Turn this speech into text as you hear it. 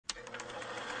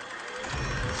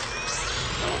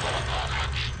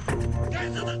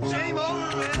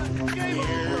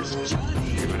You're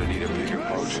gonna need a bigger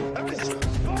boat.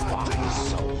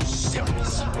 So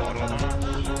serious.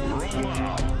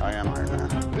 I am Iron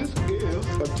Man. This is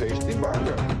a tasty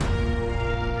burger.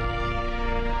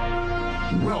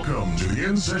 Welcome to the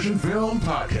InSession Film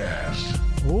Podcast.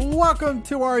 Welcome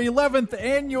to our 11th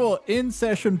annual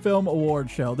InSession Film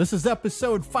Awards show. This is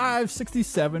episode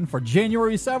 567 for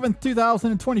January 7th,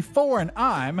 2024, and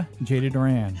I'm JD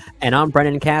Duran. And I'm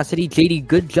Brennan Cassidy. JD,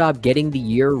 good job getting the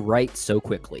year right so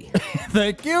quickly.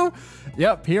 Thank you.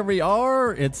 Yep, here we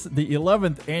are. It's the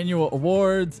 11th annual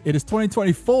awards. It is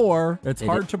 2024. It's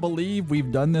hard to believe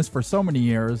we've done this for so many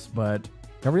years, but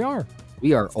here we are.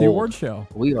 We are It's old. the award show.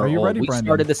 We are you old. ready, We Brendan?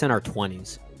 started this in our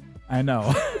 20s. I know.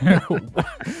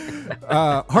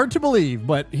 Hard to believe,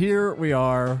 but here we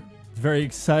are. Very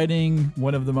exciting.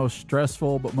 One of the most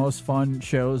stressful but most fun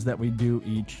shows that we do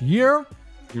each year.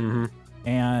 Mm-hmm.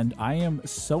 And I am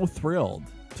so thrilled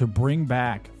to bring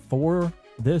back for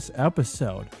this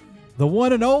episode the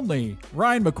one and only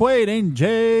Ryan McQuade and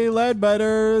Jay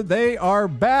Ledbetter. They are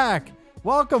back.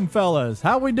 Welcome, fellas.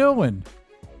 How we doing?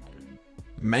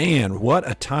 Man, what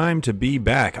a time to be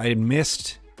back. I had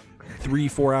missed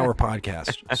 3-4 hour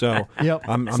podcast. So Yep.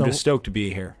 I'm just stoked to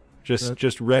be here.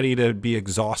 Just ready to be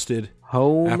exhausted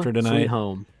Home, after tonight. sweet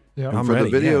home. Yep. I'm for the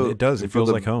ready. video- Yeah, it does. It for feels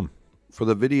the- like home. For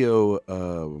the video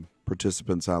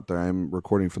participants out there, I'm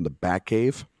recording from the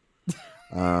Batcave.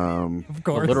 Of The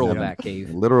course. literal Yeah.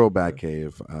 Batcave. Literal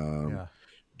Batcave. Yeah.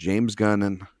 James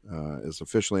Gunn is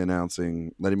officially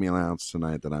letting me announce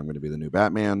tonight that I'm going to be the new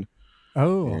Batman.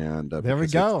 Oh, And there we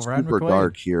because go, It's Ryan super McQuade.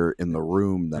 dark here in the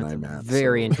room that I'm at.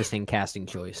 Very so, interesting casting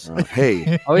choice.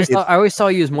 hey, I always saw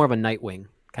you as more of a Nightwing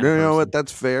kind you of know person. what?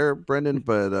 That's fair, Brendan.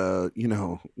 But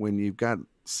when you've got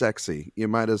sexy, you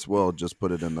might as well just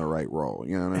put it in the right role.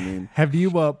 You know what I mean? Have you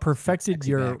perfected Sexy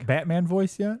your back. Batman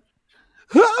voice yet?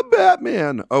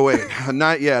 Batman. Oh wait,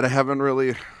 not yet. I haven't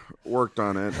really worked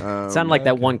on it. It sounded like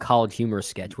that one College Humor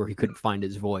sketch where he couldn't find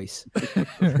his voice.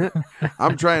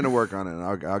 I'm trying to work on it.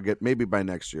 I'll get maybe by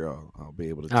next year. I'll be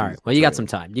able to. All right. Well, you got some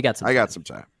time. You got some. I got time. some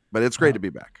time, but it's great to be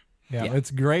back. Yeah, Yeah.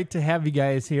 it's great to have you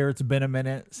guys here. It's been a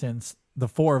minute since the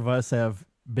four of us have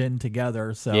been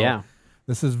together. So Yeah.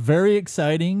 this is very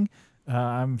exciting.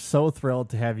 I'm so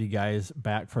thrilled to have you guys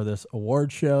back for this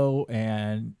award show.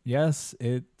 And yes,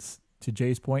 it's, to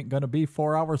Jay's point, going to be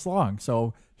 4 hours long.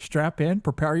 So strap in,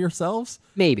 prepare yourselves.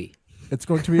 Maybe. It's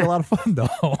going to be a lot of fun,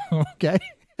 though. Okay.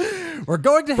 We're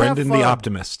going to Brendan have fun. the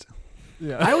Optimist.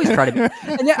 I always try to be.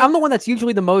 And yeah, I'm the one that's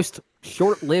usually the most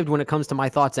short-lived when it comes to my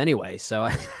thoughts anyway. So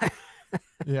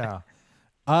Yeah.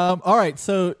 All right.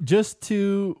 So just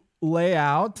to lay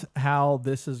out how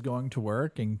this is going to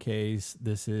work in case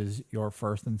this is your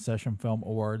first InSession Film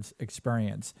Awards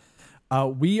experience.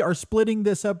 We are splitting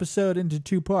this episode into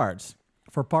two parts.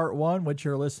 For part one, which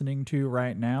you're listening to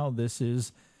right now, this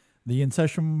is the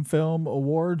InSession Film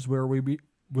Awards, where we'll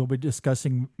be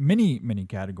discussing many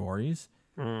categories.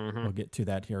 We'll get to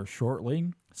that here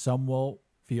shortly. Some will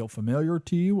feel familiar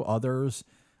to you. Others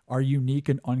are unique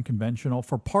and unconventional.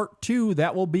 For part two,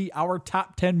 that will be our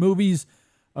top 10 movies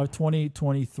of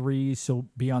 2023. So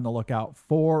be on the lookout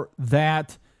for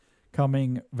that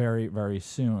coming very, very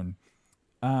soon.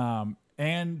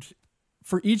 And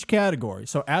for each category,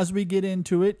 so as we get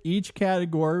into it, each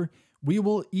category, we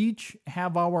will each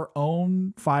have our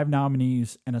own 5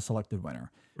 nominees and a selected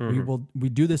winner. We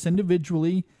do this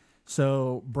individually.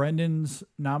 So Brendan's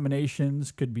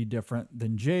nominations could be different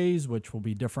than Jay's, which will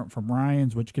be different from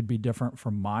Ryan's, which could be different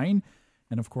from mine.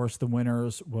 And of course, the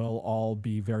winners will all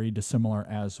be very dissimilar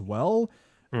as well.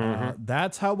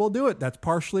 That's how we'll do it. That's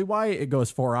partially why it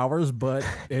goes 4 hours, but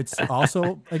it's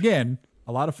also, again,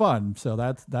 a lot of fun. So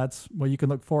that's what you can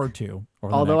look forward to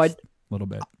over Although the next little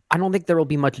bit. I don't think there will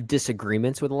be much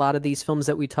disagreements with a lot of these films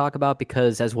that we talk about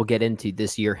because, as we'll get into,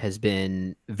 this year has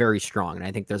been very strong. And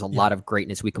I think there's a lot of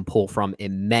greatness we can pull from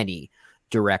in many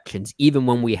directions, even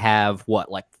when we have,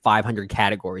 500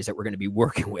 categories that we're going to be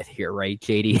working with here, right,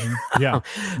 JD?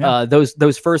 Yeah.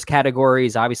 Those first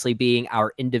categories obviously being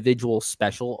our individual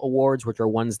special awards, which are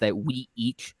ones that we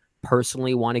each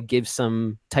personally want to give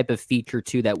some type of feature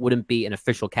to that wouldn't be an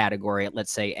official category at,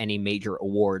 let's say, any major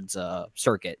awards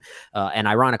circuit. And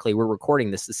ironically, we're recording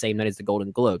this the same night as the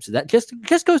Golden Globes. So that just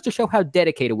goes to show how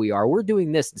dedicated we are. We're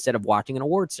doing this instead of watching an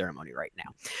award ceremony right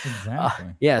now.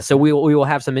 Exactly. So we will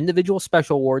have some individual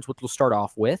special awards, which we'll start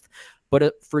off with.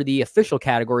 But for the official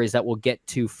categories that we'll get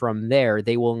to from there,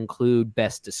 they will include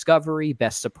Best Discovery,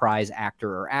 Best Surprise Actor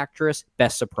or Actress,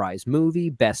 Best Surprise Movie,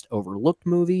 Best Overlooked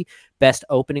Movie, Best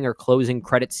Opening or Closing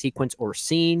Credit Sequence or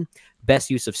Scene, Best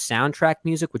Use of Soundtrack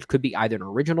Music, which could be either an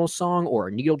original song or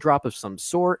a needle drop of some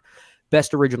sort,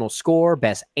 Best Original Score,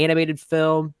 Best Animated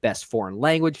Film, Best Foreign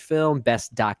Language Film,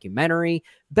 Best Documentary,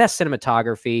 Best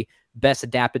Cinematography, Best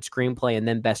Adapted Screenplay, and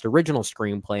then Best Original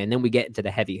Screenplay. And then we get into the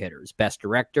heavy hitters: Best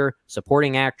Director,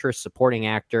 Supporting Actress, Supporting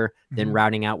Actor, then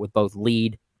rounding out with both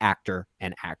Lead, Actor,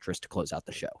 and Actress to close out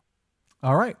the show.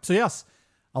 All right. So, yes,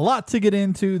 a lot to get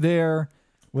into there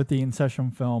with the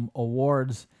InSession Film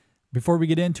Awards. Before we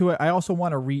get into it, I also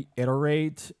want to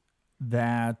reiterate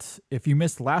that if you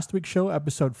missed last week's show,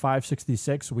 episode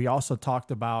 566, we also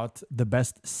talked about the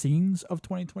best scenes of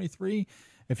 2023,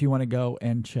 if you want to go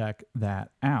and check that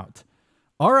out.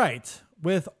 All right.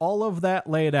 With all of that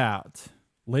laid out,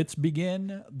 let's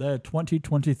begin the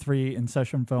 2023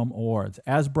 InSession Film Awards.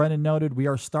 As Brennan noted, we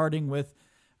are starting with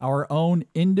our own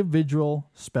individual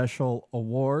special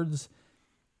awards.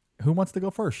 Who wants to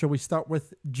go first? Shall we start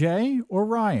with Jay or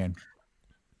Ryan?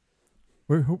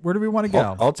 Where do we want to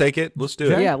go? I'll take it. Let's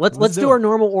do it. Yeah, let's do our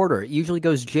normal order. It usually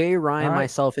goes Jay, Ryan,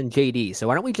 myself, and JD. So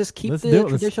why don't we just keep the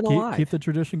tradition alive? Keep the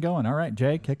tradition going. All right,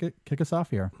 Jay, kick us off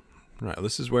here. All right,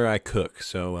 this is where I cook.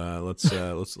 So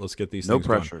let's get these. No things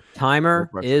pressure. going. Timer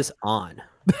is on.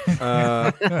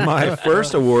 My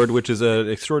first award, which is an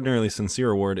extraordinarily sincere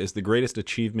award, is the greatest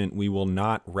achievement we will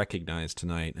not recognize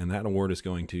tonight, and that award is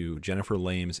going to Jennifer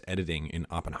Lame's editing in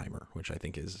Oppenheimer, which I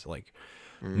think is like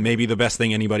maybe the best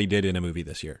thing anybody did in a movie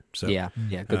this year. So Yeah,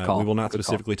 good call. We will not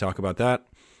specifically talk about that.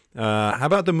 How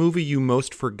about the movie you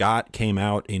most forgot came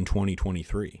out in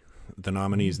 2023? The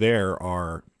nominees there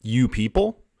are You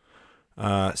People,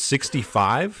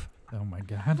 65, Oh my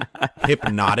God.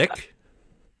 Hypnotic,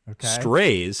 Okay.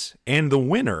 Strays, and the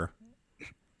winner,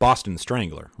 Boston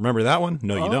Strangler. Remember that one?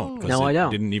 No, you don't. 'Cause No, I don't.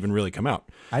 It didn't even really come out.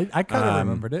 I kind of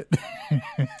remembered it.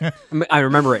 I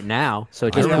remember it now, so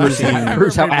it just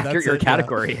proves how accurate your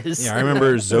category is. Yeah, I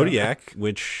remember Zodiac,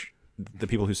 which the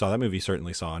people who saw that movie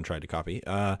certainly saw and tried to copy.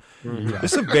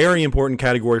 This is a very important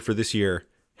category for this year.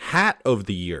 Hat of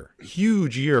the Year.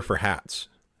 Huge year for hats.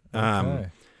 Okay.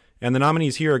 And the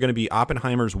nominees here are going to be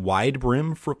Oppenheimer's wide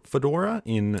brim fedora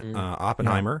in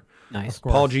Oppenheimer. Nice.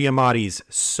 Paul Giamatti's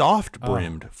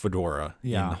soft-brimmed fedora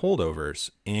in The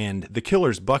Holdovers, and The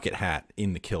Killer's bucket hat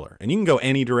in The Killer. And you can go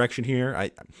any direction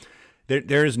here.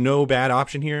 There is no bad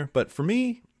option here, but for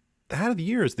me, the hat of the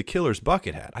year is The Killer's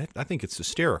bucket hat. I think it's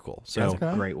hysterical. So That's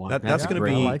a great one. that's going to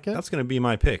be like it. that's going to be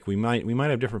my pick. We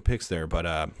might have different picks there,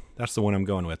 but that's the one I'm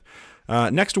going with.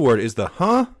 Next award is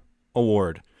the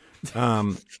Award.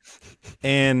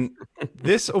 And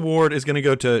this award is going to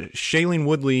go to Shailene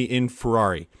Woodley in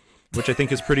Ferrari, which I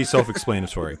think is pretty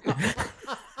self-explanatory.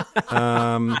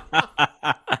 My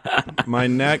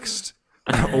next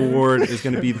award is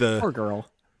going to be Poor girl.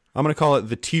 I'm going to call it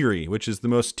the Teary, which is the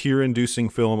most tear-inducing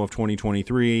film of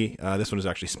 2023. This one is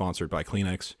actually sponsored by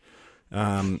Kleenex.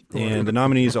 And the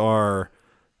nominees are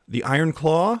The Iron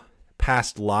Claw,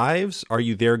 Past Lives, Are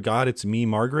You There, God? It's Me,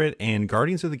 Margaret, and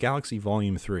Guardians of the Galaxy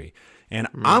Volume 3. And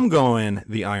I'm going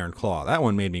The Iron Claw. That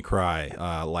one made me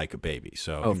cry like a baby.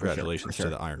 So congratulations to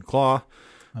The Iron Claw.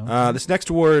 This next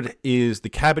award is the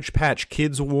Cabbage Patch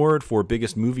Kids Award for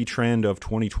Biggest Movie Trend of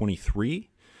 2023.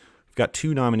 We've got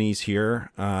two nominees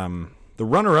here. The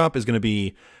runner-up is going to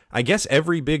be, I guess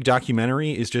every big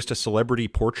documentary is just a celebrity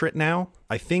portrait now.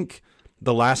 I think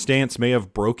The Last Dance may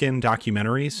have broken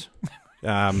documentaries.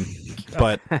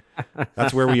 But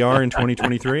that's where we are in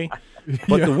 2023.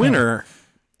 But the winner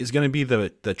is going to be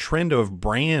the trend of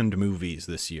brand movies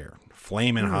this year.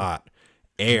 Flamin' Hot,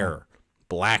 Air,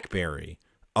 Blackberry,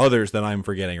 others that I'm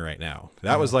forgetting right now.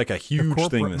 That was like a huge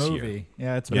thing this year.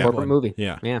 Yeah, it's a The corporate movie.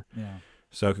 Yeah.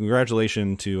 So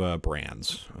congratulations to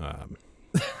brands.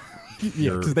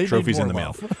 Your 'cause they trophies need in the more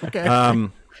mail. love. Okay.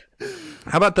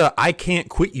 How about the I Can't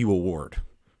Quit You Award,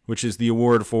 which is the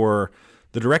award for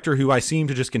the director who I seem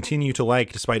to just continue to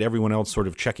like despite everyone else sort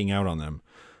of checking out on them.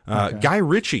 Guy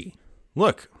Ritchie.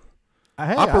 Look,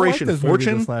 Operation I liked this movie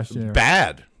Fortune, this last year.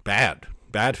 bad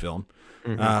film.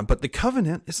 But The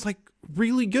Covenant is like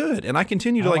really good. And I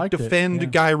continue to I like liked it, defend yeah.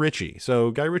 Guy Ritchie.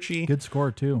 So Guy Ritchie, Good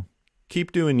score too.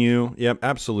 keep doing you. Yep,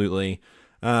 absolutely.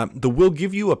 The We'll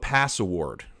Give You a Pass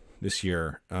Award this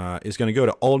year is going to go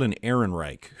to Alden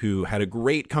Ehrenreich, who had a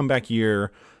great comeback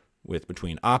year with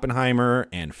between Oppenheimer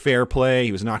and Fair Play.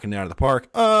 He was knocking it out of the park.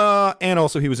 And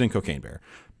also he was in Cocaine Bear.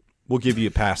 We'll give you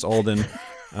a pass, Alden.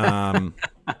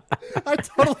 That's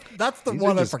the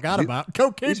one I forgot about.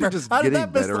 Cocaine these are Bear. just How did getting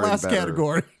that miss the better and last better.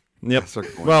 category? Yep. That's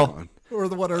what's going Well, on. Or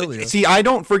the one earlier? see, I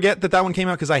don't forget that one came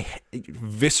out because I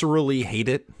viscerally hate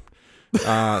it.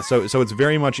 So it's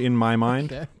very much in my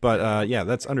mind. Okay. But yeah,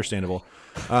 that's understandable.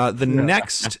 The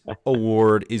next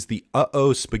award is the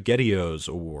Uh-Oh SpaghettiOs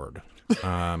Award.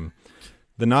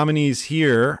 The nominees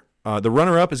here The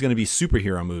runner-up is going to be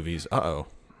superhero movies. Uh-oh.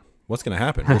 What's going to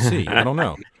happen? We'll see. I don't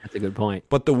know. That's a good point.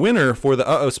 But the winner for the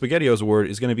Uh-Oh SpaghettiOs award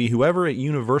is going to be whoever at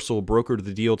Universal brokered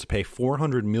the deal to pay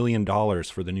 $400 million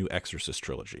for the new Exorcist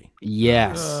trilogy.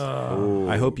 Yes.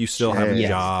 I hope you still have a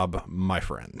job, my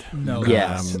friend. No.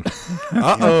 Yes.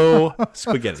 Uh-oh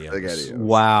SpaghettiOs. SpaghettiOs.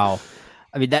 Wow.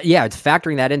 I mean, it's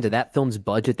factoring that into that film's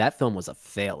budget. That film was a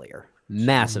failure.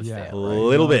 Massive Yeah. A failure.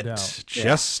 little No bit. doubt.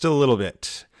 Just a little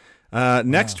bit.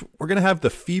 Next, we're going to have the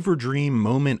Fever Dream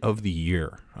Moment of the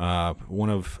Year, one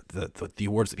of the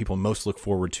awards that people most look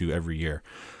forward to every year.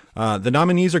 The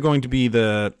nominees are going to be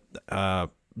the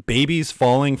babies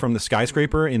falling from the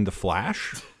skyscraper in The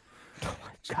Flash,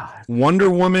 God. Wonder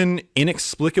Woman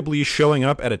inexplicably showing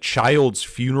up at a child's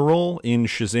funeral in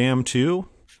Shazam 2,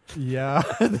 Yeah,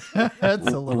 that's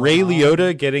a little Ray odd.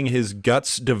 Liotta getting his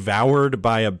guts devoured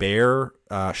by a bear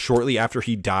shortly after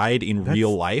he died in That's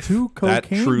real life. Two That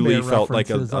Cocaine truly Bear felt like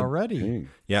references a already.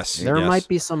 yes. There yes. might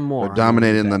be some more. They're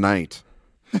dominating the night.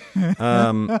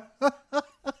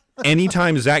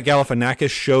 Anytime Zach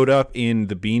Galifianakis showed up in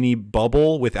the Beanie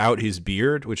Bubble without his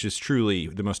beard, which is truly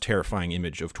the most terrifying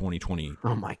image of 2023.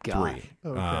 Oh my God.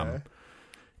 Okay.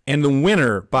 And the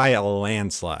winner by a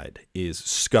landslide is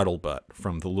Scuttlebutt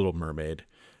from The Little Mermaid.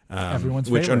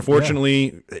 Everyone's Which favorite,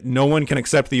 unfortunately no one can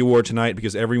accept the award tonight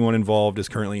because everyone involved is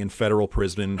currently in federal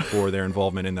prison for their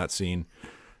involvement in that scene.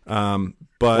 But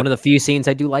One of the few scenes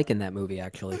I do like in that movie,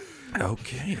 actually.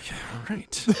 okay, all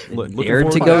right. Looking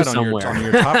Dared to forward go that on your- somewhere. on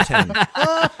your top 10.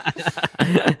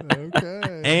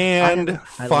 Okay. And I like when those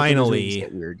movies finally,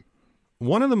 get weird.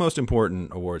 one of the most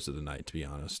important awards of the night, to be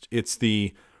honest. It's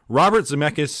the Robert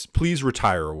Zemeckis Please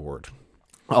Retire Award.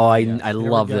 Oh, I we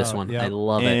love go. this one. Yep. I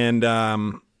love it.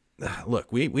 And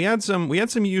look, we had some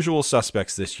usual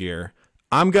suspects this year.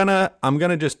 I'm gonna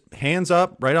just hands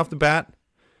up right off the bat.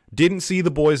 Didn't see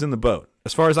The Boys in the Boat.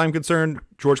 As far as I'm concerned,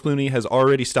 George Clooney has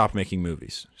already stopped making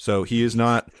movies, so he does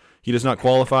not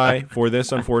qualify for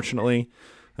this. Unfortunately,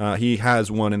 he has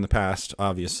won in the past,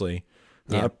 obviously.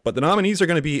 Yeah. But the nominees are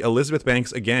going to be Elizabeth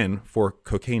Banks again for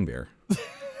Cocaine Bear.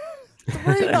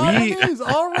 Three nominees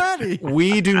already.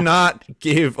 We do not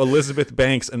give Elizabeth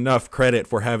Banks enough credit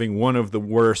for having one of the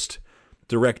worst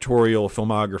directorial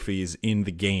filmographies in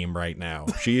the game right now.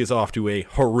 She is off to a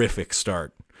horrific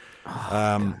start.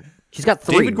 She's got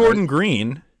three. David Gordon right?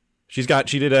 Green. She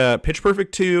did Pitch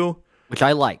Perfect 2, Which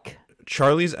I like.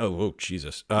 Charlie's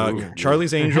Jesus.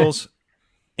 Charlie's Angels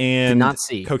and Did not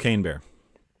see. Cocaine Bear.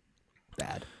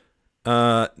 Bad.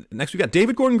 Next we got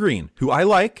David Gordon Green, who I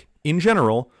like in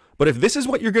general, but if this is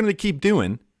what you're going to keep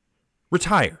doing,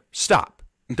 retire. Stop.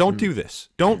 Don't do this.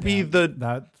 Don't be the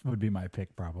That would be my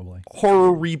pick, probably.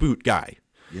 horror reboot guy.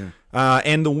 Yeah.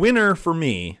 And the winner for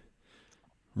me,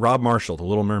 Rob Marshall, The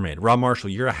Little Mermaid. Rob Marshall,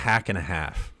 you're a hack and a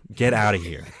half. Get out of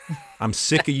here. I'm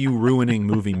sick of you ruining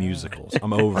movie musicals.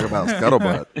 I'm over What it. about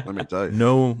Scuttlebutt? Let me tell you.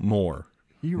 No more.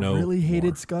 You No really hated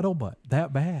more. Scuttlebutt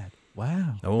that bad.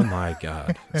 Wow. Oh my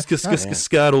God.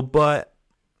 Scuttlebutt.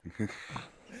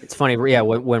 It's funny. Yeah,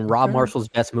 when Rob Marshall's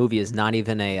best movie is not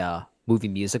even a movie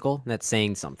musical, that's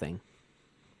saying something.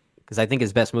 Because I think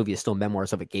his best movie is still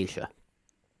Memoirs of a Geisha.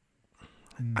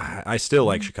 I still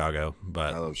like Chicago, I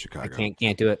but love I Chicago.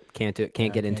 can't do it. Can't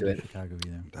get into do it. Chicago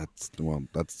either. That's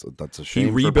a he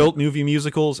shame. rebuilt movie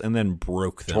musicals and then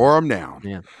broke them. tore them down.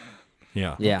 Yeah.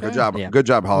 Yeah. Yeah. Good job. Yeah. Good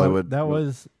job, Hollywood.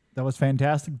 Well, that was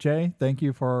fantastic, Jay. Thank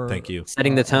you for Thank you.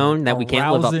 Setting the tone that we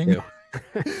can't live up arousing to.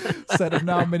 set of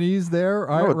nominees there.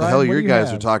 All I don't know right, what the Ryan, hell what you do guys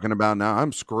are have? talking about now.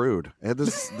 I'm screwed. And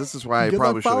this is why I Good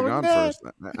probably luck should have gone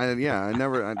following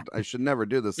first. I should never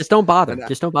do this. Just don't bother. And I-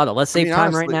 Just don't bother. Let's save mean,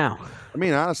 time right honestly, now. I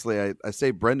mean, honestly, I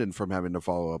saved Brendan from having to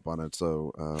follow up on it.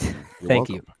 So you're Thank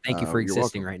welcome. you. Thank you for You're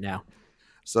existing welcome. right now.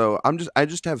 So I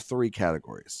just have three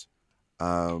categories,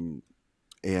 and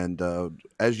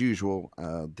as usual,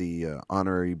 the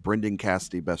honorary Brendan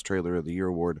Cassidy Best Trailer of the Year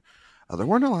award. There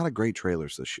weren't a lot of great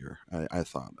trailers this year. I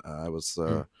thought I was.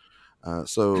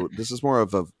 So this is more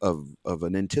of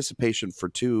an anticipation for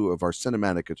two of our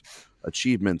cinematic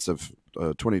achievements of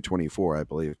 2024, I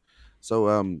believe. So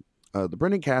the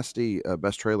Brendan Cassidy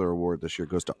Best Trailer award this year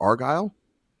goes to Argyle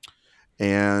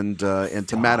and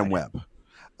to Madam Web.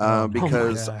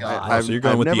 Because God. I've, So you're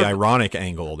going I've with the never- ironic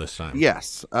angle this time.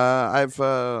 Yes, I've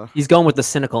He's going with the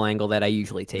cynical angle that I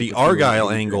usually take. The with movies. Argyle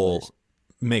angle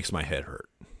makes my head hurt.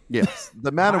 yes,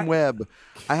 the Madam Web.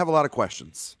 I have a lot of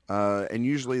questions, and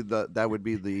usually that would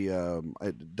be the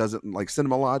it doesn't like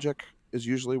Cinema Logic is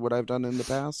usually what I've done in the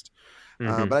past,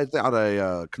 but I thought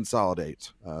I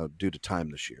consolidate due to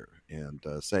time this year and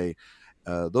say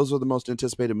those are the most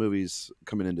anticipated movies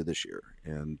coming into this year.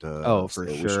 And Oh, for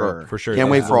we sure. For sure. Can't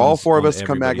that wait for all one's four of on us to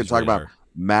come back and everybody's talk about radar.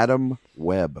 Madam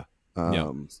Web.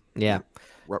 Yeah.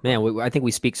 Man, I think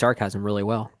we speak sarcasm really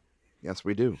well. Yes,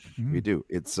 we do. We do.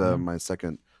 It's my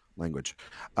second language.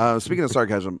 Speaking of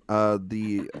sarcasm,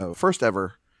 the first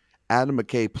ever Adam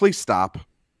McKay Please Stop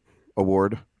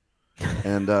Award,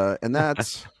 and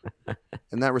that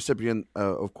recipient,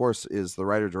 of course, is the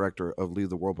writer director of Leave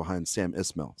the World Behind, Sam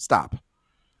Esmail. Stop,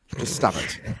 just stop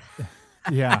it.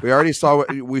 Yeah, we already saw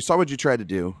what you tried to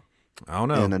do. I don't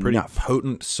know. And pretty enough.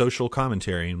 potent social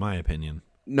commentary, in my opinion.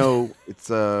 No, it's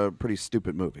a pretty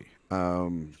stupid movie. I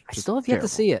still have yet to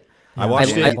see it. I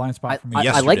watched it. Blind spot for me.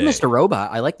 I like yesterday. Mr.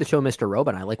 Robot. I like the show Mr.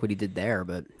 Robot. I like what he did there.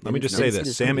 But Let me just say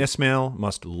this: Sam Esmail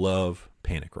must love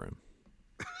Panic Room.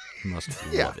 He must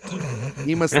love it.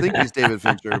 He must think he's David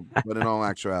Fincher, but in all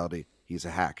actuality, he's a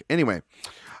hack. Anyway,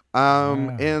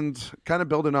 and kind of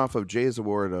building off of Jay's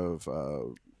award of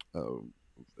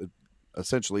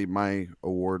essentially my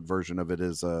award version of it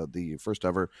is the first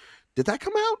ever. Did that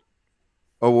come out?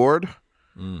 Award,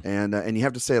 and you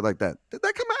have to say it like that. Did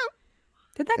that come out?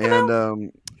 Did that come out?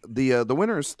 And the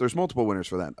winners, there's multiple winners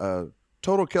for that.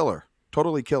 Total Killer,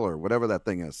 Totally Killer, whatever that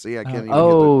thing is. See, I can't even get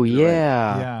the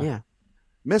right. Yeah.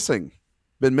 Missing.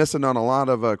 Been missing on a lot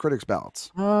of critics'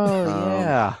 ballots. Oh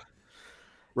yeah.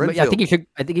 But Renfield.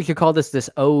 I think you should call this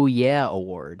Oh Yeah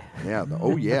Award. Yeah.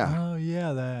 Oh yeah. Oh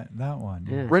yeah, that one.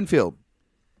 Yeah. Renfield.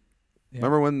 Yeah.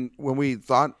 Remember when we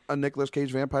thought a Nicolas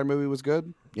Cage vampire movie was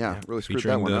good? Yeah, really screwed that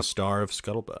Featuring one the up. star of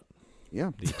Scuttlebutt,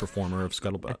 Yeah, the performer of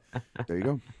Scuttlebutt. there you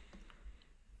go.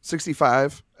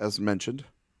 65, as mentioned,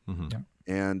 Mhm. Yeah.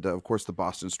 and of course the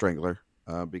Boston Strangler,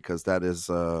 because that is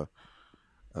the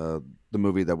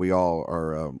movie that we all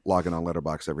are logging on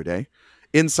Letterboxd every day.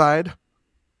 Inside.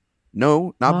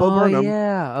 No, not Bo Burnham.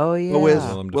 Yeah. Oh yeah. But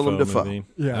with Willem Dafoe. movie.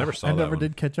 Yeah, I never saw I that never one.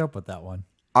 did catch up with that one.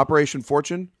 Operation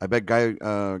Fortune. I bet Guy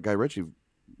Ritchie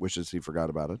wishes he forgot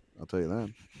about it. I'll tell you that.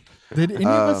 Did any of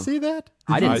us see that?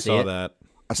 I didn't I see saw it. that.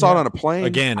 I saw it on a plane.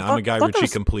 Again, I'm a Guy thought that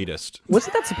Ritchie was- completist.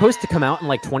 Wasn't that supposed to come out in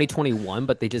like 2021,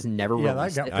 but they just never Yeah, that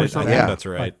released got it? pushed I on think Yeah. that's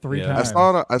right. like 3 yeah. times.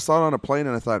 I saw it on a plane,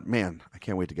 and I thought, man, I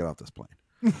can't wait to get off this plane.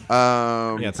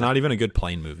 Yeah, it's not even a good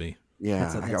plane movie.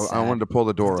 Yeah, That's I wanted to pull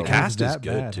the door The open. cast is that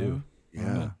good bad, too.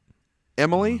 Yeah.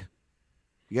 Emily,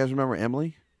 you guys remember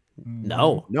Emily?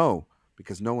 No. No,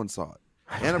 because no one saw it.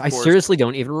 And of I course, seriously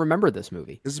don't even remember this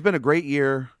movie. this has been a great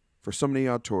year for so many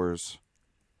auteurs.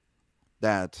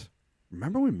 That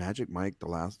remember when Magic Mike: The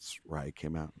Last Ride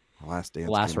came out? The Last Dance.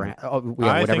 Last came round. out? Oh, yeah,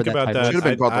 I whatever think about title that. is. Should've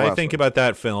been called The I Last think One. about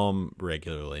that film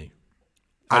regularly.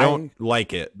 I don't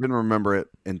like it. Didn't remember it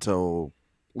until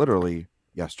literally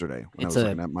yesterday when It's I was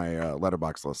looking at my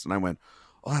letterbox list, and I went,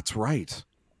 "Oh, that's right."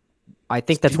 I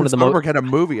think that's Steven one of the Spielberg most. had a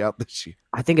movie out this year.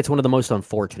 I think it's one of the most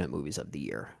unfortunate movies of the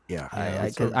year. Yeah,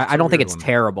 it's 'Cause a I don't think weird it's one.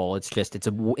 terrible. It's just it's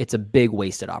a big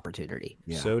wasted opportunity.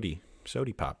 yeah, Sody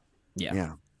pop. Yeah.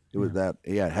 yeah. It was that.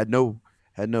 Yeah, it had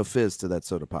no fizz to that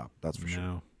soda pop. That's for sure.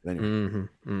 No. But anyway,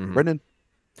 Mm-hmm. Brendan,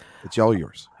 it's all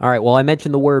yours. All right. Well, I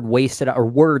mentioned the word wasted, or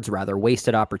words rather,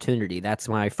 wasted opportunity. That's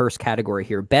my first category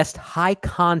here. Best high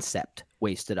concept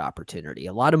wasted opportunity.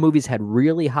 A lot of movies had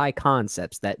really high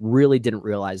concepts that really didn't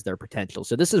realize their potential.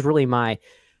 So this is really my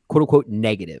quote unquote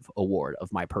negative award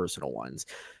of my personal ones.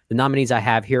 The nominees I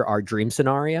have here are Dream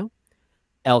Scenario,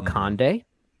 El Conde,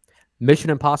 Mission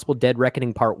Impossible Dead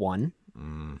Reckoning Part 1,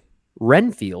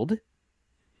 Renfield,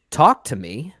 Talk to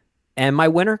Me, and my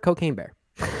winner, Cocaine Bear.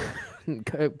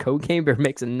 Cocaine Bear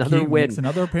makes another He win. makes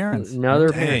another appearance. Another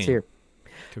Dang. appearance here.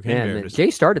 Cocaine Bear Man, just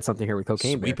Jay started something here with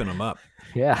Cocaine Bear. sweeping them up.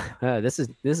 Yeah, this is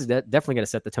definitely going to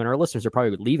set the tone. Our listeners are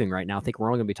probably leaving right now. I think we're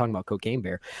only going to be talking about Cocaine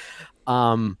Bear.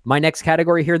 My next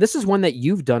category here. This is one that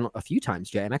you've done a few times,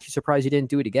 Jay. I'm actually surprised you didn't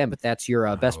do it again. But that's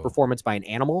your best performance by an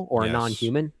animal or a Yes.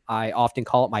 non-human. I often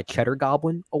call it my Cheddar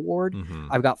Goblin Award. Mhm.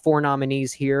 I've got 4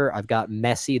 nominees here. I've got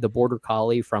Messi, the Border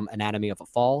Collie from Anatomy of a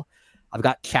Fall. I've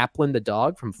got Chaplin, the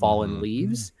dog from Fallen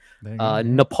Leaves. There you go.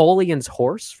 Napoleon's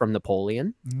horse from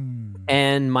Napoleon, Mm.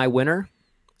 and my winner,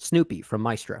 Snoopy from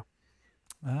Maestro.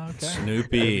 Okay.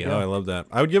 Snoopy. Oh, I love that.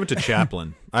 I would give it to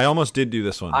Chaplin. I almost did do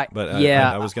this one, but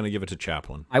I was going to give it to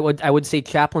Chaplin. I would say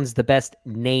Chaplin's the best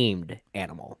named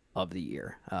animal of the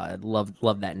year.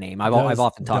 Love that name. I've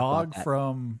often talked Dog about that.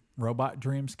 from Robot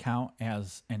Dreams count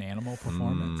as an animal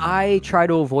performance? I try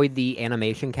to avoid the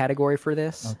animation category for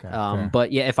this. Okay, fair.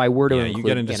 But yeah, if I were to Yeah, include you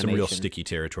get into some real animation- sticky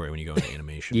territory when you go into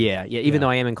animation. Yeah. Even though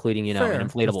I am including, Fair, an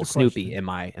just inflatable a Snoopy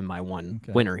question. in my one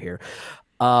Okay. winner here.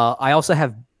 I also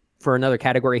have for another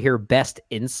category here, best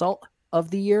insult of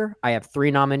the year. I have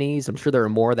 3 nominees. I'm sure there are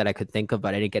more that I could think of,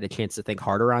 but I didn't get a chance to think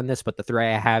harder on this. But the 3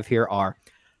 I have here are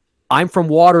I'm from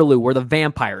Waterloo, where the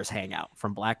vampires hang out,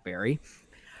 from Blackberry.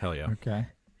 Hell yeah. Okay.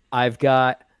 I've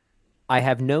got I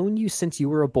have known you since you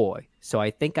were a boy, so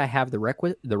I think I have the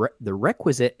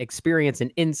requisite experience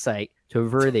and insight to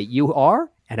aver that you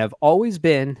are and have always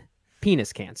been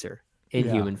penis cancer in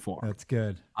human form. That's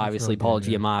good. Obviously, Paul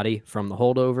Giamatti from The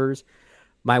Holdovers.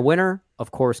 My winner,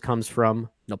 of course, comes from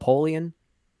Napoleon.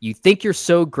 You think you're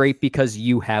so great because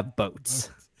you have boats.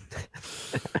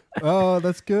 Oh,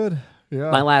 that's good.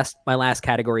 Yeah. My last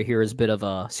category here is a bit of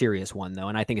a serious one, though,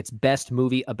 and I think it's best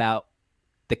movie about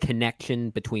the connection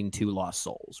between two lost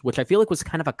souls, which I feel like was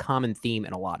kind of a common theme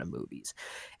in a lot of movies.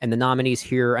 And the nominees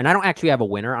here, and I don't actually have a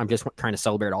winner. I'm just trying to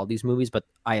celebrate all these movies, but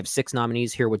I have 6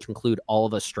 nominees here, which include All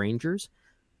of Us Strangers,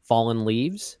 Fallen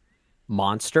Leaves,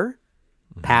 Monster,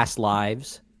 Past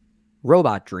Lives,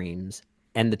 Robot Dreams,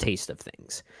 and The Taste of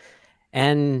Things.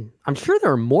 And I'm sure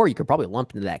there are more you could probably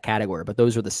lump into that category, but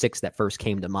those are the 6 that first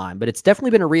came to mind. But it's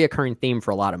definitely been a reoccurring theme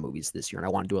for a lot of movies this year, and I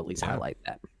want to at least highlight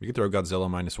that. You could throw Godzilla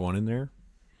 -1 in there.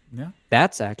 Yeah.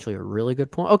 That's actually a really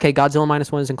good point. Okay, Godzilla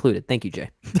 -1 is included. Thank you, Jay.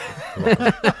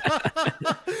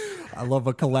 I love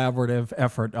a collaborative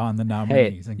effort on the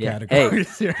nominees and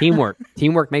categories. Hey,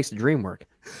 teamwork makes the dream work.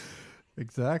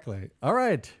 Exactly. All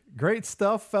right. Great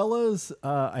stuff, fellas.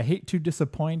 I hate to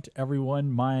disappoint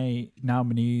everyone. My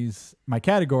nominees, my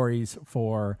categories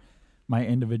for my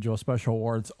individual special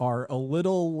awards are a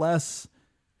little less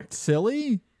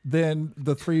silly than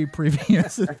the 3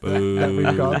 previous that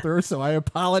we've gone through. So I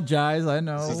apologize. I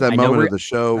know. This is that moment of the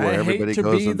show where everybody hate to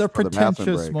goes be in the for the bathroom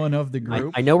pretentious break. one of the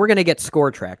group. I know we're going to get score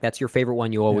track. That's your favorite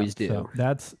one you always do. So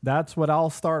that's what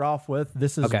I'll start off with.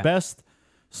 This is Okay. best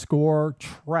score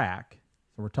track.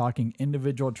 So we're talking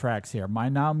individual tracks here. My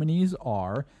nominees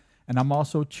are, and I'm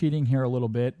also cheating here a little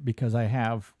bit because I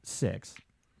have 6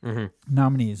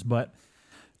 nominees, but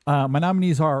my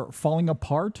nominees are Falling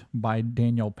Apart by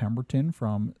Daniel Pemberton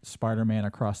from Spider-Man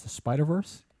Across the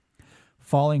Spider-Verse,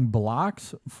 Falling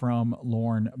Blocks from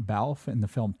Lorne Balfe in the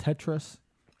film Tetris,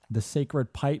 The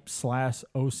Sacred Pipe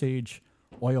 / Osage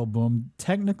Oil Boom.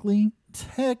 Technically,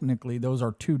 those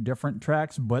are 2 different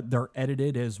tracks, but they're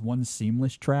edited as one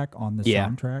seamless track on the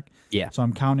soundtrack. Yeah. So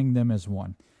I'm counting them as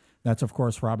one. That's, of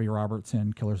course, Robbie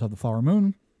Robertson, Killers of the Flower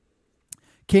Moon.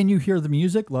 Can You Hear the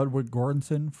Music? Ludwig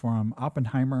Göransson from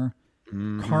Oppenheimer.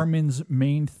 Carmen's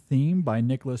Main Theme by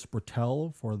Nicholas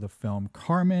Britell for the film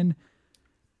Carmen.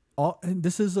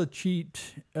 This is a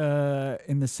cheat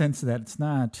in the sense that it's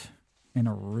not an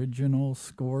original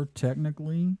score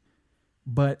technically,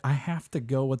 but I have to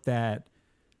go with that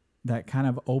kind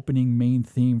of opening main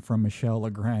theme from Michel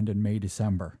Legrand in May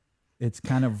December. It's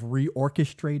kind of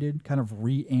reorchestrated, kind of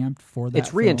reamped for that.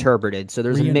 It's reinterpreted, so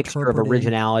there's a mixture of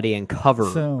originality and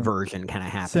cover version kind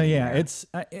of happening. So yeah, it's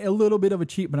a little bit of a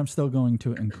cheat, but I'm still going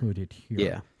to include it here.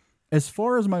 Yeah. As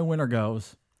far as my winner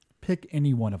goes, pick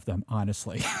any one of them,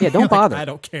 honestly. Yeah, don't bother. I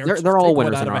don't care. They're all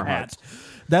winners in our hearts.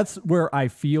 That's where I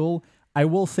feel. I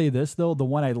will say this, though. The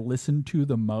one I listened to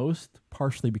the most,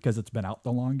 partially because it's been out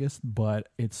the longest, but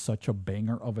it's such a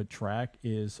banger of a track,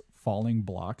 is Falling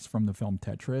Blocks from the film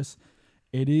Tetris.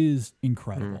 It is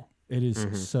incredible. It is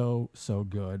so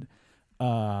good.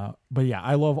 But yeah,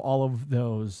 I love all of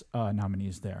those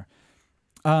nominees there.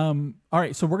 All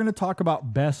right, so we're going to talk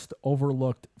about best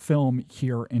overlooked film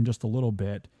here in just a little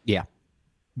bit. Yeah.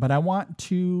 But I want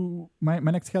to, my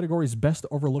next category is best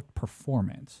overlooked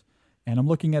performance. And I'm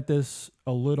looking at this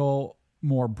a little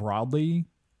more broadly.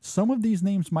 Some of these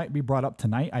names might be brought up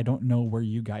tonight. I don't know where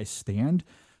you guys stand.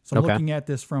 So I'm looking at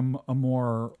this from a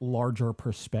more larger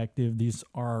perspective. These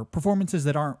are performances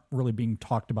that aren't really being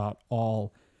talked about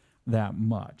all that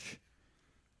much.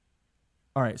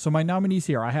 All right, so my nominees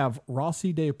here, I have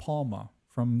Rossi de Palma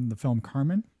from the film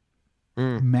Carmen,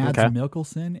 Mads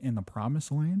Mikkelsen in The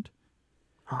Promised Land.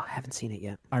 Oh, I haven't seen it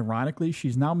yet. Ironically,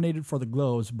 she's nominated for the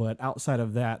Globes, but outside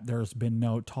of that, there's been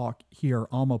no talk here.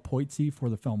 Alma Poitsi for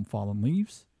the film Fallen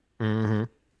Leaves.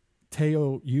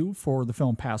 Teo Yu for the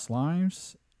film Past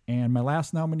Lives. And my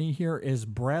last nominee here is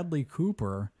Bradley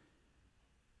Cooper,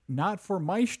 not for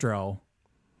Maestro,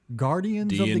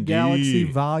 Guardians of the Galaxy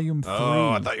Volume 3. Oh,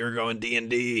 I thought you were going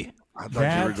D&D. I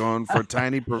thought you were going for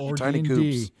tiny D&D.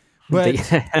 coops. But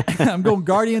I'm going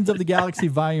Guardians of the Galaxy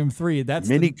Volume 3. That's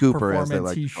Mini the Cooper, as they performance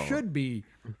like he to call should be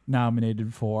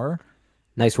nominated for.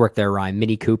 Nice work there, Ryan.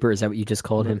 Mini Cooper, is that what you just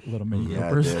called him? Little Mini Yeah, I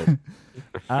Coopers. did.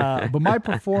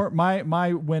 But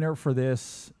my winner for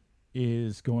this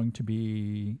is going to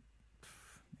be,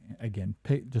 again,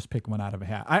 just pick one out of a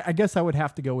hat. I guess I would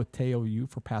have to go with Teo Yu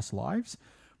for Past Lives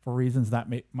for reasons that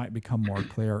might become more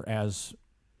clear as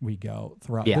we go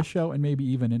throughout this show and maybe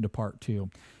even into part 2.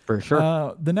 For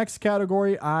sure. The next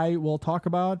category I will talk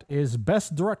about is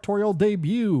Best Directorial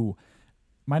Debut.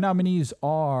 My nominees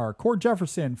are Cord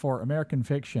Jefferson for American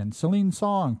Fiction, Celine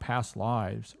Song, Past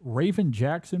Lives, Raven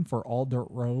Jackson for All Dirt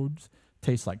Roads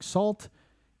Taste Like Salt,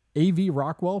 A.V.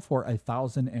 Rockwell for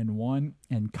 1001,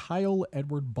 and Kyle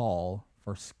Edward Ball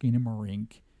for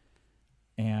Skinamarink.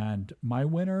 And my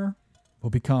winner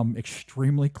will become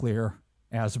extremely clear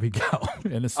as we go.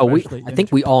 And especially I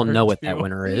think we all know what that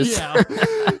winner is. Yeah.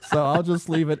 So I'll just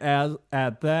leave it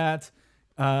at that.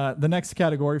 The next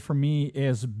category for me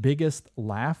is Biggest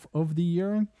Laugh of the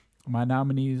Year. My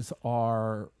nominees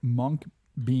are Monk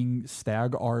being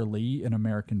Stag R. Lee in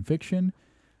American Fiction,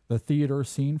 the theater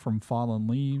scene from Fallen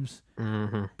Leaves,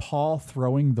 Paul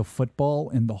throwing the football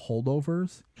in The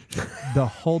Holdovers, the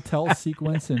hotel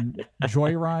sequence in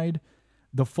Joyride,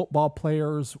 the football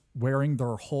players wearing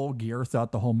their whole gear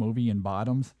throughout the whole movie in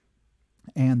bottoms,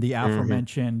 and the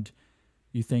aforementioned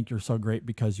You Think You're So Great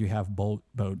Because You Have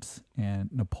Boats and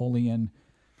Napoleon.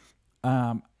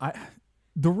 The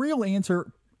real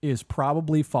answer is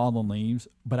probably Fallen Leaves,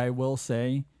 but I will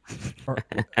say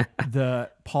the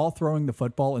Paul throwing the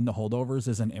football in The Holdovers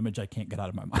is an image I can't get out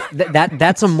of my mind.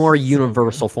 That's a more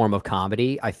universal form of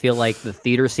comedy. I feel like the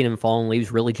theater scene in Fallen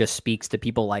Leaves really just speaks to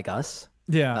people like us.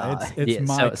 Yeah, it's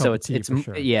my cup of tea for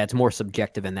sure. Yeah, it's more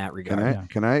subjective in that regard.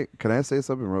 Can I say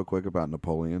something real quick about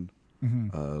Napoleon?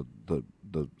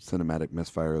 The cinematic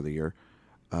misfire of the year.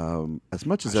 As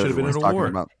much as everyone's talking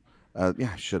about,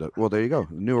 yeah, should have. Well, there you go,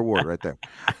 new award right there.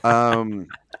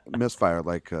 Misfire,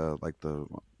 like the,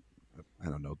 I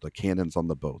don't know, the cannons on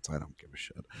the boats. I don't give a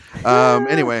shit.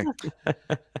 Anyway,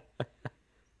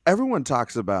 everyone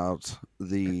talks about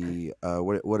the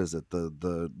what is it?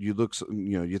 The you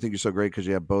think you're so great because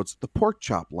you have boats. The pork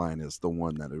chop line is the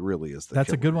one that it really is.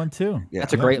 That's a good one too. Yeah,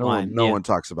 that's a great line. No one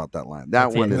talks about that line.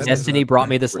 That one is Destiny brought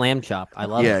me this lamb chop. I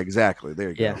love it. Yeah, exactly. There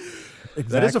you go. Exactly.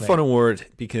 That is a fun award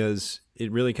because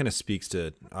it really kind of speaks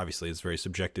to, obviously it's very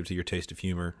subjective to your taste of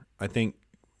humor. I think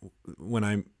when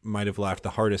I might have laughed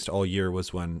the hardest all year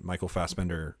was when Michael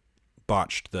Fassbender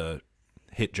botched the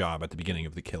hit job at the beginning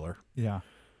of The Killer. Yeah.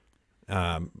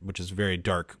 Which is a very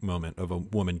dark moment of a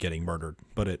woman getting murdered,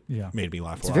 but it made me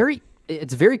laugh a lot.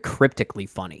 It's very cryptically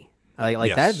funny.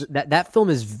 Yes. that film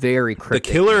is very cryptic.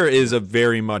 The Killer is a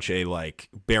very much a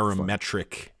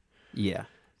barometric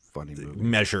funny movie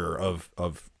measure of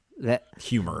that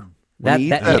humor.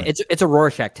 It's a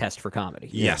Rorschach test for comedy.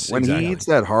 Yes, when he eats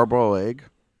that hard-boiled egg,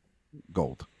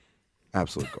 gold,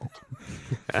 absolute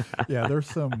gold. Yeah, there's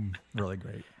some really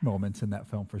great moments in that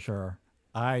film for sure.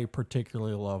 I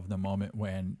particularly love the moment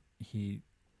when he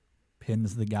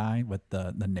pins the guy with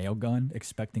the nail gun,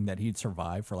 expecting that he'd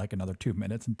survive for like another 2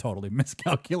 minutes and totally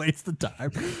miscalculates the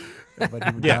time. But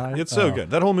he would die. It's so good.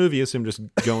 That whole movie is him just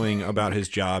going about his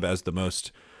job as the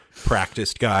most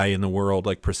practiced guy in the world,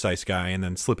 like precise guy, and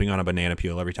then slipping on a banana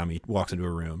peel every time he walks into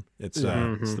a room. It's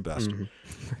the best.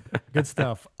 Good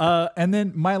stuff. And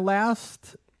then my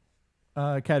last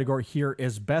category here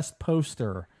is Best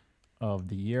Poster of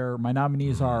the Year. My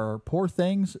nominees are Poor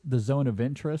Things, The Zone of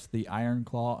Interest, The Iron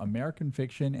Claw, American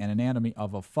Fiction, and Anatomy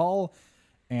of a Fall.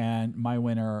 And my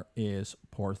winner is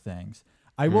Poor Things.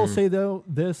 I will say, though,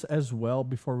 this as well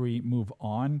before we move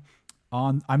on.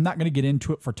 I'm not going to get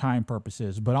into it for time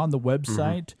purposes, but on the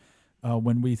website,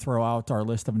 when we throw out our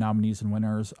list of nominees and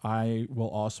winners, I will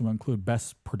also include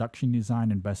Best Production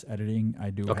Design and Best Editing.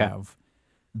 I do have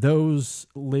those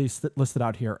listed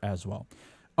out here as well.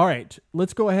 All right,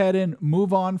 let's go ahead and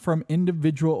move on from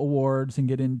individual awards and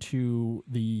get into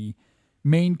the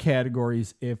main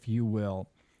categories, if you will.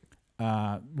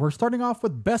 We're starting off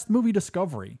with Best Movie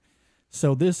Discovery.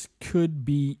 So this could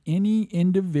be any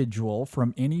individual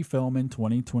from any film in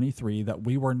 2023 that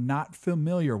we were not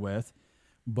familiar with,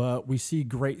 but we see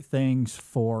great things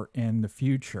for in the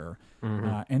future.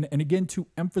 And again, to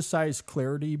emphasize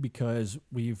clarity, because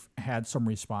we've had some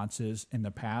responses in the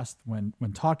past when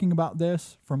talking about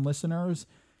this from listeners,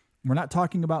 we're not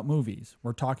talking about movies.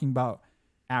 We're talking about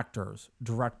actors,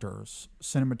 directors,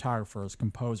 cinematographers,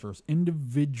 composers,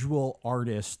 individual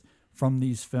artists from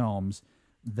these films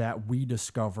that we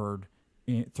discovered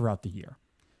throughout the year.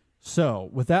 So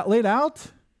with that laid out,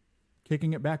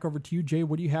 kicking it back over to you, Jay,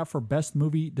 what do you have for Best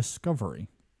Movie Discovery?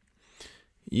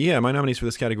 Yeah, my nominees for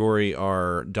this category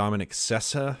are Dominic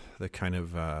Sessa, the kind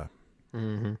of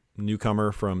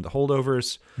newcomer from The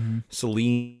Holdovers,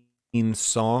 Celine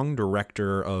Song,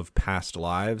 director of Past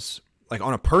Lives. Like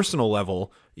on a personal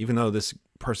level, even though this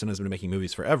person has been making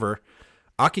movies forever,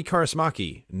 Aki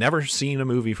Kaurismäki, never seen a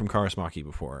movie from Kaurismäki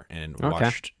before, and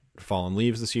watched Fallen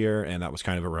Leaves this year, and that was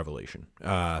kind of a revelation.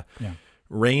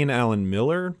 Rain Allen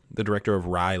Miller, the director of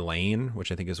Rye Lane,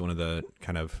 which I think is one of the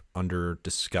kind of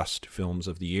under-discussed films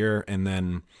of the year, and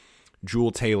then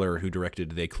Jewel Taylor, who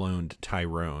directed They Cloned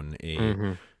Tyrone,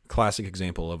 a classic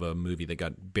example of a movie that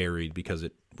got buried because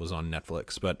it was on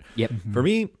Netflix. But for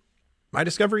me, my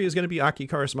discovery is going to be Aki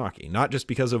Kaurismäki, not just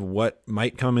because of what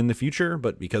might come in the future,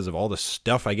 but because of all the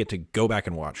stuff I get to go back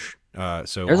and watch.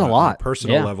 So there's a lot. On a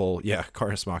personal level,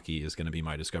 Kaurismäki is going to be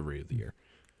my discovery of the year.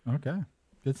 Okay,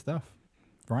 good stuff.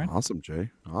 Brian? Awesome, Jay.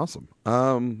 Awesome.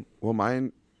 Well, my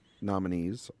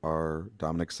nominees are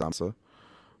Dominic Samsa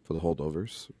for The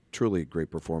Holdovers. Truly great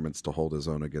performance to hold his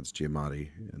own against Giamatti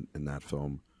in that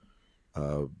film.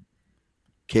 Kaylee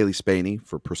Spaney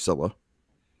for Priscilla.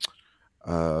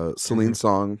 Celine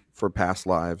Song for Past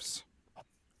Lives.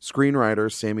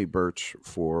 Screenwriter Sammy Birch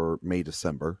for May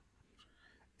December.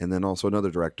 And then also another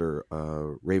director,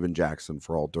 Raven Jackson,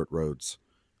 for All Dirt Roads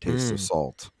Taste of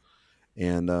Salt.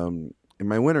 And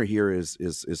my winner here is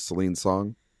Celine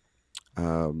Song,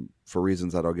 for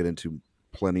reasons that I'll get into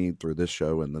plenty through this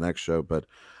show and the next show. But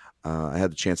I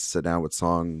had the chance to sit down with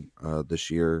Song this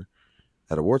year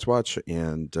at Awards Watch,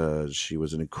 and she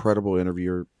was an incredible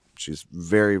interviewer. She's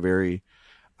very, very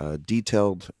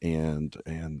detailed, and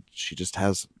she just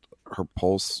has her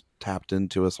pulse tapped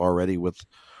into us already with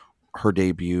her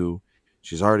debut.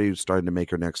 She's already starting to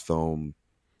make her next film.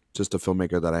 Just a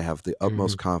filmmaker that I have the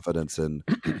utmost confidence in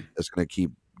is going to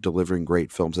keep delivering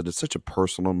great films. And it's such a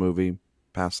personal movie,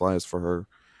 Past Lives, for her.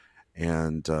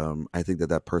 And I think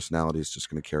that personality is just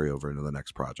going to carry over into the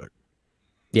next project.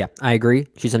 Yeah, I agree.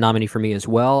 She's a nominee for me as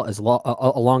well,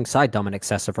 alongside Dominic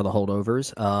Sessa for The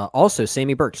Holdovers. Also,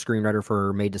 Sammy Birch, screenwriter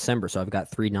for May December. So I've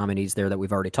got 3 nominees there that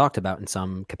we've already talked about in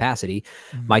some capacity.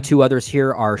 My 2 others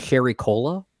here are Sherry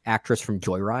Cola, actress from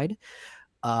Joyride,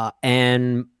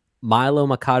 and Milo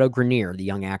Mikado Grenier, the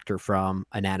young actor from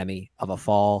Anatomy of a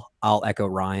Fall. I'll echo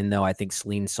Ryan, though. I think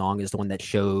Celine Song is the one that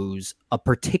shows a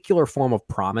particular form of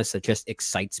promise that just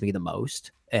excites me the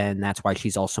most. And that's why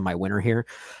she's also my winner here.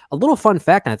 A little fun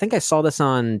fact, and I think I saw this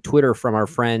on Twitter from our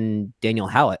friend Daniel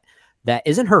Hallett, that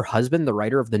isn't her husband the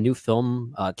writer of the new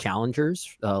film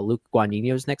Challengers, Luke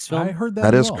Guadagnino's next film? I heard that.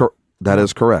 That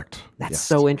is correct. That's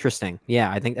so interesting.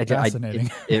 Yeah, I think fascinating.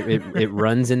 It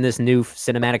runs in this new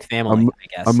cinematic family,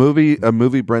 I guess. A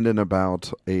movie, Brendan,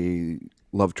 about a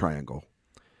love triangle.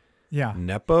 Yeah.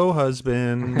 Nepo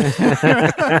husband.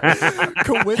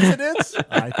 Coincidence?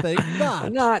 I think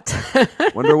not.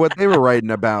 Wonder what they were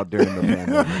writing about during the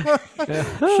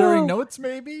pandemic. Sharing notes,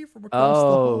 maybe, from across the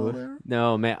hall there?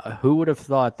 No, man. Who would have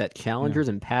thought that Challengers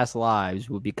and Past Lives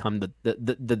would become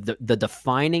the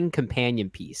defining companion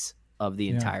piece of the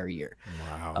entire year?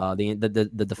 Wow.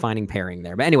 The defining pairing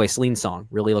there. But anyway, Celine Song.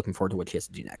 Really looking forward to what she has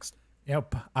to do next.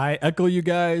 Yep. I echo you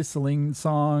guys. Celine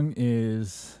Song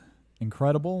is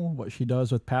incredible. What she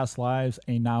does with Past Lives,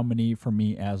 a nominee for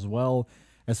me as well.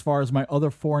 As far as my other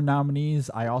 4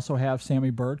 nominees, I also have Sammy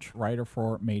Birch, writer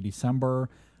for May December.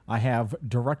 I have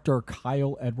director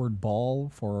Kyle Edward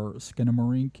Ball for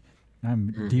Skinamarink.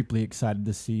 I'm deeply excited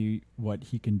to see what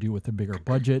he can do with a bigger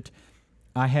budget.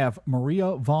 I have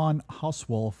Maria von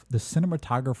Hauswolf, the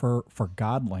cinematographer for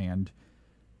Godland.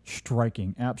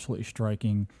 Striking, absolutely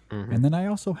striking. And then I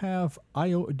also have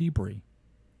Io Adibri,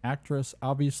 actress,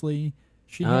 obviously.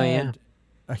 She had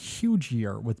a huge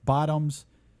year with Bottoms,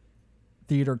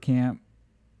 Theater Camp,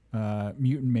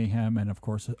 Mutant Mayhem, and of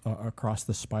course Across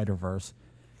the Spider-Verse.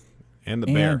 And The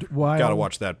Bear. Gotta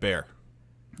watch that Bear.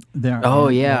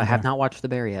 I have not watched The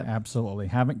Bear yet. Absolutely.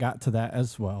 Haven't got to that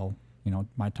as well. You know,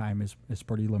 my time is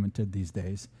pretty limited these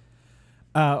days.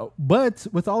 But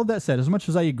with all of that said, as much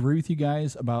as I agree with you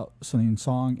guys about Celine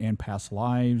Song and Past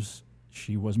Lives,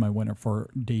 she was my winner for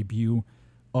debut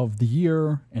of the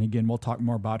year. And again, we'll talk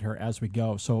more about her as we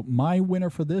go. So my winner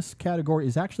for this category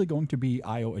is actually going to be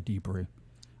Io Adibri.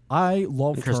 I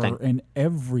loved her in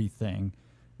everything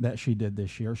that she did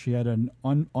this year. She had an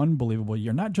unbelievable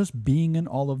year, not just being in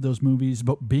all of those movies,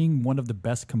 but being one of the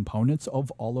best components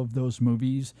of all of those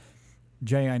movies.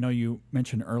 Jay, I know you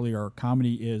mentioned earlier,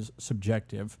 comedy is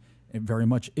subjective. It very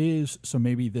much is. So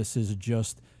maybe this is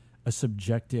just a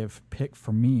subjective pick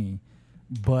for me.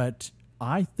 But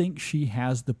I think she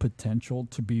has the potential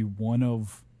to be one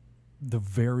of the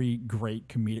very great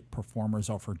comedic performers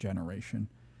of her generation.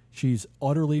 She's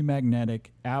utterly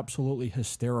magnetic, absolutely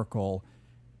hysterical,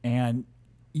 and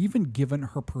even given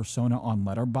her persona on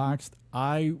Letterboxd,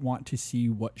 I want to see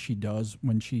what she does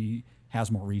when she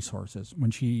has more resources,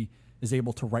 when she is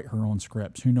able to write her own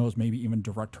scripts. Who knows, maybe even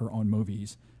direct her own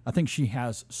movies. I think she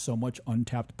has so much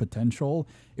untapped potential.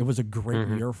 It was a great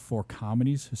year for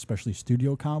comedies, especially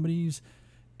studio comedies,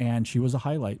 and she was a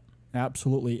highlight.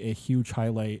 Absolutely a huge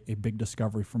highlight, a big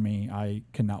discovery for me. I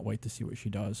cannot wait to see what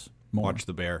she does more. Watch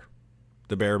The Bear.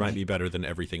 The Bear might be better than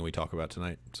everything we talk about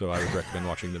tonight, so I would recommend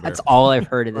watching The Bear. That's all I've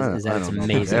heard is I that it's don't know about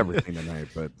amazing. everything tonight,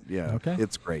 but yeah, Okay.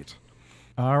 it's great.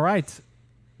 All right.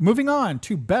 Moving on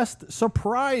to Best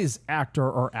Surprise Actor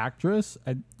or Actress.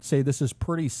 I'd say this is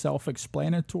pretty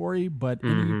self-explanatory, but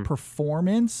any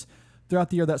performance throughout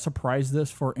the year that surprised us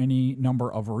for any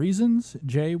number of reasons.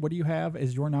 Jay, what do you have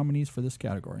as your nominees for this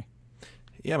category?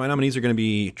 Yeah, my nominees are going to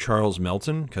be Charles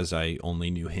Melton, because I only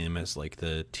knew him as like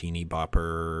the teeny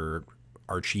bopper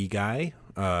Archie guy.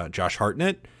 Josh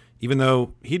Hartnett, even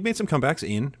though he'd made some comebacks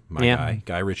in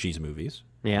Guy Ritchie's movies.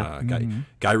 Yeah.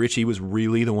 Guy Ritchie was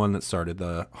really the one that started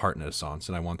the Hartnessance,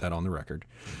 and I want that on the record.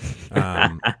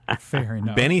 Fair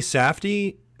enough. Benny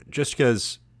Safdie, just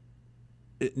because,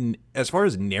 as far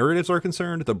as narratives are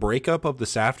concerned, the breakup of the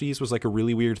Safdies was like a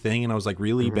really weird thing, and I was like,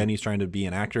 really, Benny's trying to be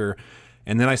an actor?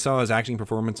 And then I saw his acting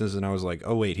performances, and I was like,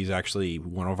 oh, wait, he's actually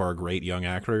one of our great young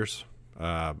actors.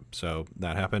 So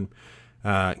that happened.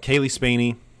 Kaylee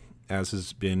Spaney, as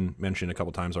has been mentioned a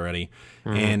couple times already,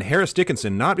 and Harris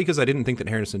Dickinson, not because I didn't think that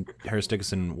Harris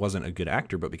Dickinson wasn't a good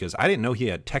actor, but because I didn't know he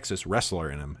had Texas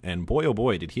Wrestler in him. And boy, oh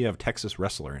boy, did he have Texas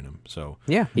Wrestler in him. So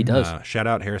Yeah, he does. Shout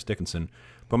out Harris Dickinson.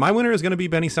 But my winner is going to be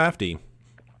Benny Safdie,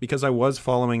 because I was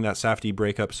following that Safdie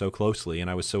breakup so closely, and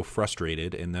I was so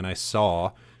frustrated. And then I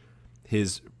saw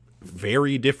his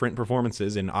very different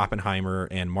performances in Oppenheimer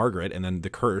and Margaret, and then The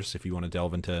Curse, if you want to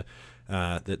delve into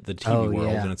the TV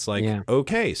world. And it's like,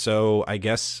 okay, so I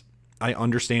guess I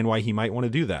understand why he might want to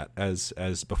do that, as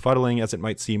befuddling as it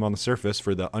might seem on the surface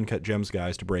for the Uncut Gems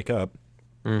guys to break up.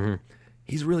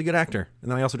 He's a really good actor. And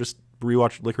then I also just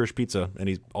rewatched Licorice Pizza, and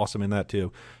he's awesome in that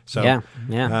too. So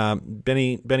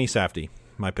Benny Safdie,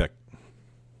 my pick.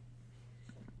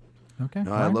 Okay.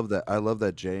 No, I love that. I love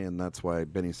that, Jay, and that's why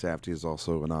Benny Safdie is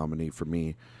also a nominee for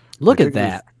me. Look at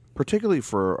that. Particularly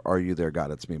for Are You There, God?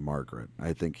 It's Me, Margaret.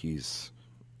 I think he's...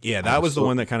 Yeah, that was the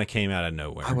one that kind of came out of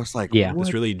nowhere. I was like, Yeah. what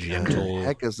This really gentle... the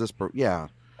heck is this?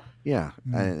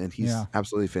 And he's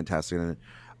absolutely fantastic.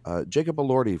 And Jacob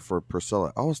Elordi for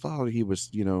Priscilla. I always thought he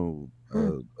was,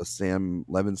 a Sam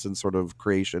Levinson sort of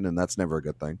creation, and that's never a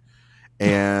good thing.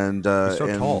 And He's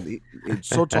so tall. It's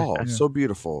so tall, so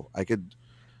beautiful.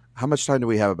 How much time do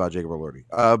we have about Jacob Elordi?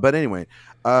 But anyway,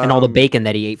 And all the bacon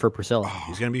that he ate for Priscilla.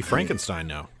 He's going to be Frankenstein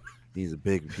now. he's a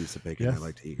big piece of bacon. Yes. I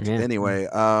like to eat. Yeah. Anyway,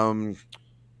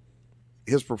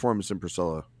 his performance in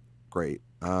Priscilla, great.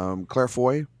 Claire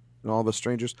Foy and All of Us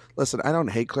Strangers. Listen, I don't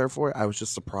hate Claire Foy. I was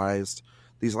just surprised.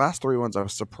 These last three ones, I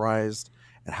was surprised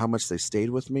at how much they stayed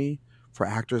with me for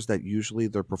actors that usually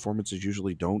their performances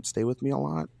usually don't stay with me a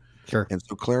lot. Sure. And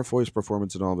so Claire Foy's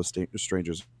performance in All of Us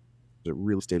Strangers, it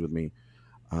really stayed with me.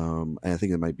 And I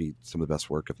think it might be some of the best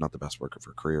work, if not the best work of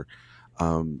her career.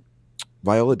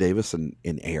 Viola Davis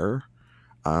in Air.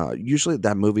 Usually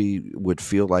that movie would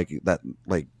feel like that,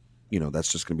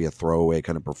 that's just going to be a throwaway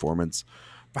kind of performance.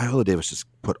 Viola Davis just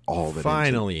put all of it.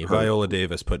 Finally, Viola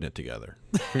Davis putting it together.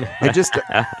 I just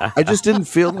didn't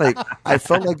feel like, I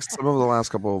felt like some of the last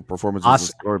couple of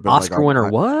performances. Oscar winner,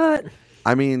 what?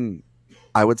 I mean,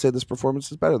 I would say this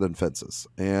performance is better than Fences,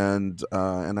 and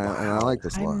I like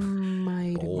this a lot.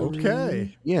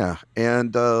 Okay. Yeah,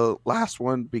 and last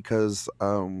one, because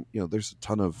there's a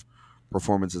ton of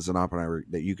performances in Oppenheimer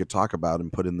that you could talk about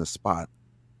and put in this spot.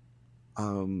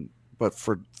 But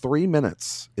for 3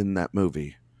 minutes in that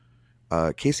movie,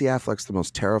 Casey Affleck's the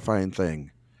most terrifying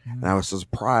thing, and I was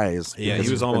surprised. Yeah, he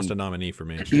was almost a nominee for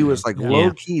me. He was like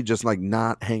low key, just like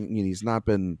not hanging. He's not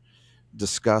been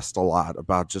discussed a lot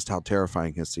about just how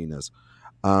terrifying his scene is.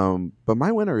 But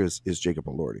my winner is Jacob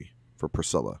Elordi for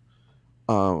Priscilla.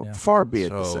 Far be it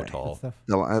to say, tall.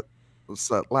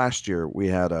 so last year we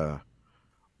had a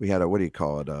what do you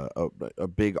call it, a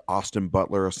big Austin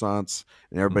Butler assance,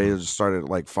 and everybody just started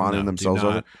like fawning themselves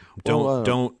over.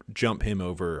 Don't jump him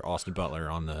over Austin Butler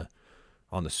on the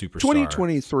superstar.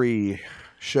 2023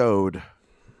 showed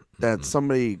that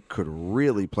somebody could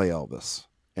really play Elvis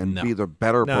and be the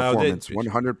better performance,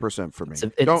 100% for me.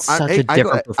 It's such a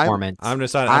different performance. I'm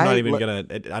not even gonna.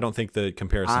 I don't think the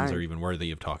comparisons are even worthy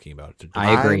of talking about.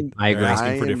 I agree. They're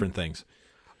asking for different things.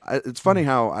 It's funny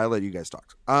how I let you guys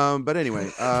talk. But anyway,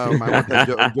 I want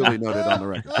that duly noted on the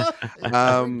record.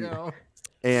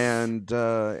 And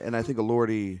I think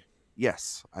Elordi,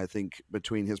 yes, I think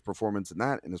between his performance in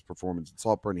that and his performance in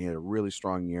Saltburn, he had a really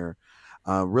strong year.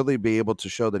 Really be able to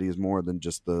show that he's more than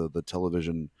just the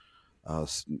television. I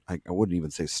wouldn't even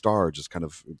say star, just kind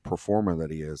of performer that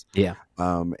he is. Yeah.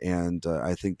 And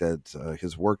I think that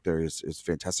his work there is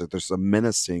fantastic. There's a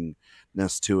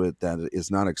menacingness to it that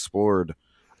is not explored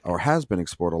or has been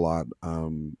explored a lot.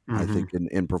 I think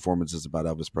in performances about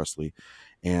Elvis Presley,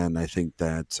 and I think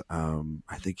that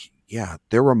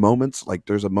there were moments, like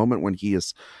there's a moment when he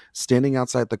is standing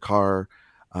outside the car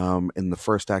in the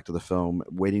first act of the film,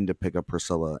 waiting to pick up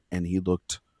Priscilla, and he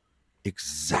looked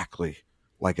exactly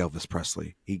like Elvis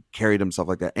Presley. He carried himself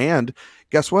like that, and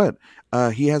guess what?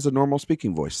 He has a normal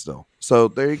speaking voice still. So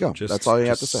there you go. That's all you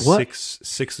have to say.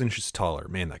 Six inches taller.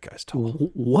 Man, that guy's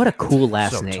tall. What a cool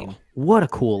last So name. tall. What a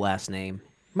cool last name.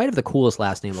 Might have the coolest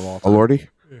last name of all time. Alordi?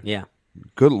 Yeah.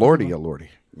 Good lordy, Alordi.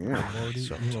 Yeah.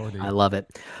 I love it.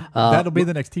 That'll be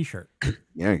the next T-shirt.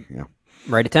 Yeah.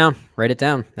 Write it down. Write it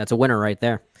down. That's a winner right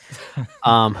there.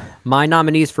 My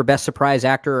nominees for Best Surprise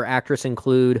Actor or Actress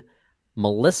include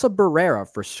Melissa Barrera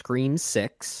for Scream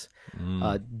 6,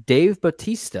 Dave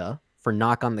Bautista for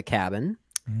Knock on the Cabin,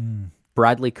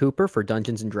 Bradley Cooper for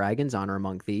Dungeons & Dragons, Honor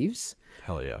Among Thieves,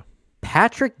 Hell yeah.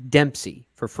 Patrick Dempsey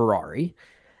for Ferrari,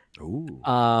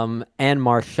 and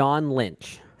Marshawn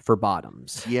Lynch for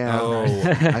Bottoms. Yeah. Oh,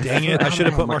 dang it. I should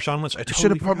have put Marshawn Lynch. I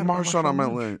should have totally put forgot Marshawn on my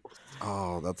Lynch. list.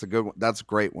 Oh, that's a good one. That's a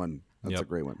great one. That's Yep. a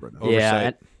great one, Brendan. Yeah,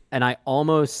 Oversight. and I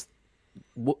almost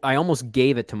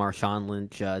gave it to Marshawn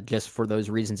Lynch just for those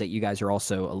reasons that you guys are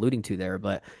also alluding to there.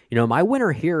 But, my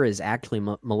winner here is actually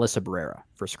Melissa Barrera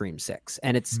for Scream 6.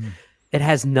 And it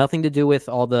has nothing to do with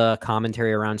all the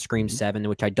commentary around Scream 7,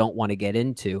 which I don't want to get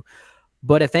into.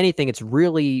 But if anything, it's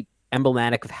really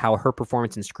emblematic of how her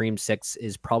performance in Scream 6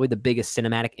 is probably the biggest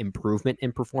cinematic improvement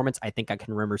in performance I think I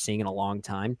can remember seeing in a long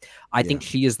time. I think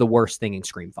she is the worst thing in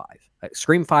Scream 5.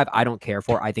 Scream 5, I don't care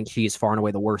for. I think she is far and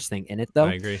away the worst thing in it, though.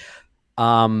 I agree.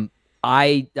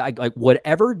 I like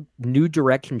whatever new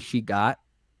direction she got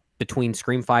between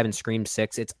Scream 5 and Scream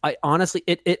 6. I honestly,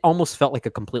 it almost felt like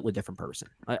a completely different person.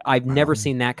 I've never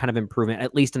seen that kind of improvement,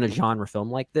 at least in a genre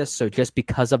film like this. So just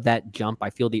because of that jump,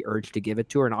 I feel the urge to give it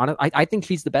to her. And I think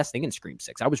she's the best thing in Scream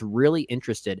 6. I was really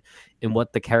interested in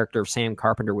what the character of Sam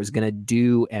Carpenter was going to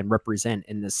do and represent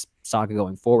in this saga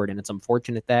going forward. And it's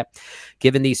unfortunate that,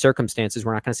 given these circumstances,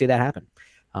 we're not going to see that happen.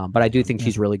 But I do think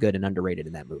she's really good and underrated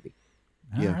in that movie.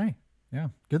 All right. Yeah,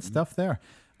 good stuff there.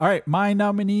 All right, my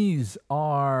nominees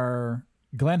are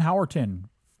Glenn Howerton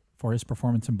for his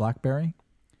performance in Blackberry.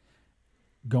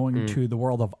 Going to the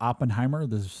world of Oppenheimer,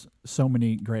 there's so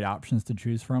many great options to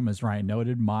choose from. As Ryan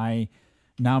noted, my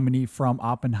nominee from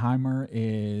Oppenheimer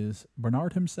is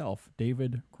Bernard himself,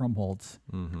 David Krumholtz,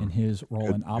 in his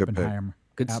role in Oppenheimer.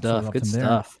 Good Absolutely stuff. Good loved him there.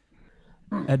 stuff.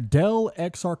 Adele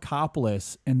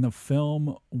Exarchopoulos in the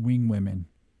film Wing Women.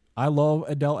 I love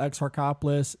Adele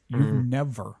Exarchopoulos. You've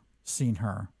never seen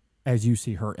her as you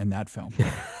see her in that film.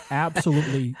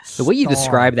 Absolutely. The way you star.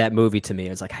 described that movie to me,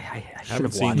 I was like, I should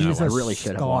have seen watched that it. one. I really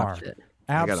should have watched it.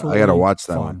 I Absolutely. gotta watch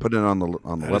that fun. one. Put it on the I just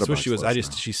letterbox wish she was.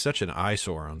 list now. She's such an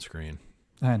eyesore on screen.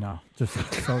 I know. Just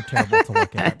so terrible to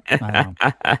look at. I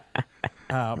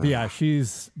know. But yeah,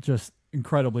 she's just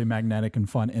incredibly magnetic and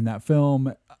fun in that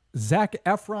film. Zac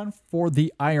Efron for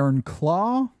The Iron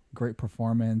Claw. Great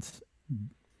performance.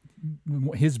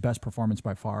 His best performance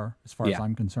by far, as far as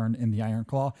I'm concerned, in The Iron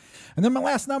Claw. And then my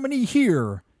last nominee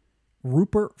here,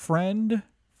 Rupert Friend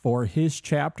for his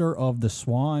chapter of The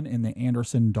Swan in the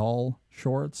Anderson Doll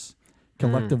shorts.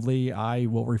 Collectively, I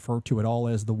will refer to it all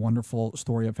as The Wonderful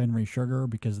Story of Henry Sugar,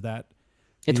 because that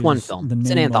It's is one film. the It's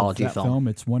an name of anthology that film.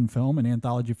 It's one film, an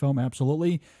anthology film,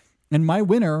 absolutely. And my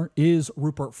winner is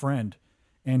Rupert Friend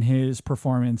and his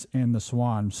performance in The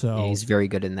Swan. So Yeah, he's very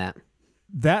good in that.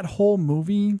 that whole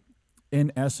movie,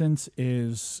 in essence,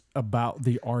 is about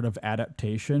the art of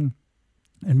adaptation.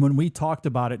 And when we talked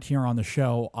about it here on the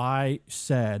show, I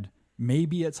said,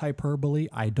 maybe it's hyperbole,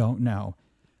 I don't know.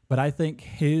 But I think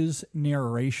his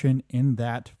narration in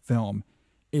that film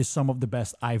is some of the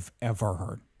best I've ever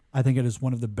heard. I think it is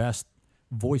one of the best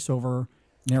voiceover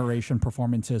narration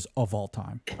performances of all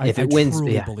time. If it wins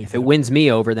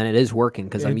me over, then it is working,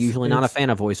 because I'm usually not a fan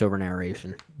of voiceover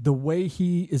narration. The way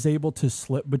he is able to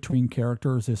slip between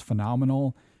characters is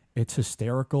phenomenal. It's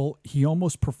hysterical. He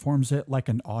almost performs it like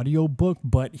an audiobook,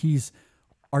 but he's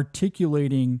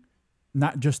articulating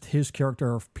not just his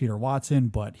character of Peter Watson,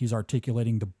 but he's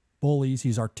articulating the bullies.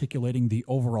 He's articulating the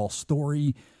overall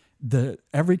story,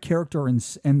 every character and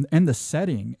the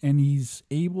setting. And he's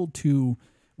able to,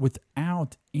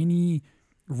 without any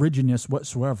rigidness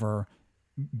whatsoever,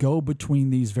 go between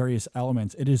these various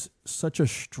elements. It is such a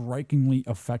strikingly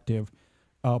effective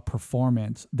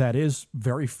performance that is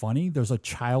very funny. There's a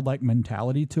childlike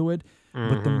mentality to it,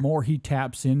 but the more he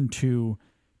taps into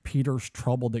Peter's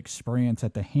troubled experience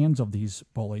at the hands of these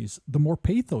bullies, the more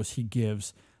pathos he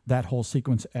gives that whole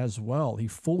sequence as well. He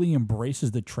fully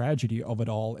embraces the tragedy of it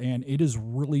all, and it is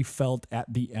really felt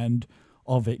at the end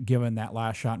of it, given that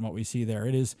last shot and what we see there.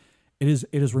 It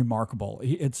is remarkable.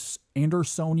 It's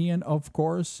Andersonian, of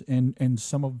course, in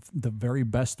some of the very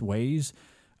best ways,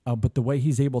 but the way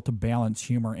he's able to balance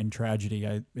humor and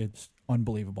tragedy, it's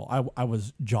unbelievable. I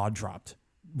was jaw dropped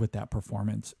with that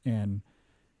performance and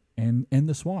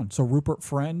The Swan. So Rupert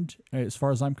Friend, as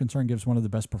far as I'm concerned, gives one of the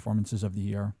best performances of the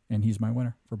year, and he's my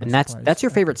winner for best And surprise. that's your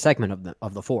favorite segment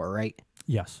of the four, right?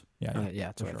 Yes. Yeah,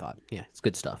 That's what I thought. Yeah, it's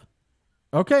good stuff.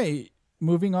 Okay,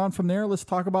 moving on from there, let's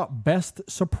talk about best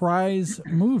surprise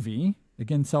movie.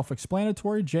 Again,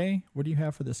 self-explanatory. Jay, what do you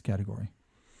have for this category?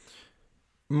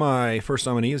 My first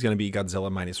nominee is going to be Godzilla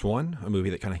 -1, a movie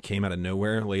that kind of came out of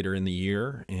nowhere later in the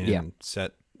year and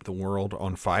set the world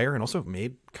on fire, and also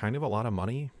made kind of a lot of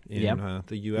money in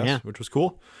the US, which was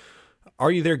cool.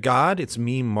 Are You There, God? It's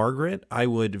me, Margaret. I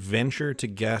would venture to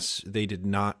guess they did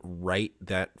not write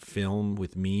that film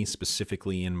with me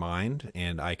specifically in mind,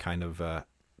 and I kind of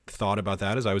thought about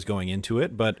that as I was going into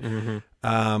it, but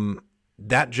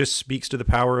that just speaks to the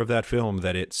power of that film,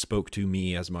 that it spoke to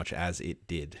me as much as it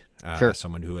did. As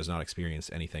someone who has not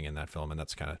experienced anything in that film, and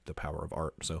that's kind of the power of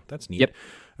art. So that's neat.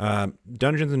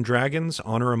 Dungeons and Dragons,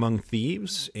 Honor Among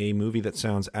Thieves, a movie that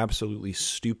sounds absolutely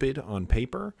stupid on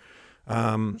paper.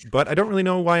 But I don't really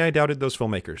know why I doubted those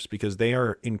filmmakers, because they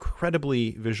are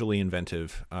incredibly visually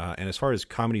inventive. And as far as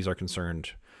comedies are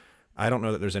concerned, I don't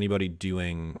know that there's anybody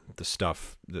doing the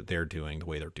stuff that they're doing the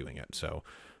way they're doing it. So,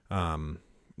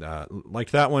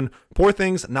 liked that one. Poor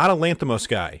Things, not a Lanthimos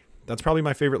guy. That's probably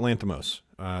my favorite Lanthimos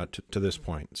to this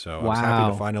point. So I was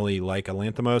happy to finally like a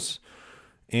Lanthimos.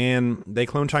 And They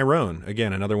Clone Tyrone,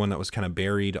 again, another one that was kind of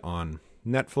buried on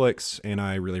Netflix, and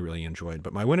I really, really enjoyed.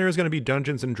 But my winner is going to be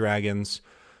Dungeons and Dragons,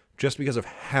 just because of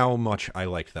how much I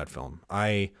liked that film.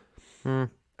 I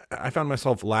found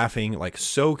myself laughing like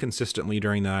so consistently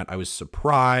during that. I was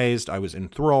surprised. I was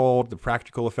enthralled. The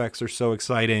practical effects are so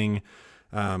exciting.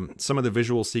 Some of the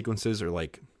visual sequences are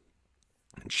like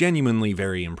genuinely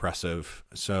very impressive.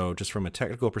 So just from a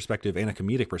technical perspective and a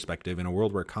comedic perspective, in a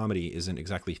world where comedy isn't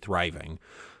exactly thriving,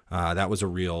 that was a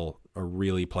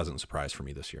really pleasant surprise for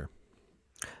me this year.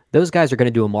 Those guys are going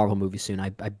to do a Marvel movie soon. I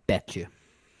bet you.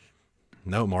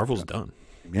 No, Marvel's done.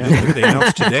 Yeah, they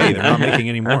announced today they're not making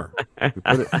any more.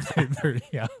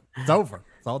 Yeah, it's over.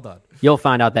 It's all done. You'll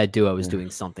find out that duo is doing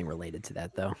something related to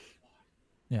that, though.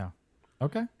 Yeah.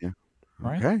 Okay. Yeah. All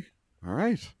right. Okay. All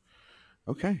right.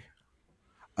 Okay.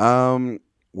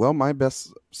 Well, my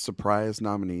best surprise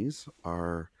nominees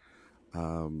are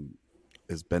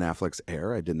is Ben Affleck's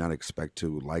Air. I did not expect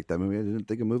to like that movie. I didn't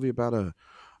think a movie about a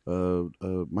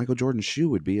Michael Jordan shoe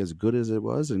would be as good as it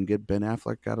was, and get Ben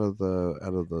Affleck out of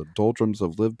the doldrums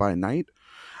of Live by Night.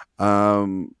 Are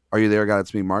You There, God?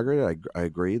 It's Me, Margaret. I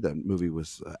agree. That movie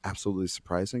was absolutely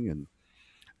surprising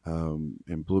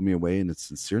and blew me away in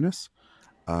its sincereness.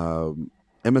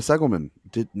 Emma Segelman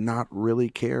did not really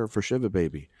care for Shiva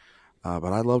Baby,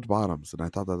 but I loved Bottoms, and I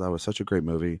thought that was such a great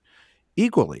movie.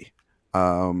 Equally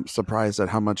surprised at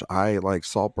how much I like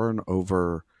Saltburn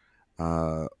over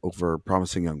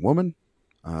Promising Young Woman.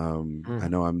 I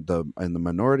know I'm in the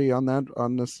minority on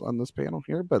this panel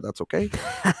here, but that's okay.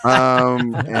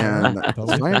 And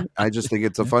that's fine. I just think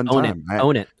it's a fun time.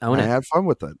 Own it. I had fun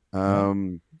with it.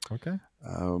 Okay.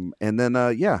 And then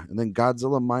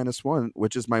Godzilla -1,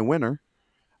 which is my winner,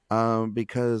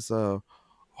 because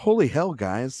holy hell,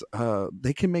 guys,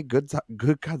 they can make good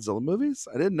Godzilla movies.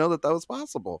 I didn't know that was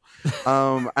possible.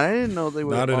 I didn't know they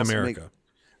would not in America.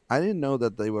 I didn't know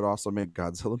that they would also make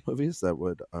Godzilla movies that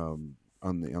would on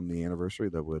the anniversary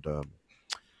that would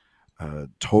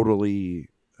totally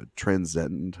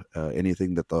transcend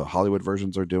anything that the Hollywood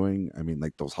versions are doing. I mean,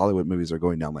 like those Hollywood movies are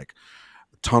going down like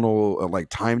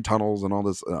time tunnels and all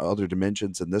this other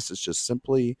dimensions, and this is just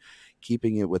simply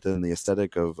keeping it within the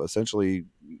aesthetic of essentially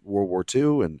World War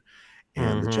II and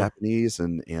the Japanese,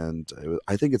 and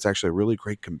I think it's actually a really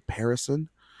great comparison,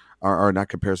 or not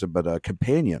comparison, but a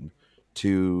companion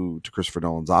to Christopher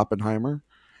Nolan's Oppenheimer,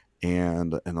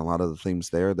 and a lot of the themes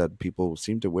there that people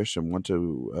seem to wish and want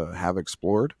to have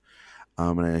explored.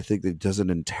 And I think it does it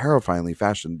in terrifyingly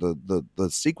fashion. The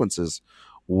sequences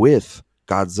with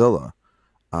Godzilla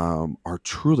are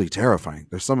truly terrifying.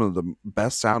 There's some of the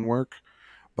best sound work,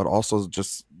 but also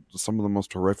just some of the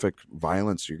most horrific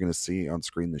violence you're going to see on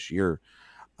screen this year.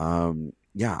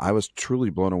 I was truly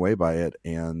blown away by it,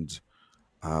 and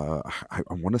I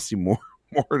want to see more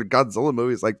Godzilla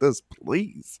movies like this,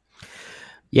 please.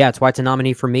 Yeah, it's why it's a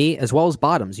nominee for me, as well as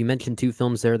Bottoms. You mentioned two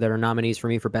films there that are nominees for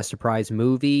me for Best Surprise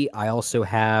Movie. I also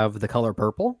have The Color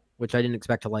Purple, which I didn't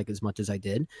expect to like as much as I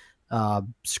did.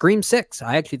 Scream 6,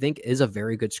 I actually think is a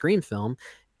very good Scream film.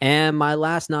 And my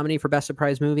last nominee for Best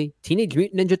Surprise Movie, Teenage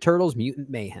Mutant Ninja Turtles Mutant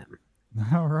Mayhem.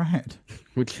 All right.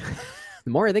 Which,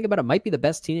 the more I think about it, might be the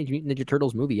best Teenage Mutant Ninja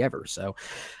Turtles movie ever. So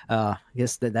I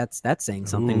guess that's saying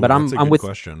something. Ooh, but that's a I'm good with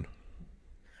question.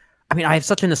 I mean, I have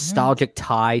such a nostalgic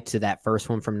tie to that first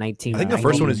one from 1990. I think the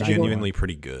first one is genuinely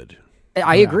pretty good.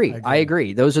 I agree. I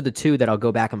agree. Those are the two that I'll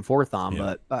go back and forth on.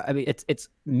 Yeah. But I mean, it's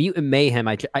Mutant Mayhem.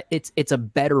 It's a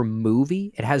better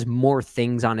movie. It has more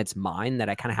things on its mind that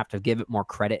I kind of have to give it more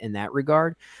credit in that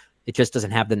regard. It just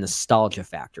doesn't have the nostalgia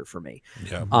factor for me.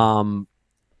 Yeah.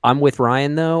 I'm with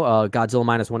Ryan though. Godzilla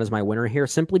 -1 is my winner here,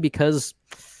 simply because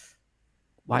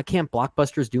why can't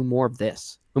blockbusters do more of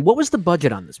this? And what was the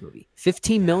budget on this movie?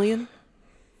 15 million?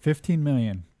 15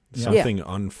 million. Something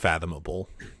unfathomable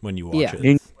when you watch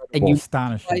it. And you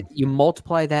astonishing. You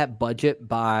multiply that budget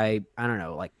by, I don't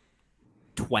know, like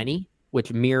 20,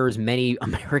 which mirrors many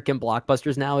American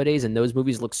blockbusters nowadays, and those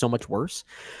movies look so much worse.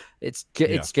 It's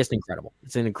just incredible.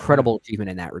 It's an incredible achievement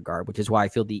in that regard, which is why I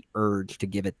feel the urge to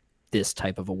give it this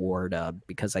type of award,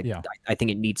 because I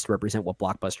think it needs to represent what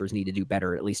blockbusters need to do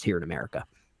better, at least here in America.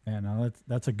 And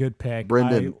that's a good pick.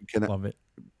 Brendan, I love it.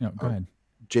 No, go ahead.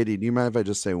 JD, do you mind if I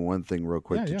just say one thing real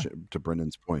quick to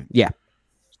Brendan's point? Yeah.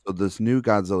 So this new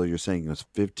Godzilla you're saying is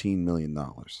 $15 million,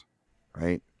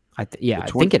 right? I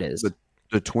think it is.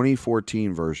 The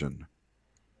 2014 version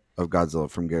of Godzilla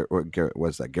from Gareth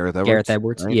Edwards? Gareth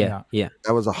Edwards, right? yeah.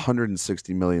 That was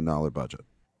 $160 million budget.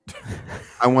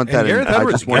 I want that. Gareth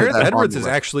Edwards is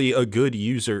actually a good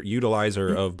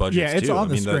utilizer of budgets. Yeah, it's too. on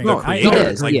the screen. The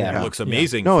creator it looks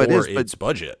amazing its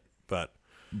budget, but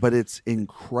it's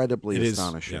incredibly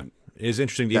astonishing. It is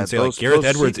interesting to even say like Gareth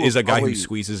Edwards is a guy who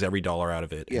squeezes every dollar out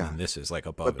of it, and this is like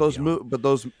above. But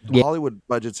those Hollywood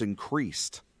budgets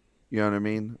increased. You know what I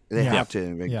mean? They have to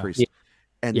increase. Yeah.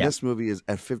 And this movie is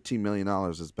at $15 million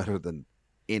is better than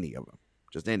any of them.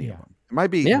 Just any of them. It might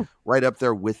be right up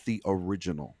there with the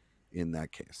original in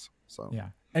that case. So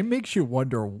it makes you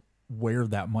wonder where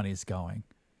that money's going.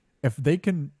 If they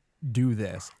can do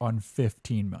this on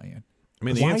 15 million. I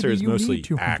mean, the answer is mostly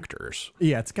actors.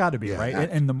 Yeah, it's got to be right.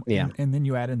 And then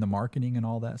you add in the marketing and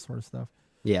all that sort of stuff.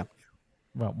 Yeah.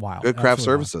 Well, wow. Good craft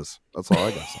services. That's all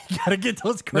I got. You got to get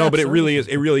those craft No, but it really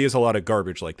services. is a lot of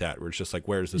garbage like that where it's just like,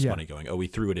 where's this money going? Oh, we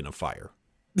threw it in a fire.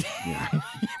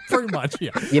 Pretty much,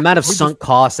 yeah. The amount of sunk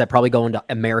costs that probably go into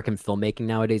American filmmaking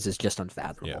nowadays is just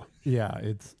unfathomable. Yeah,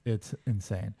 it's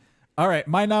insane. All right,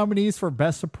 my nominees for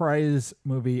Best Surprise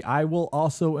Movie, I will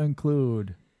also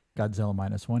include Godzilla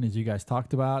 -1, as you guys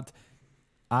talked about.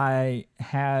 I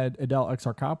had Adele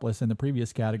Exarchopoulos in the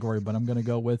previous category, but I'm going to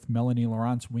go with Melanie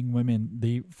Laurent's Wing Women.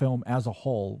 The film as a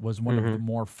whole was one of the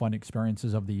more fun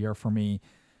experiences of the year for me.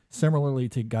 Similarly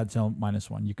to Godzilla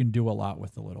 -1, you can do a lot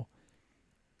with a little.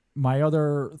 My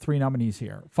other three nominees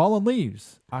here. Fallen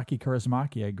Leaves, Aki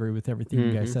Kaurismäki. I agree with everything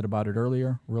you guys said about it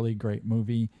earlier. Really great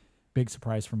movie. Big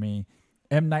surprise for me.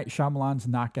 M. Night Shyamalan's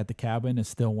Knock at the Cabin is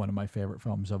still one of my favorite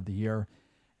films of the year.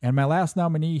 And my last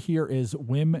nominee here is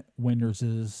Wim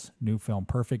Wenders' new film,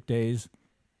 Perfect Days.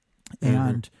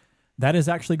 And that is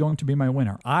actually going to be my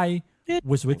winner. I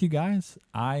was with you guys.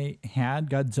 I had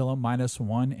Godzilla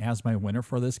 -1 as my winner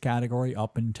for this category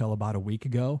up until about a week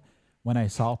ago when I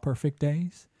saw Perfect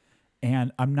Days.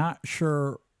 And I'm not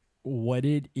sure what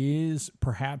it is.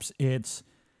 Perhaps it's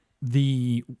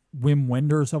the Wim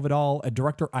Wenders of it all, a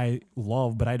director I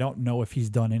love, but I don't know if he's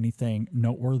done anything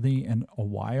noteworthy in a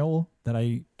while that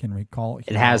I can recall.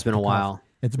 It has been a while.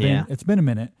 It's been a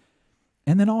minute.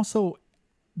 And then also,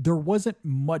 there wasn't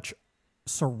much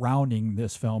surrounding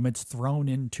this film. It's thrown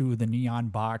into the neon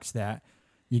box that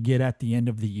you get at the end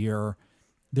of the year.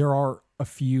 There are a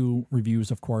few reviews,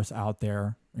 of course, out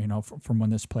there, you know, from when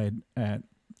this played at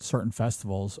certain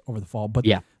festivals over the fall, but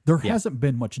there hasn't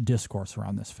been much discourse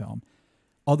around this film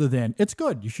other than it's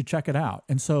good. You should check it out.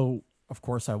 And so, of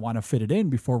course, I want to fit it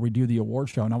in before we do the award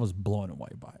show. And I was blown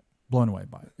away by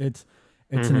it.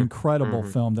 It's an incredible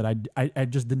film that I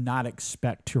just did not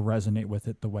expect to resonate with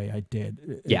it the way I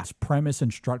did. Its premise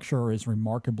and structure is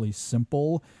remarkably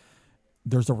simple.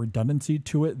 There's a redundancy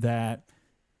to it that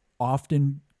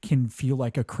often can feel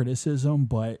like a criticism,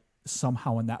 but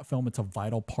somehow in that film, it's a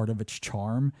vital part of its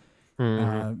charm.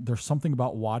 There's something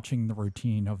about watching the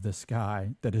routine of this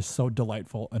guy that is so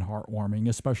delightful and heartwarming,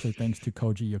 especially thanks to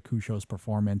Koji Yakusho's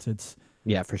performance. It's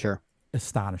for sure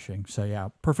astonishing.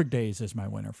 So Perfect Days is my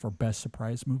winner for Best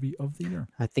Surprise Movie of the Year.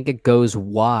 I think it goes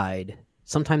wide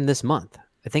sometime this month.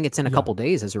 I think it's in a couple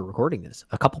days as we're recording this.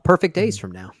 A couple perfect days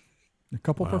from now. A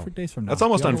couple perfect days from now. That's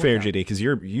almost unfair, JD, because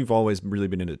you've always really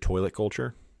been into toilet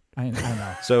culture. I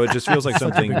know. So it just feels like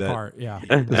Such a something big that part. Yeah.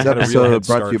 This had a real episode head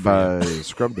brought to you start by for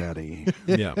Scrub Daddy.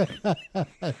 yeah.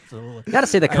 Absolutely. Gotta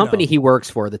say, the I company know. he works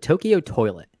for, the Tokyo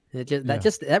Toilet,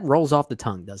 that rolls off the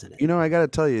tongue, doesn't it? You know, I got to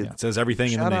tell you, It says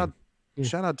everything in the shout name. out,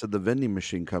 shout out to the vending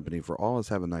machine company for always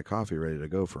having that coffee ready to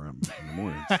go for him in the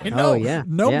morning. I know. Oh, yeah.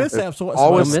 No Yeah. mishaps No whatsoever.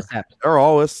 Always- mishaps. They're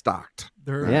always stocked.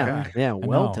 They're- Yeah, okay. yeah. I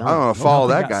Well know. done. I don't know, follow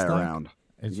nothing that got guy stuck. around.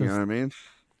 It's You know just- what I mean?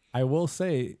 I will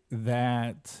say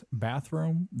that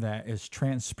bathroom that is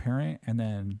transparent and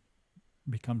then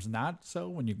becomes not so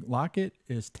when you lock it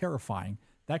is terrifying.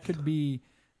 That could be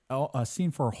a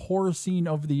scene for a horror scene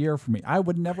of the year for me. I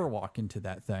would never walk into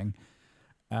that thing.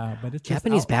 But it's just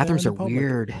Japanese out there bathrooms in are the public.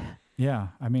 weird. Yeah,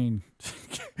 I mean,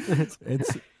 it's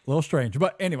a little strange.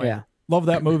 But anyway, Yeah. love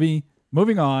that movie.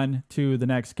 Moving on to the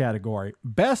next category.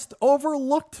 Best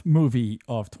overlooked movie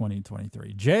of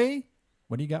 2023. Jay,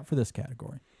 what do you got for this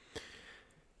category?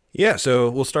 Yeah, so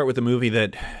we'll start with the movie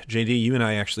that JD, you and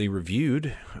I actually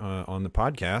reviewed on the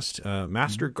podcast,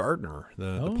 Master Gardener,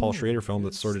 the Paul Schrader film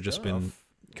that's sort of just been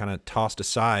kind of tossed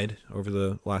aside over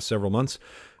the last several months.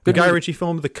 The Guy Ritchie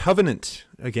film, The Covenant.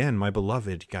 Again, my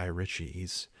beloved Guy Ritchie.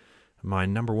 He's my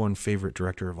number one favorite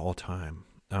director of all time.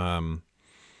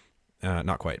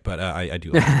 Not quite, but I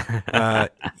do like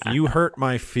it. You Hurt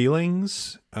My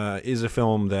Feelings is a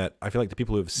film that I feel like the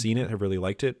people who have seen it have really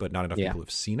liked it, but not enough people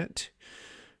have seen it.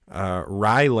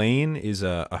 Rye Lane is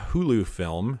a Hulu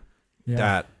film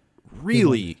that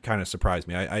really kind of surprised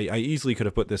me. I easily could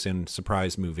have put this in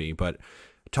surprise movie, but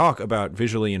talk about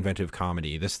visually inventive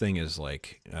comedy. This thing is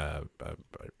like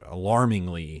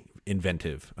alarmingly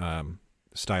inventive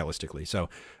stylistically. So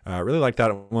really like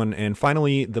that one. And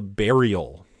finally, The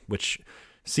Burial, which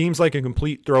seems like a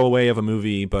complete throwaway of a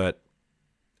movie, but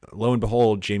lo and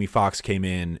behold, Jamie Foxx came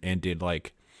in and did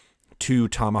like 2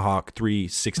 Tomahawk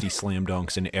 360 slam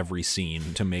dunks in every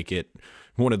scene to make it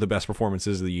one of the best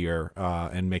performances of the year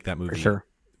and make that movie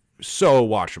so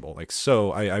watchable. Like,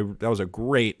 so I that was a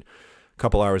great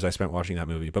couple hours I spent watching that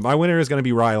movie. But my winner is going to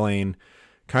be Rye Lane.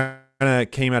 Kind of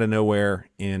came out of nowhere,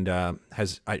 and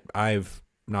I've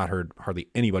not heard hardly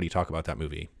anybody talk about that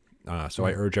movie. So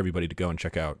I urge everybody to go and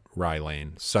check out Rye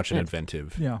Lane. Such an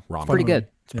inventive rom-com. Pretty good.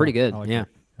 It's pretty good. I like Yeah. it.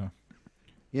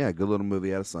 Yeah, good little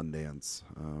movie out of Sundance.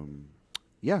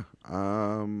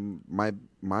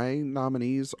 My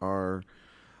nominees are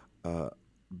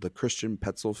the Christian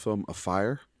Petzold film A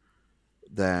Fire.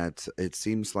 That it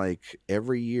seems like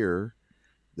every year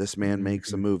this man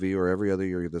makes a movie, or every other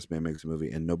year this man makes a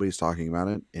movie, and nobody's talking about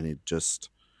it, and it just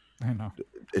I know.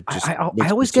 it just I makes me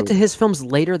always get so- to his films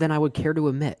later than I would care to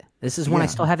admit. This is one I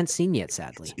still haven't seen yet,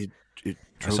 sadly. It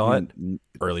I saw it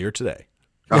earlier today.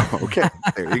 Oh, okay.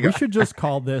 There you go. We should just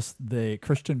call this the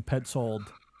Christian Petzold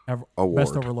Best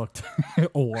Award. Overlooked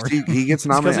Award. He gets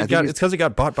nominated. It's because it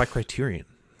got bought by Criterion.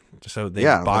 So they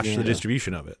botched the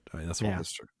distribution of it. I mean, that's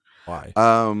That's true. why.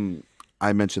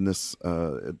 I mentioned this.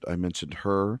 I mentioned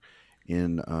her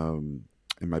in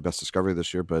my best discovery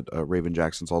this year, but Raven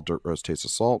Jackson's All Dirt Rose Taste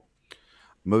of Salt, a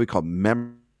movie called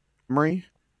Memory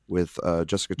with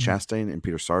Jessica Chastain and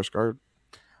Peter Sarsgaard.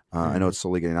 I know it's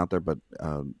slowly getting out there, but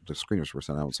the screeners were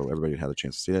sent out, so everybody had a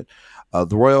chance to see it.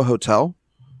 The Royal Hotel,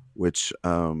 which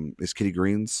is Kitty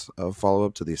Green's follow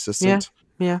up to The Assistant.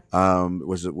 Yeah.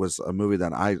 Was a movie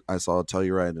that I saw at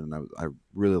Telluride, and I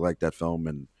really liked that film,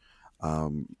 and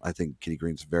I think Kitty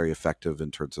Green's very effective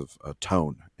in terms of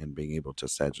tone and being able to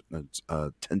set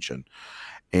tension.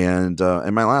 And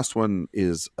my last one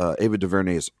is Ava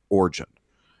DuVernay's Origin,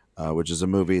 which is a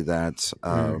movie that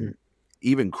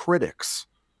even critics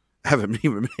haven't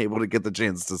even been able to get the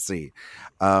chance to see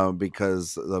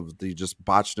because of the just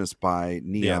botchedness by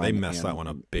Neon. Yeah, they messed that one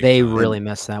up big. They time. really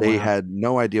messed that one They up. had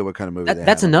no idea what kind of movie.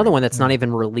 That's another one that's not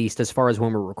even released as far as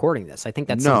when we're recording this. I think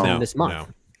that's sometime this month. No.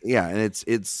 Yeah, and it's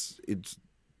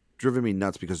driven me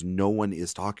nuts because no one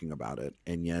is talking about it,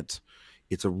 and yet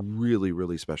it's a really,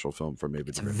 really special film from Ava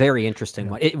It's a DuVernay. very interesting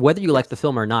one. Whether you like the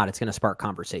film or not, it's going to spark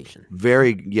conversation.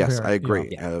 Yes, I agree.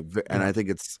 Yeah. And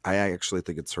I actually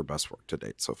think it's her best work to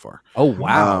date so far. Oh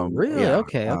wow! Um, Really? yeah,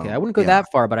 Okay. I wouldn't go that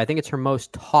far, but I think it's her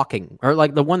most talking, or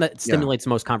like the one that stimulates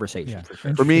most conversation. Yeah. For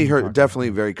sure. For me, Interesting her part. definitely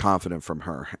very confident from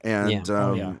her, and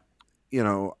you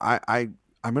know,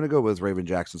 I'm going to go with Raven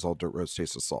Jackson's All Dirt Roads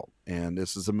Taste of Salt. And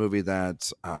this is a movie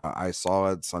that I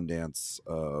saw at Sundance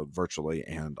virtually,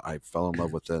 and I fell in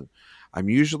love with it. I'm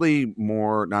usually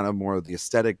not of the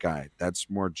aesthetic guy. That's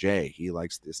more Jay. He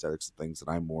likes the aesthetics of things,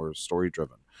 and I'm more story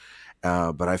driven.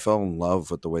 But I fell in love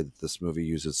with the way that this movie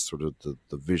uses sort of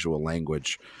the visual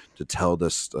language to tell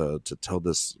this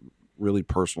really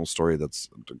personal story that's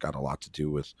got a lot to do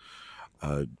with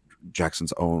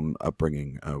Jackson's own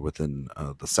upbringing within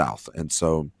the South. And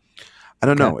so I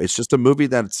don't know. It's just a movie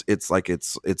that's it's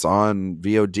on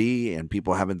VOD and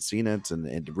people haven't seen it, and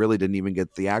it really didn't even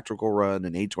get theatrical run.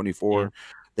 And A24,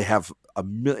 they have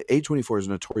A24 is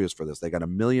notorious for this. They got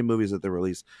 1 million movies that they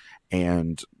release,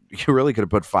 and you really could have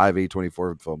put 5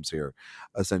 A24 films here,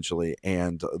 essentially.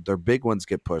 And their big ones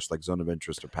get pushed, like Zone of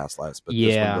Interest or Past Lives, but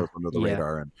this one goes under the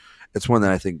radar, and it's one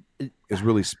that I think is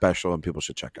really special and people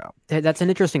should check out. That's an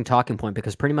interesting talking point,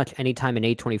 because pretty much anytime an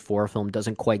A24 film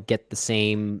doesn't quite get the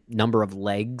same number of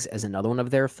legs as another one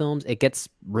of their films, it gets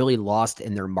really lost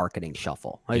in their marketing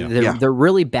shuffle. Like, they're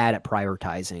really bad at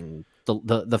prioritizing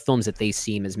the films that they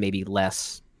seem as maybe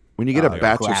less. When you get a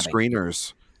batch of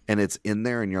screeners and it's in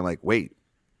there and you're like, wait,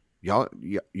 y'all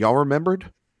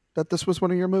remembered that this was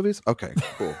one of your movies? Okay,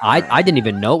 cool. I didn't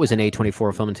even know it was an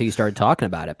A24 film until you started talking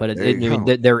about it. But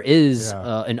there is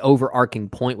an overarching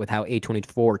point with how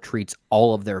A24 treats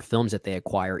all of their films that they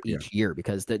acquire each year,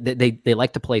 because they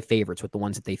like to play favorites with the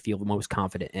ones that they feel most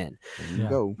confident in.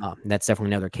 That's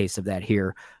definitely another case of that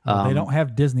here. They don't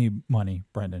have Disney money,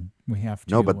 Brendan. We have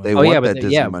to. No, but they want that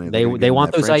Disney money. They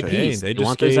want those IPs. Hey, they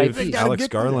just gave Alex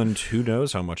Garland who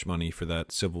knows how much money for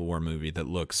that Civil War movie that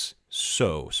looks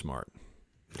so smart.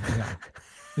 Yeah.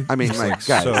 I mean, like,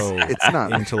 guys, so it's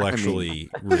not intellectually.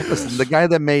 Listen, the guy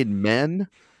that made Men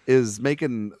is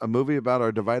making a movie about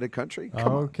our divided country.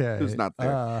 Come on, who's not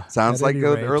there? Sounds like an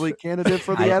early candidate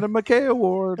for the Adam McKay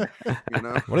Award. You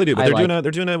know, what do they do? But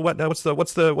they're doing a what?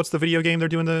 What's the video game they're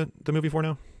doing the movie for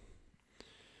now?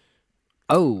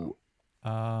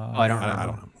 I don't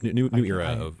know. New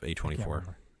era of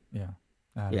A24.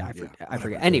 I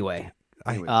forget. Anyway,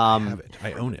 I have it.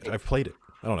 I own it. I've played it.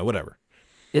 I don't know. Whatever.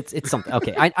 It's something.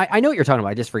 Okay, I know what you're talking about.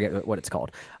 I just forget what it's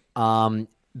called.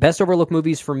 Best overlooked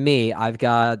movies for me, I've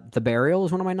got The Burial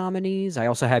as one of my nominees. I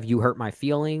also have You Hurt My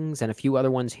Feelings and a few other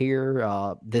ones here.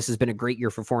 This has been a great year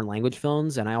for foreign language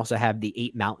films. And I also have The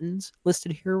Eight Mountains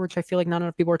listed here, which I feel like not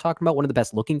enough people are talking about. One of the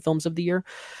best looking films of the year.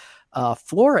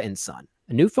 Flora and Son,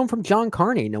 a new film from John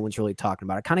Carney. No one's really talking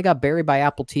about it. Kind of got buried by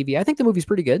Apple TV. I think the movie's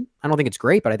pretty good. I don't think it's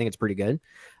great, but I think it's pretty good.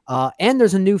 And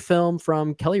there's a new film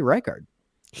from Kelly Reichardt,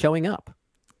 Showing Up.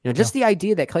 You know, just the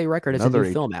idea that Kelly Reichardt has a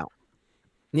new film out.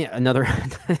 Yeah, another.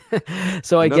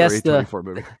 So I guess the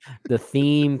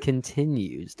theme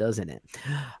continues, doesn't it?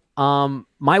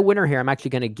 My winner here, I'm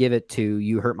actually going to give it to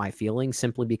You Hurt My Feelings,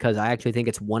 simply because I actually think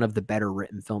it's one of the better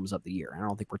written films of the year. I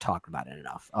don't think we're talking about it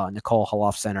enough. Nicole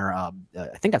Holofcener,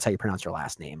 I think that's how you pronounce her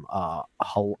last name.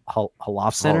 Holofcener?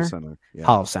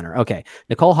 Holofcener. Okay.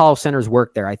 Nicole Holofcener's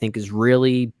work there, I think, is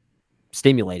really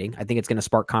stimulating. I think it's going to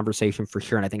spark conversation for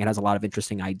sure, and I think it has a lot of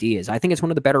interesting ideas. I think it's one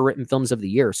of the better written films of the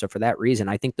year, so for that reason,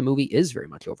 I think the movie is very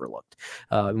much overlooked.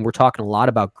 And we're talking a lot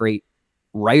about great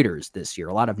writers this year,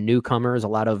 a lot of newcomers, a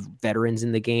lot of veterans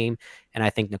in the game, and I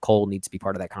think Nicole needs to be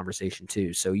part of that conversation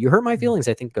too. So You Hurt My Feelings,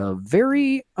 I think, a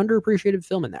very underappreciated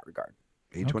film in that regard.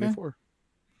 A24. Okay.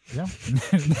 Yeah.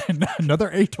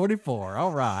 Another A24.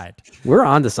 All right. We're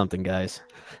on to something, guys.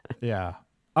 Yeah.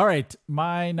 All right,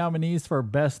 my nominees for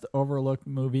Best Overlooked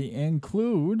Movie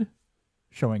include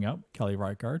Showing Up, Kelly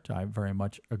Reichardt. I very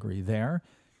much agree there.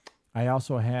 I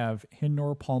also have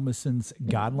Hinor Palmison's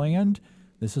Godland.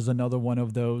 This is another one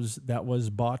of those that was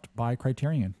bought by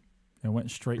Criterion. It went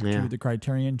straight to the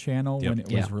Criterion channel when it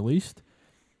was released,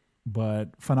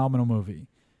 but phenomenal movie.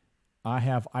 I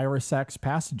have Ira Sachs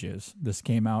Passages. This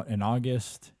came out in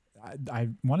August. I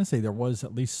want to say there was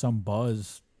at least some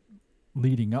buzz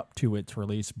leading up to its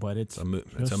release, but it's a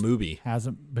movie.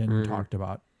 Hasn't been talked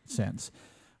about since.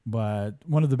 But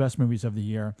one of the best movies of the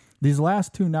year. These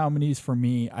last two nominees for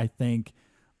me, I think,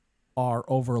 are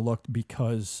overlooked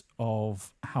because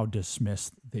of how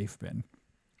dismissed they've been.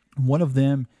 One of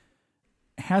them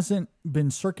hasn't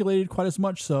been circulated quite as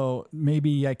much, so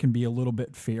maybe I can be a little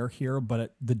bit fair here,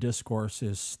 but the discourse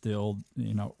is still,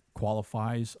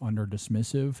 qualifies under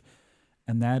dismissive,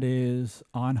 and that is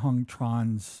An Hung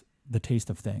Tran's The Taste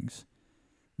of Things.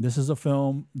 This is a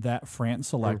film that France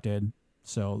selected,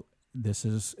 so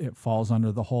it falls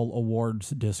under the whole awards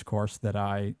discourse that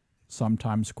I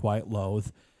sometimes quite loathe,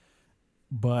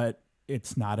 but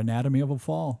it's not Anatomy of a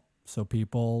Fall, so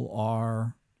people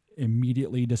are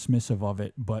immediately dismissive of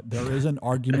it, but there is an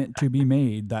argument to be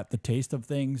made that The Taste of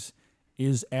Things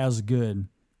is as good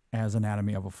as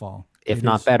Anatomy of a Fall. If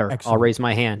not better, excellent. I'll raise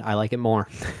my hand. I like it more.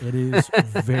 It is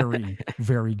very,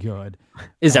 very good.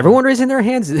 Is everyone raising their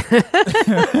hands?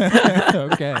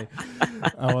 Okay.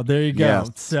 Oh, there you go. Yeah.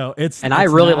 So I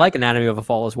really like Anatomy of a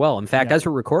Fall as well. In fact, as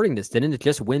we're recording this, didn't it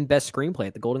just win Best Screenplay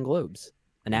at the Golden Globes?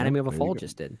 Anatomy of a Fall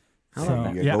just did.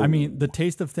 I mean, The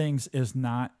Taste of Things is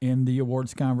not in the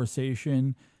awards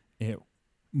conversation. It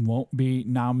won't be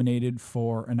nominated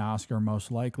for an Oscar,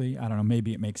 most likely. I don't know.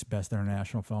 Maybe it makes Best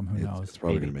International Film. Who knows? It's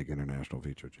probably going to make international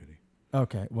feature, Judy.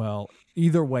 Okay. Well,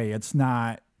 either way, it's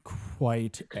not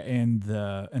quite in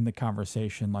the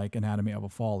conversation like Anatomy of a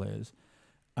Fall is.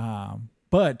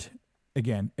 But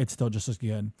again, it's still just as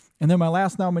good. And then my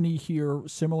last nominee here,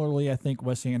 similarly, I think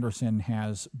Wes Anderson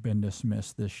has been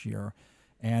dismissed this year.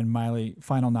 And my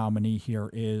final nominee here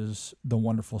is The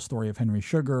Wonderful Story of Henry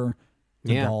Sugar,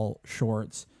 the Doll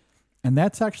shorts. And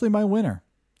that's actually my winner.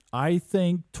 I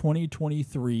think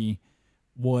 2023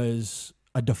 was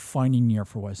a defining year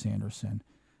for Wes Anderson.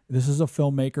 This is a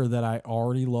filmmaker that I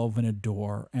already love and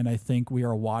adore, and I think we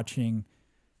are watching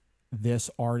this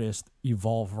artist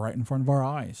evolve right in front of our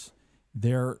eyes.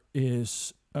 There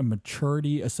is a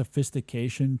maturity, a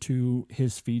sophistication to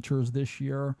his features this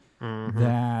year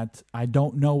that I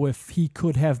don't know if he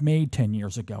could have made 10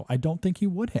 years ago. I don't think he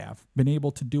would have been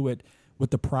able to do it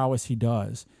with the prowess he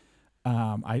does.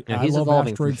 I love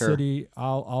Asteroid City.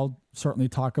 I'll certainly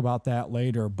talk about that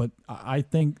later, but I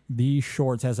think these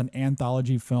shorts as an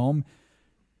anthology film,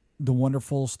 The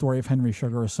Wonderful Story of Henry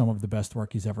Sugar is some of the best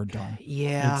work he's ever done.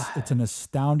 Yeah. It's an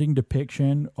astounding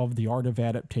depiction of the art of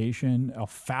adaptation, a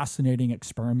fascinating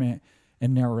experiment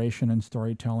in narration and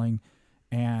storytelling,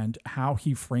 and how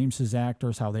he frames his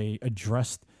actors, how they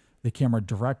address the camera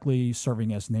directly,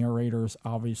 serving as narrators.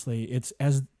 Obviously, it's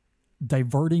as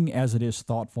diverting as it is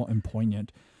thoughtful and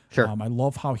poignant. Sure. I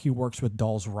love how he works with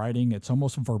Dahl's writing. It's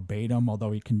almost verbatim,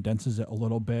 although he condenses it a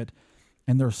little bit.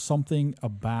 And there's something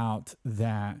about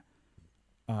that,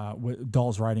 with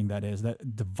Dahl's writing,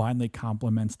 that divinely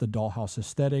complements the Dollhouse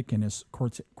aesthetic and his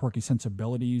quirky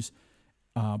sensibilities.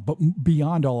 But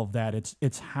beyond all of that,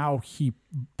 it's how he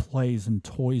plays and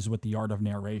toys with the art of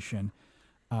narration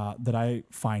that I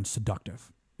find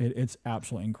seductive. It's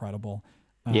absolutely incredible.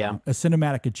 A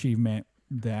cinematic achievement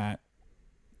that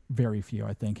very few,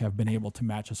 I think, have been able to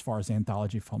match as far as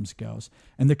anthology films goes.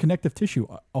 And the connective tissue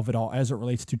of it all as it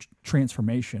relates to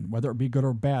transformation, whether it be good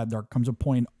or bad, there comes a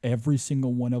point every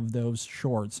single one of those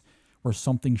shorts where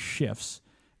something shifts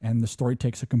and the story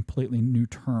takes a completely new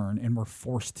turn, and we're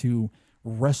forced to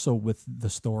wrestle with the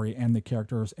story and the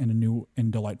characters in a new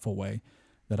and delightful way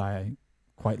that I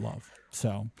quite love.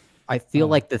 So I feel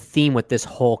like the theme with this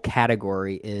whole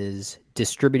category is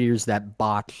distributors that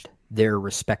botched their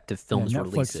respective films Netflix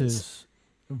releases. Is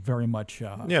very much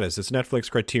Yeah, it is. It's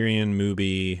Netflix, Criterion,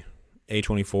 Mubi,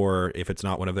 A24, if it's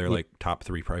not one of their like top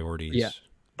 3 priorities. Yeah.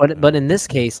 But in this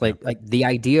case, like the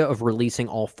idea of releasing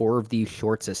all 4 of these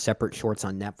shorts as separate shorts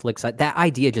on Netflix, that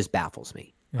idea just baffles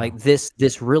me. Yeah. Like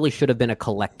this really should have been a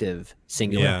collective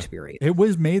singular experience. It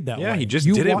was made that way. Yeah, he just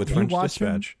did it with French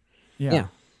Dispatch. Yeah.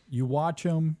 You watch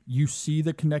him, you see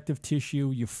the connective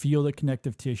tissue, you feel the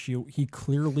connective tissue. He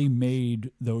clearly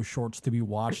made those shorts to be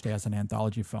watched as an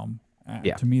anthology film.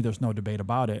 To me, there's no debate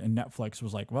about it. And Netflix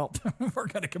was like, well, we're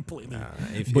going to completely.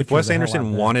 If Wes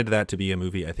Anderson wanted that to be a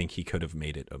movie, I think he could have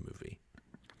made it a movie.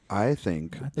 I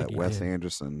think that Wes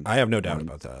Anderson. I have no doubt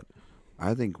about that.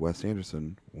 I think Wes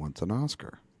Anderson wants an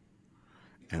Oscar.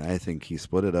 And I think he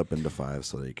split it up into 5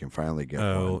 so that he can finally get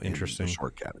one in the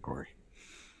short category.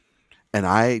 And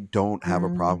I don't have a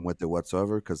problem with it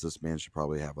whatsoever because this man should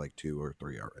probably have like 2 or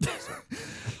 3 already. So.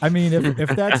 I mean,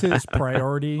 if that's his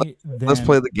priority, then let's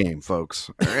play the game, folks.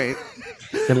 All right.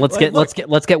 Then let's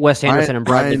get Wes Anderson and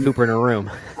Bradley Cooper in a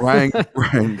room.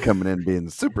 Ryan coming in being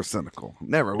super cynical.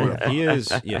 Never would have.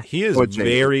 He is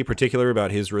very particular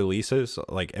about his releases.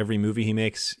 Like every movie he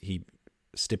makes, he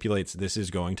stipulates this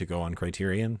is going to go on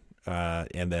Criterion.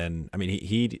 And then, I mean,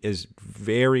 he is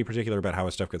very particular about how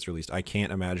his stuff gets released. I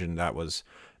can't imagine that was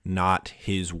not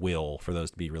his will for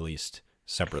those to be released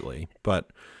separately.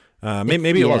 But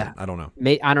maybe it wasn't. I don't know.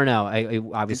 I don't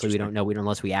know. Obviously, we don't know. We don't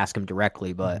unless we ask him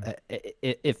directly. But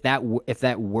if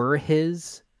that were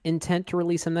his intent to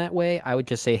release him that way, I would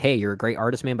just say, hey, you're a great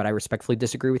artist, man, but I respectfully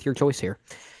disagree with your choice here.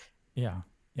 Yeah.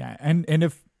 And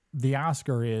if the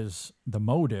Oscar is the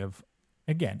motive,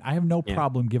 again, I have no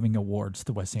problem giving awards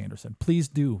to Wes Anderson. Please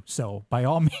do so by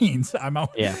all means. I'm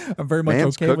very much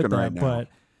okay with that. Right, but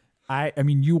I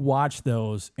mean, you watch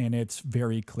those, and it's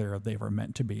very clear they were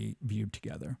meant to be viewed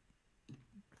together.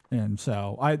 And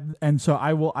so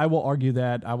I will argue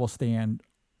that. I will stand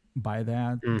by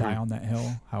that. Die on that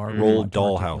hill. However, Roll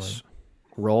Dollhouse.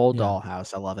 Roll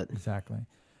Dollhouse. I love it. Exactly.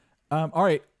 All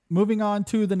right. Moving on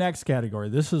to the next category.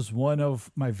 This is one of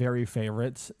my very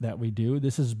favorites that we do.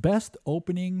 This is best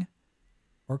opening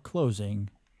or closing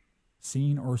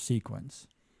scene or sequence.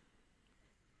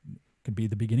 Could be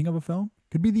the beginning of a film.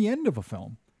 Could be the end of a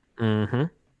film.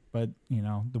 but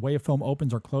the way a film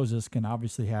opens or closes can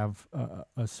obviously have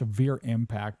a severe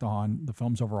impact on the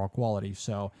film's overall quality.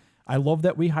 So I love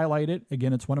that we highlight it.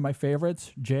 Again, it's one of my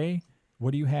favorites. Jay,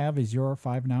 what do you have as your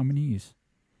 5 nominees?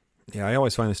 Yeah, I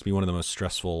always find this to be one of the most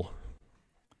stressful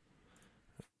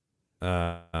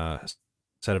set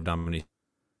of nominees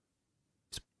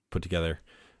put together,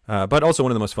 but also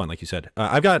one of the most fun, like you said.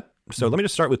 Let me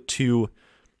just start with 2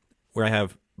 where I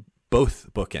have both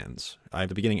bookends. I have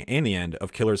the beginning and the end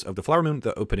of Killers of the Flower Moon,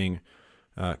 the opening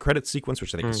credits sequence,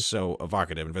 which I think is so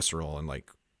evocative and visceral and like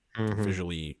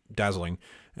visually dazzling,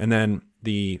 and then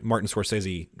the Martin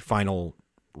Scorsese final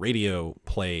radio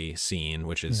play scene,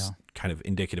 which is kind of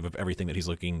indicative of everything that he's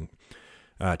looking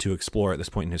to explore at this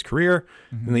point in his career.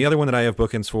 And the other one that I have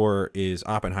bookends for is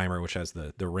Oppenheimer, which has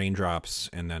the raindrops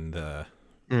and then the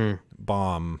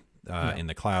bomb in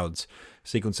the clouds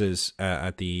sequences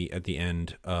at the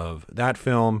end of that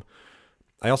film.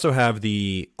 I also have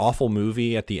the awful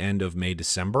movie at the end of May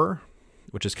December,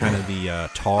 which is kind of the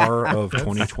Tar of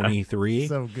 2023.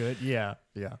 So good. Yeah.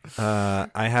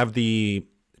 I have the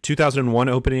 2001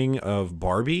 opening of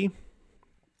Barbie.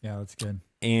 Yeah, that's good.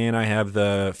 And I have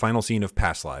the final scene of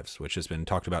Past Lives, which has been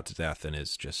talked about to death and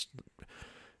is just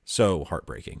so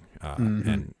heartbreaking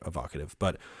and evocative.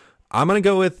 But I'm going to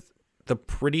go with the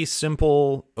pretty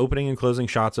simple opening and closing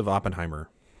shots of Oppenheimer,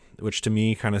 which to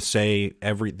me kind of say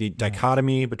the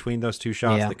dichotomy between those 2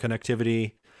 shots, the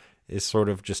connectivity is sort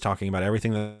of just talking about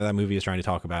everything that movie is trying to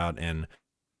talk about, and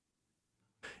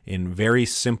in very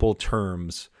simple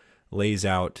terms lays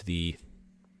out the...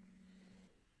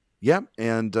 Yeah,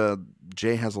 and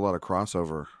Jay has a lot of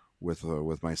crossover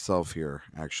with myself here.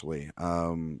 Actually,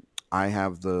 I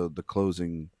have the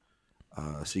closing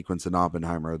sequence in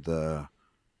Oppenheimer.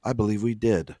 I believe we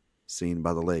did scene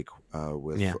by the lake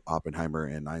with Oppenheimer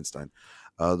and Einstein.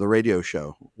 The radio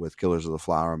show with Killers of the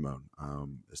Flower Moon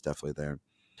is definitely there.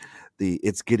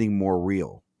 It's getting more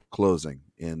real closing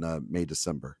in May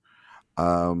December.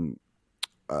 I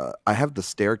have the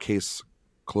staircase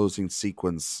closing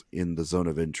sequence in The Zone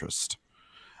of Interest,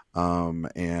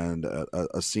 and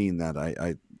a scene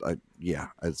that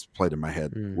it's played in my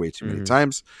head way too many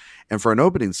times. And for an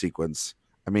opening sequence,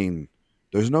 I mean,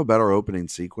 there's no better opening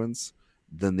sequence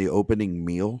than the opening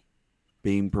meal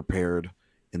being prepared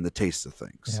in the taste of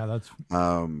things. Yeah, that's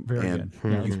very and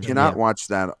good. Yeah, you cannot watch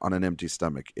that on an empty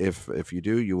stomach. If you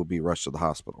do, you will be rushed to the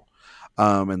hospital,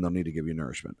 and they'll need to give you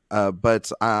nourishment.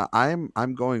 But I'm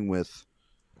going with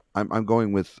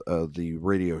the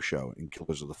radio show in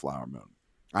Killers of the Flower Moon.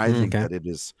 I think that it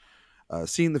is,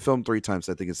 seeing the film 3 times,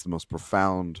 I think it's the most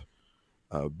profound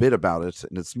bit about it,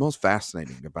 and it's most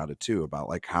fascinating about it too, about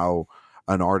like how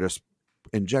an artist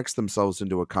injects themselves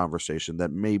into a conversation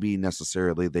that maybe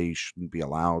necessarily they shouldn't be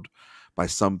allowed by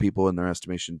some people in their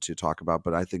estimation to talk about.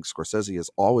 But I think Scorsese has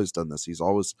always done this. He's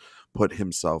always put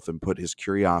himself and put his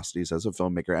curiosities as a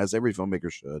filmmaker, as every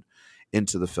filmmaker should,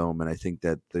 into the film. And I think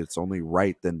that it's only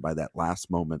right then by that last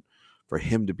moment for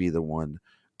him to be the one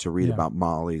to read about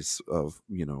Molly's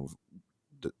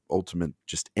the ultimate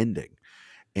just ending.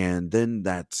 And then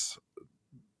that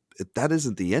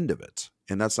isn't the end of it.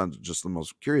 And that's not just the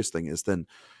most curious thing, is then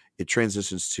it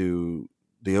transitions to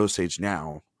the Osage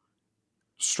now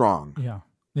strong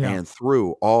and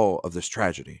through all of this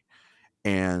tragedy.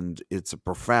 And it's a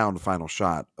profound final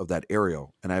shot of that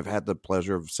aerial. And I've had the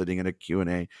pleasure of sitting in a Q&A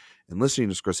and listening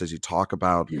to Scorsese talk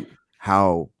about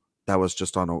how that was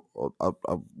just on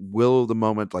a will of the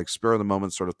moment, like spur of the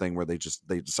moment sort of thing, where they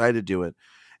decided to do it.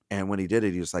 And when he did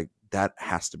it, he was like, that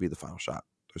has to be the final shot.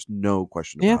 There's no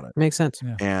question about it. Makes sense.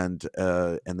 Yeah.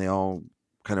 And they all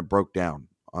kind of broke down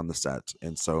on the set.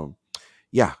 And so,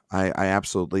 I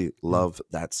absolutely love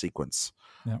that sequence.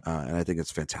 Yeah. And I think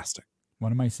it's fantastic.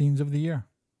 One of my scenes of the year.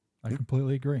 I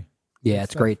completely agree. Yeah,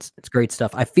 it's great. It's great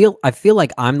stuff. I feel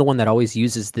like I'm the one that always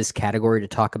uses this category to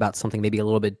talk about something maybe a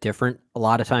little bit different. A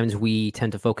lot of times we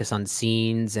tend to focus on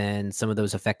scenes and some of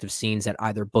those effective scenes that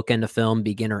either bookend a film,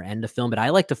 begin or end a film. But I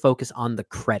like to focus on the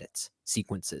credits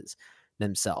sequences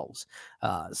themselves.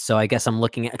 So I guess I'm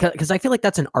looking at, because I feel like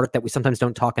that's an art that we sometimes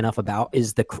don't talk enough about,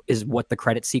 is what the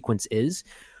credit sequence is,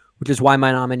 which is why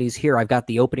my nominees here, I've got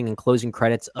the opening and closing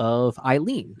credits of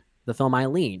Eileen, the film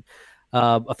Eileen.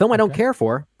 A film I don't care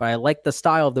for, but I like the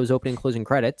style of those opening and closing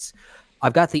credits.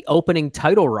 I've got the opening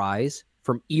title rise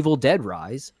from Evil Dead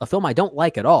Rise, a film I don't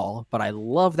like at all, but I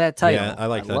love that title. Yeah, I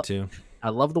like that too. I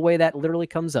love the way that literally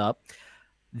comes up.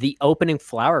 The opening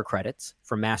flower credits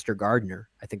from Master Gardener,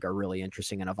 I think, are really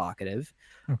interesting and evocative.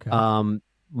 Okay.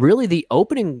 Really, the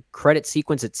opening credit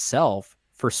sequence itself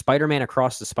for Spider-Man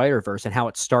Across the Spider-Verse and how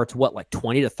it starts, like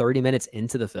 20 to 30 minutes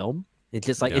into the film, It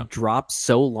just like it drops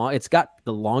so long. It's got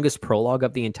the longest prologue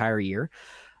of the entire year.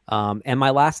 And my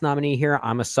last nominee here,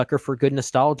 I'm a sucker for good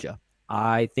nostalgia.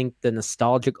 I think the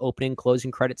nostalgic opening,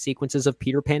 closing credit sequences of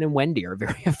Peter Pan and Wendy are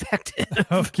very effective.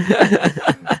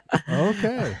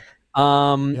 Okay.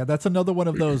 Yeah, that's another one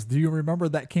of those. Do you remember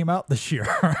that came out this year?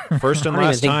 First and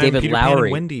last time David Peter Lowry. Pan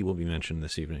and Wendy will be mentioned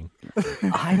this evening.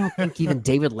 I don't think even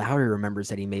David Lowry remembers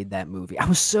that he made that movie. I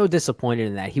was so disappointed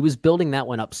in that. He was building that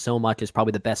one up so much. It's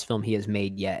probably the best film he has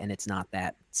made yet, and it's not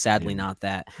that. Sadly, not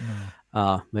that.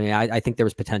 I think there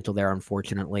was potential there,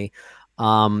 unfortunately.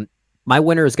 My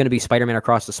winner is going to be Spider-Man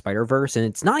Across the Spider-Verse, and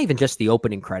it's not even just the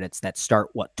opening credits that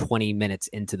start, 20 minutes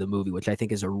into the movie, which I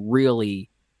think is a really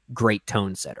great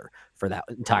tone setter for that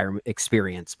entire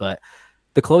experience. But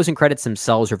the closing credits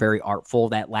themselves are very artful.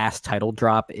 That last title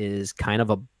drop is kind of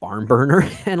a barn burner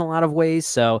in a lot of ways.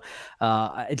 So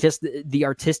just the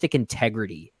artistic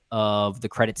integrity of the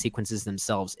credit sequences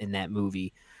themselves in that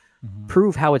movie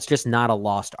prove how it's just not a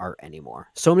lost art anymore.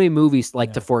 So many movies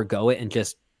like to forego it and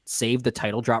just save the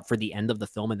title drop for the end of the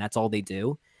film, and that's all they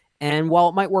do. And while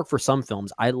it might work for some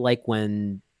films, I like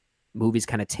when movies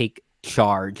kind of take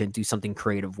charge and do something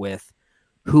creative with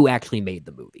who actually made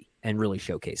the movie and really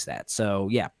showcase that. So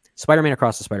yeah, Spider-Man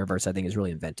Across the Spider-Verse I think is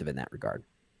really inventive in that regard.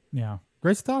 Yeah,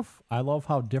 great stuff. I love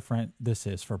how different this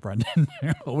is for Brendan.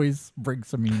 Always brings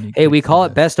some unique. Hey, we call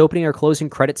it best opening or closing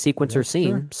credit sequence or scene.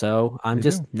 Sure. So I'm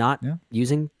just not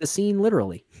using the scene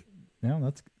literally. Yeah,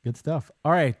 that's good stuff.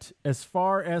 All right, as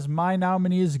far as my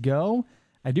nominees go,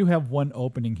 I do have one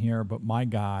opening here, but my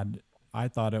God, I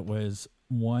thought it was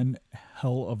one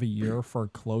hell of a year for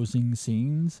closing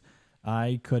scenes.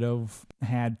 I could have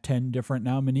had 10 different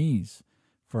nominees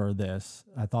for this.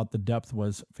 I thought the depth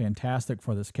was fantastic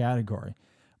for this category.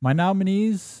 My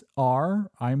nominees are,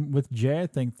 I'm with Jay. I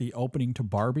think the opening to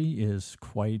Barbie is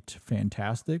quite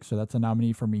fantastic. So that's a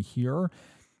nominee for me here.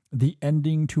 The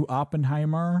ending to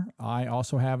Oppenheimer, I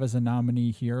also have as a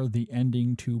nominee here. The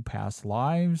ending to Past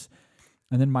Lives.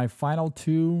 And then my final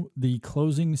two, the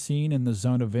closing scene in The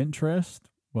Zone of Interest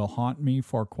will haunt me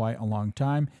for quite a long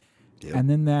time. Yep. And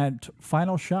then that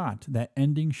final shot, that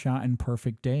ending shot in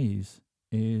Perfect Days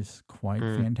is quite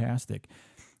fantastic.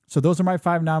 So those are my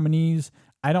 5 nominees.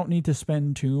 I don't need to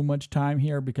spend too much time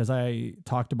here because I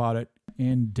talked about it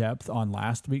in depth on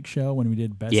last week's show when we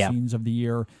did best scenes of the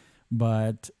year.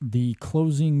 But the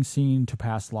closing scene to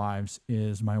Past Lives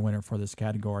is my winner for this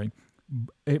category.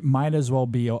 It might as well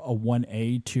be a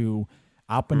 1A to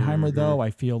Oppenheimer, though.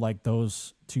 I feel like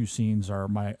those two scenes are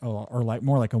like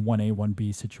more like a 1A,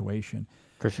 1B situation.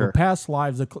 For sure. For Past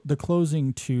Lives, the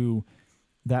closing to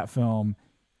that film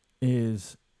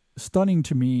is stunning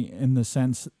to me in the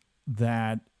sense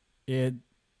that it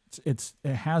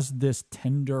has this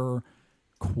tender,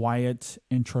 quiet,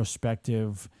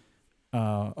 introspective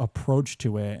approach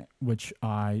to it, which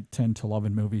I tend to love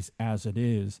in movies as it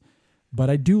is. But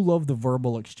I do love the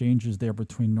verbal exchanges there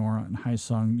between Nora and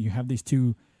Hae-sung. You have these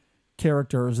two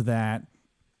characters that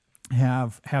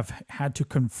have had to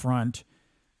confront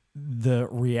the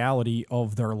reality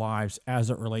of their lives as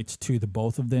it relates to the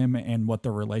both of them and what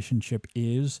their relationship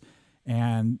is.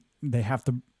 And they have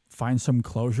to find some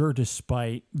closure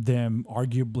despite them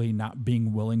arguably not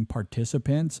being willing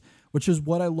participants, which is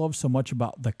what I love so much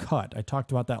about The Cut. I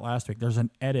talked about that last week. There's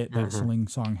an edit that Celine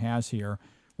Song has here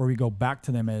where we go back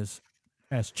to them as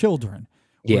children,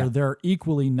 where they're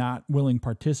equally not willing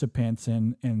participants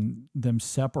in them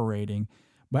separating.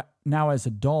 But now as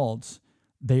adults,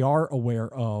 they are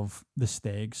aware of the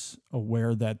stakes,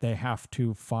 aware that they have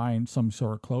to find some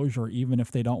sort of closure, even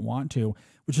if they don't want to,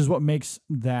 which is what makes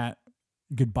that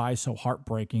goodbye so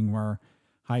heartbreaking, where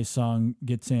Hae-sung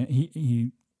gets in,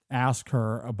 he asks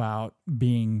her about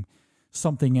being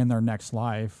something in their next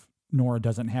life. Nora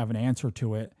doesn't have an answer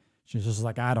to it. She's just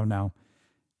like, I don't know.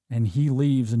 And he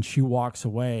leaves and she walks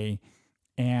away,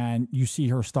 and you see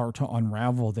her start to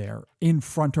unravel there in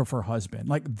front of her husband.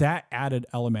 Like that added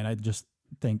element, I just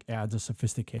think adds a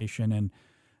sophistication and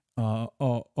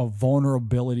a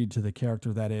vulnerability to the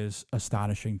character that is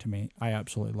astonishing to me. I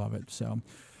absolutely love it. So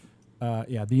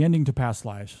the ending to Past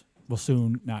Lives, we'll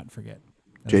soon not forget.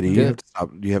 JD,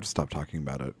 you have to stop talking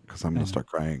about it because I'm going to start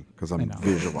crying because I'm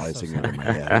visualizing it in my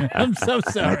head. I'm so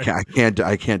sorry. I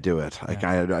can't do it.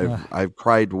 I've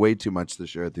cried way too much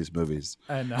this year at these movies.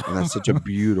 I know. And that's such a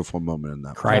beautiful moment in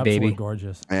that. Cry baby.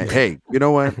 Gorgeous. And, hey, you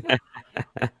know what?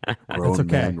 Grown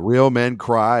men, real men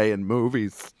cry in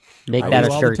movies. Make that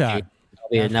a shirt. That'll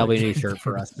be a new shirt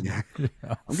for us.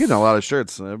 I'm getting a lot of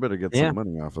shirts. I better get some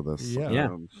money off of this.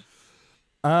 Yeah.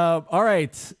 All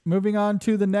right, moving on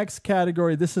to the next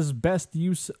category. This is best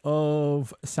use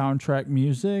of soundtrack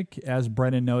music. As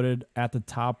Brennan noted at the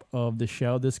top of the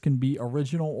show, this can be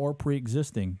original or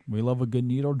pre-existing. We love a good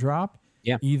needle drop.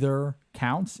 Yeah. Either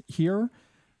counts here.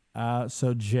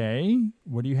 So Jay,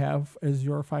 what do you have as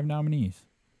your 5 nominees?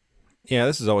 Yeah,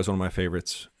 this is always one of my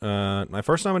favorites. My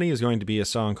first nominee is going to be a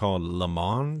song called Le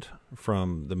Monde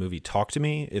from the movie Talk to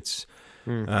Me. It's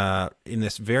in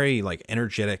this very like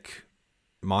energetic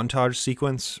montage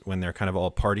sequence when they're kind of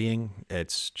all partying.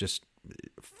 It's just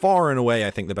far and away, I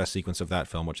think, the best sequence of that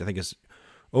film, which I think is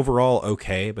overall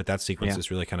okay, but that sequence is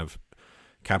really kind of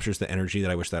captures the energy that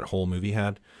I wish that whole movie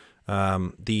had.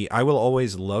 The I Will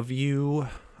Always Love You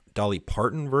Dolly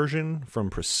Parton version from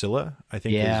Priscilla, I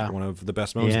think, is one of the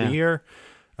best moments of the year.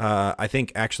 I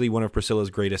think actually one of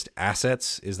Priscilla's greatest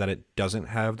assets is that it doesn't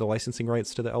have the licensing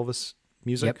rights to the Elvis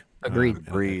music. Yep.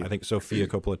 Agreed. I think Sofia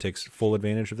Coppola takes full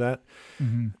advantage of that.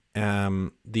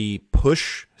 The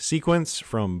push sequence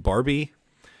from Barbie,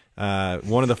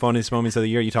 one of the funniest moments of the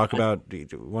year. You talk about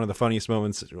one of the funniest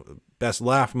moments, best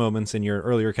laugh moments in your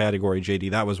earlier category,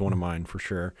 JD. That was one of mine for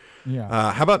sure.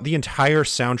 Yeah. How about the entire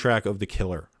soundtrack of The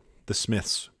Killer, The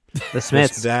Smiths? The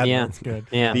Smiths. That's good.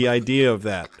 Yeah. The idea of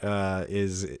that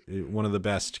is one of the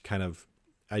best kind of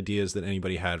ideas that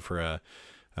anybody had for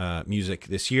music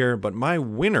this year. But my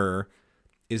winner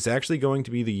is actually going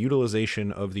to be the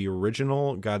utilization of the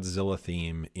original Godzilla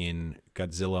theme in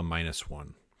Godzilla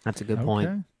 -1. That's a good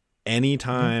point.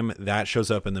 Anytime that shows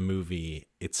up in the movie,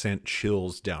 it sent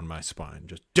chills down my spine.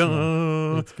 Just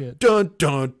dun, That's good. dun,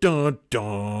 dun, dun,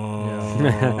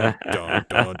 dun, dun,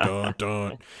 dun, dun,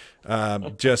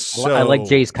 dun. Just so I like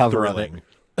Jay's cover thrilling. of it.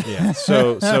 Yeah,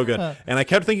 so good. And I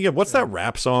kept thinking of what's that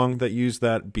rap song that used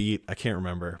that beat? I can't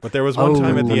remember. But there was one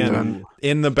time at the end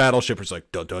in the battleship, it's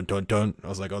like dun dun dun dun. I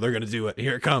was like, oh, they're gonna do it.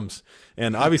 Here it comes.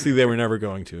 And obviously they were never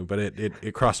going to, but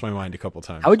it crossed my mind a couple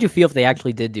times. How would you feel if they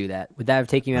actually did do that? Would that have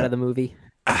taken you out of the movie?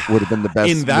 Would have been the best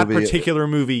in that movie. particular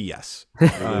movie, yes. Would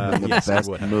have been the Yes, it best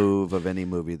would have. move of any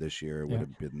movie this year. It would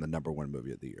have been the #1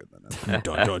 movie of the year. Then.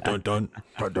 Dun, dun, dun, dun.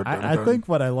 I think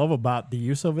what I love about the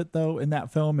use of it though in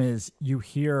that film is you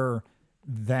hear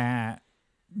that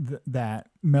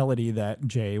melody that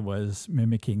Jay was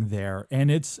mimicking there, and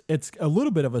it's a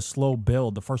little bit of a slow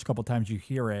build the first couple times you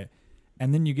hear it,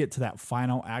 and then you get to that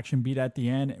final action beat at the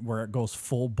end where it goes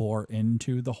full bore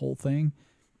into the whole thing.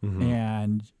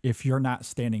 And if you're not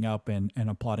standing up and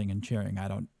applauding and cheering, I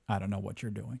don't know what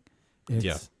you're doing.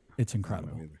 It's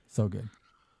incredible. So good.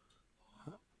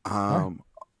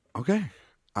 Okay.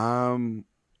 I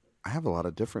have a lot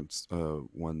of different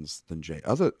ones than Jay.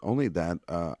 Only that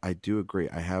I do agree.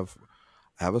 I have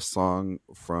a song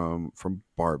from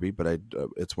Barbie, but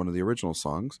it's one of the original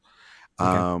songs.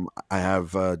 I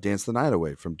have "Dance the Night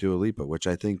Away" from Dua Lipa, which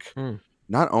I think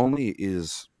not only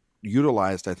is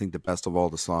utilized, I think, the best of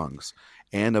all the songs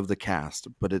and of the cast,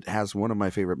 but it has one of my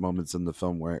favorite moments in the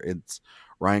film where it's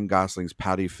Ryan Gosling's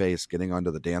pouty face getting onto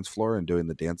the dance floor and doing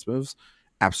the dance moves.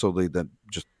 Absolutely,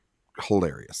 just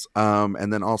hilarious.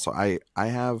 And then also I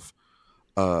have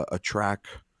a track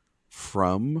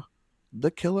from The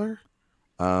Killer,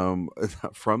 from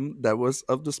that was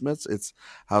of the Smiths. It's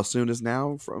How Soon Is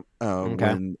Now from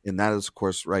when, and that is of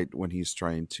course right when he's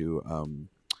trying to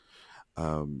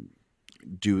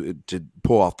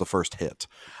pull off the first hit.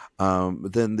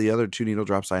 Then the other 2 needle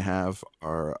drops I have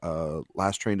are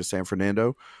Last Train to San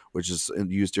Fernando, which is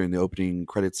used during the opening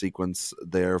credit sequence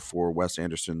there for Wes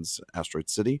Anderson's Asteroid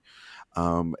City.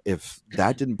 If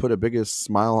that didn't put a biggest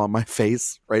smile on my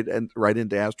face right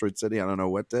into Asteroid City, I don't know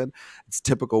what did. It's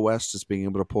typical Wes, just being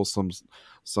able to pull some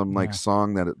like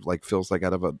song that it like feels like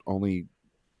out of an only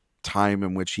time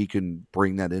in which he can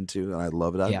bring that into, and I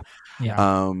love that.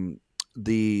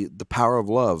 The Power of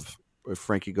Love, if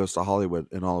Frankie Goes to Hollywood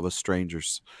and All of Us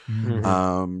Strangers.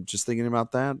 Just thinking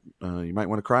about that, you might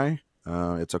want to cry.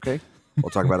 It's okay. We'll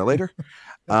talk about it later.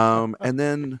 And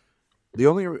then the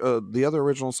other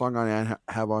original song I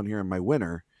have on here, and my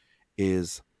winner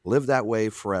is "Live That Way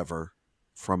Forever"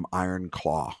 from Iron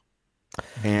Claw.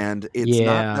 And it's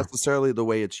not necessarily the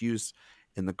way it's used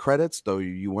in the credits, though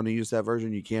you want to use that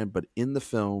version, you can. But in the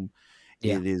film,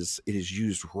 it is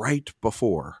used right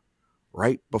before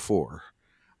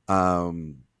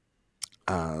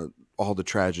all the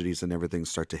tragedies and everything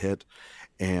start to hit.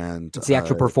 And it's the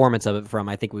actual performance of it from,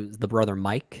 I think it was the brother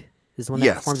Mike is the one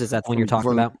that performs. Is that the one you're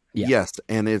talking about? Yes,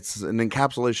 and it's an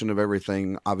encapsulation of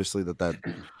everything, obviously, that's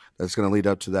going to lead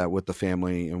up to that with the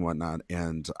family and whatnot.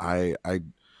 And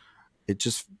it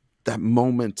just, that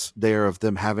moment there of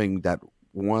them having that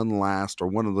one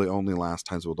of the only last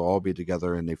times we'll all be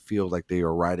together and they feel like they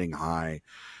are riding high.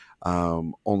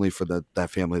 only for that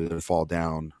family to fall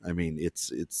down. I mean,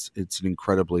 it's an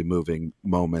incredibly moving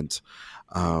moment,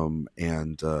 and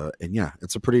yeah,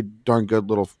 it's a pretty darn good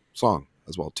little song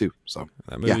as well too. So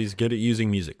that movie's good at using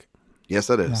music. Yes,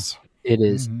 it is. It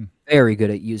is very good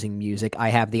at using music. I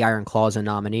have The Iron Claw as a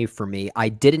nominee for me. I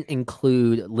didn't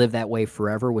include Live That Way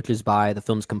Forever, which is by the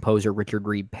film's composer, Richard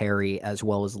Reed Parry, as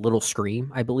well as Little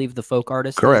Scream, I believe the folk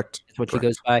artist. Correct. That's what she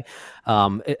goes by.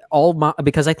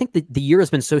 Because I think the year has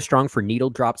been so strong for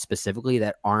needle drops specifically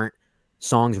that aren't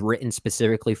songs written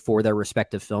specifically for their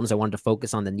respective films. I wanted to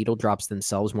focus on the needle drops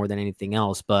themselves more than anything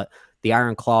else, but The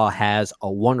Iron Claw has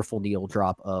a wonderful needle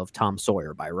drop of Tom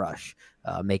Sawyer by Rush,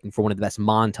 making for one of the best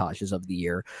montages of the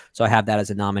year. So I have that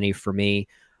as a nominee for me.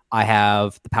 I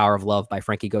have The Power of Love by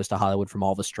Frankie Goes to Hollywood from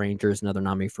All the Strangers, another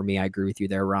nominee for me. I agree with you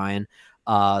there, Ryan.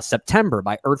 September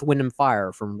by Earth, Wind &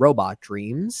 Fire from Robot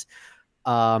Dreams.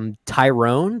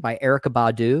 Tyrone by Erykah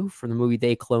Badu from the movie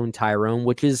They Cloned Tyrone,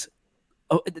 which is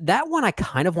that one I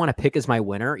kind of want to pick as my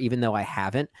winner, even though I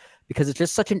haven't, because it's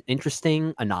just such an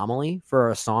interesting anomaly for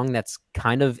a song that's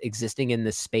kind of existing in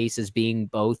this space as being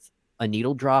both a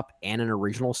needle drop and an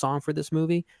original song for this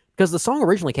movie. Because the song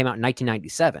originally came out in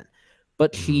 1997,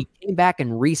 but she came back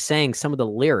and re-sang some of the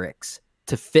lyrics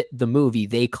to fit the movie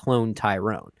They Cloned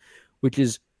Tyrone, which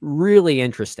is really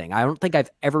interesting. I don't think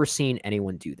I've ever seen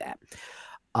anyone do that.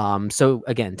 So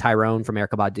again, Tyrone from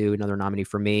Erykah Badu, another nominee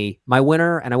for me. My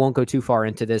winner, and I won't go too far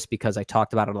into this because I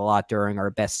talked about it a lot during our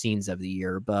best scenes of the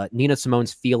year, but Nina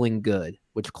Simone's Feeling Good,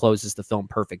 which closes the film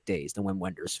Perfect Days, the Wim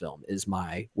Wenders film, is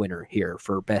my winner here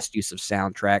for best use of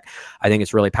soundtrack. I think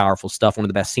it's really powerful stuff. One of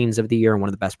the best scenes of the year and one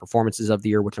of the best performances of the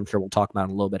year, which I'm sure we'll talk about in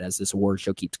a little bit as this award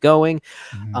show keeps going.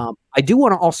 I do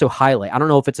want to also highlight, I don't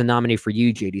know if it's a nominee for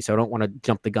you, JD, so I don't want to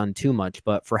jump the gun too much,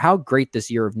 but for how great this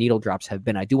year of needle drops have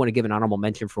been, I do want to give an honorable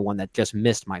mention for one that just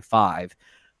missed my 5.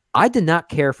 I did not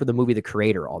care for the movie The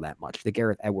Creator all that much, the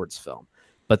Gareth Edwards film.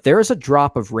 But there is a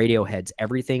drop of Radiohead's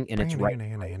Everything in Its Right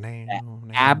that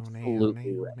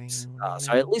absolutely rips.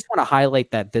 So I at least want to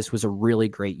highlight that this was a really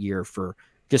great year for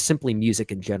just simply music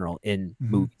in general in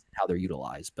movies and how they're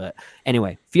utilized. But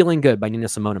anyway, Feeling Good by Nina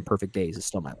Simone and Perfect Days is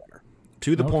still my winner.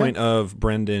 To the point of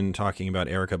Brendan talking about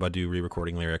Erykah Badu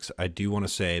re-recording lyrics, I do want to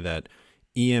say that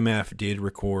EMF did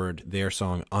record their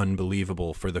song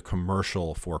Unbelievable for the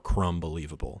commercial for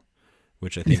Crumbelievable,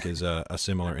 which I think is a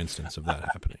similar instance of that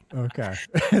happening. Okay.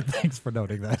 Thanks for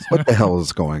noting that. What the hell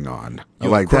is going on?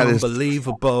 You're like that is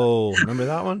unbelievable. Remember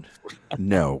that one?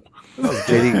 No.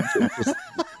 JD,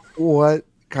 what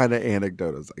kind of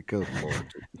anecdote is that? Good Lord.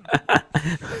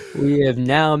 We have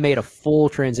now made a full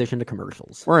transition to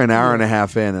commercials. We're an hour and a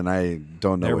half in, and I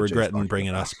don't know. They're what regretting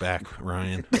bringing us back,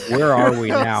 Ryan. Where are we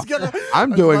now?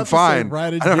 I'm doing fine.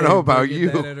 I don't know about you.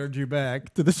 That energy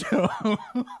back to the show.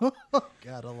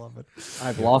 God, I love it.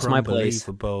 I've lost my place.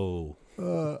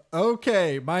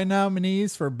 Okay, my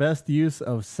nominees for best use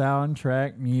of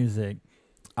soundtrack music.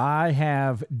 I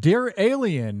have Dear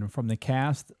Alien from the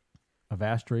cast of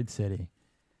Asteroid City.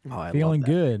 Oh, I Feeling love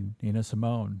that. Good, Nina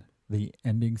Simone. The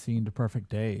ending scene to Perfect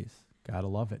Days. Gotta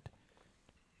love it.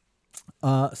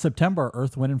 September,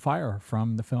 Earth, Wind & Fire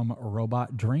from the film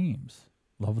Robot Dreams.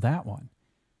 Love that one.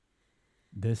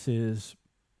 This is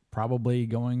probably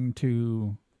going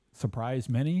to surprise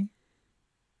many.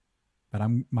 But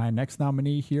my next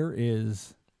nominee here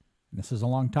is, and this is a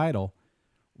long title,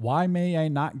 Why May I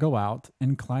Not Go Out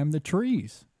and Climb the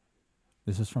Trees?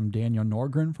 This is from Daniel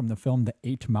Norgren from the film The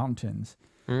Eight Mountains.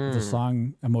 It's a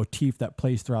song, a motif that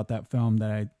plays throughout that film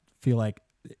that I feel like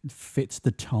fits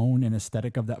the tone and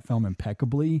aesthetic of that film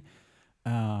impeccably.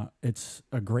 It's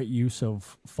a great use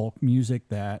of folk music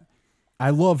that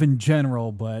I love in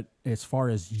general, but as far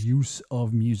as use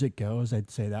of music goes, I'd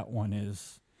say that one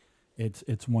is,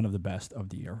 it's one of the best of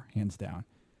the year, hands down.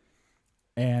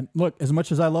 And look, as much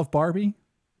as I love Barbie,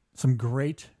 some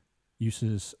great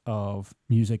uses of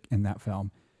music in that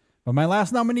film. But my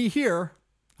last nominee here,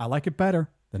 I like it better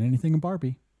than anything in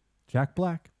Barbie. Jack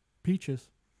Black, Peaches.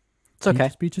 It's okay.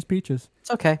 Peaches.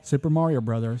 It's okay. Super Mario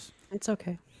Brothers. It's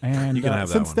okay. And You can have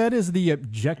that since one. that is the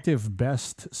objective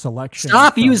best selection.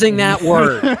 Stop using that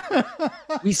word.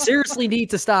 We seriously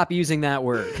need to stop using that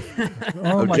word.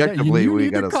 Oh my God. Objectively, You we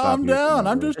need to gotta stop calm using down.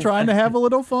 that I'm word. just trying to have a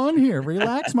little fun here.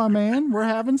 Relax, my man. We're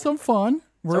having some fun.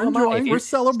 We're So am I. enjoying. If We're you-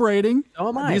 celebrating. So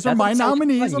am I. These If are that my doesn't sound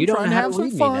nominees. fun, I'm you don't trying to know have how some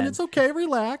lead me fun. then. It's okay.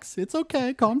 Relax. It's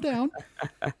okay. Calm down.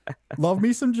 Love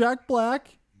me some Jack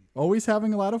Black. Always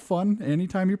having a lot of fun.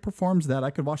 Anytime he performs that,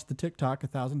 I could watch the TikTok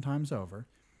 1,000 times over.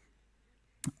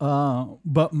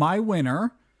 But my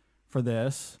winner for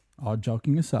this, all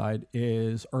joking aside,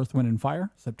 is Earth, Wind & Fire,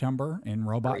 September, and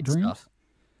Robot Great Dreams. stuff.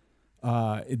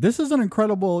 This is an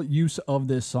incredible use of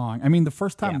this song. I mean, the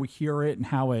first time we hear it and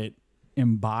how it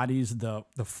embodies the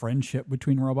friendship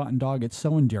between robot and dog, it's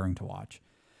so endearing to watch.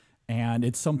 And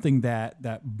it's something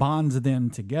that bonds them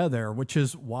together, which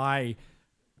is why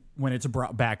when it's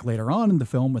brought back later on in the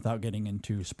film, without getting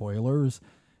into spoilers,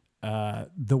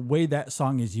 the way that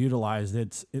song is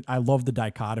utilized, I love the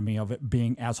dichotomy of it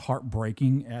being as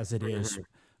heartbreaking as it is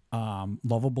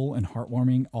lovable and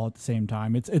heartwarming all at the same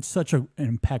time. It's such an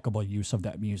impeccable use of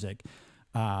that music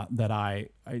that I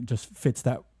just fits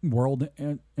that world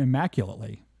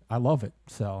immaculately. I love it.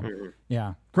 So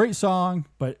yeah, great song,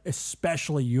 but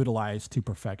especially utilized to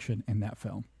perfection in that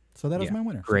film. So that is my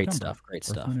winner. Great September, stuff. Great Earth,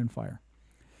 stuff. Wind and Fire.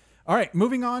 All right,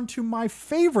 moving on to my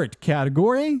favorite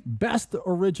category, Best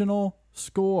Original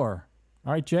Score.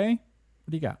 All right, Jay,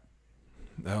 what do you got?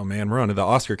 Oh man, we're on to the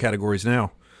Oscar categories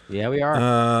now. Yeah, we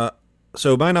are.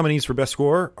 So my nominees for Best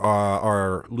Score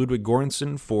are Ludwig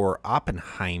Göransson for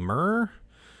Oppenheimer,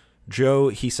 Joe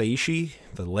Hisaishi,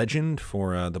 the legend,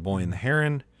 for The Boy and the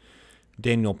Heron,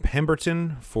 Daniel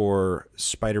Pemberton for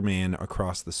Spider-Man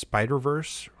Across the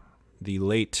Spider-Verse, the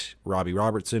late Robbie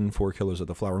Robertson for Killers of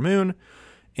the Flower Moon,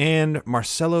 and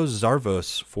Marcelo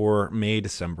Zarvos for May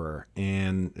December,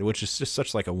 and which is just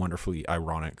such like a wonderfully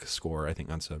ironic score. I think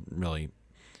that's a really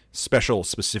special,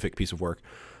 specific piece of work.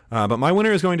 But my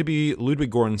winner is going to be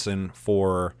Ludwig Göransson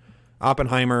for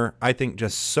Oppenheimer. I think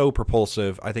just so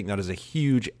propulsive. I think that is a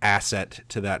huge asset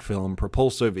to that film.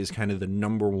 Propulsive is kind of the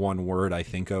number one word I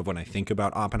think of when I think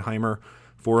about Oppenheimer.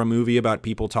 For a movie about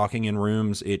people talking in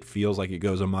rooms, it feels like it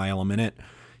goes a mile a minute.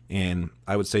 And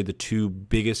I would say the two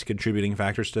biggest contributing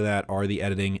factors to that are the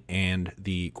editing and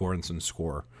the Göransson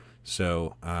score.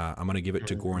 So I'm going to give it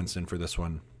to Göransson for this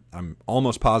one. I'm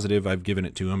almost positive I've given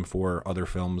it to him for other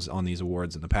films on these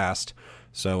awards in the past.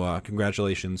 So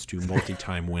congratulations to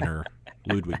multi-time winner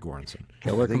Ludwig Göransson.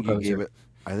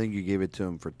 I think you gave it to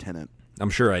him for Tenet. I'm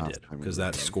sure I did, because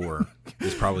that score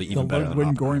is probably even better than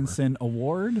Ludwig Oppenheimer. Göransson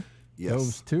Award. Yes.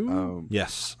 Those two.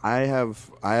 Yes. I have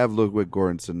Ludwig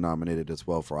Göransson nominated as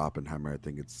well for Oppenheimer. I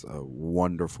think it's a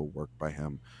wonderful work by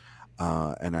him.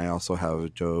 And I also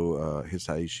have Joe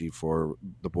Hisaishi for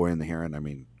The Boy and the Heron. I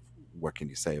mean, what can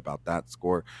you say about that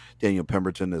score? Daniel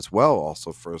Pemberton as well,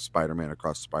 also for Spider-Man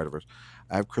Across the Spider-Verse.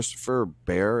 I have Christopher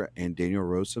Bear and Daniel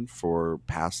Rosen for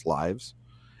Past Lives.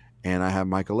 And I have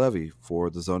Michael Levy for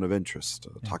The Zone of Interest.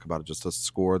 Talk about just a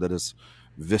score that is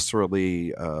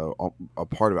viscerally a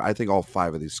part of it. I think all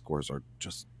five of these scores are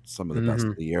just some of the best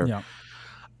of the year. Yeah.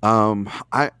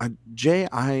 Jay,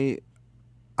 I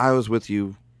was with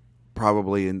you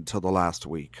probably until the last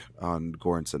week on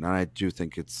Göransson, and I do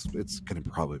think it's going to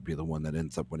probably be the one that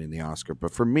ends up winning the Oscar.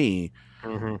 But for me,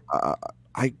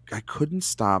 I couldn't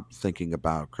stop thinking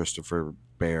about Christopher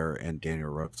Bear and Daniel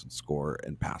Rosen's score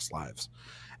in Past Lives,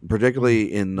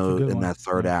 particularly in that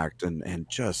third act, and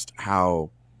just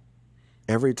how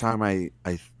every time I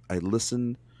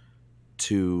listen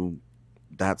to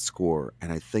that score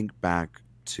and I think back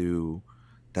to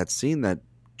that scene that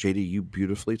JD, you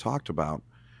beautifully talked about,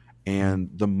 and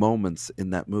the moments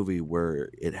in that movie where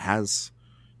it has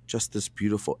just this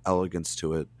beautiful elegance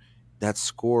to it, that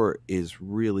score is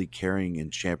really carrying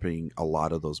and championing a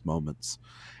lot of those moments.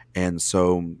 And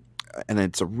so, and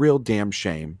it's a real damn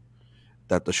shame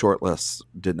that the shortlist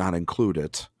did not include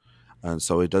it. And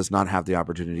so it does not have the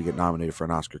opportunity to get nominated for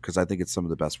an Oscar, because I think it's some of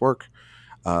the best work,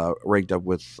 ranked up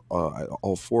with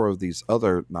all four of these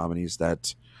other nominees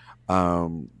that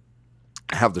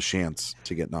have the chance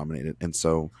to get nominated. And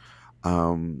so,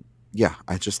 yeah,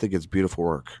 I just think it's beautiful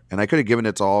work. And I could have given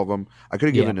it to all of them. I could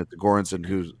have given it to Göransson,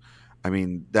 who's, I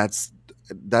mean, that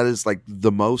is like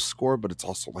the most score, but it's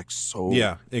also like so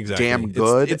damn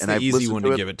good. It's and the I've easy one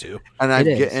to it, give it to.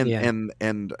 And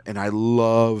and I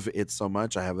love it so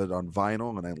much. I have it on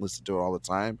vinyl and I listen to it all the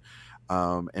time.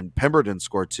 And Pemberton's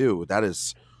score too. That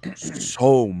is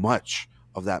so much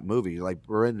of that movie. Like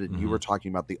Brendan, you were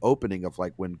talking about the opening of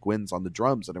like when Gwen's on the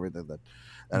drums and everything, that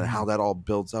and how that all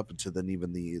builds up into then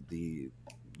even the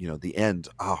end.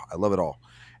 Oh, I love it all.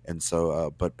 And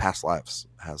so, but Past Lives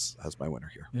has my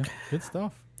winner here. Yeah, good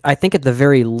stuff. I think at the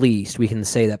very least, we can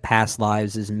say that Past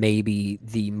Lives is maybe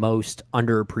the most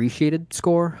underappreciated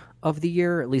score of the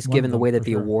year, at least given the way that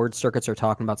the award circuits are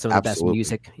talking about some of the best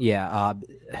music. Yeah,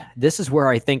 this is where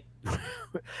I think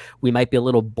we might be a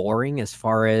little boring as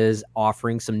far as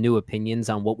offering some new opinions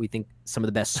on what we think some of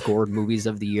the best scored movies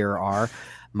of the year are.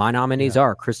 My nominees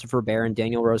are Christopher Bear and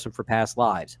Daniel Rosen for Past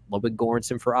Lives, Ludwig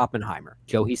Göransson for Oppenheimer,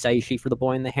 Joe Hisaishi for The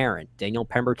Boy and the Heron, Daniel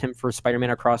Pemberton for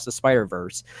Spider-Man Across the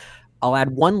Spider-Verse. I'll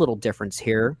add one little difference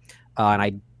here, and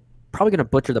I'm probably going to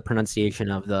butcher the pronunciation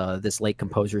of this late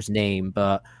composer's name,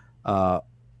 but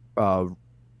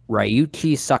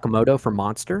Ryuichi Sakamoto for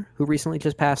Monster, who recently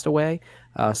just passed away.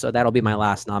 So that'll be my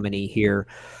last nominee here.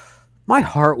 My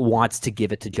heart wants to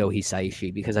give it to Joe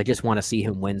Hisaishi because I just want to see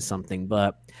him win something.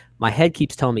 But my head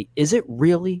keeps telling me, is it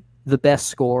really the best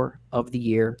score of the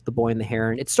year, The Boy and the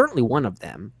Heron? It's certainly one of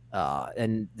them.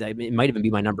 And it might even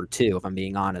be my number 2, if I'm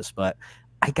being honest. But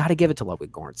I got to give it to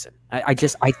Ludwig Göransson.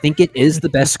 I think it is the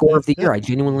best score of the year. I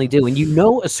genuinely do. And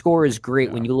a score is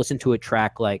great when you listen to a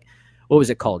track like, what was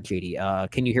it called,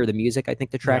 JD? Can You Hear the Music? I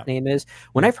think the track name is.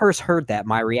 When I first heard that,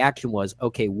 my reaction was,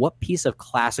 okay, what piece of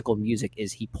classical music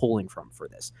is he pulling from for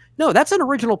this? No, that's an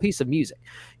original piece of music.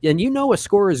 And a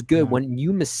score is good when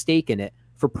you mistaken it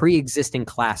for pre-existing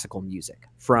classical music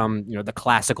from the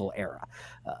classical era.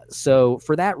 So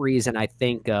for that reason, I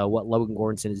think what Ludwig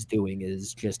Göransson is doing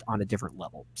is just on a different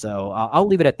level. So I'll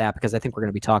leave it at that because I think we're going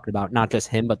to be talking about not just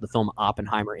him, but the film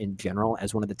Oppenheimer in general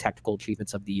as one of the technical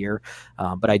achievements of the year.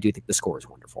 But I do think the score is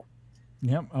wonderful.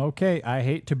 Yep. Okay. I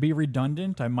hate to be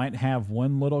redundant. I might have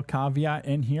one little caveat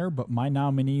in here, but my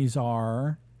nominees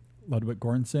are Ludwig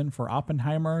Göransson for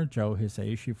Oppenheimer, Joe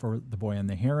Hisaishi for The Boy and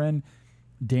the Heron,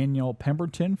 Daniel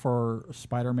Pemberton for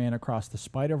Spider-Man Across the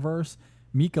Spider-Verse,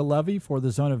 Mika Levy for The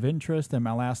Zone of Interest, and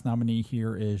my last nominee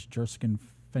here is Jerskin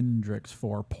Fendrix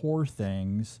for Poor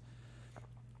Things.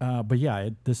 But yeah,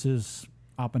 this is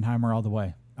Oppenheimer all the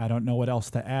way. I don't know what else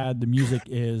to add. The music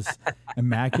is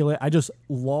immaculate. I just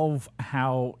love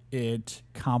how it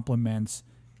complements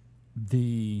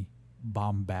the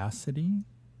bombacity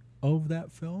of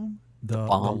that film, the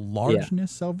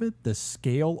largeness of it, the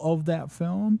scale of that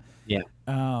film,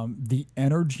 the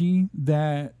energy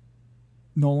that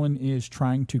Nolan is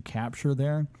trying to capture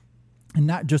there, and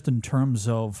not just in terms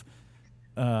of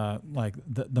like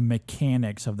the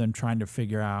mechanics of them trying to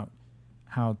figure out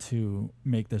how to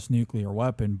make this nuclear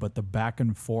weapon, but the back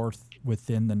and forth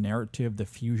within the narrative, the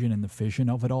fusion and the fission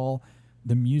of it all.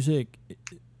 The music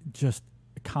just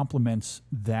complements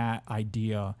that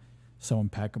idea so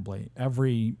impeccably.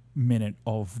 Every minute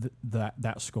of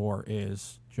that score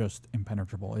is just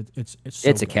impenetrable. It's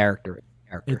a character.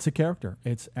 It's a character.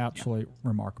 It's absolutely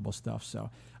remarkable stuff. So,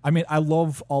 I mean, I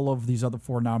love all of these other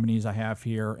 4 nominees I have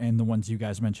here and the ones you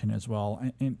guys mentioned as well.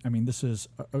 And I mean, this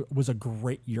was a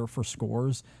great year for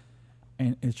scores.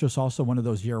 And it's just also one of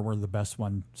those years where the best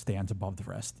one stands above the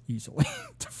rest easily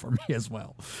for me as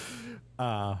well.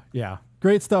 Yeah,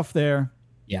 great stuff there.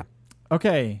 Yeah.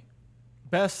 Okay,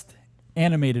 best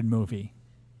animated movie.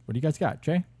 What do you guys got,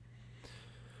 Jay?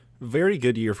 Very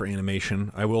good year for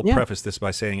animation. I will preface this by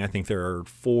saying I think there are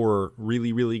 4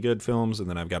 really, really good films, and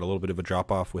then I've got a little bit of a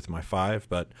drop-off with my 5.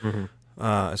 But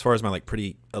as far as my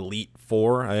pretty elite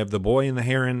 4, I have The Boy and the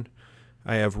Heron,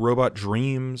 I have Robot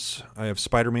Dreams, I have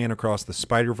Spider-Man Across the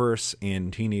Spider-Verse,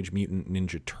 and Teenage Mutant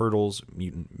Ninja Turtles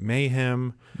Mutant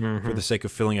Mayhem. For the sake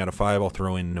of filling out a 5, I'll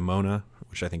throw in Nimona,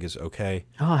 which I think is okay.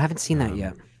 Oh, I haven't seen that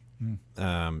yet.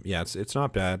 Yeah, it's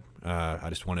not bad. I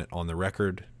just want it on the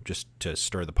record just to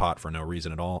stir the pot for no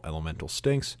reason at all. Elemental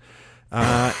stinks.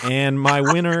 And my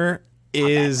winner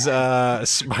is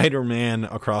Spider-Man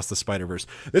Across the Spider-Verse.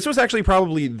 This was actually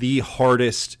probably the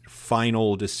hardest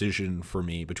final decision for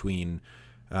me between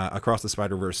Across the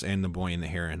Spider-Verse and The Boy and the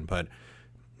Heron. But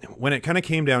when it kind of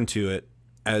came down to it,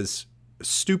 as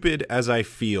stupid as I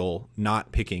feel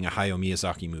not picking a Hayao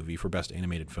Miyazaki movie for Best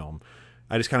Animated Film,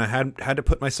 I just kind of had to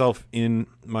put myself in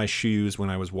my shoes when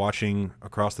I was watching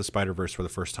Across the Spider-Verse for the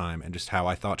first time, and just how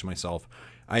I thought to myself,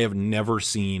 I have never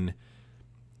seen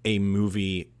a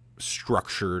movie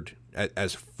structured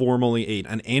as formally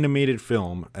an animated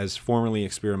film as formally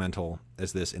experimental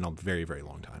as this in a very, very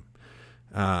long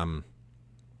time.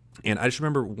 And I just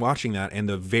remember watching that and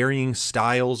the varying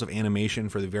styles of animation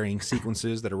for the varying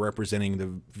sequences that are representing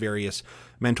the various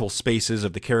mental spaces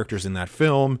of the characters in that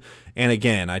film. And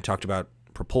again, I talked about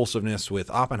propulsiveness with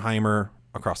Oppenheimer.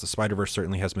 Across the Spider-Verse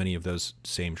certainly has many of those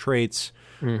same traits.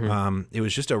 It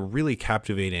was just a really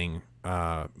captivating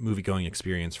movie-going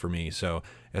experience for me. So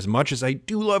as much as I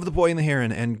do love The Boy and the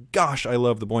Heron, and gosh, I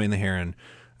love The Boy and the Heron,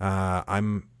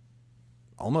 I'm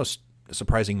almost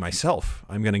surprising myself.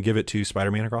 I'm going to give it to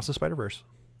Spider-Man Across the Spider-Verse.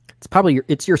 It's probably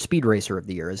your speed racer of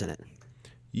the year, isn't it?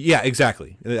 Yeah,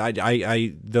 exactly.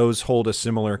 I those hold a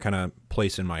similar kind of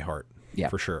place in my heart. Yeah,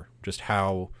 for sure. Just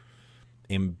how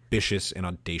ambitious and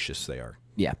audacious they are.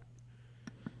 Yeah.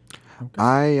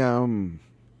 Okay.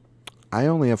 I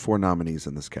only have 4 nominees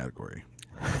in this category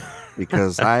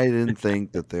because I didn't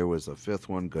think that there was a 5th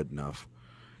one good enough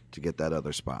to get that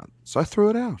other spot, so I threw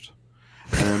it out.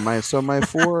 And my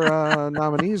 4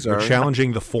 nominees are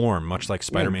challenging the form, much like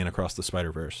Spider-Man Across the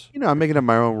Spider-Verse. I'm making up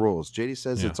my own rules. JD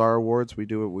says it's our awards. We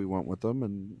do what we want with them,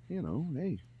 and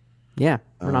hey, Yeah,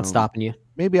 we're not stopping you.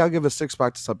 Maybe I'll give a 6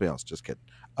 spot to something else. Just kidding.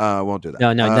 Won't do that.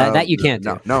 No, that you can't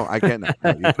do. No, I can't. No,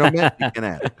 you can omit, you can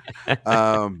add.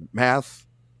 Math,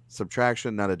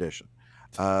 subtraction, not addition.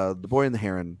 The Boy and the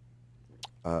Heron,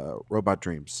 Robot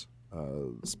Dreams,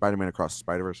 Spider-Man Across the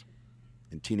Spider-Verse,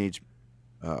 and Teenage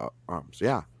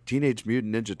Teenage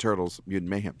Mutant Ninja Turtles, Mutant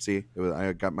Mayhem. See,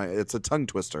 it's a tongue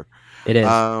twister. It is.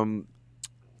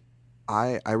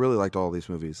 I really liked all these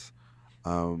movies.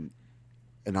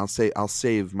 And I'll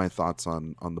save my thoughts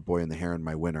on The Boy and the Heron,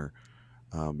 my winner,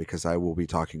 because I will be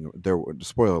talking.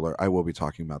 Spoiler alert: I will be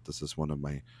talking about this as one of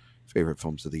my favorite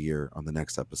films of the year on the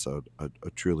next episode. A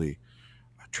truly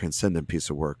transcendent piece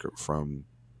of work from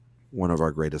one of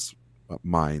our greatest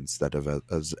minds that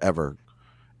has ever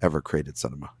created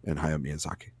cinema, in Hayao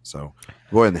Miyazaki. So,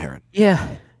 Boy and the Heron.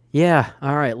 Yeah.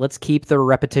 All right. Let's keep the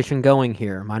repetition going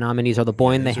here. My nominees are The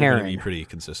Boy and the Heron. Be pretty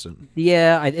consistent.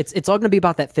 Yeah, it's all going to be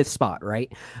about that 5th spot,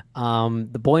 right?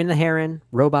 The Boy and the Heron,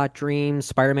 Robot Dreams,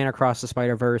 Spider-Man Across the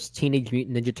Spider-Verse, Teenage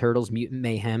Mutant Ninja Turtles, Mutant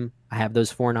Mayhem. I have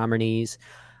those 4 nominees.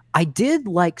 I did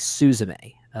like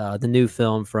Suzume, the new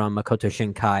film from Makoto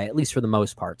Shinkai, at least for the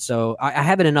most part. So I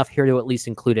have it enough here to at least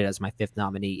include it as my 5th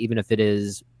nominee, even if it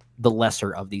is the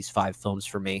lesser of these 5 films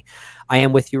for me. I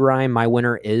am with you, Ryan. My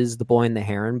winner is The Boy and the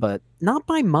Heron, but not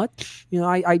by much. You know,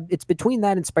 it's between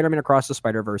that and Spider-Man Across the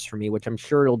Spider-Verse for me, which I'm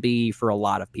sure it'll be for a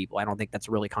lot of people. I don't think that's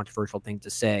a really controversial thing to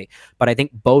say, but I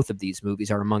think both of these movies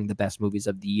are among the best movies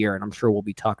of the year, and I'm sure we'll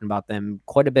be talking about them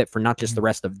quite a bit for not just the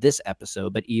rest of this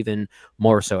episode, but even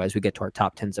more so as we get to our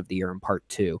top 10s of the year in part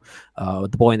 2. The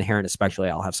Boy and the Heron especially,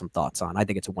 I'll have some thoughts on. I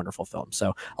think it's a wonderful film,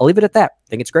 so I'll leave it at that. I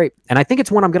think it's great, and I think it's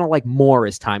one I'm going to like more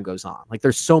as time goes on. Like,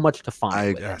 there's so much to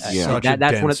find with it. Such a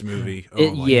dense movie.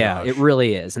 It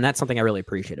really is, and that's something I really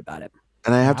appreciate about it.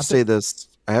 And I have to say this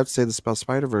about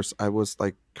Spider-Verse. I was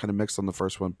like kind of mixed on the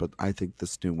first one, but I think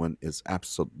this new one is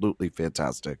absolutely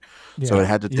fantastic. So it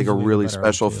had to take a really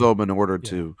special film in order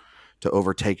to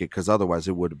overtake it, because otherwise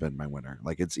it would have been my winner.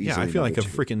 Like, it's easy. Yeah, I feel like a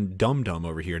freaking dum-dum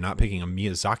over here, not picking a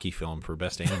Miyazaki film for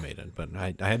Best Animated, but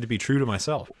I had to be true to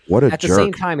myself. What a jerk. At the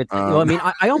same time, it's, I mean,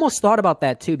 I almost thought about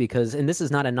that too, because, and this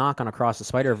is not a knock on Across the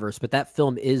Spider-Verse, but that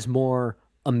film is more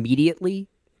immediately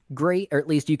great, or at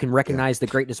least you can recognize the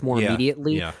greatness more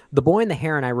immediately. Yeah. The Boy and the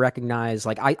Heron, I recognize,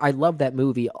 like, I love that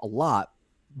movie a lot,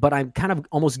 but I'm kind of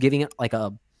almost giving it like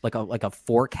a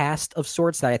forecast of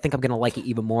sorts that I think I'm going to like it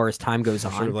even more as time goes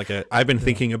on. Sort of like I've been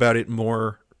thinking about it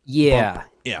more. Yeah.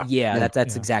 Bump.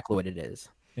 That's exactly what it is.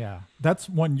 Yeah. That's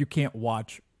one you can't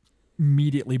watch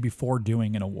immediately before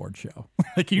doing an award show.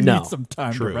 Like, you need some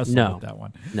time to wrestle with that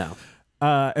one. No.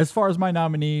 As far as my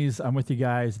nominees, I'm with you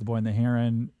guys. The Boy and the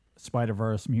Heron,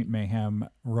 Spider-Verse, Mutant Mayhem,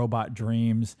 Robot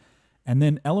Dreams, and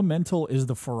then Elemental is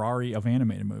the Ferrari of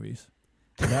animated movies.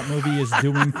 That movie is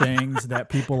doing things that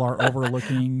people are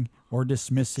overlooking or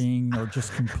dismissing or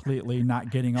just completely not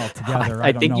getting all together.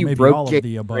 I don't think know, you maybe broke all of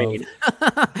the above.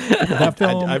 That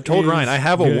film I've told Ryan I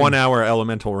have good. a 1 hour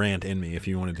Elemental rant in me if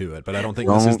you want to do it, but I don't think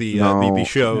this is the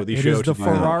show. It is the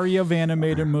Ferrari of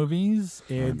animated movies.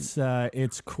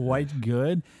 It's quite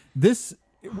good. This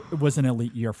was an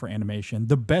elite year for animation.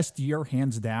 The best year,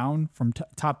 hands down, from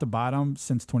top to bottom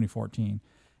since 2014.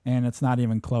 And it's not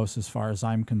even close as far as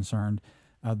I'm concerned.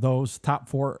 Those top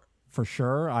 4 for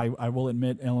sure. I will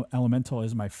admit Elemental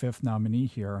is my 5th nominee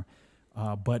here,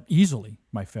 but easily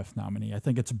my 5th nominee. I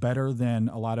think it's better than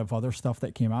a lot of other stuff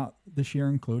that came out this year,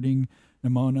 including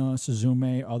Nimona,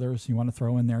 Suzume, others. You want to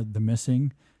throw in there The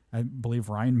Missing, I believe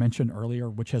Ryan mentioned earlier,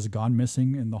 which has gone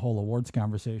missing in the whole awards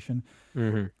conversation.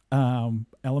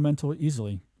 Elemental,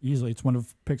 easily. It's one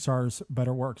of Pixar's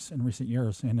better works in recent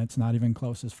years, and it's not even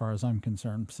close as far as I'm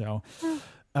concerned. So,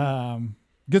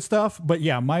 good stuff. But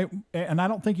yeah, and I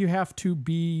don't think you have to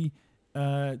be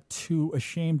too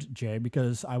ashamed, Jay,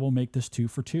 because I will make this 2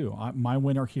 for 2. My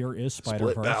winner here is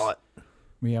Spider-Verse. Split ballot.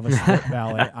 We have a split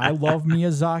ballot. I love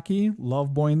Miyazaki,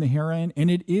 love Boy and the Heron,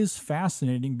 and it is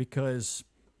fascinating because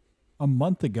a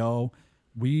month ago,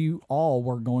 we all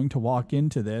were going to walk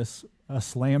into this a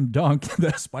slam dunk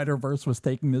that Spider-Verse was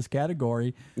taking this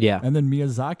category. Yeah. And then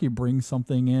Miyazaki brings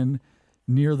something in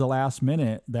near the last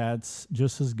minute that's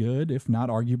just as good, if not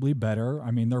arguably better.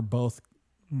 I mean, they're both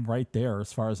right there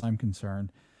as far as I'm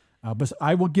concerned. But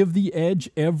I will give the edge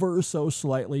ever so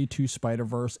slightly to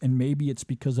Spider-Verse, and maybe it's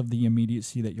because of the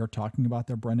immediacy that you're talking about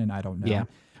there, Brendan. I don't know. Yeah.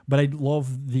 But I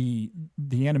love the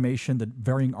animation, the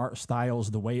varying art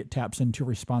styles, the way it taps into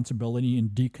responsibility and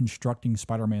deconstructing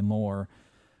Spider-Man lore,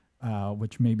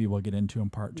 which maybe we'll get into in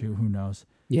part 2. Who knows?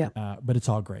 Yeah. But it's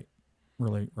all great.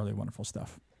 Really, really wonderful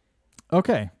stuff.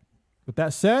 Okay. With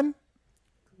that said,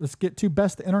 let's get to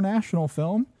Best International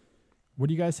Film. What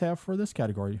do you guys have for this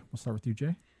category? We'll start with you,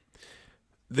 Jay.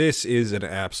 This is an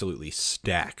absolutely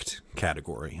stacked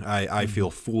category. I feel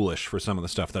foolish for some of the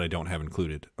stuff that I don't have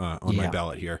included on my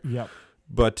ballot here. Yep.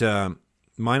 But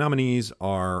my nominees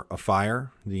are A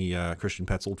Fire, the Christian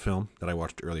Petzold film that I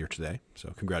watched earlier today.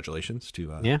 So congratulations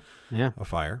to A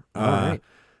Fire. All right.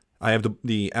 I have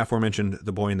the aforementioned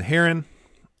The Boy and the Heron.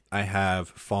 I have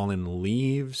Fallen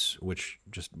Leaves, which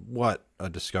just what a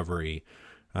discovery.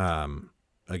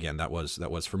 Again, that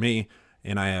was for me.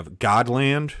 And I have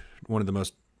Godland, one of the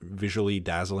most visually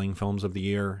dazzling films of the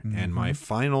year. Mm-hmm. And my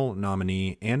final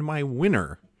nominee and my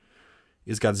winner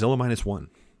is Godzilla -1.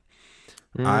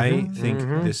 Mm-hmm. I think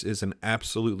this is an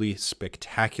absolutely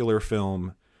spectacular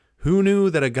film. Who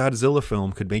knew that a Godzilla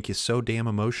film could make you so damn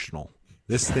emotional?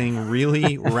 This thing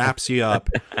really wraps you up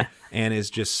and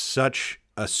is just such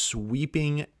a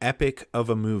sweeping epic of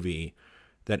a movie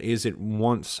that is at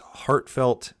once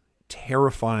heartfelt,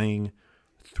 terrifying,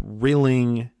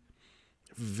 thrilling,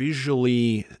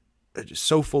 visually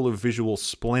so full of visual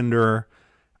splendor.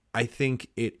 I think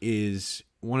it is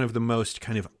one of the most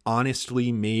kind of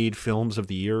honestly made films of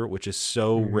the year, which is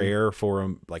so rare for a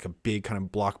big kind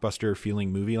of blockbuster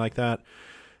feeling movie like that.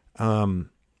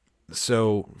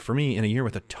 So for me, in a year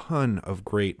with a ton of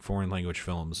great foreign language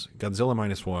films, Godzilla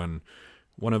 -1,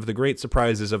 one of the great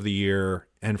surprises of the year,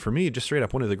 and for me, just straight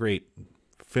up one of the great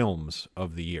films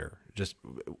of the year. Just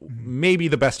maybe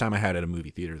the best time I had at a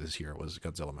movie theater this year was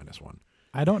Godzilla -1.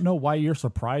 I don't know why you're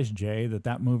surprised, Jay,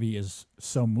 that movie is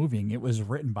so moving. It was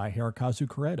written by Hirokazu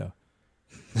Koreeda.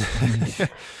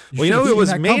 Well, you know who it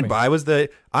was made by?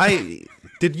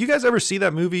 Did you guys ever see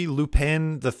that movie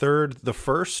Lupin the Third, the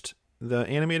First, the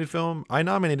animated film? I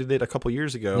nominated it a couple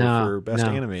years ago for Best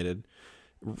Animated.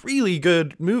 Really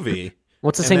good movie.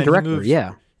 What's the same director?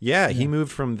 He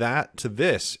moved from that to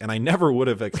this, and I never would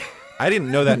have. I didn't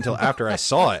know that until after I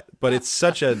saw it. But it's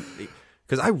such a,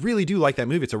 because I really do like that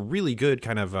movie. It's a really good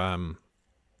kind of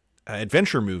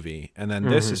adventure movie, and then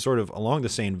this is sort of along the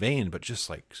same vein, but just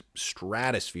like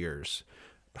stratospheres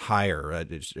higher.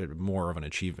 It's more of an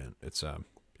achievement. It's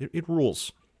it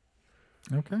rules.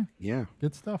 Okay. Yeah.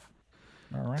 Good stuff.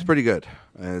 All right. It's pretty good.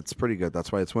 It's pretty good.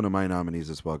 That's why it's one of my nominees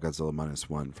as well, Godzilla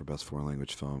 -1 for Best Foreign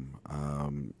Language Film.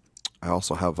 I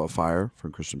also have A Fire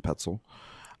from Christian Petzold,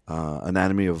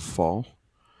 Anatomy of a Fall,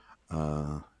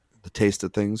 The Taste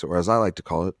of Things, or as I like to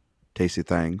call it, Tasty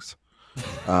Things.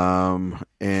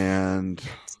 And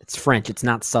it's French. It's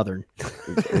not Southern.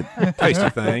 Tasty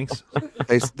Things.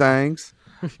 Tasty Things.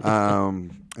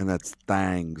 And that's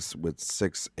Thangs with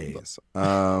 6 A's.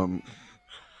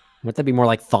 Would that be more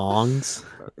like thongs?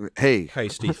 Hey.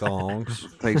 Tasty Thongs.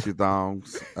 Tasty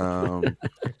Thongs. And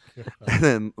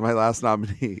then my last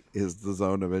nominee is The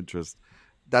Zone of Interest.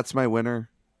 That's my winner.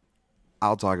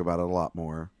 I'll talk about it a lot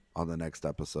more on the next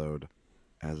episode,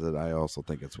 as I also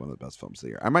think it's one of the best films of the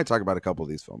year. I might talk about a couple of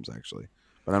these films, actually,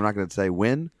 but I'm not going to say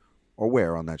when or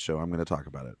where on that show. I'm going to talk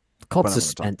about it. Called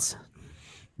suspense.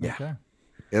 Yeah.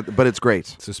 Okay. But it's great.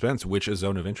 Suspense, which A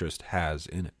Zone of Interest has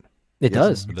in it. It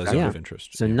does. The Zone of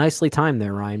Interest. So nicely timed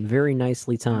there, Ryan. Very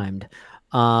nicely timed.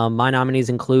 My nominees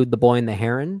include The Boy and the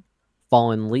Heron,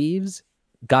 Fallen Leaves,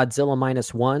 Godzilla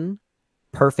 -1,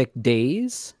 Perfect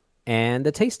Days, and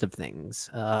The Taste of Things.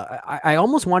 I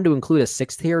almost wanted to include a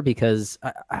sixth here because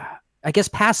I guess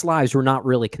Past Lives we're not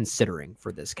really considering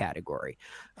for this category.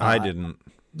 I didn't.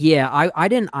 Yeah, I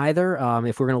didn't either.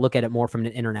 If we're going to look at it more from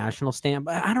an international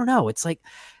standpoint, I don't know. It's like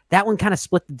that one kind of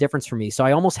split the difference for me. So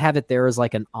I almost have it there as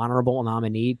like an honorable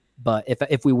nominee. But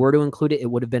if we were to include it, it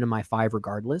would have been in my 5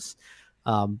 regardless.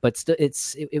 But still,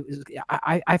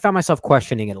 I found myself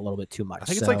questioning it a little bit too much. I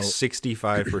think it's like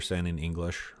 65% in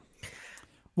English.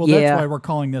 Well, that's why we're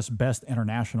calling this Best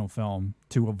International Film,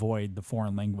 to avoid the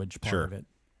foreign language part of it.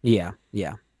 Yeah.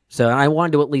 So I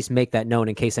wanted to at least make that known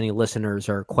in case any listeners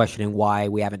are questioning why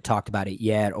we haven't talked about it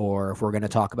yet, or if we're going to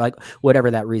talk about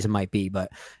whatever that reason might be.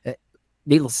 But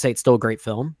needless to say, it's still a great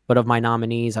film. But of my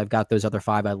nominees, I've got those other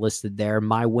 5 I listed there.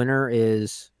 My winner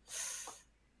is,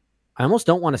 I almost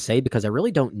don't want to say because I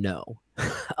really don't know.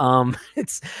 I'll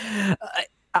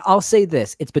say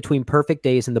this. It's between Perfect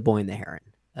Days and The Boy and the Heron.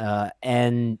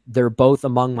 And they're both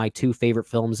among my 2 favorite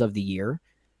films of the year.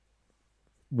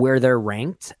 Where they're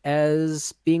ranked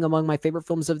as being among my favorite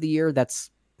films of the year,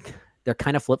 they're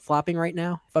kind of flip-flopping right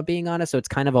now, if I'm being honest. So it's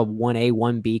kind of a 1A,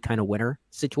 1B kind of winner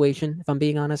situation, if I'm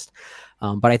being honest.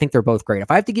 But I think they're both great. If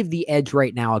I have to give the edge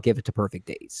right now, I'll give it to Perfect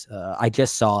Days. I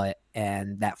just saw it,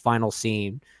 and that final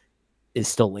scene is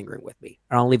still lingering with me.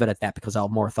 And I'll leave it at that because I'll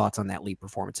have more thoughts on that lead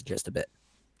performance in just a bit.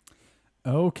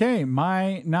 Okay,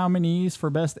 my nominees for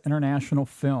Best International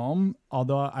Film,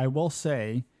 although I will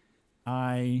say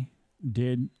I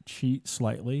did cheat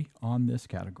slightly on this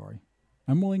category.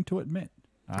 I'm willing to admit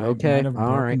I Okay, might have all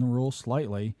broken right. the rules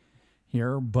slightly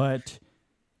here, but As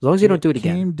long as you don't do it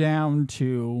again. came down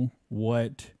to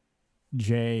what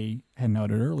Jay had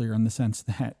noted earlier in the sense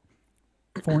that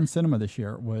foreign cinema this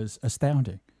year was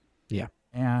astounding. Yeah.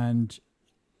 And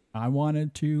I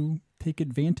wanted to take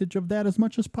advantage of that as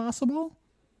much as possible.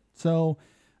 So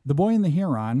The Boy and the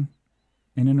Heron,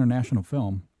 an international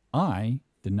film, I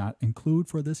did not include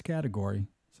for this category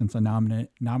since I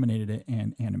nominated it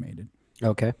and animated.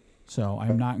 Okay. So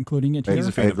I'm not including it I He's here.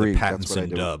 a fan of agree. the That's what I Pattinson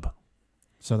do. dub.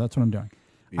 So that's what I'm doing.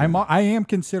 Yeah. I am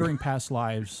considering Past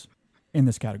Lives in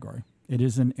this category. It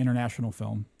is an international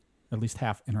film, at least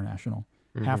half international.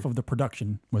 Half of the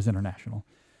production was international.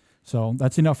 So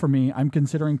that's enough for me. I'm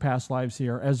considering Past Lives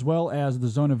here, as well as The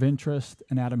Zone of Interest,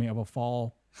 Anatomy of a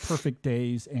Fall, Perfect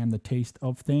Days, and The Taste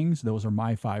of Things. Those are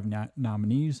my 5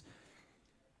 nominees.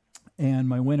 And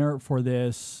my winner for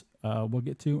this, we'll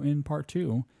get to in part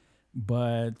 2.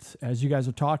 But as you guys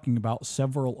are talking about,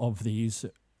 several of these,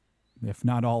 if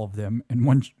not all of them, in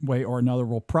one way or another,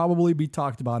 will probably be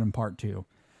talked about in part 2.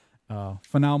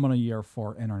 Phenomenal year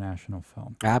for international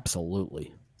film.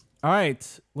 Absolutely. All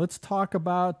right, let's talk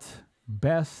about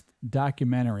best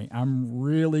documentary. I'm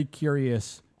really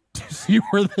curious to see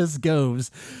where this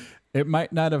goes. It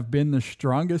might not have been the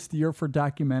strongest year for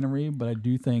documentary, but I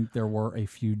do think there were a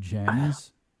few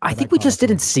gems. I that think we caught just up on.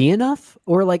 didn't see enough,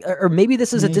 or maybe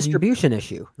this is a Maybe. distribution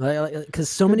issue, because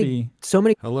so Could many, be. so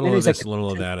many. A little of documentaries this, that a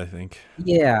little of that, I think.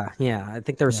 Yeah. I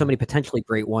think there were so Yeah. many potentially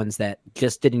great ones that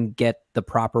just didn't get the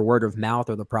proper word of mouth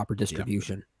or the proper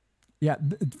distribution. Yeah,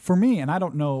 for me, and I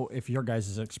don't know if your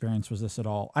guys' experience was this at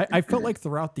all. I felt like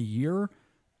throughout the year,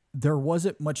 there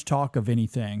wasn't much talk of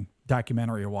anything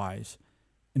documentary-wise,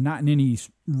 not in any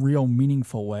real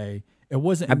meaningful way. It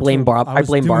wasn't. I blame until I was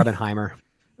blame doing- Barbenheimer.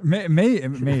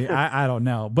 May I don't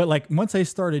know, but like once I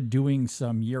started doing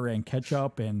some year-end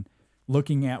catch-up and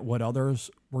looking at what others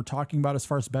were talking about as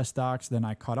far as best docs, then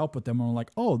I caught up with them and I'm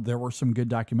like, oh, there were some good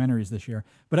documentaries this year.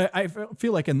 But I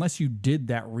feel like unless you did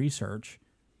that research,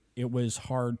 it was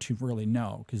hard to really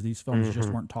know because these films just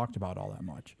weren't talked about all that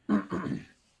much.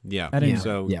 Yeah. At any rate.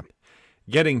 So Yeah.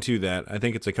 getting to that, I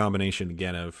think it's a combination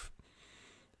again of,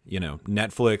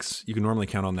 Netflix. You can normally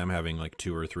count on them having like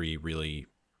 2 or 3 really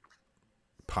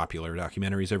popular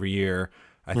documentaries every year.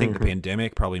 I think the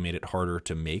pandemic probably made it harder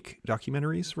to make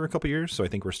documentaries for a couple years. So I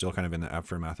think we're still kind of in the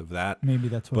aftermath of that. Maybe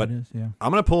that's what But it is. Yeah.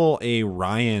 I'm going to pull a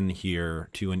Ryan here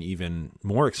to an even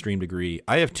more extreme degree.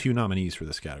 I have 2 nominees for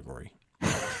this category.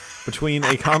 Between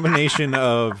a combination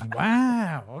of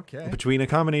Wow. Okay.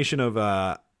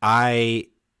 I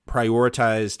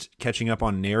prioritized catching up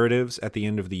on narratives at the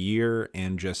end of the year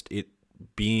and just it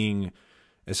being,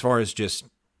 as far as just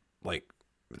like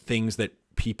things that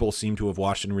people seem to have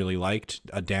watched and really liked,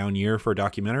 a down year for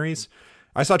documentaries.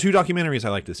 I saw 2 documentaries I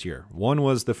liked this year. One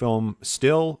was the film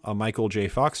Still, a Michael J.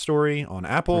 Fox story on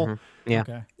Apple. Yeah.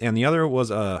 Okay. And the other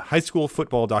was a high school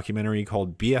football documentary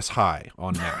called BS High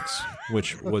on Max,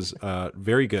 which was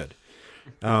very good.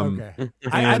 Okay.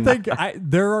 I think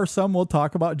there are some we'll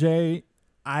talk about, Jay.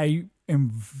 I am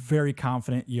very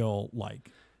confident you'll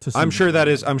like to see. I'm sure that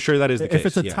is the If case.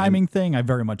 it's a Yeah, timing thing, I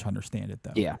very much understand it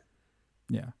though. Yeah.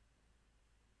 Yeah.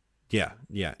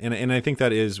 Yeah. And I think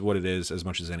that is what it is as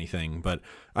much as anything. But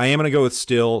I am going to go with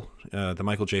Still, the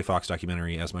Michael J. Fox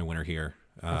documentary, as my winner here.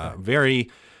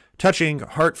 Very touching,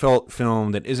 heartfelt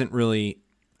film that isn't really...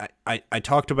 I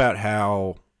talked about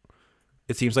how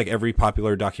it seems like every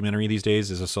popular documentary these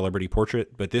days is a celebrity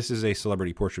portrait, but this is a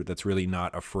celebrity portrait that's really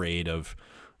not afraid of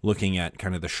looking at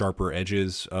kind of the sharper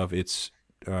edges of its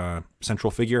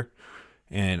central figure.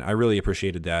 And I really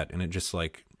appreciated that. And it just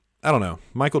like... I don't know.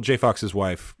 Michael J. Fox's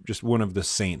wife, just one of the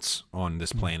saints on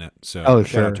this planet. So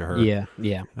shout out to her.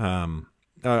 Yeah.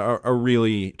 A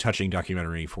really touching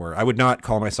documentary for. I would not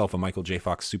call myself a Michael J.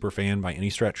 Fox super fan by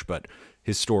any stretch, but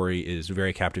his story is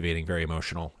very captivating, very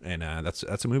emotional, and that's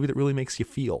a movie that really makes you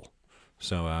feel.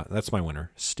 So that's my winner.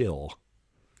 Still.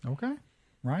 Okay.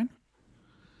 Ryan?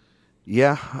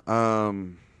 Yeah,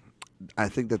 I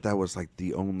think that was like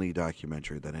the only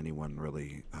documentary that anyone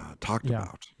really talked Yeah.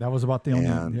 about. That was about the only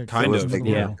And yeah, kind it was of, like,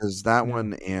 yeah. because that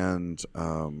one and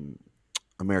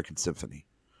American Symphony,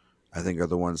 I think, are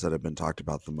the ones that have been talked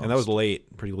about the most. And that was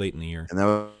pretty late in the year. And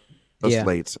that was Yeah.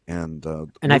 late. And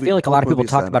And I feel like a lot of people movies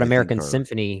talked that about I think American are-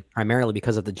 Symphony primarily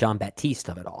because of the John Baptiste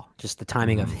of it all. Just the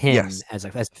timing of him Yes. as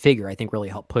a figure, I think, really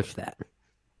helped push that.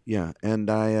 Yeah, and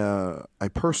I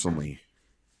personally,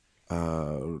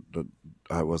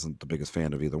 I wasn't the biggest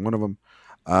fan of either one of them,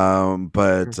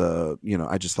 but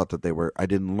I just thought that I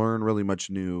didn't learn really much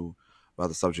new about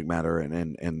the subject matter,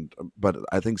 but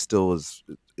I think still it's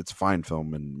a fine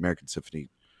film, and American Symphony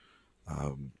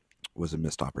was a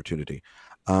missed opportunity.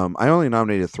 I only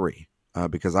nominated 3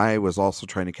 because I was also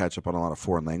trying to catch up on a lot of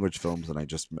foreign language films, and I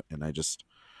just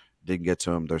didn't get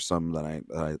to them. There's some that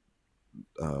I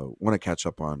want to catch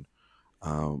up on,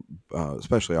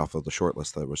 especially off of the short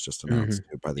list that was just announced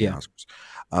by the Oscars.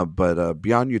 But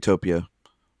Beyond Utopia,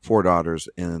 Four Daughters,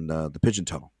 and The Pigeon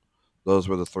Tunnel. Those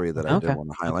were the 3 that I did want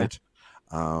to highlight.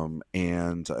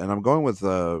 And I'm going with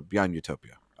Beyond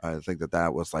Utopia. I think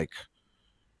that was like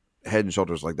head and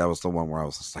shoulders, like that was the one where I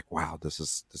was just like, wow, this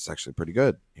is actually pretty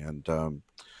good. And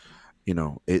you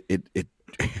know,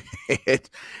 it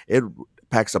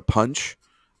packs a punch.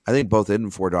 I think both it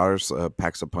and Four Daughters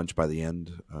packs a punch by the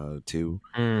end too.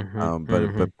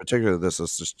 But particularly this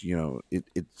is just, you know,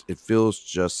 it feels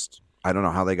just, I don't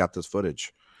know how they got this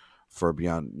footage for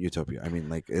Beyond Utopia. I mean,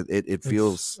 like it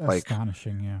feels like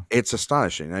astonishing. Yeah, it's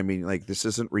astonishing. I mean, like this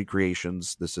isn't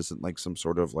recreations. This isn't like some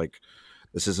sort of like,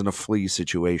 this isn't a flea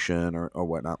situation or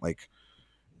whatnot. Like,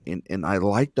 and I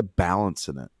like the balance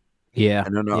in it. Yeah, I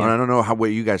don't know. I don't know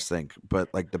what you guys think, but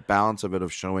like the balance of it,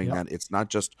 of showing that it's not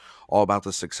just all about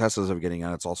the successes of getting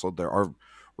out. It's also there are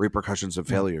repercussions of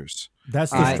failures.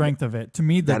 That's the strength of it. To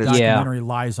me, the documentary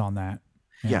lies on that.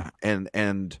 Yeah, and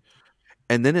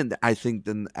then I think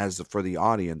then as for the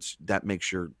audience, that makes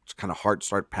your kind of heart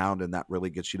start pounding. That really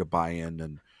gets you to buy in.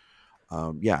 And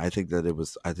I think that it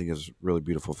was a really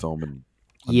beautiful film. And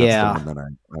that's the one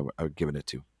that I would give it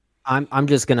to. I'm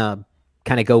just gonna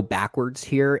kind of go backwards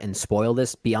here and spoil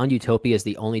this. Beyond Utopia is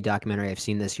the only documentary I've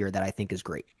seen this year that I think is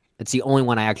great. It's the only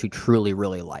one I actually truly,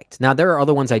 really liked. Now, there are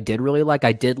other ones I did really like.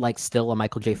 I did like still a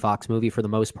Michael J. Fox movie for the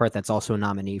most part. That's also a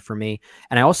nominee for me.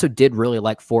 And I also did really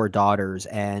like Four Daughters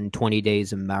and 20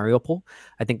 Days in Mariupol.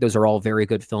 I think those are all very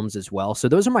good films as well. So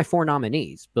those are my 4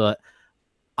 nominees. But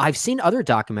I've seen other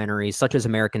documentaries such as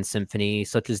American Symphony,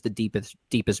 such as The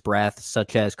Deepest Breath,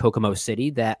 such as Kokomo City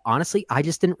that honestly, I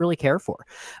just didn't really care for.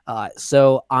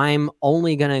 So I'm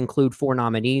only going to include 4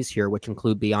 nominees here, which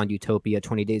include Beyond Utopia,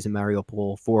 20 Days in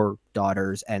Mariupol, Four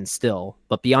Daughters, and Still.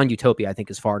 But Beyond Utopia, I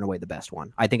think, is far and away the best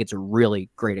one. I think it's a really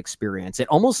great experience. It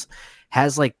almost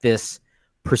has like this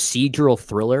procedural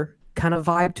thriller kind of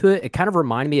vibe to it. It kind of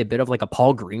reminded me a bit of like a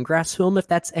Paul Greengrass film, if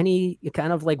that's any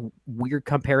kind of like weird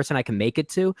comparison I can make it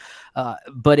to.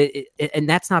 But and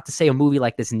that's not to say a movie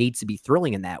like this needs to be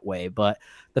thrilling in that way, but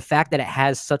the fact that it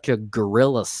has such a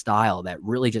guerrilla style that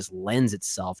really just lends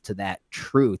itself to that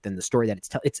truth and the story that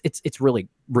it's really,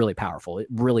 really powerful. It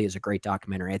really is a great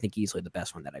documentary. I think easily the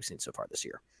best one that I've seen so far this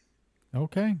year.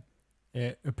 Okay.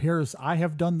 It appears I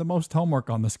have done the most homework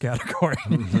on this category.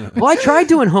 Well, I tried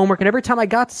doing homework, and every time I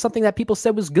got to something that people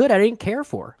said was good, I didn't care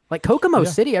for. Like Kokomo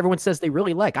City, everyone says they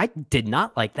really like. I did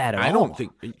not like that at all. I don't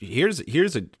think. Here's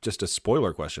just a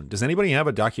spoiler question. Does anybody have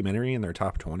a documentary in their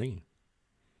top 20?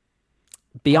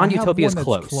 Beyond Utopia is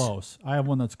close. I have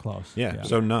one that's close. Yeah.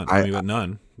 So none.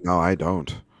 None. No, I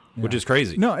don't. Which is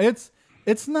crazy. No,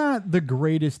 it's not the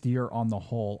greatest year on the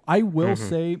whole. I will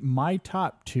say my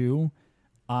top 2.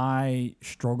 I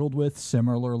struggled with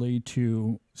similarly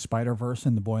to Spider-Verse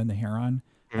and The Boy and the Heron.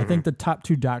 I think the top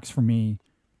 2 docs for me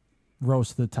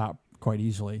rose to the top quite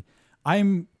easily.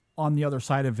 I'm on the other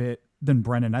side of it than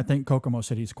Brennan. I think Kokomo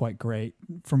City is quite great.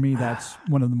 For me, that's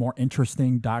one of the more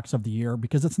interesting docs of the year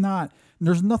because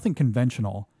there's nothing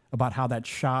conventional about how that's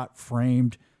shot,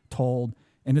 framed, told.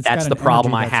 And that's the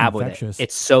problem I have with it.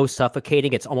 It's so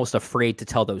suffocating. It's almost afraid to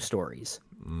tell those stories.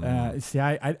 See,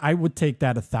 I would take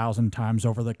that 1,000 times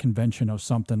over the convention of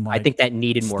something like. I think that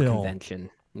needed more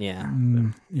convention. Yeah.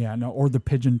 Or the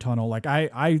Pigeon Tunnel. Like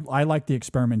I like the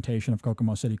experimentation of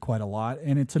Kokomo City quite a lot,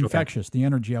 and it's infectious. The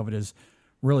energy of it is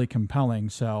really compelling.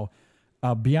 So,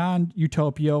 Beyond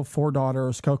Utopia, Four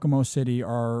Daughters, Kokomo City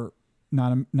are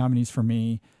nominees for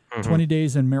me. 20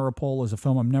 Days in Mariupol is a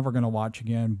film I'm never going to watch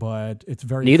again, but it's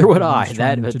very. Neither would I.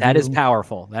 That is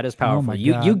powerful. That is powerful. Oh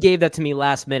you gave that to me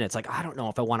last minute. It's like, I don't know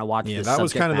if I want to watch this. Yeah, that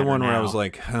was kind of the one where I was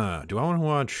like, do I want to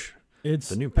watch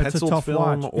the new Petzold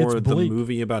film or the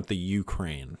movie about the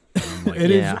Ukraine? Like,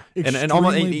 it is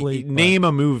extremely bleak, name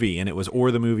a movie, and it was or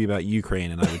the movie about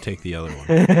Ukraine, and I would take the other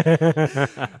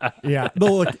one. Yeah, no,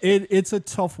 look, it's a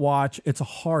tough watch. It's a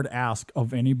hard ask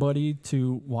of anybody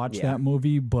to watch that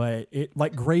movie, but it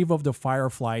like Grave of the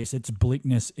Fireflies, its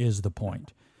bleakness is the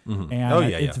point,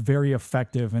 and it's very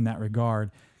effective in that regard.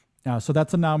 So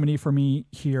that's a nominee for me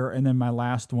here, and then my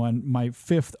last one, my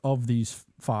 5th of these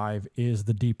 5, is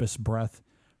The Deepest Breath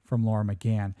from Laura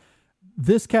McGann.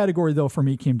 This category, though, for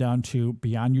me came down to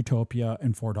Beyond Utopia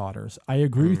and Four Daughters. I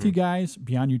agree with you guys.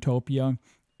 Beyond Utopia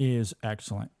is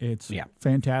excellent. It's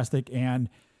fantastic. And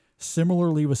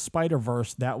similarly with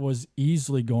Spider-Verse, that was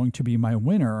easily going to be my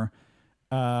winner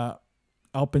up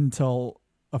until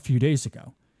a few days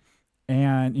ago.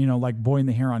 and, you know, like Boy and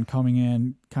the Heron coming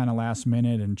in kind of last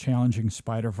minute and challenging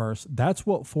Spider-Verse. That's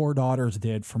what Four Daughters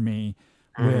did for me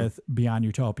with Beyond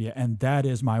Utopia, and that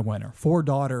is my winner. Four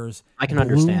Daughters I can blew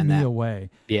understand me that. away.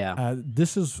 Yeah.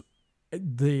 This is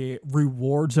the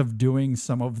rewards of doing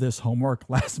some of this homework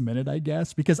last minute, I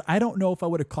guess, because I don't know if I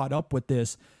would have caught up with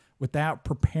this without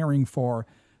preparing for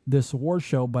this award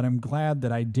show, but I'm glad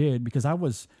that I did, because I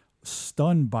was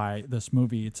stunned by this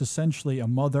movie. It's essentially a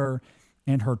mother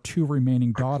and her two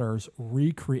remaining daughters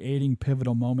recreating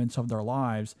pivotal moments of their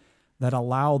lives that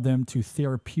allow them to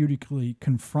therapeutically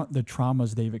confront the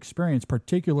traumas they've experienced,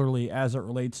 particularly as it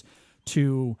relates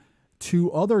to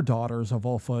two other daughters of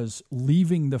Ulfa's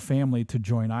leaving the family to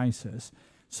join ISIS.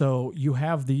 So you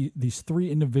have these three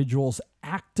individuals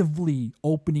actively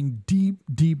opening deep,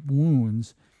 deep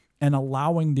wounds and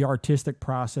allowing the artistic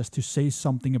process to say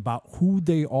something about who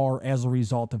they are as a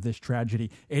result of this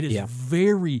tragedy. It is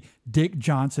very Dick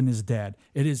Johnson is dead.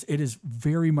 It is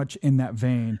very much in that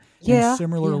vein. Yeah. And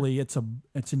similarly, it's an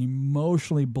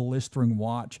emotionally blistering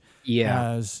watch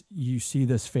as you see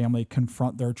this family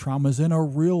confront their traumas in a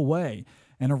real way.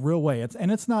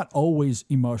 It's not always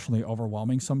emotionally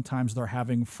overwhelming. Sometimes they're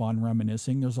having fun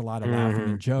reminiscing. There's a lot of laughing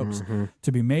and jokes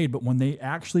to be made. But when they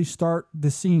actually start the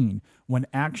scene, when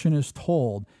action is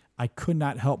told, I could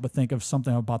not help but think of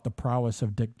something about the prowess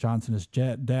of Dick Johnson as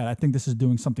dad. I think this is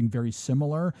doing something very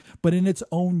similar, but in its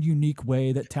own unique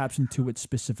way that taps into its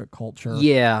specific culture.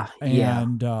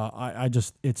 And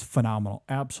it's phenomenal.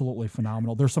 Absolutely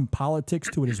phenomenal. There's some politics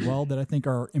to it as well that I think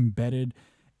are embedded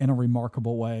in a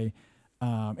remarkable way.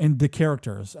 And the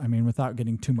characters, I mean, without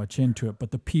getting too much into it,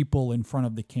 but the people in front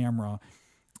of the camera,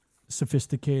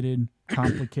 sophisticated,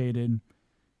 complicated,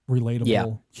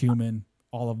 relatable, human,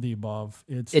 all of the above.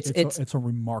 It's a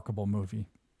remarkable movie.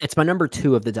 It's my number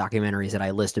 2 of the documentaries that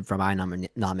I listed for my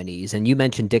nominees. And you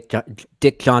mentioned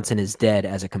Dick Johnson is Dead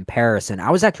as a comparison.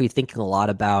 I was actually thinking a lot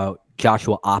about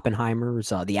Joshua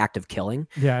Oppenheimer's The Act of Killing.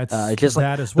 Yeah, it's just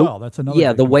that as well. That's another.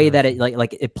 Yeah, the way that it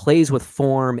like it plays with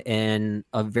form in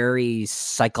a very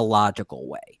psychological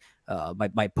way.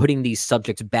 By putting these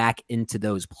subjects back into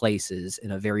those places in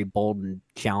a very bold and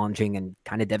challenging and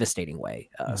kind of devastating way.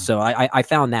 So I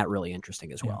found that really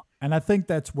interesting as well. And I think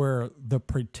that's where the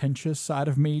pretentious side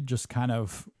of me just kind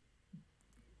of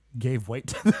gave weight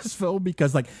to this film,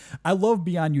 because like I love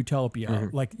Beyond Utopia.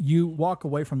 Like you walk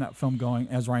away from that film going,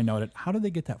 as Ryan noted, how did they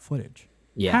get that footage?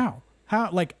 How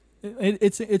like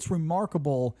it's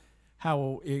remarkable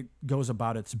how it goes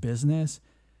about its business.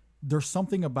 There's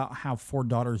something about how Four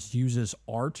Daughters uses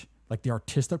art, like the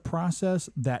artistic process,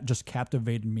 that just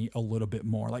captivated me a little bit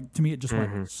more. Like to me, it just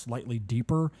went slightly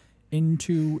deeper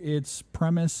into its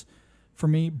premise for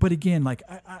me. But again, like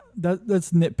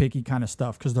that's nitpicky kind of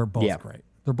stuff, because they're both great.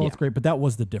 They're both great, but that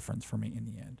was the difference for me in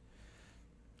the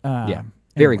end.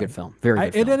 Very good film. Very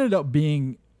good film. It ended up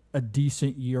being a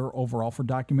decent year overall for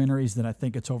documentaries than I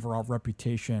think its overall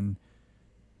reputation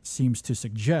seems to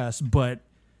suggest. But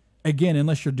again,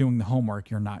 unless you're doing the homework,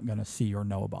 you're not going to see or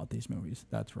know about these movies.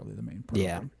 That's really the main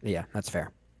problem. Yeah, that's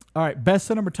fair. All right, best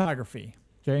cinematography.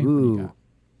 Jay, what do you got?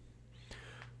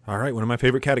 All right, one of my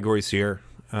favorite categories here.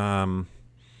 My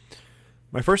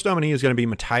first nominee is going to be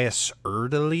Matthias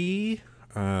Erdely,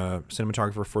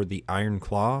 cinematographer for The Iron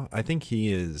Claw. I think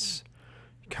he is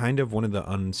kind of one of the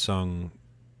unsung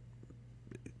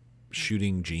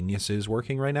shooting geniuses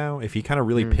working right now. If he kind of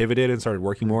really pivoted and started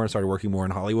working more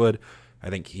in Hollywood, I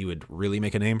think he would really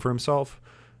make a name for himself.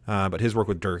 But his work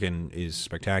with Durkin is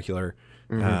spectacular.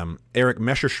 Eric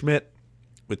Messerschmidt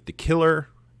with The Killer.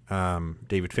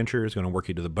 David Fincher is going to work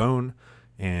you to the bone.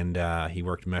 And he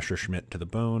worked Messerschmidt to the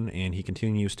bone. And he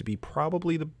continues to be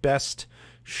probably the best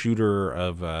shooter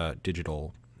of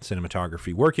digital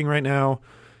cinematography working right now.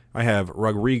 I have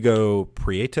Rodrigo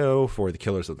Prieto for The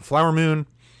Killers of the Flower Moon.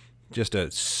 Just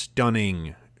a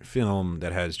stunning film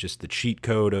that has just the cheat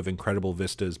code of incredible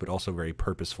vistas, but also very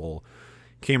purposeful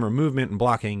camera movement and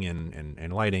blocking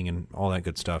and lighting and all that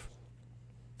good stuff.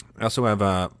 I also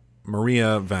have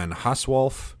Maria van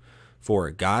Haswolf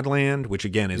for Godland, which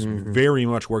again is very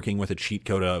much working with a cheat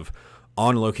code of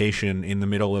on location in the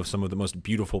middle of some of the most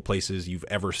beautiful places you've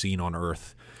ever seen on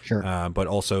Earth. Sure. But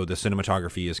also the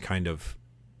cinematography is kind of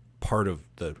part of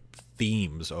the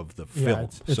themes of the film.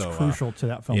 It's crucial to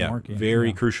that film working.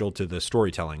 Very crucial to the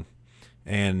storytelling.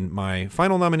 And my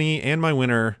final nominee and my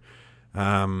winner,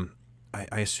 I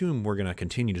assume we're going to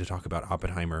continue to talk about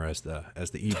Oppenheimer as the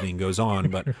evening goes on,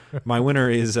 but my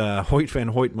winner is Hoyt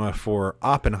van Hoytma for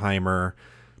Oppenheimer,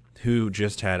 who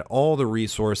just had all the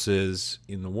resources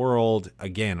in the world,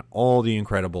 again, all the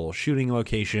incredible shooting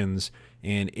locations,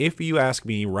 And if you ask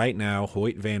me right now,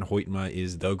 Hoyt van Hoytma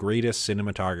is the greatest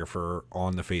cinematographer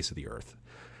on the face of the earth.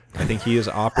 I think he is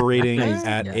operating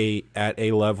at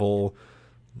a level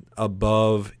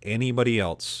above anybody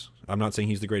else. I'm not saying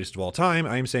he's the greatest of all time.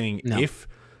 I'm saying if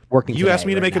you asked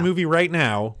me to make a movie right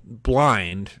now,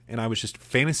 blind, and I was just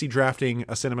fantasy drafting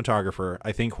a cinematographer,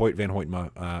 I think Hoyt van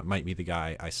Hoytma might be the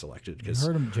guy I selected. You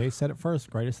heard him. Jay said it first.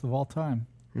 Greatest of all time.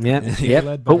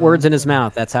 Yep. Put words in his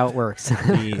mouth. That's how it works.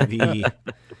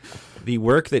 The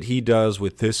work that he does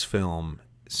with this film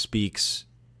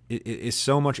is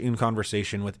so much in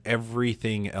conversation with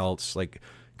everything else. Like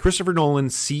Christopher Nolan,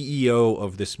 CEO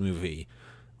of this movie,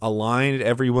 aligned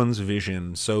everyone's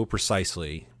vision so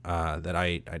precisely that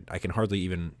I can hardly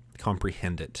even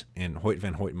comprehend it. And Hoyt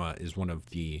van Hoytma is one of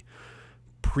the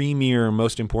premier,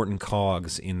 most important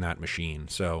cogs in that machine.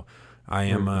 So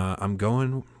I'm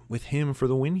going with him for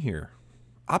the win here.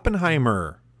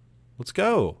 Oppenheimer. Let's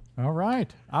go. All right.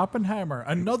 Oppenheimer.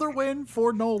 Another win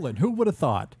for Nolan. Who would have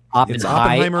thought? It's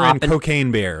Oppenheimer and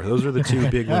Cocaine Bear. Those are the two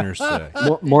big winners today.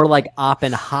 More like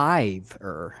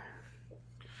Oppenheimer.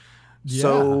 Yeah.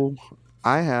 So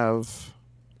I have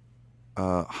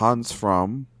Hans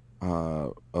from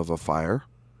Of a Fire.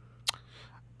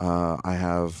 I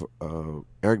have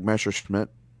Eric Messerschmidt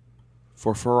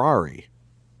for Ferrari,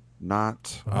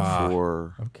 not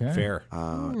for fair,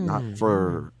 not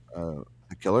for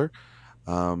The Killer.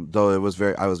 Though I was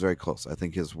very close. I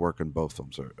think his work in both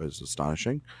films is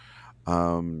astonishing.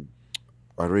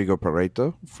 Rodrigo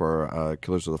Prieto for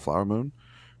Killers of the Flower Moon,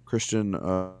 Christian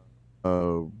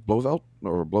Blovelt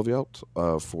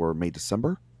for May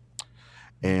December,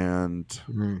 and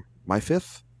my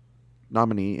fifth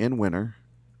nominee and winner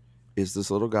is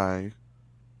this little guy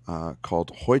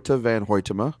called Hoyt van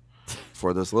Hoytma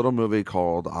for this little movie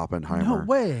called Oppenheimer. No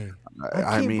way!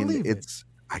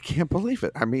 I can't believe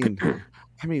it. I mean,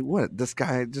 what, this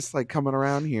guy just like coming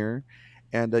around here,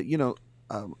 and I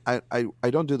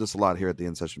don't do this a lot here at the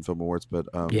InSession Film Awards, but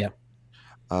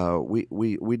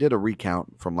we did a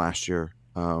recount from last year,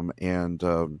 and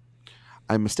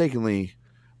I mistakenly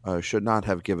should not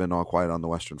have given All Quiet on the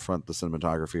Western Front the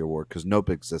cinematography award because Nope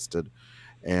existed,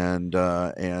 and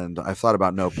I've thought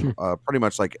about Nope pretty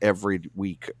much like every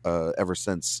week ever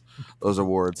since those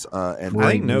awards. And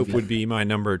I think Nope would be my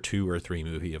number 2 or 3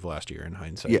 movie of last year in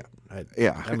hindsight.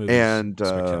 That movie is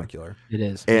spectacular. It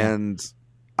is, and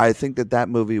I think that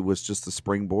movie was just the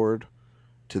springboard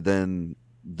to then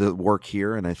the work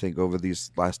here. And I think over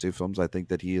these last 2 films, I think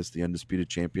that he is the undisputed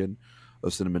champion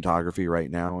of cinematography right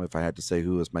now. If I had to say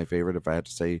who is my favorite, if I had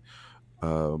to say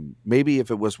maybe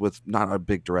if it was with not a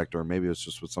big director, maybe it was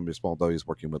just with somebody small, though he's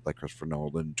working with like Christopher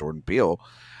Nolan, Jordan Peele,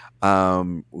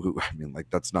 who, I mean, like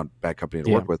that's not bad company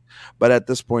to work with. But at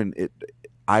this point,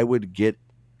 I would get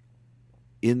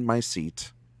in my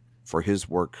seat for his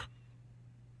work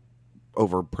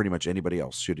over pretty much anybody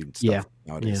else shooting stuff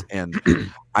nowadays. And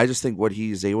I just think what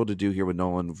he's able to do here with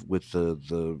Nolan with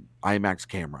the IMAX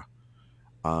camera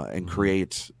and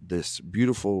create this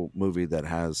beautiful movie that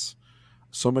has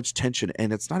so much tension,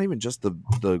 and it's not even just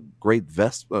the great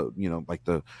vest, like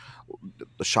the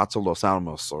shots of Los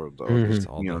Alamos or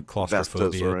the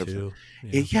claustrophobia too.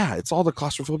 It's all the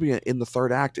claustrophobia in the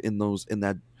third act in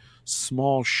that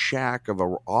small shack of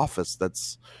an office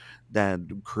that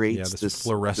creates this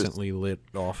fluorescently lit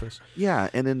office. Yeah,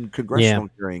 and in congressional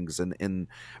hearings and in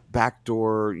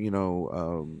backdoor,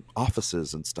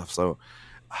 offices and stuff. So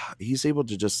he's able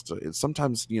to just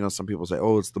sometimes, some people say,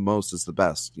 "Oh, it's the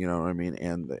best," you know what I mean?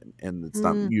 And it's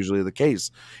not usually the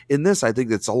case. In this, I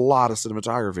think it's a lot of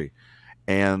cinematography,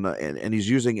 and he's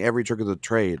using every trick of the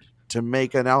trade to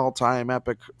make an all-time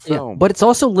epic film. But it's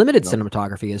also limited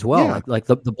cinematography as well, like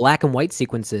the black and white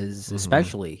sequences,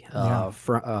 especially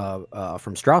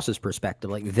from Strauss's perspective.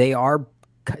 Like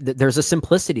there's a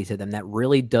simplicity to them that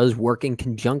really does work in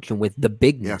conjunction with the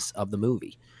bigness of the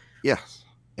movie. Yes.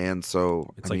 And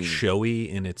so it's showy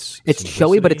in its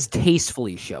showy, but it's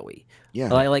tastefully showy.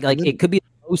 Yeah, like it could be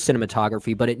low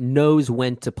cinematography, but it knows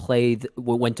when to play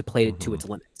it to its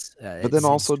limits. But then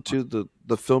also to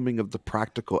the filming of the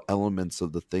practical elements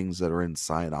of the things that are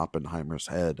inside Oppenheimer's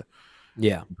head.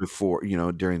 Yeah, before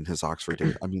during his Oxford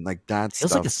days. I mean, like that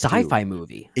feels like a sci-fi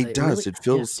movie. It does. Really, it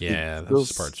feels.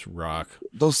 Those parts rock.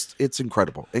 It's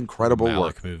incredible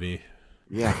work movie.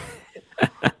 Yeah.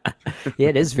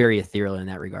 It is very ethereal in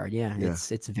that regard.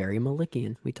 It's very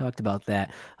Malikian. We talked about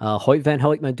that. Hoyt van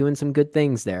Hoytma doing some good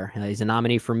things there. He's a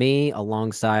nominee for me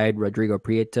alongside Rodrigo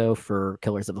Prieto for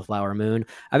Killers of the Flower Moon.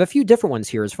 I have a few different ones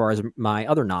here as far as my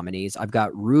other nominees. I've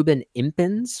got Ruben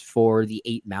Impens for The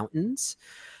 8 Mountains.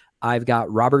 I've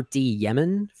got Robert D.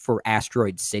 Yemen for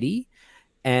Asteroid City.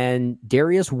 and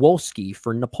Dariusz Wolski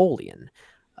for Napoleon.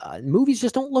 Movies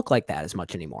just don't look like that as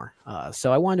much anymore.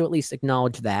 So I wanted to at least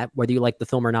acknowledge that. Whether you like the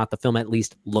film or not, the film at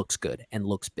least looks good and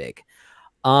looks big.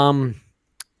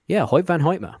 Yeah, Hoyt van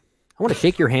Hoytma. I want to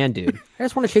shake your hand, dude. I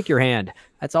just want to shake your hand.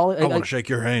 That's all. I want to shake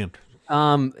your hand.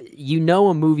 You know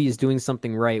a movie is doing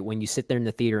something right when you sit there in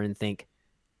the theater and think,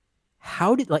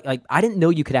 how did like I didn't know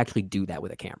you could actually do that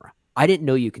with a camera. I didn't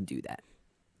know you could do that.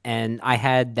 And I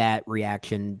had that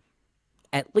reaction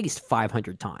at least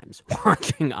 500 times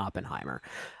watching Oppenheimer.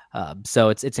 So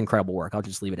it's incredible work. I'll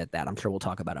just leave it at that. I'm sure we'll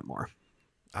talk about it more.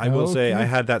 I will say I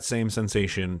had that same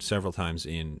sensation several times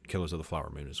in Killers of the Flower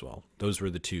Moon as well. Those were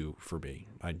the two for me.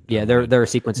 There are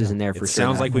sequences in there for sure. It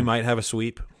sounds like we might have a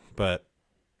sweep, but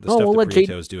the stuff that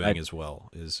Prieto is doing as well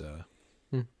is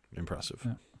impressive.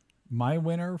 Yeah. My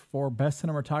winner for best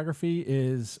cinematography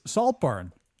is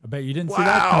Saltburn. I bet you didn't see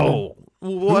that coming.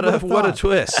 What a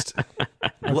twist.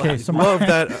 Okay, so love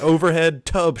that overhead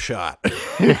tub shot.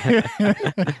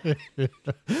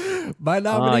 My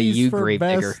nominees for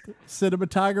gravedigger. best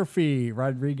cinematography: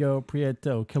 Rodrigo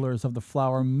Prieto, Killers of the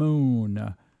Flower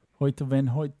Moon; Hoyt van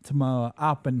Hoytma,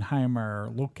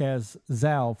 Oppenheimer; Lucas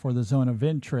Zal for The Zone of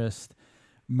Interest;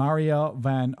 Maria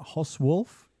van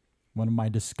Hoswolf, one of my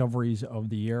discoveries of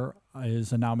the year,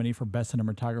 is a nominee for best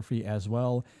cinematography as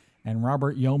well. And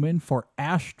Robert Yeoman for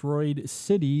Asteroid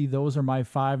City. Those are my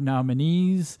 5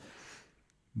 nominees.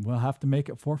 We'll have to make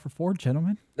it 4 for 4,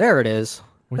 gentlemen. There it is.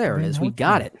 With There it Van is. We Hoytma.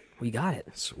 got it. We got it.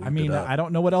 Swoop I mean, it up. I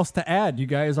don't know what else to add. You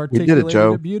guys did articulated it,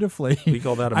 Joe. it beautifully. We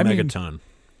call that a I mean, megaton.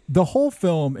 the whole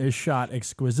film is shot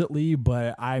exquisitely,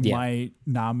 but I Yeah. might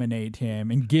nominate him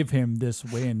and give him this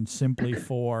win simply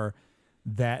for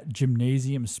that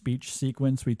gymnasium speech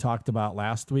sequence we talked about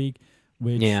last week,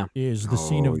 which is the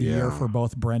scene of the year for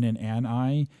both Brennan and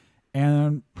I.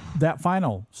 And that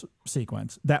final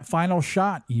sequence, that final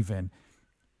shot even,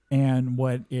 and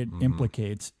what it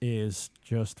implicates is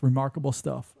just remarkable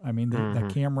stuff. I mean,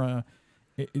 the camera,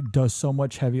 it does so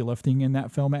much heavy lifting in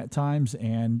that film at times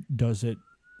and does it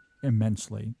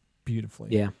immensely beautifully.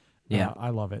 Yeah. Yeah.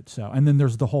 I love it. So, and then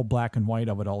there's the whole black and white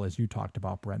of it all, as you talked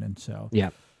about, Brennan. So,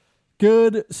 Yeah.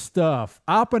 good stuff.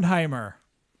 Oppenheimer.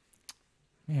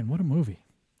 Man, what a movie.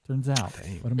 Turns out.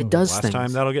 What a movie. It does Last things.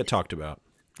 time that'll get talked about.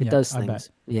 It Yeah, does I bet. things.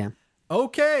 Yeah.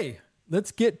 Okay,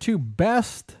 let's get to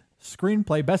best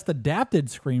screenplay, best adapted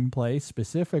screenplay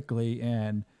specifically.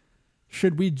 And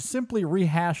should we simply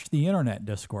rehash the internet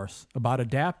discourse about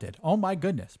adapted? Oh my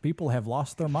goodness, people have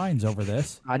lost their minds over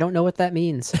this. I don't know what that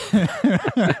means.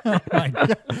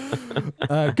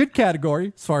 Good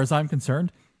category as far as I'm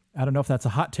concerned. I don't know if that's a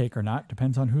hot take or not.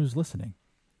 Depends on who's listening.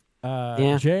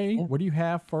 Jay, what do you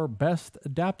have for best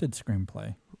adapted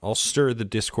screenplay? I'll stir the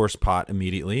discourse pot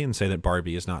immediately and say that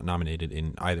Barbie is not nominated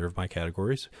in either of my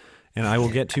categories. And I will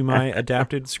get to my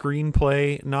adapted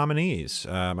screenplay nominees.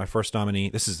 My first nominee,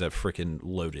 this is a freaking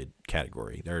loaded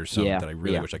category. There's some that I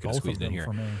really wish I could have Both squeezed of in them here.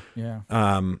 for me.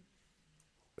 Yeah.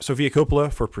 Sofia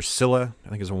Coppola for Priscilla, I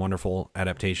think is a wonderful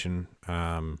adaptation.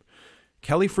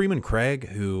 Kelly Freeman Craig,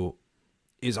 who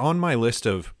is on my list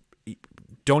of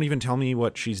don't even tell me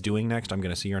what she's doing next. I'm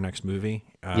going to see her next movie.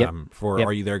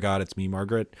 Are You There, God? It's Me,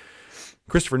 Margaret.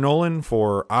 Christopher Nolan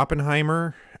for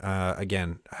Oppenheimer.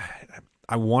 Again,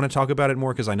 I want to talk about it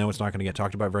more because I know it's not going to get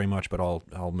talked about very much, but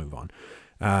I'll move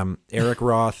on. Eric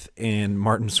Roth and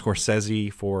Martin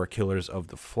Scorsese for Killers of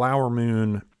the Flower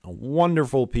Moon. A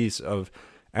wonderful piece of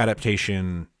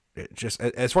adaptation. Just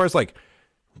as far as like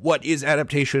what is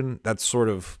adaptation, that's sort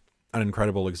of an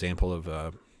incredible example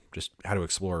of just how to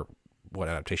explore what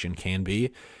adaptation can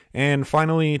be. And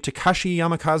finally, Takashi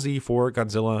Yamakaze for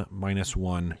Godzilla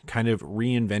 -1 kind of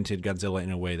reinvented Godzilla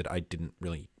in a way that I didn't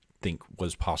really think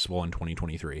was possible in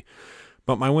 2023.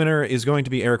 But my winner is going to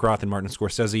be Eric Roth and Martin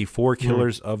Scorsese for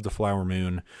Killers of the Flower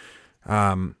Moon.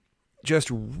 Just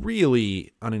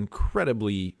really an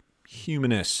incredibly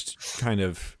humanist kind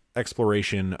of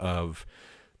exploration of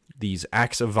these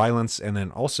acts of violence, and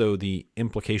then also the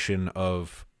implication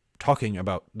of talking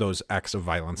about those acts of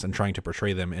violence and trying to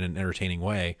portray them in an entertaining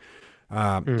way.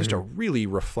 Just a really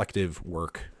reflective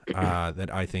work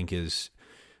that I think is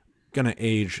going to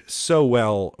age so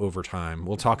well over time.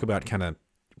 We'll talk about kind of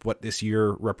what this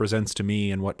year represents to me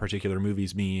and what particular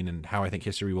movies mean and how I think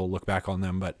history will look back on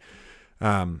them. But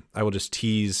I will just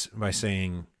tease by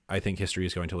saying I think history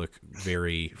is going to look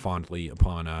very fondly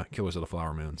upon Killers of the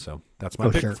Flower Moon. So that's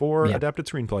my pick for adapted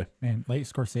screenplay. Man, late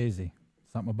Scorsese.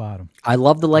 Something about him. I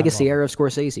love the legacy era of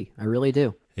Scorsese. I really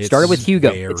do. Started with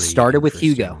Hugo. It started with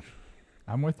Hugo.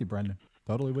 I'm with you, Brendan.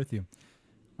 Totally with you.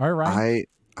 All right, Ryan.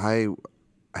 I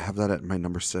have that at my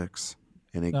number 6.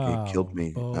 and it killed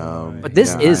me. But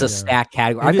this yeah, is a stacked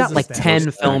category. I've got like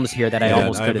 10 films here that I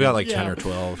almost could I've have. got like 10 or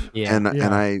 12. Yeah.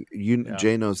 And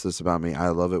Jay knows this about me. I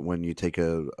love it when you take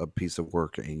a piece of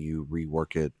work and you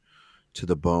rework it to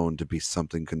the bone to be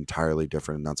something entirely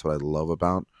different. And that's what I love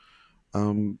about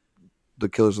the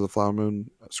Killers of the Flower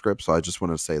Moon script. So I just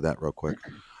want to say that real quick.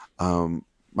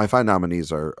 My 5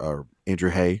 nominees are Andrew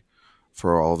Hay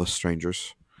for All of Us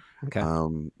Strangers. Okay.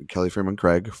 Kelly Freeman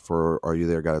Craig for Are You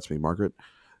There, God? It's Me, Margaret.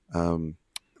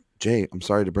 Jay, I'm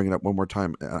sorry to bring it up one more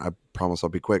time. I promise I'll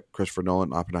be quick. Christopher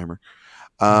Nolan, Oppenheimer.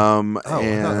 I thought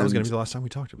that was going to be the last time we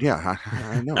talked about it. Yeah,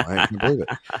 I know. I can believe it.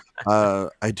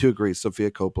 I do agree.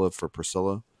 Sofia Coppola for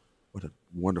Priscilla. What a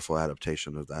wonderful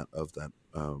adaptation of that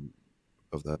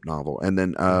novel. And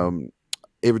then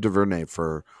Ava DuVernay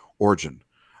for Origin.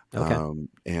 Okay.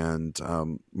 And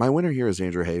my winner here is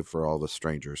Andrew Hay for All the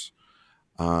Strangers.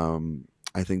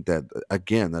 I think that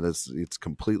again, it's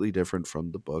completely different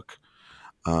from the book.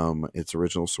 It's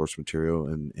original source material,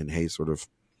 and Hay sort of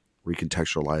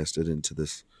recontextualized it into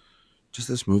this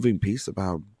moving piece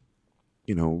about,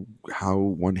 how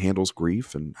one handles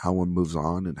grief and how one moves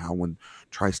on and how one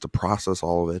tries to process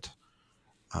all of it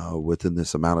within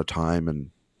this amount of time,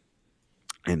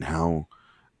 and how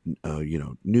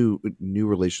new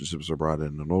relationships are brought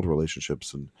in and old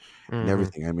relationships and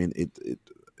everything. I mean,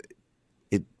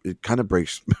 it kind of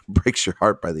breaks your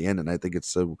heart by the end, and I think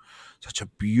it's such a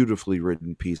beautifully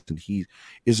written piece. And he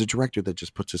is a director that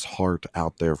just puts his heart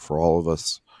out there for all of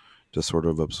us to sort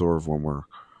of absorb when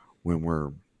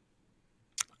we're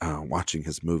watching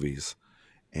his movies.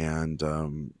 And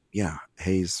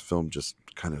Hayes' film just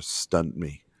kind of stunned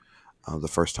me the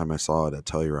first time I saw it at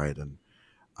Telluride, and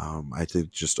I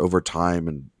think just over time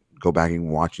and go back and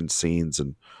watching scenes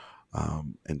and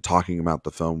talking about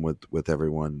the film with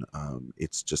everyone,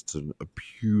 it's just a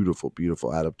beautiful,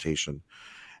 beautiful adaptation.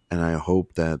 And I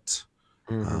hope that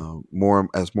more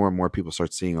and more people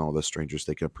start seeing All the Strangers,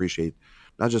 they can appreciate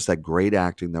not just that great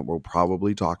acting that we'll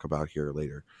probably talk about here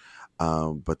later,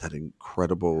 but that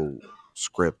incredible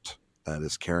script that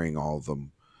is carrying all of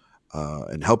them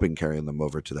and helping carrying them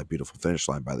over to that beautiful finish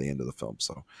line by the end of the film.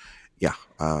 So, yeah,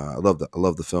 I love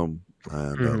the film,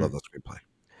 and I love the screenplay.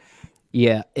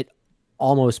 Yeah, it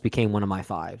almost became one of my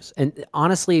 5s. And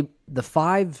honestly, the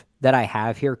 5 that I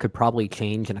have here could probably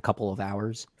change in a couple of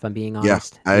hours, if I'm being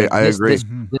honest. Yeah, I agree. This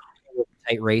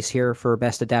tight race here for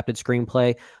Best Adapted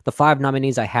Screenplay. The 5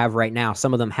 nominees I have right now,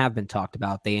 some of them have been talked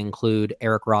about. They include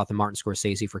Eric Roth and Martin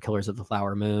Scorsese for Killers of the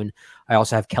Flower Moon. I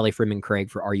also have Kelly Freeman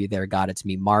Craig for Are You There, God? It's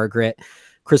Me, Margaret.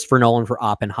 Christopher Nolan for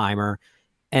Oppenheimer.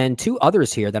 And 2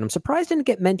 others here that I'm surprised didn't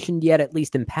get mentioned yet, at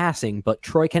least in passing, but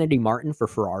Troy Kennedy Martin for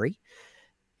Ferrari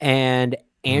and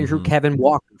Andrew Kevin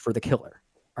Walker for The Killer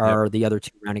are the other 2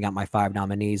 rounding out my 5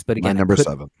 nominees. But again, number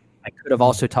 7. I could have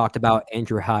also talked about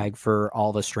Andrew Haig for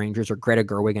All the Strangers, or Greta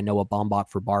Gerwig and Noah Baumbach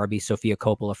for Barbie, Sofia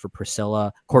Coppola for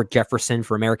Priscilla, Court Jefferson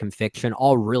for American Fiction,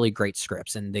 all really great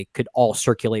scripts, and they could all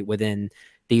circulate within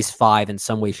these 5 in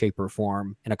some way, shape, or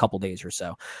form in a couple days or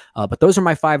so. But those are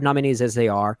my 5 nominees as they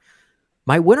are.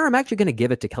 My winner, I'm actually going to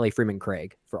give it to Kelly Freeman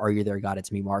Craig for Are You There, God?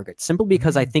 It's Me, Margaret, simply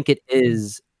because I think it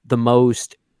is the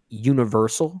most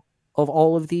universal of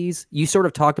all of these. You sort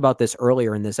of talked about this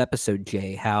earlier in this episode,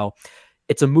 Jay, how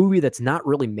it's a movie that's not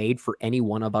really made for any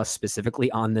one of us specifically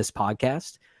on this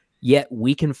podcast, yet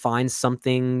we can find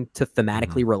something to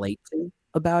thematically relate to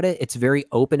about it. It's very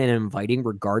open and inviting,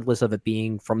 regardless of it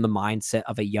being from the mindset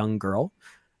of a young girl.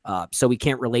 So we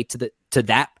can't relate to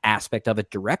that aspect of it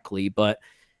directly, but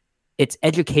it's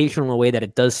educational in a way that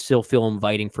it does still feel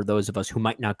inviting for those of us who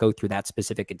might not go through that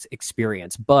specific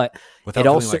experience. But without it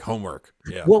feeling also like homework.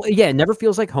 Yeah. Well, yeah, it never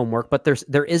feels like homework, but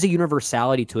there is a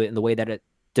universality to it in the way that it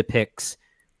depicts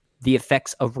the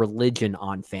effects of religion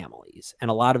on families. And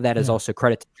a lot of that is also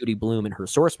credit to Judy Blume and her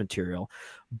source material.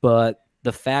 But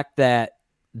the fact that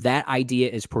that idea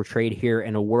is portrayed here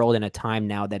in a world and a time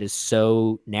now that is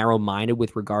so narrow-minded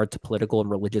with regard to political and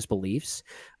religious beliefs,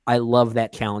 I love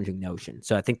that challenging notion.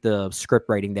 So I think the script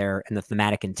writing there and the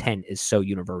thematic intent is so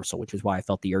universal, which is why I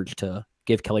felt the urge to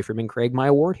give Kelly Freeman Craig my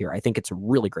award here. I think it's a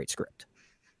really great script.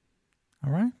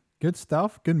 All right. Good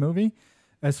stuff. Good movie.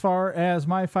 As far as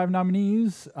my 5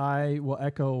 nominees, I will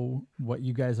echo what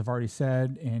you guys have already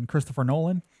said. And Christopher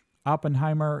Nolan,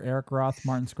 Oppenheimer, Eric Roth,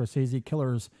 Martin Scorsese,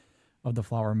 Killers of the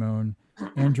Flower Moon,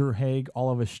 Andrew Haig,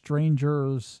 All of Us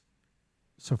Strangers,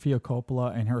 Sofia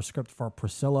Coppola, and her script for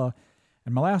Priscilla.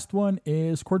 And my last one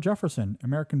is Court Jefferson,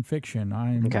 American Fiction.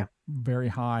 I'm very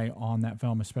high on that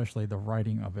film, especially the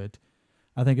writing of it.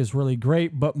 I think is really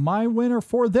great. But my winner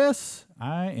for this,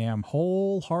 I am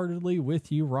wholeheartedly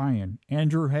with you, Ryan.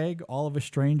 Andrew Haig, All of Us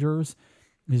Strangers.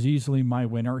 is easily my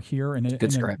winner here in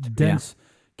Good script. a dense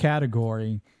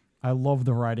category. I love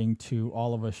the writing to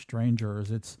All of Us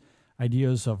Strangers. It's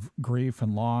ideas of grief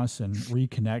and loss and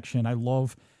reconnection. I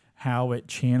love how it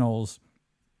channels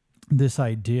this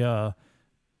idea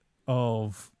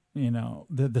of,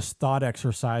 this thought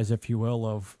exercise, if you will,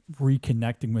 of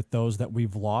reconnecting with those that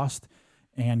we've lost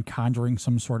and conjuring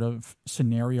some sort of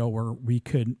scenario where we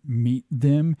could meet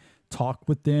them, talk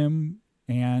with them,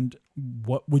 and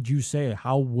what would you say?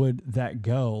 How would that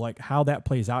go? Like how that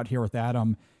plays out here with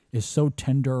Adam is so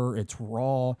tender. It's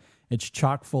raw. It's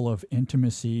chock full of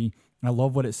intimacy. I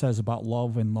love what it says about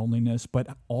love and loneliness,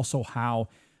 but also how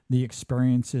the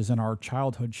experiences in our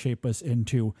childhood shape us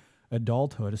into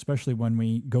adulthood, especially when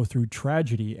we go through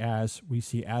tragedy, as we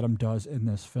see Adam does in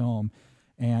this film,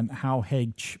 and how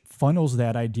Haig funnels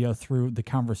that idea through the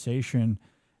conversation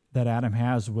that Adam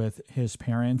has with his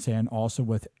parents and also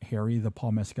with Harry, the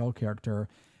Paul Mescal character.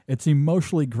 It's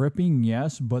emotionally gripping,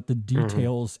 yes, but the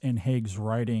details in Haig's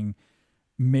writing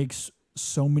makes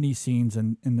so many scenes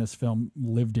in this film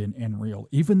lived in and real.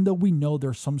 Even though we know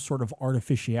there's some sort of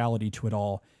artificiality to it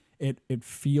all, it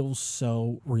feels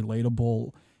so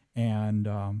relatable and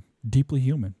deeply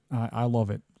human. I love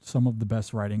it. Some of the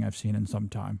best writing I've seen in some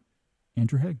time.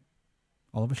 Andrew Haig,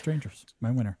 All of Us Strangers,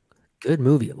 my winner. Good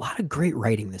movie. A lot of great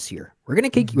writing this year. We're gonna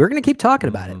keep talking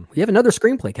about it. We have another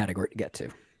screenplay category to get to.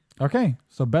 Okay,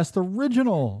 so best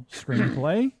original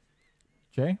screenplay.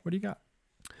 Jay, what do you got?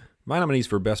 My nominees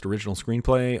for Best Original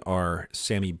Screenplay are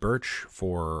Sammy Birch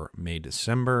for May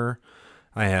December.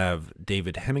 I have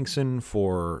David Hemmingson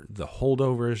for The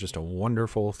Holdovers, just a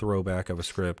wonderful throwback of a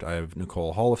script. I have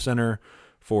Nicole Holofcener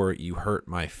for You Hurt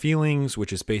My Feelings,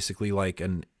 which is basically like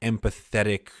an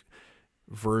empathetic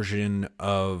version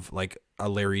of like a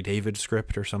Larry David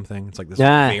script or something. It's like this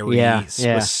very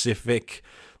specific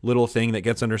little thing that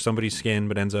gets under somebody's skin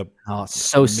but ends up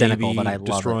so cynical, but I love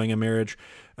destroying a marriage.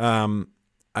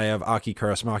 I have Aki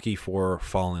Kaurismäki for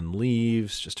Fallen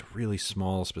Leaves, just a really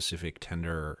small, specific,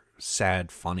 tender, sad,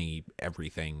 funny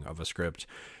everything of a script.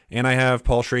 And I have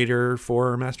Paul Schrader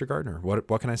for Master Gardener.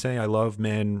 What can I say? I love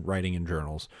men writing in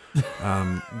journals.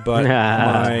 But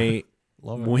my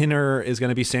winner is going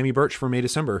to be Sammy Birch for May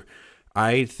December.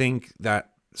 I think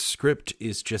that script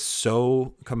is just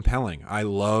so compelling. I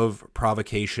love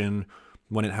provocation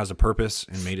when it has a purpose,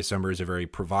 and May December is a very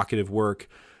provocative work.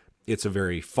 It's a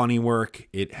very funny work.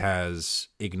 It has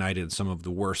ignited some of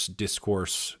the worst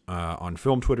discourse on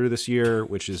film Twitter this year,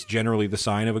 which is generally the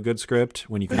sign of a good script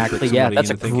when you can trick somebody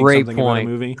that's into a thinking great something point. about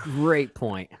a movie. Great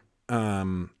point.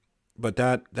 But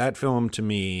that film to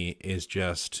me is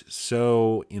just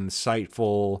so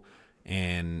insightful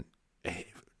and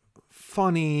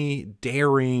funny,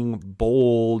 daring,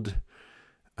 bold,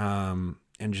 and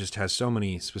just has so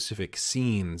many specific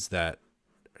scenes that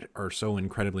are so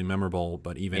incredibly memorable,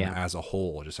 but even as a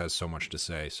whole, it just has so much to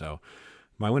say. So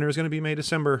my winner is going to be May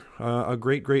December, a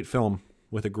great, great film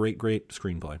with a great, great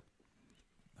screenplay.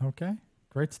 Okay,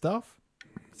 great stuff.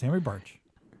 Sammy Birch.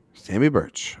 Sammy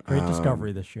Birch. Great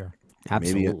discovery this year.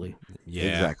 Absolutely.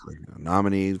 Exactly. A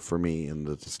nominee for me in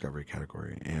the discovery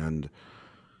category. And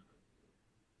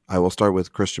I will start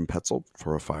with Christian Petzold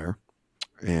for A Fire.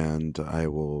 And I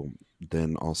will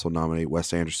then also nominate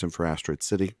Wes Anderson for Asteroid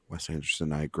City. Wes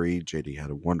Anderson, I agree. JD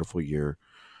had a wonderful year.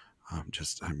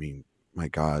 My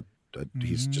God,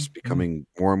 he's just becoming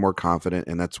more and more confident.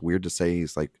 And that's weird to say.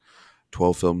 He's like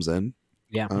 12 films in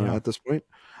at this point.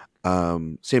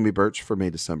 Sammy Birch for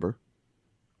May December.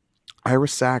 Ira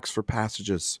Sachs for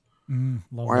Passages.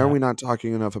 Why are we not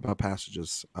talking enough about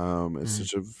Passages? It's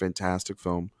such a fantastic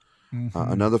film.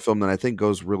 Another film that I think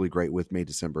goes really great with May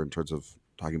December in terms of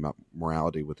talking about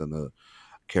morality within the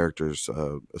characters,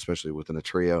 especially within a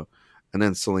trio, and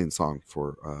then Celine Song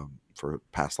for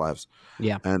Past Lives.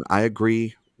 Yeah, and I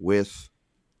agree with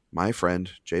my friend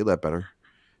Jay Ledbetter.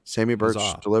 Sammy Birch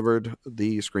delivered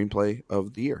the screenplay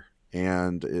of the year,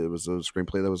 and it was a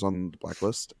screenplay that was on the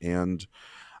blacklist, and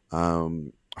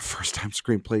first time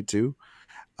screenplay too.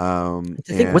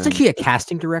 Wasn't she a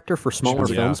casting director for smaller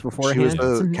films beforehand? She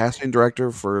was a casting director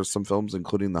for some films,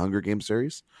 including the Hunger Games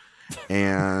series.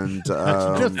 And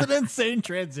just an insane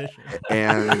transition.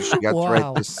 And she got to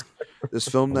write this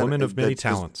film that woman of many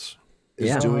talents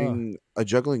is doing a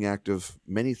juggling act of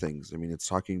many things. I mean, it's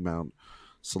talking about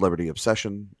celebrity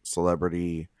obsession,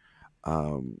 celebrity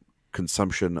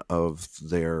consumption of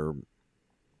their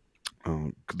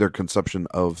consumption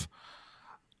of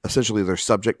essentially their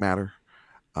subject matter.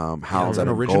 How it's that an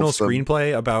original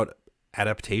screenplay them. About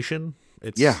adaptation.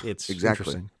 It's exactly.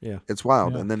 Interesting. Yeah, it's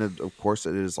wild. And then of course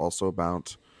it is also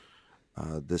about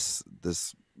this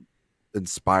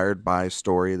inspired by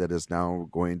story that is now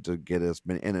going to get as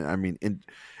many. And I mean,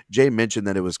 Jay mentioned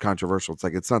that it was controversial. It's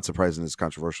like, it's not surprising it's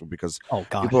controversial because Oh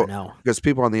gosh, people, no. because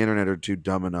people on the internet are too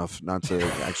dumb enough not to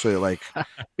actually like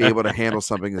be able to handle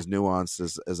something as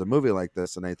nuanced as a movie like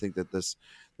this. And I think that this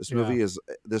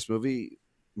movie,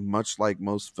 much like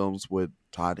most films with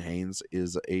Todd Haynes,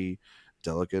 is a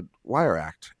delicate wire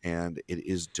act, and it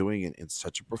is doing it in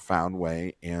such a profound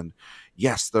way. And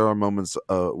yes, there are moments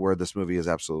where this movie is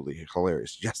absolutely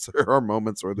hilarious. Yes, there are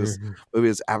moments where this movie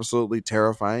is absolutely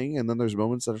terrifying, and then there's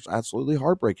moments that are absolutely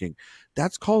heartbreaking.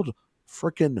 That's called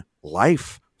freaking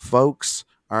life, folks.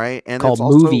 All right, and Called it's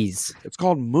also movies. It's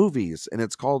called movies, and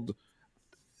it's called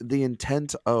the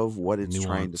intent of what it's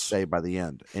trying to Nuance. say by the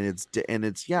end. And it's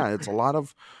a lot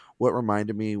of what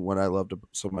reminded me what I loved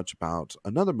so much about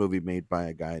another movie made by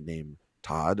a guy named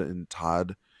Todd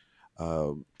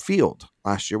Field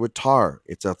last year with Tar.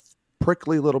 It's a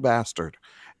prickly little bastard,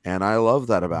 and I love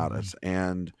that about it.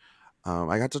 And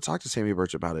I got to talk to Sammy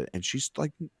Birch about it, and she's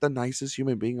like the nicest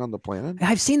human being on the planet.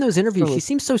 I've seen those interviews. So She it's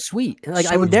seems so sweet. Like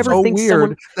I so- would never so think weird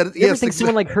someone. that Never think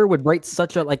someone like her would write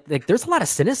such a like. There's a lot of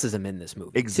cynicism in this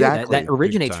movie. too, Exactly. that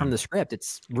originates Big from time. the script.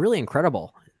 It's really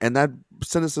incredible. And that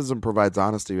cynicism provides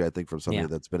honesty, I think, from somebody Yeah.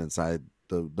 that's been inside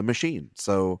the machine.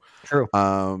 So True.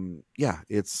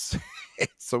 it's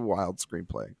it's a wild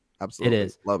screenplay. Absolutely.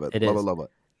 is. Love it. It love is. it. Love it.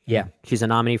 Yeah, she's a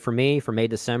nominee for me for May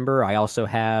December. I also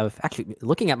have actually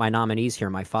looking at my nominees here,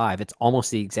 my 5. It's almost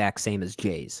the exact same as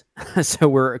Jay's, so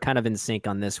we're kind of in sync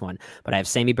on this one. But I have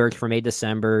Sammy Birch for May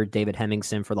December, David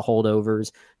Hemmingson for The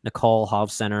Holdovers, Nicole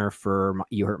Hovsener for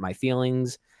You Hurt My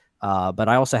Feelings, but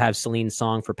I also have Celine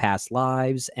Song for Past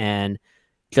Lives and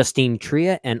Justine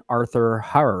Triet and Arthur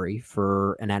Harari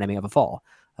for Anatomy of a Fall.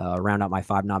 Round out my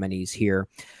 5 nominees here.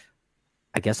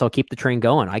 I guess I'll keep the train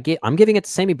going. I'm giving it to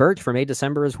Sammy Birch for May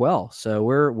December as well. So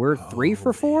we're 3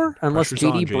 for 4 unless Pressure's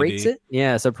on, JD breaks JD. it.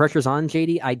 Yeah, so pressure's on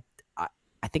JD. I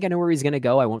think I know where he's going to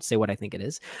go. I won't say what I think it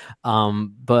is.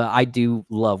 But I do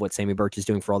love what Sammy Birch is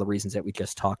doing for all the reasons that we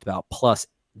just talked about. Plus,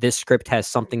 this script has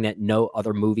something that no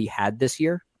other movie had this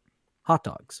year: hot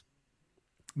dogs.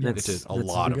 Yeah, That's- It's a that's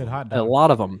lot of good them. hot A dog.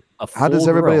 lot of them. How does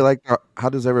everybody like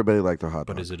their hot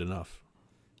But dog? is it enough?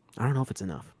 I don't know if it's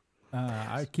enough.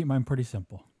 I keep mine pretty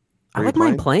simple. I Are you like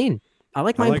mine plain. I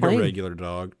like I mine like plain. a regular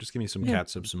dog. Just give me some Yeah.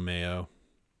 catsup, some mayo.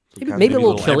 Maybe a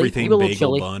little chili. everything Maybe a little bagel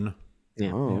chili. bun.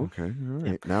 Yeah. Oh, okay. All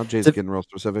right. Now Jay's So- getting real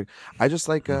specific. I just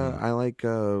like I like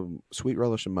sweet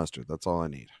relish and mustard. That's all I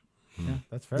need. Yeah,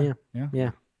 that's fair. Yeah. Yeah.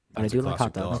 Yeah. But I That's a do like hot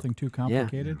classic dogs. dog. Nothing too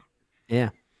complicated. Yeah.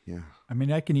 Yeah. I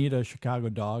mean, I can eat a Chicago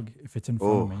dog if it's in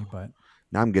front of me, but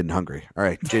Now I'm getting hungry. All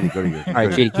right, JD, go to your. All right,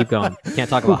 JD, keep going. Can't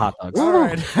talk about hot dogs. all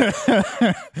right.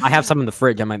 I have some in the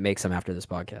fridge. I might make some after this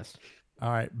podcast. All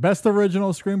right. Best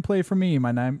original screenplay for me.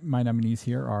 My nominees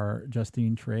here are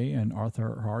Justine Trey and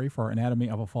Arthur Hari for Anatomy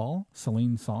of a Fall,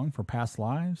 Celine Song for Past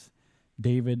Lives,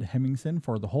 David Hemmingson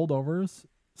for The Holdovers,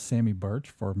 Sammy Birch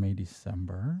for May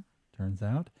December, turns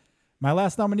out. My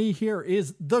last nominee here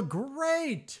is the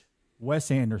great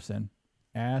Wes Anderson,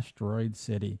 Asteroid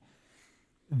City.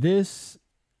 This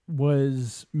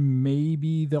was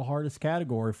maybe the hardest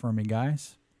category for me,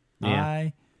 guys. Yeah.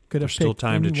 I could have There's still picked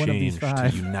time to any one of these change, to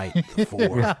 5. unite the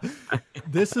 4. Yeah.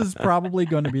 This is probably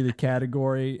going to be the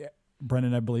category.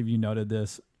 Brendan, I believe you noted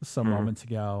this some moments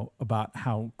ago about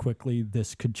how quickly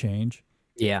this could change.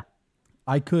 Yeah.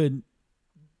 I could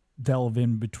delve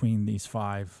in between these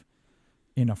 5,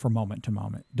 from moment to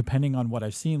moment, depending on what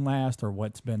I've seen last or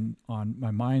what's been on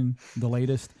my mind the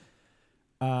latest.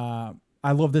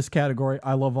 I love this category.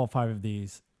 I love all 5 of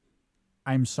these.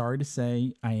 I'm sorry to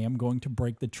say I am going to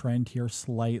break the trend here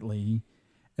slightly.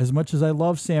 As much as I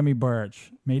love Sammy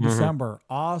Birch, May December,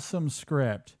 awesome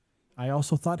script. I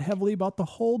also thought heavily about The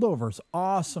Holdovers,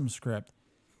 awesome script.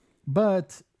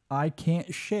 But I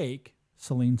can't shake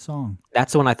Celine Song.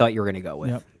 That's the one I thought you were going to go with.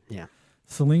 Yep. Yeah.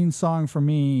 Celine Song for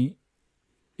me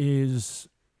is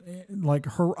like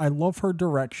her. I love her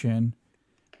direction,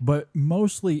 but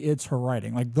mostly it's her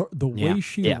writing. Like the way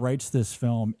she writes this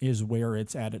film is where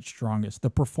it's at its strongest. The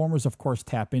performers, of course,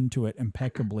 tap into it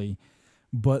impeccably,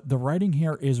 but the writing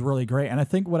here is really great. And I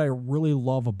think what I really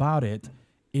love about it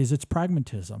is its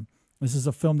pragmatism. This is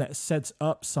a film that sets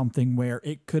up something where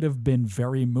it could have been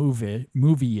very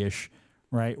movie-ish,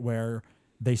 right? Where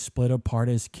they split apart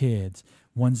as kids.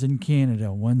 One's in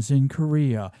Canada, one's in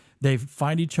Korea. They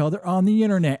find each other on the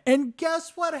internet. And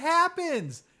guess what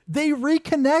happens? They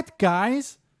reconnect,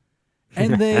 guys.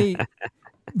 And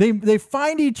they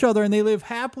find each other and they live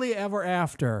happily ever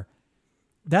after.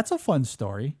 That's a fun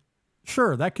story.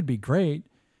 Sure, that could be great,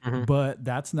 but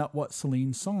that's not what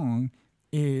Celine Song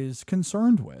is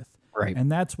concerned with. Right.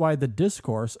 And that's why the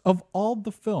discourse of all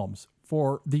the films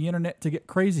for the internet to get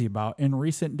crazy about in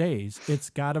recent days, it's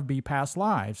got to be Past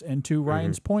Lives. And to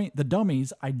Ryan's point, the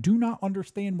dummies, I do not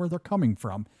understand where they're coming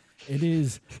from. It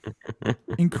is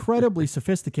incredibly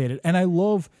sophisticated. And I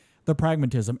love the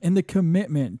pragmatism and the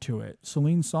commitment to it.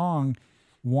 Celine Song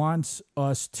wants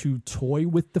us to toy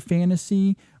with the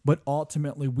fantasy, but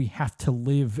ultimately we have to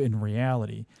live in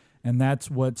reality. And that's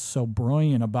what's so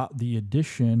brilliant about the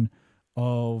addition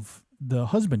of the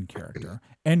husband character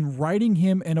and writing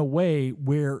him in a way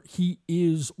where he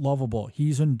is lovable,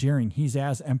 he's endearing, he's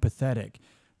as empathetic.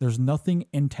 There's nothing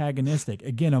antagonistic.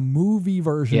 Again, a movie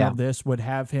version of this would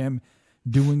have him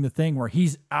doing the thing where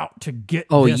he's out to get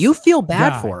you feel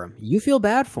bad guy. for him. You feel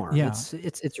bad for him. Yeah.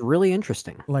 It's really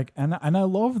interesting. Like, and I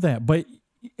love that. But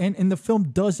and the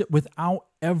film does it without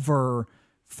ever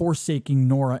forsaking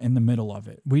Nora in the middle of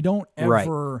it. We don't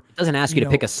ever It doesn't ask you to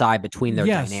pick a side between their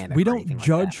dynamic. We don't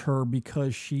judge her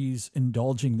because she's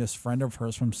indulging this friend of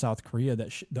hers from South Korea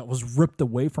that was ripped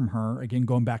away from her. Again,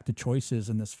 going back to choices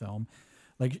in this film.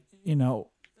 Like, you know,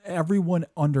 everyone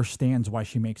understands why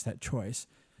she makes that choice.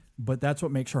 But that's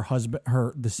what makes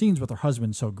the scenes with her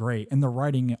husband so great. And the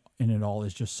writing in it all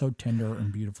is just so tender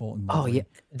and beautiful. And lovely. Oh yeah.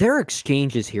 There are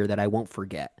exchanges here that I won't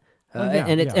forget.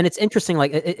 And it's interesting.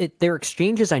 Like there are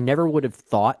exchanges I never would have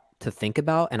thought to think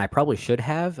about. And I probably should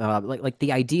have, like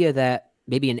the idea that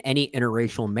maybe in any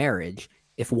interracial marriage,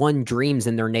 if one dreams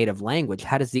in their native language,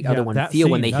 how does the other one feel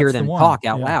when they hear them talk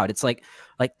out loud? It's like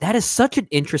that is such an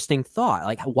interesting thought.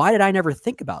 Like, why did I never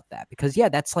think about that? Because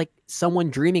that's like someone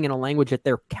dreaming in a language that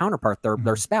their counterpart,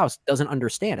 their spouse doesn't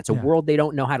understand. It's a world they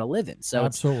don't know how to live in. So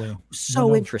absolutely, it's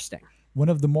so interesting. One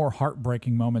of the more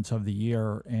heartbreaking moments of the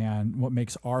year, and what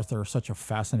makes Arthur such a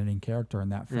fascinating character in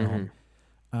that film.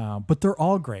 But they're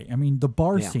all great. I mean, the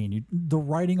bar scene, the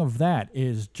writing of that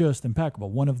is just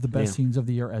impeccable. One of the best scenes of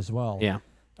the year as well.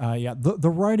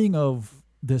 The writing of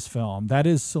this film, that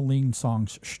is Celine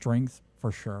Song's strength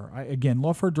for sure. I, again,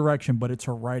 love her direction, but it's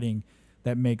her writing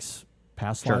that makes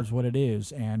Past Lives what it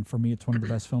is. And for me, it's one of the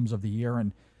best films of the year.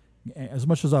 And as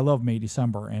much as I love May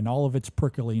December and all of its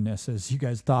prickliness, as you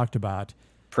guys talked about,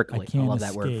 prickly. I love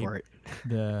that word for it.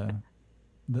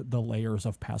 The layers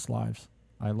of Past Lives.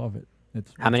 I love it.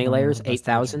 How many layers?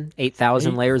 8,000?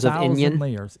 8,000 layers of Indian?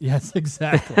 Layers. Yes,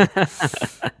 exactly.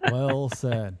 Well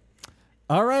said.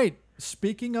 All right.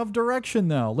 Speaking of direction,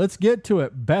 though, let's get to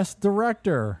it. Best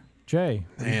director. Jay,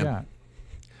 what do you got?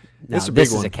 This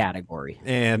is a category.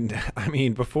 And, I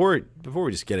mean, before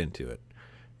we just get into it,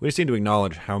 we just need to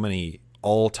acknowledge how many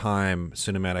all-time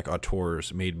cinematic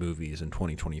auteurs made movies in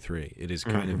 2023. It is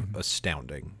kind of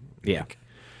astounding. Yeah.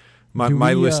 Like,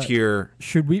 my list here...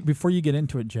 Should we, before you get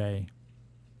into it, Jay,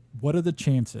 what are the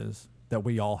chances that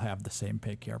we all have the same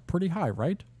pick here? Pretty high,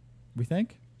 right? We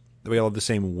think? That we all have the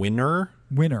same winner?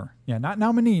 Winner. Yeah, not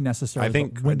nominee necessarily. I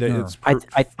think it's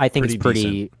I think it's pretty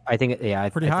decent. I think I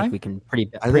pretty high? think we can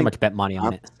pretty much bet money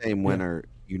on it. The same winner.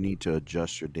 You need to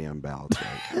adjust your damn ballots.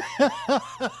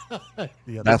 Right?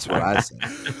 That's what I say.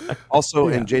 Also,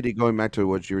 and JD, going back to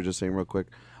what you were just saying real quick,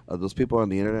 those people on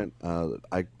the internet,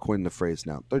 I coined the phrase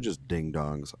now. They're just ding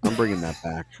dongs. I'm bringing that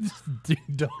back. Ding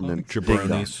dongs. And then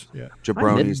Jabronis.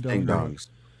 Jabronis, ding dongs.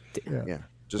 Yeah.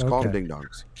 Just call them ding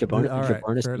dongs.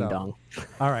 Jabronis ding dong.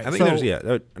 All right. I think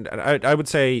I would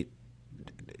say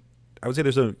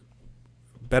there's a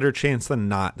better chance than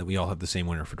not that we all have the same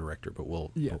winner for director, but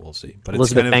we'll see. But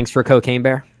Elizabeth, thanks for Cocaine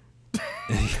Bear.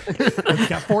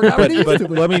 Got 4 nominations.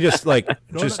 But let me just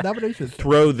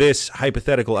throw this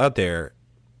hypothetical out there.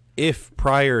 If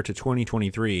prior to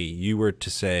 2023 you were to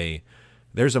say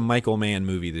there's a Michael Mann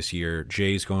movie this year,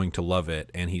 Jay's going to love it,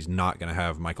 and he's not going to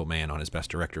have Michael Mann on his best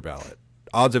director ballot,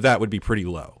 odds of that would be pretty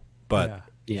low. But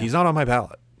he's not on my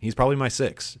ballot. He's probably my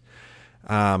 6.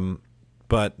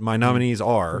 But my nominees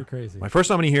are, my first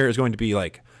nominee here is going to be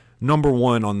like number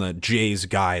 1 on the Jay's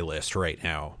guy list right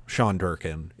now. Sean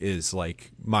Durkin is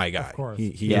like my guy. Of course.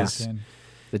 He is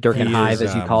the Durkin Hive,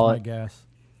 as you call it.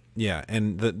 Yeah,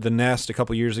 and the Nest a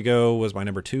couple years ago was my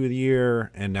number 2 of the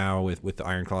year, and now with the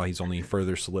Iron Claw, he's only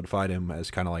further solidified him as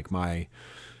kind of like my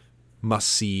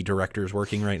must-see directors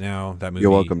working right now. That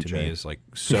movie to me is like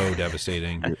so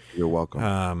devastating. You're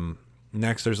welcome.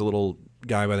 Next, there's a little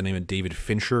guy by the name of David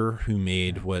Fincher who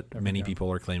made what many people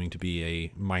are claiming to be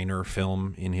a minor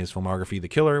film in his filmography, The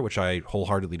Killer, which I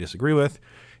wholeheartedly disagree with.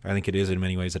 I think it is in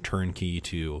many ways a turnkey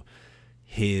to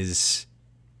his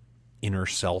inner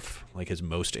self, like his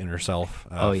most inner self.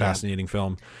 Fascinating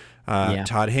film.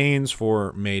 Todd Haynes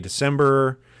for May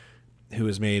December, who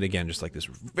has made, again, just like this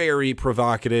very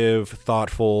provocative,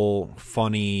 thoughtful,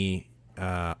 funny,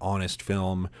 honest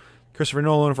film Christopher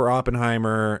Nolan for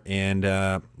Oppenheimer, and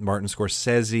Martin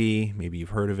Scorsese. Maybe you've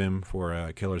heard of him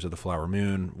for Killers of the Flower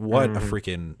Moon. What a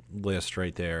freaking list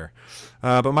right there.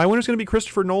 But my winner's going to be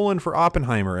Christopher Nolan for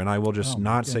Oppenheimer, and I will just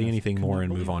not say anything more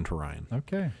and move on to Ryan.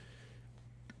 Okay.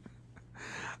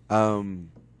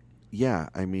 Yeah,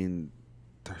 I mean,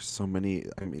 there's so many.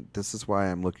 I mean, this is why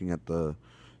I'm looking at the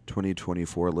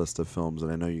 2024 list of films,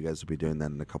 and I know you guys will be doing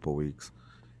that in a couple weeks.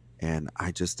 And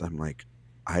I'm like,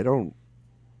 I don't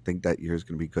think that year is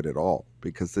going to be good at all,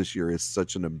 because this year is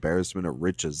such an embarrassment of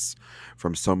riches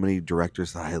from so many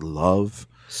directors that I love.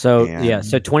 So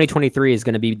 2023 is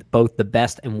going to be both the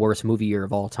best and worst movie year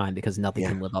of all time, because nothing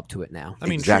can live up to it now. I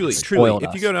mean, Exactly. truly,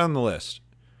 if you go down the list,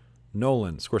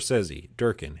 Nolan, Scorsese,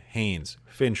 Durkin, Haynes,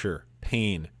 Fincher,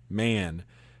 Payne, Mann,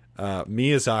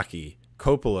 Miyazaki,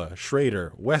 Coppola,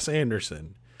 Schrader, Wes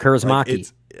Anderson, Kurzmaki,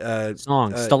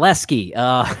 Song, Stileski,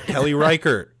 Kelly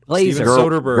Reichardt, Glazer. Steven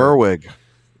Soderbergh. Gerwig.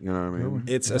 You know what I mean?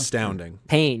 It's astounding.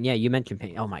 Payne. Yeah, you mentioned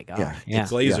Payne. Oh my god. Yeah.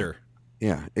 Glazer.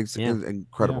 Yeah, it's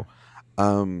incredible.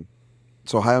 So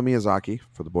Hayao Miyazaki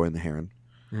for The Boy and the Heron.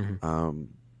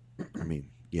 I mean,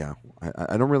 yeah,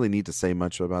 I don't really need to say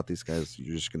much about these guys.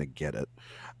 You're just going to get it.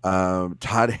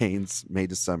 Todd Haynes, May,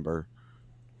 December.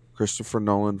 Christopher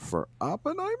Nolan for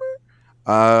Oppenheimer.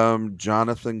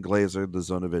 Jonathan Glazer, The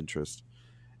Zone of Interest.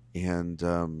 And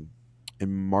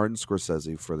Martin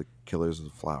Scorsese for The Killers of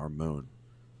the Flower Moon.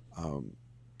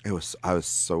 I was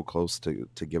so close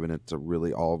to giving it to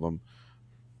really all of them.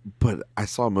 But I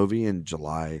saw a movie in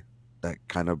July that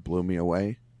kind of blew me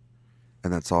away.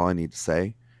 And that's all I need to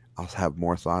say. I'll have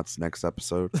more thoughts next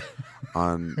episode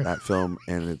on that film.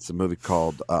 And it's a movie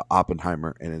called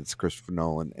Oppenheimer, and it's Christopher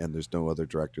Nolan, and there's no other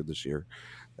director this year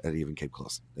that even came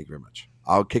close. Thank you very much.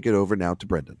 I'll kick it over now to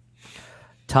Brendan.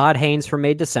 Todd Haynes for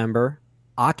May, December.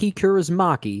 Aki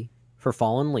Kaurismäki for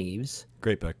Fallen Leaves.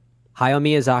 Great pick. Hayao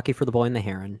Miyazaki for The Boy and the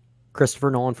Heron.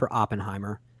 Christopher Nolan for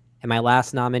Oppenheimer. And my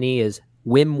last nominee is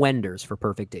Wim Wenders for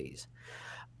Perfect Days.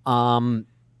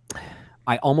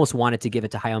 I almost wanted to give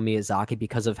it to Hayao Miyazaki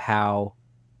because of how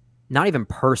not even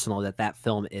personal that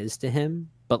film is to him,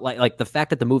 but like the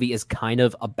fact that the movie is kind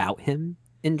of about him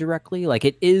indirectly. Like,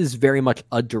 it is very much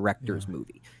a director's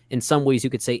movie. In some ways,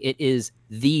 you could say it is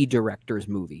the director's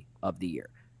movie of the year.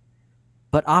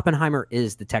 But Oppenheimer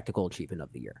is the technical achievement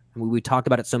of the year. I mean, we talked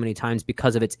about it so many times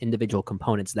because of its individual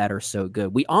components that are so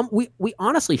good. We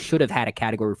honestly should have had a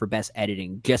category for best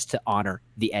editing just to honor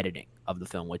the editing of the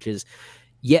film, which is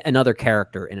yet another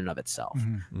character in and of itself.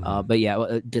 But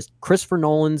yeah, just Christopher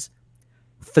Nolan's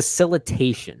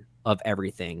facilitation of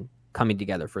everything coming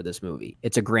together for this movie.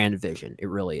 It's a grand vision. It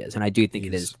really is. And I do think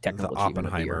it is technical the achievement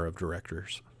Oppenheimer of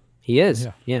directors. He is.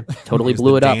 Yeah. Totally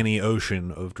blew it up. Danny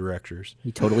Ocean of directors.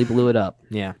 He totally blew it up.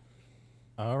 Yeah.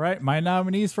 All right. My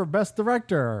nominees for Best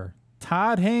Director: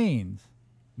 Todd Haynes,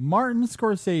 Martin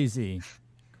Scorsese,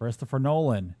 Christopher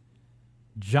Nolan,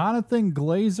 Jonathan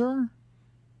Glazer,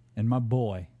 and my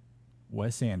boy,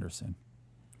 Wes Anderson.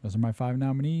 Those are my 5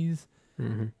 nominees.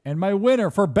 And my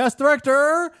winner for Best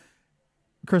Director,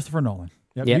 Christopher Nolan.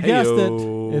 Yep, you guessed it.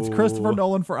 It's Christopher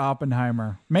Nolan for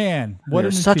Oppenheimer. Man, what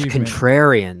an such achievement.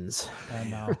 Contrarians. I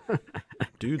know.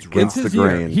 Dude's Against rough. the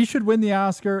grain. He should win the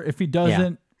Oscar. If he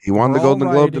doesn't, He won the we're all Golden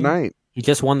Globe riding. tonight. He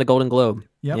just won the Golden Globe.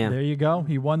 Yep, Yeah. there you go.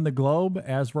 He won the Globe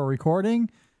as we're recording,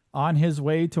 on his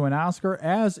way to an Oscar,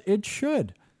 as it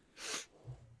should.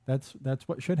 That's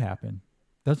what should happen.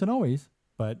 Doesn't always,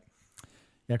 but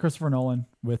yeah, Christopher Nolan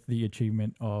with the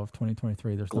achievement of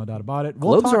 2023. There's no doubt about it.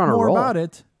 We'll Globes talk are on a more roll. about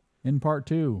it in part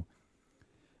 2.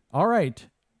 All right.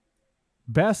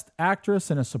 Best actress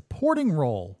in a supporting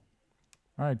role.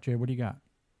 All right, Jay, what do you got?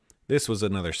 This was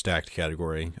another stacked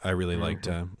category. I really liked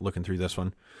looking through this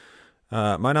one.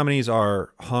 My nominees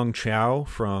are Hong Chow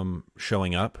from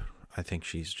Showing Up. I think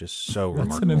she's just so That's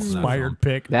remarkable. an in that film. inspired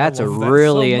pick. That's I a love that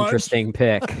really so much. interesting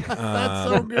pick. That's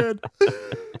so good.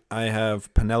 I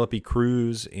have Penelope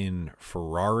Cruz in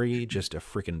Ferrari, just a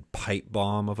freaking pipe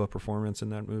bomb of a performance in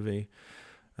that movie.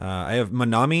 I have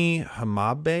Manami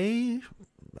Hamabe,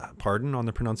 pardon on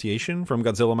the pronunciation, from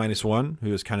Godzilla -1,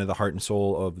 who is kind of the heart and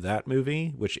soul of that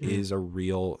movie, which is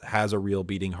has a real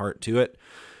beating heart to it.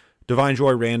 Divine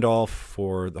Joy Randolph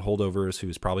for The Holdovers,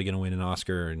 who's probably going to win an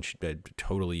Oscar, and she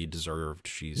totally deserved.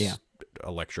 She's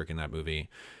electric in that movie.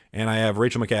 And I have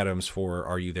Rachel McAdams for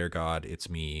Are You There, God? It's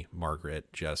Me,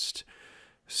 Margaret. Just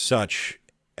such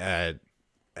I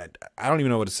don't even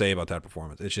know what to say about that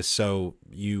performance. It's just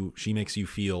she makes you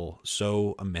feel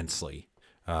so immensely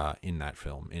in that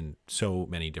film in so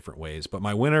many different ways. But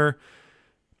my winner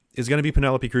is going to be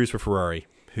Penelope Cruz for Ferrari,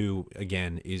 who,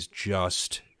 again, is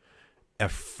just a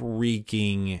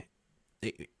freaking...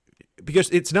 Because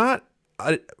it's not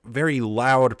a very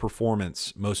loud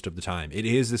performance most of the time. It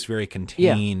is this very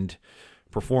contained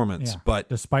performance, but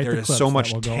despite there the is clips so that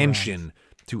much will go tension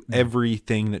to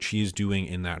everything that she is doing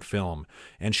in that film.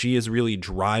 And she is really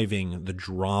driving the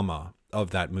drama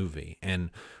of that movie. And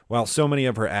while so many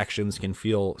of her actions can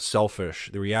feel selfish,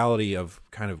 the reality of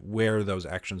kind of where those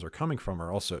actions are coming from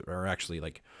are actually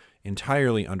like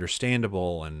entirely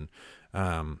understandable. And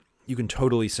you can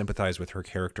totally sympathize with her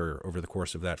character over the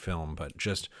course of that film. But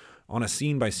just on a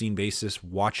scene by scene basis,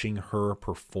 watching her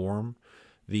perform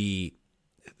the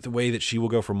way that she will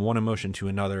go from one emotion to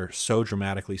another so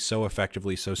dramatically, so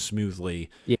effectively, so smoothly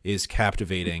is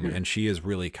captivating. And she is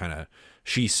really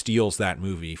she steals that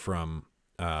movie from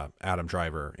Adam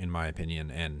Driver, in my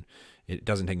opinion. And it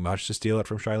doesn't take much to steal it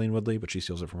from Shailene Woodley, but she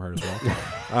steals it from her as well.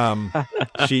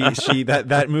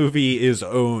 That movie is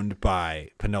owned by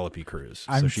Penelope Cruz.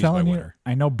 I'm she's telling my you, winner.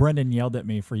 I know Brendan yelled at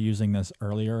me for using this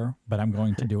earlier, but I'm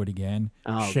going to do it again.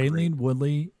 Shailene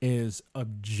Woodley is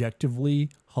objectively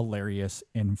hilarious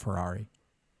in Ferrari.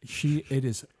 It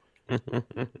is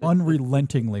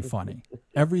unrelentingly funny.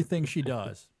 Everything she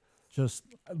does, just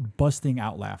busting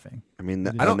out laughing. I mean,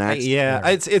 I don't know.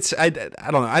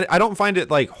 I don't find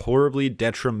it like horribly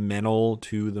detrimental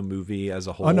to the movie as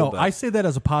a whole. Oh no, but I say that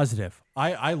as a positive.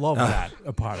 I love that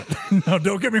part of it. No,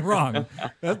 don't get me wrong.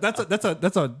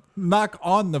 That's a knock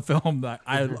on the film that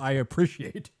I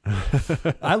appreciate.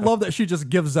 I love that she just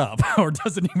gives up or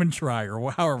doesn't even try,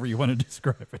 or however you want to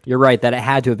describe it. You're right that it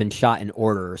had to have been shot in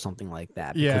order or something like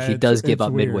that. Because she does give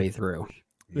up midway through.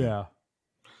 Yeah.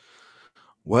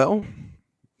 Well,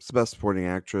 it's the best supporting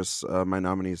actress. My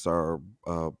nominees are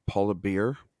Paula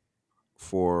Beer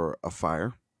for A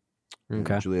Fire,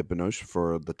 Juliette Binoche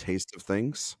for The Taste of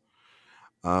Things,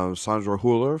 Sandra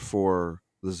Hüller for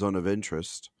The Zone of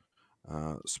Interest.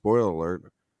 Spoiler alert,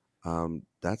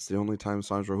 that's the only time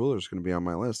Sandra Hüller is going to be on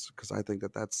my list, because I think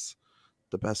that's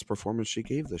the best performance she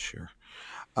gave this year.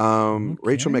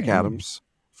 Rachel McAdams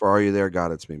for Are You There,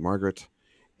 God, It's Me, Margaret.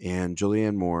 And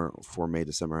Julianne Moore for May,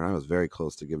 December. And I was very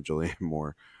close to give Julianne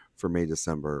Moore for May,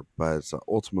 December. But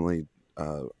ultimately,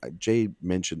 Jay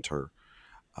mentioned her.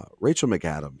 Rachel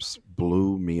McAdams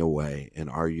blew me away in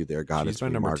Are You There, God, It's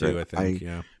Me, Margaret. 2, I think.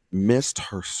 I missed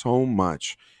her so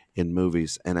much in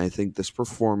movies. And I think this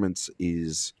performance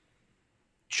is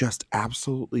just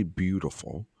absolutely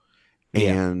beautiful.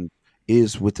 And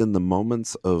is within the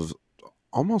moments of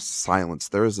almost silence.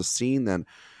 There is a scene that,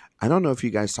 I don't know if you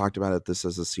guys talked about it, this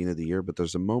as a scene of the year, but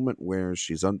there's a moment where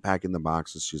she's unpacking the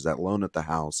boxes. She's alone at the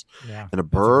house, and a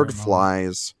bird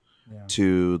flies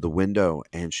to the window,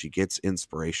 and she gets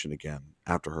inspiration again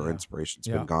after her inspiration's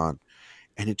been gone.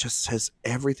 And it just says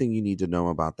everything you need to know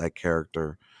about that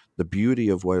character, the beauty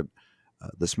of what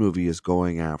this movie is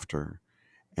going after,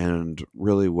 and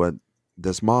really what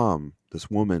this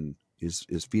woman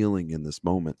is feeling in this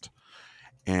moment.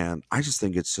 And I just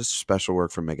think it's just special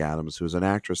work from McAdams, who's an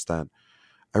actress that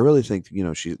I really think,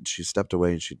 she stepped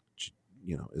away, and she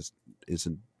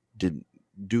didn't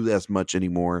do as much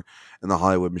anymore in the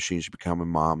Hollywood machine. She became a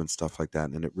mom and stuff like that.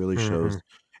 And it really shows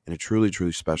in a truly,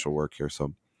 truly special work here.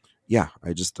 So yeah,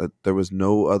 I just, there was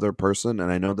no other person.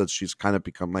 And I know that she's kind of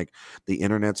become like the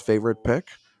internet's favorite pick,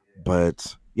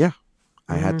 but yeah,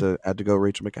 I had to go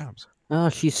Rachel McAdams. Oh,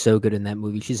 she's so good in that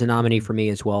movie. She's a nominee for me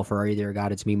as well for Are You There,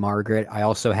 God, It's Me, Margaret. I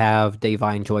also have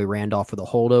Davine Joy Randolph for The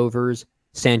Holdovers,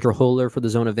 Sandra Hüller for The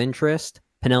Zone of Interest,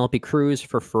 Penelope Cruz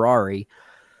for Ferrari.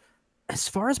 As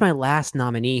far as my last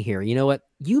nominee here, you know what?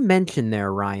 You mentioned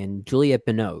there, Ryan, Juliette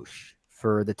Binoche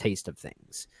for The Taste of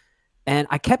Things. And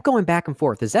I kept going back and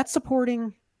forth. Is that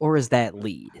supporting or is that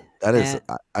lead? That is,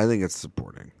 I think it's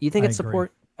supporting. You think it's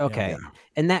support? Okay. Yeah.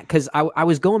 And that, because I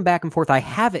was going back and forth. I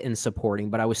have it in supporting,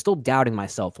 but I was still doubting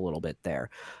myself a little bit there.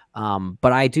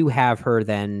 But I do have her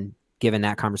then, given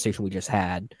that conversation we just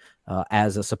had,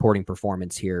 as a supporting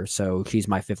performance here. So she's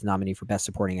my 5th nominee for Best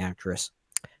Supporting Actress.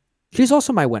 She's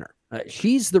also my winner.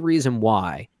 She's the reason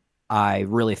why I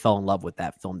really fell in love with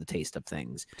that film, The Taste of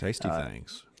Things. Tasty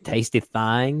Things. Tasty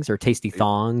Things or Tasty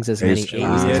Thongs, as many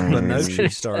Juliette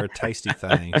Binoche star Tasty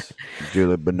Things.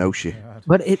 Juliette Binoche.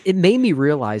 But it made me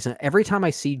realize every time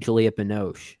I see Juliette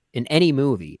Binoche in any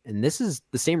movie, and this is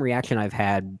the same reaction I've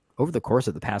had over the course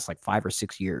of the past like 5 or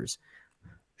 6 years,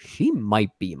 she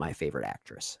might be my favorite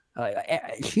actress.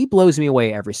 She blows me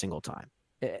away every single time.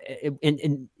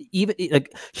 And even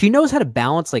like she knows how to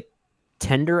balance like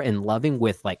tender and loving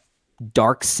with like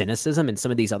dark cynicism in some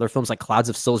of these other films, like Clouds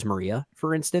of Sils Maria,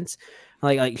 for instance.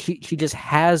 Like she just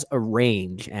has a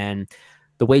range. And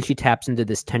the way she taps into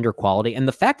this tender quality, and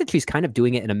the fact that she's kind of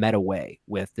doing it in a meta way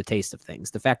with The Taste of Things.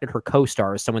 The fact that her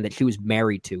co-star is someone that she was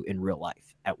married to in real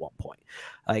life at one point,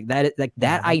 like that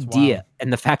idea, wild.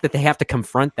 and the fact that they have to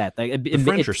confront that. The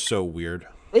French are so weird.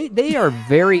 They are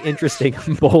very interesting,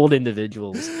 bold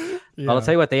individuals. Yeah. I'll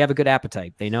tell you what, they have a good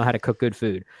appetite. They know how to cook good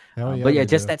food. Hell yeah, but yeah, they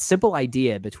just do. that simple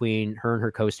idea between her and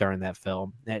her co-star in that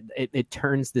film, that it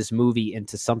turns this movie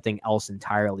into something else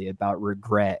entirely about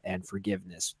regret and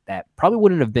forgiveness that probably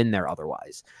wouldn't have been there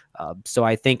otherwise. So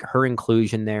I think her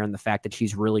inclusion there and the fact that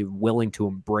she's really willing to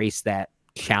embrace that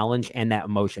challenge and that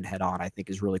emotion head on, I think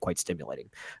is really quite stimulating.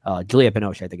 Juliette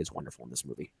Binoche, I think, is wonderful in this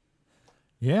movie.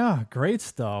 Yeah, great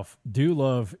stuff. Do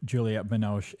love Juliette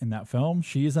Binoche in that film.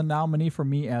 She's a nominee for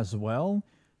me as well.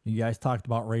 You guys talked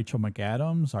about Rachel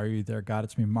McAdams. Are You There, God?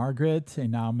 It's Me, Margaret. A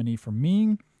nominee for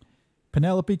me.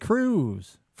 Penelope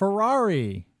Cruz,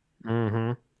 Ferrari,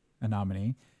 a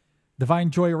nominee. Divine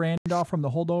Joy Randolph from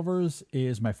The Holdovers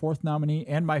is my fourth nominee.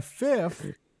 And my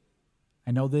fifth,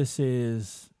 I know this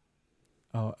is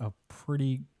a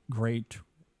pretty great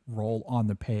role on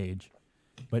the page,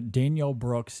 but Danielle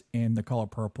Brooks in The Color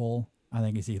Purple, I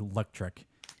think, is electric.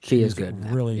 She is good in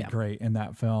that, really yeah. great in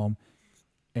that film,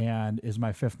 and is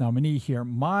my fifth nominee here.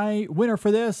 My winner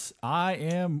for this, I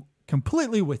am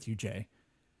completely with you, Jay.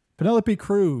 Penelope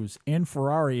Cruz in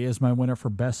Ferrari is my winner for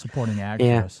Best Supporting Actress.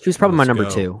 Yeah, she was probably my number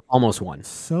go. 2, almost 1.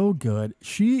 So good.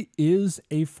 She is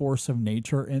a force of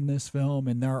nature in this film,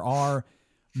 and there are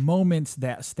moments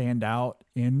that stand out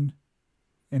in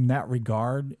that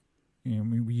regard.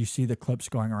 You see the clips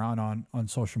going around on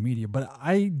social media, but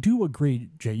I do agree,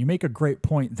 Jay, you make a great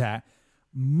point that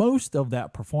most of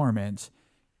that performance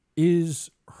is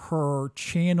her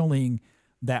channeling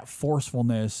that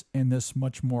forcefulness in this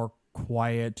much more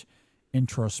quiet,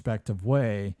 introspective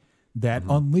way that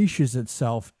unleashes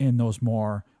itself in those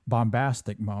more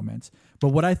bombastic moments. But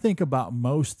what I think about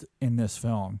most in this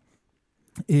film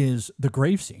is the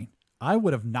grave scene. I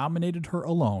would have nominated her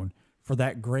alone for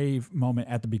that grave moment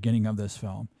at the beginning of this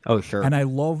film. Oh, sure. And I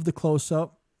love the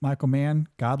close-up. Michael Mann,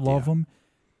 God love him.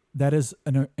 That is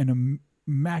an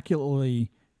immaculately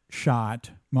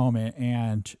shot moment,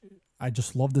 and I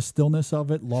just love the stillness of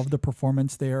it, love the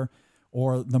performance there,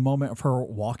 or the moment of her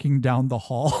walking down the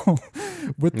hall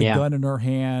with the gun in her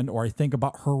hand, or I think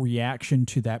about her reaction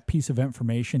to that piece of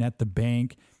information at the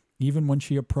bank, even when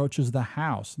she approaches the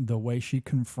house, the way she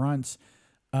confronts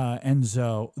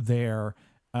Enzo there.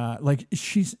 Like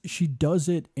she does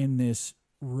it in this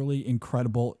really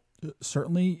incredible,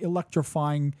 certainly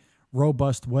electrifying,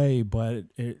 robust way, but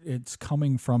it's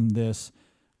coming from this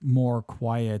more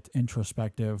quiet,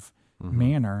 introspective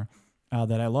manner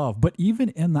that I love. But even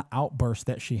in the outburst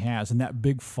that she has in that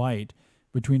big fight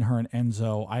between her and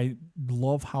Enzo, I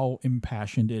love how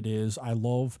impassioned it is. I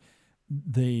love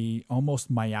the almost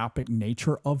myopic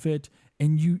nature of it,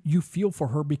 and you feel for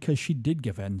her because she did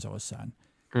give Enzo a son.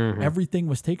 Everything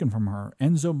was taken from her.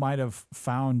 Enzo might have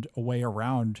found a way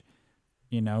around,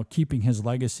 keeping his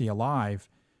legacy alive,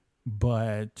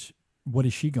 but what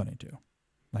is she going to do?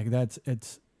 Like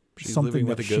it's She's something living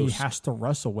with that a she ghost. has to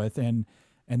wrestle with, and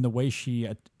the way she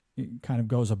kind of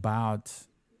goes about,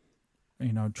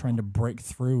 trying to break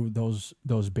through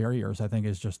those barriers, I think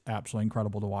is just absolutely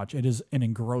incredible to watch. It is an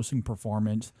engrossing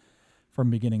performance from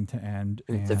beginning to end.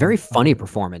 It's a very funny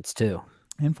performance too.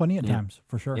 And funny at times,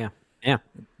 for sure. Yeah. Yeah.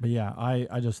 But yeah,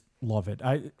 I just love it.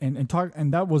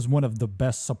 And that was one of the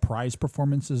best surprise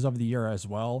performances of the year as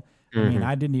well. I mean,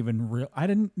 I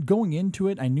didn't going into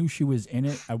it, I knew she was in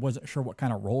it. I wasn't sure what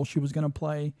kind of role she was going to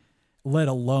play, let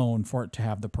alone for it to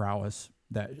have the prowess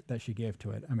that she gave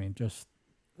to it. I mean, just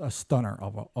a stunner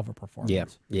of a performance. Yeah.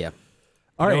 Yeah.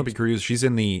 All right. Penelope Cruz, she's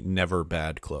in the never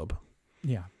bad club.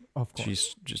 Yeah, of course.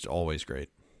 She's just always great.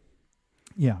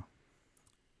 Yeah.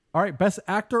 All right, best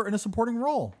actor in a supporting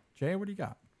role. Jay, what do you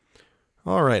got?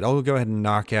 All right, I'll go ahead and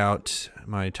knock out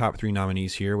my top 3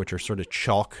 nominees here, which are sort of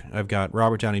chalk. I've got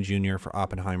Robert Downey Jr. for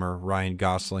Oppenheimer, Ryan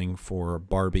Gosling for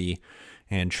Barbie,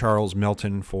 and Charles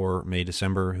Melton for May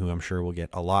December, who I'm sure will get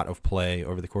a lot of play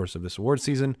over the course of this award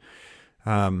season.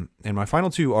 And my final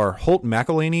 2 are Holt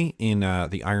McElhaney in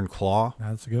The Iron Claw.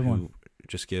 That's a good one. Who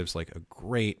just gives like a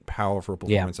great, powerful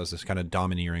performance as this kind of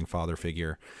domineering father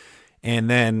figure. And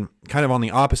then kind of on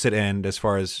the opposite end, as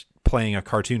far as playing a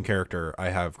cartoon character, I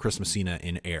have Chris Messina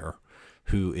in Air,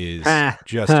 who is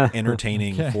just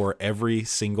entertaining for every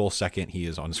single second he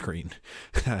is on screen,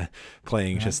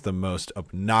 playing just the most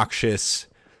obnoxious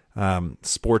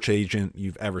sports agent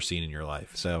you've ever seen in your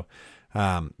life. So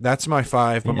that's my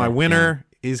 5, but my winner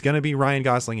is going to be Ryan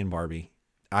Gosling in Barbie.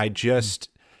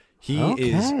 He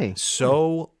is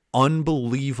so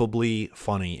unbelievably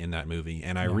funny in that movie.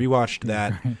 And I rewatched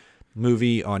that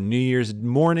movie on New Year's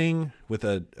morning with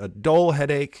a dull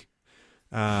headache,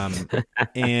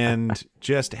 and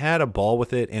just had a ball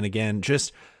with it. And again,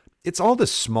 just it's all the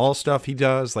small stuff he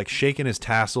does, like shaking his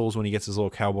tassels when he gets his little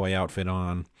cowboy outfit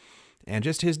on, and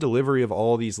just his delivery of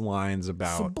all these lines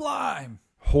about Sublime.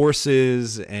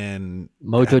 horses and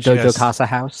Mojo Dojo Casa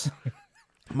House.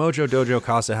 Mojo Dojo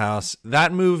Casa House.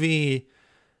 That movie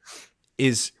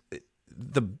is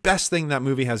the best thing that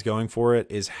movie has going for it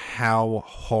is how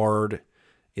hard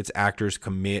its actors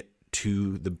commit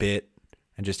to the bit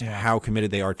and just how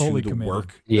committed they are Fully to the committed.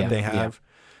 work that they have.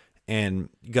 And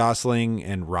Gosling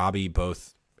and Robbie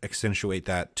both accentuate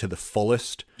that to the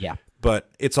fullest. Yeah. But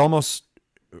it's almost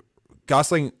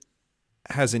Gosling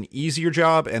has an easier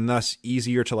job and thus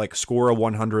easier to like score a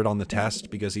 100 on the test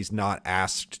because he's not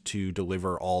asked to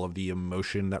deliver all of the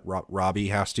emotion that Robbie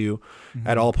has to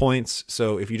at all points.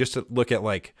 So if you just look at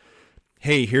like,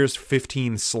 hey, here's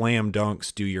 15 slam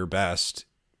dunks, do your best,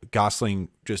 Gosling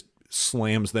just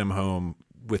slams them home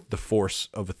with the force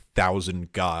of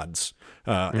 1,000 gods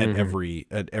at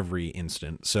every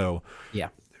instant. So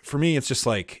for me, it's just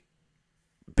like,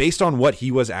 based on what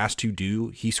he was asked to do,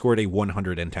 he scored a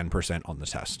 110% on the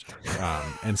test.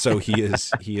 And so he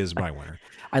is my winner.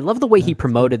 I love the way he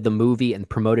promoted the movie and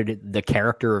promoted the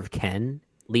character of Ken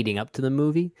leading up to the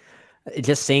movie.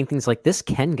 Just saying things like, this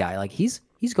Ken guy, like he's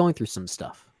going through some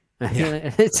stuff.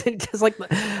 Yeah. It's just like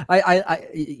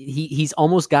he's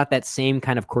almost got that same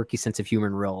kind of quirky sense of humor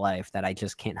in real life that I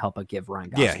just can't help but give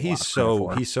Ryan Gosling. Yeah, he's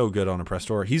so good on a press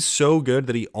tour. He's so good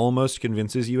that he almost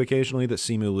convinces you occasionally that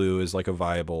Simu Liu is like a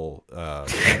viable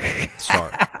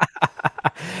star,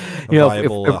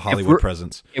 viable Hollywood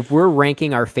presence. If we're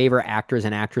ranking our favorite actors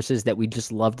and actresses that we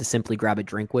just love to simply grab a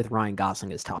drink with, Ryan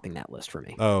Gosling is topping that list for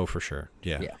me. Oh, for sure.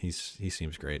 Yeah. He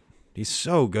seems great. He's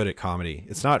so good at comedy.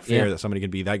 It's not fair that somebody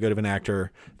can be that good of an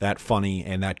actor, that funny,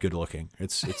 and that good looking.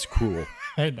 It's cruel.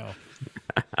 I know.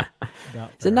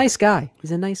 He's a nice guy.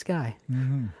 He's a nice guy.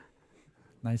 Mm-hmm.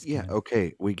 Nice. Yeah. guy.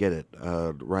 Okay. We get it.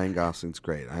 Ryan Gosling's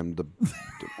great.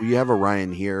 We have a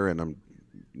Ryan here, and I'm,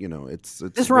 it's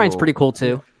this Ryan's pretty cool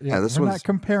too. Yeah. This we're one's not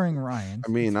comparing Ryan. I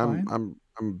mean, I'm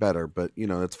better, but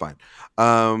it's fine.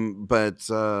 No,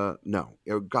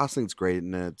 Gosling's great,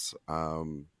 and it's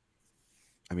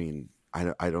I mean,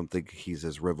 I don't think he's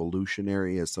as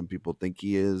revolutionary as some people think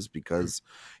he is because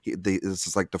this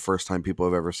is like the first time people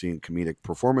have ever seen comedic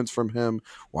performance from him.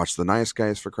 Watch The Nice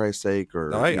Guys, for Christ's sake.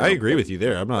 Or I agree with you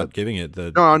there. I'm not giving it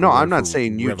the no. I'm not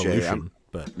saying you, Jay.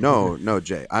 But no,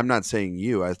 Jay. I'm not saying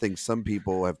you. I think some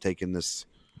people have taken this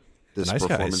Nice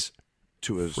performance Guys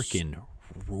to his freaking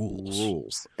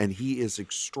rules, and he is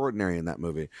extraordinary in that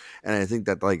movie. And I think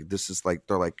that this is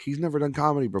they're like he's never done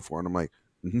comedy before, and I'm like,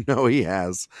 no, he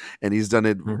has, and he's done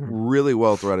it really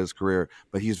well throughout his career.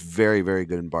 But he's very, very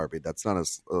good in Barbie. That's not a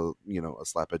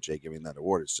slap at Jay giving that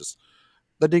award. It's just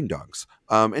the ding dongs.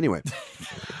 Anyway,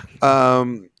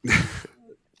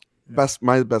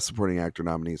 my best supporting actor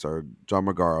nominees are John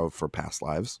Magaro for Past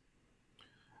Lives,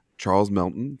 Charles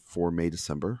Melton for May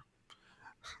December.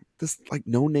 This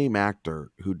no name actor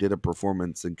who did a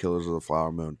performance in Killers of the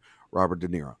Flower Moon, Robert De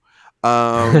Niro.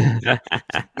 That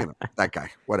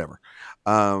guy, whatever.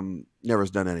 Never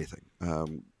has done anything.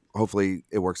 Hopefully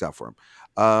it works out for him.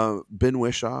 Ben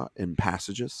Whishaw in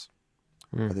Passages,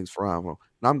 I think it's phenomenal.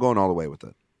 And I'm going all the way with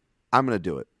it. I'm going to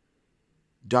do it.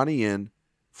 Donnie Yen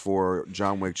for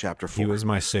John Wick Chapter 4. He was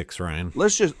my 6, Ryan.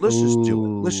 Let's just do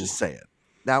it. Let's just say it.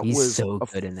 He's was so a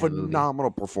good in that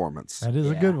phenomenal performance. That is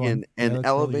a good one. And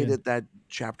elevated that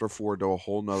Chapter 4 to a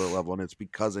whole nother level. And it's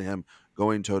because of him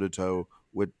going toe to toe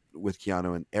with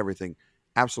Keanu and everything.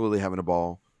 Absolutely having a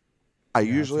ball. I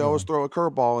usually always throw a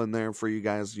curveball in there for you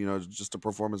guys, just a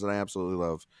performance that I absolutely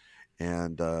love.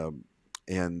 And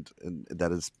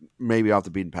that is maybe off the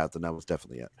beaten path, and that was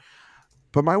definitely it.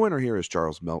 But my winner here is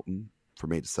Charles Melton for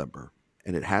May December.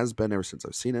 And it has been ever since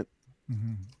I've seen it.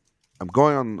 Mm-hmm. I've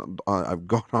gone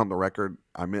on the record.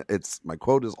 My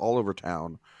quote is all over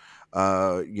town.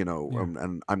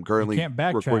 And I'm currently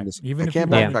recording this. Even I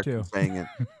can't backtrack from saying it.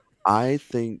 I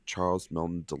think Charles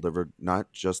Melton delivered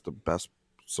not just the best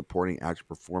supporting actor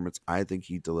performance. I think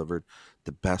he delivered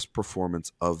the best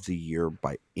performance of the year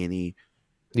by any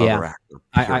other actor.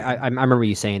 I remember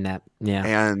you saying that. Yeah.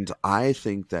 And I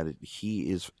think that he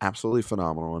is absolutely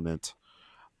phenomenal in it.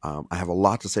 I have a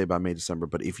lot to say about May December,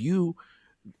 but if you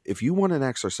want an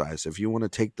exercise, if you want to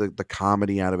take the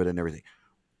comedy out of it and everything,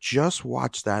 just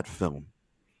watch that film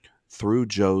through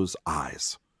Joe's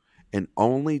eyes and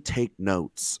only take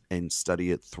notes and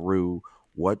study it through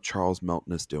what Charles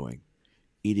Melton is doing.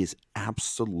 It is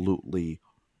absolutely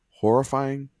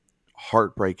horrifying.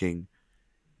 heartbreaking,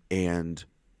 and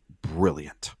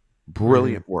brilliant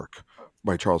work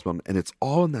by Charles Melton. And it's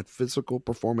all in that physical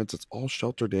performance. It's all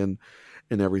sheltered in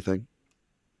and everything.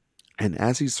 And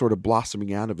as he's sort of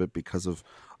blossoming out of it because of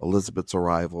Elizabeth's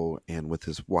arrival and with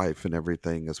his wife and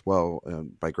everything as well,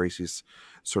 by Gracie's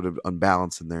sort of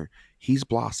unbalance in there, he's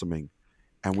blossoming.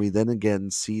 And we then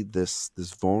again see this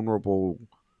vulnerable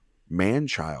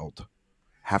man-child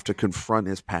have to confront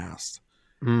his past.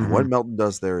 And what Melton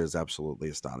does there is absolutely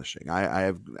astonishing.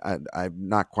 I've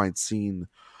not quite seen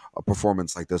a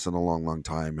performance like this in a long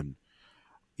time. And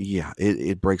yeah,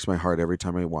 it breaks my heart every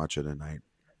time I watch it. And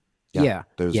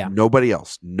there's nobody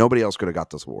else could have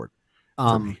got this award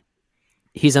for me.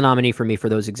 He's a nominee for me for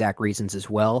those exact reasons as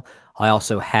well. I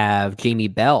also have Jamie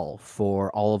Bell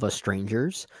for All of Us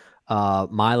Strangers,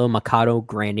 Milo Mikado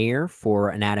Granier for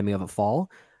Anatomy of a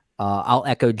Fall. I'll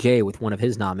echo Jay with one of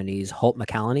his nominees, Holt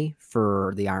McCallany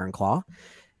for The Iron Claw,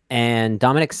 and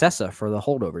Dominic Sessa for The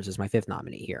Holdovers is my fifth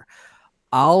nominee here.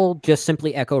 I'll just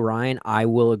simply echo Ryan. I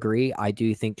will agree. I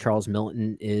do think Charles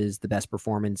Melton is the best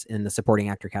performance in the supporting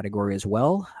actor category as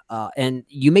well. And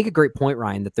you make a great point,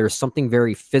 Ryan, that there's something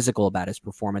very physical about his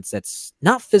performance that's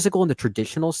not physical in the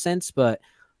traditional sense, but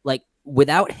like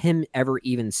without him ever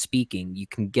even speaking, you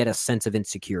can get a sense of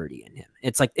insecurity in him.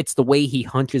 It's like it's the way he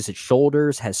hunches his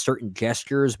shoulders, has certain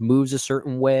gestures, moves a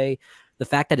certain way. The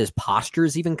fact that his posture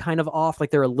is even kind of off, like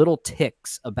there are little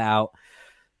ticks about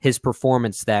his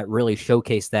performance that really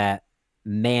showcase that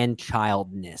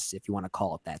man-childness, if you want to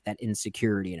call it that, that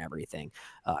insecurity and everything.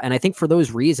 And I think for those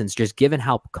reasons, just given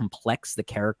how complex the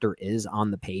character is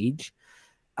on the page,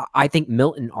 I think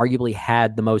Milton arguably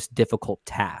had the most difficult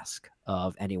task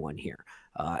of anyone here.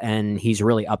 And he's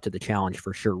really up to the challenge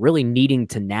for sure, really needing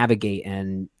to navigate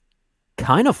and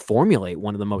kind of formulate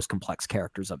one of the most complex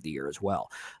characters of the year as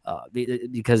well.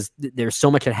 Because there's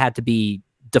so much that had to be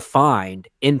defined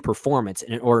in performance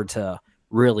in order to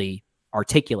really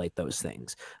articulate those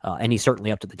things. And he's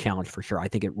certainly up to the challenge for sure. I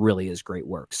think it really is great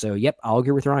work. So, yep, I'll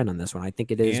agree with Ryan on this one. I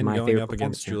think it is and my going favorite up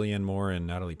against Julianne Moore and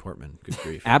Natalie Portman. Good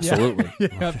grief. Absolutely. Yeah,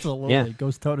 absolutely. Yeah.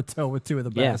 Goes toe-to-toe with two of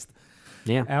the best.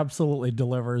 Yeah. Absolutely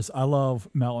delivers. I love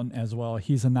Melton as well.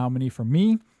 He's a nominee for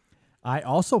me. I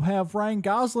also have Ryan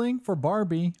Gosling for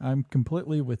Barbie. I'm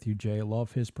completely with you, Jay.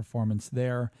 Love his performance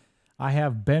there. I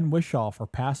have Ben Whishaw for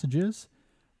Passages,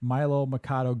 Milo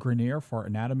Mikado Granier for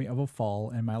Anatomy of a Fall,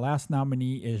 and my last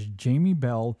nominee is Jamie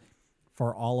Bell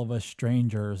for All of Us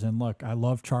Strangers. And look, I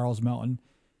love Charles Melton.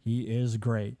 He is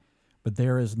great. But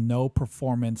there is no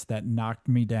performance that knocked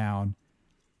me down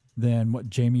than what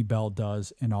Jamie Bell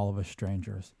does in All of Us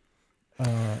Strangers.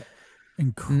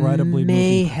 Incredibly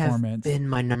moving performance. Have been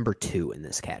my number 2 in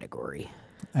this category.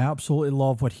 I absolutely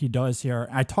love what he does here.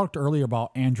 I talked earlier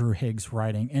about Andrew Higgs'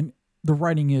 writing, and the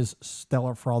writing is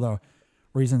stellar for all the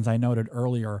reasons I noted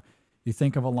earlier. You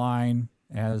think of a line,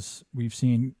 as we've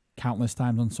seen countless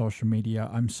times on social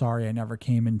media, "I'm sorry I never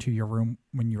came into your room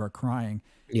when you were crying."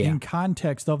 Yeah. In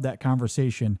context of that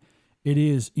conversation, it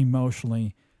is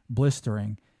emotionally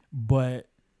blistering, but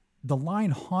the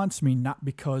line haunts me not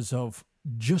because of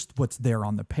just what's there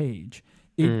on the page.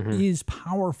 It is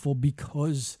powerful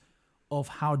because of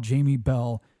how Jamie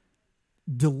Bell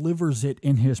delivers it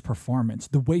in his performance,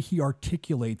 the way he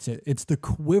articulates it. It's the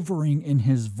quivering in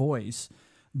his voice,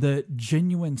 the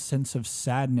genuine sense of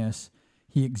sadness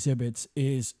he exhibits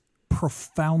is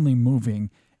profoundly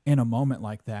moving in a moment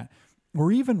like that.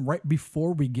 Or even right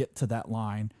before we get to that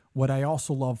line, what I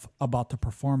also love about the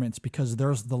performance, because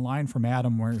there's the line from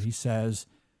Adam where he says,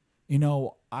 you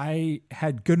know, I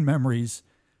had good memories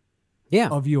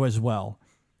of you as well.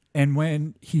 And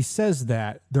when he says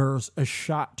that, there's a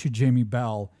shot to Jamie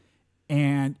Bell,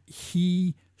 and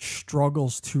he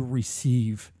struggles to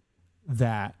receive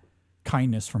that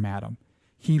kindness from Adam.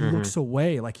 He looks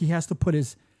away, like he has to put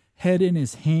his head in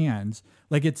his hands.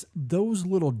 Like it's those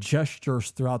little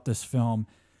gestures throughout this film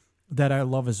that I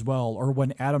love as well. Or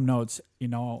when Adam notes, you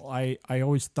know, I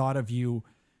always thought of you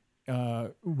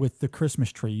with the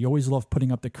Christmas tree. You always love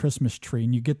putting up the Christmas tree,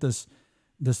 and you get this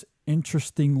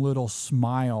interesting little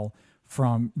smile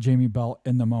from Jamie Bell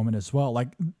in the moment as well.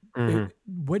 Like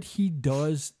what he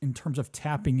does in terms of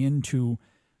tapping into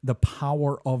the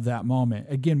power of that moment.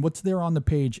 Again, what's there on the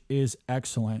page is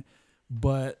excellent,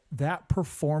 but that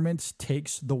performance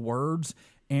takes the words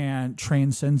and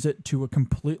transcends it to a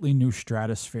completely new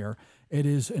stratosphere. It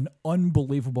is an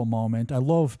unbelievable moment. I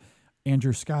love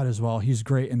Andrew Scott as well. He's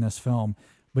great in this film.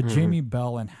 But Jamie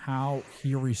Bell and how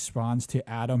he responds to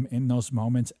Adam in those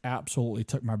moments absolutely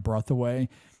took my breath away.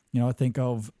 I think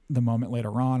of the moment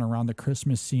later on around the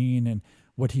Christmas scene and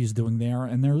what he's doing there.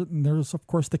 And there's, of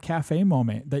course, the cafe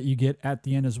moment that you get at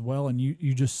the end as well. And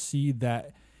you just see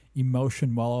that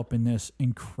emotion well up in this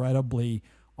incredibly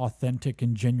authentic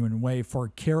and genuine way for a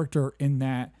character in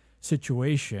that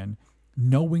situation,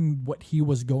 knowing what he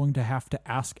was going to have to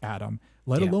ask Adam,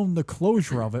 let alone the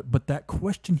closure of it, but that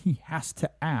question he has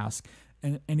to ask.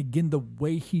 And again, the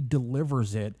way he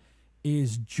delivers it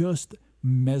is just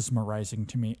mesmerizing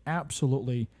to me.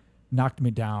 Absolutely knocked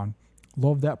me down.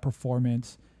 Love that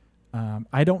performance.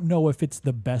 I don't know if it's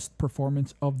the best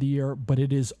performance of the year, but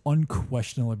it is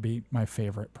unquestionably my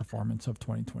favorite performance of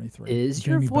 2023. Is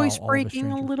Jamie your voice Bell,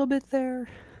 breaking a little bit there?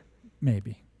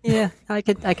 Maybe. Yeah, I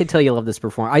could tell you love this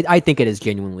performance. I think it is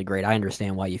genuinely great. I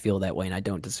understand why you feel that way, and I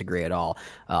don't disagree at all.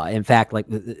 In fact, like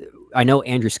I know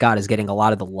Andrew Scott is getting a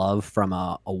lot of the love from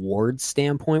a awards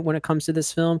standpoint when it comes to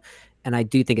this film, and I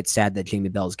do think it's sad that Jamie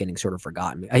Bell is getting sort of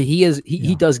forgotten.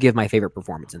 He does give my favorite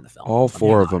performance in the film. All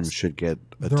four of them should get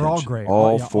attention. They're all great.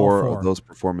 All four of those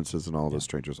performances in All of Us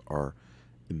Strangers are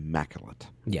immaculate.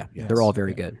 Yeah, Yes. they're all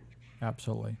very good.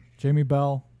 Absolutely. Jamie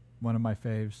Bell, one of my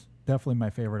faves. Definitely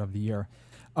my favorite of the year.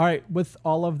 All right, with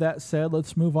all of that said,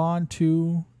 let's move on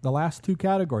to the last two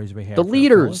categories we have. The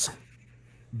leaders.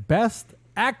 Best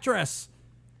Actress.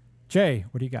 Jay,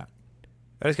 what do you got?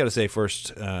 I just got to say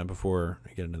first, before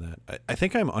I get into that, I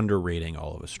think I'm underrating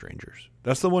All of Us Strangers.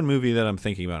 That's the one movie that I'm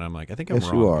thinking about. And I'm like, I think I'm Yes,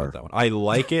 wrong you are. about that one. I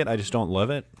like it. I just don't love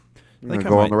it. I think I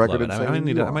go on might the record love it. and say I you might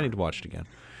need are. to watch it again.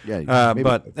 Yeah, maybe.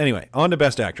 But anyway, on to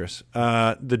Best Actress.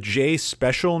 The J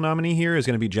Special nominee here is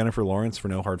going to be Jennifer Lawrence for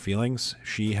No Hard Feelings.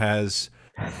 She has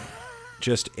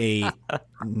just a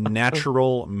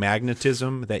natural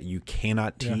magnetism that you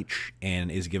cannot teach,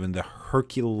 and is given the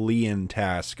Herculean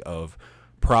task of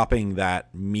propping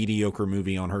that mediocre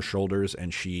movie on her shoulders,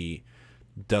 and she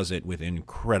does it with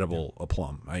incredible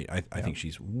aplomb. I think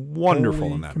she's wonderful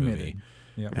Totally in that committed. movie,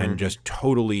 Yep. and just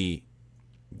totally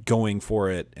going for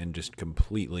it, and just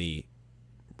completely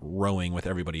rowing with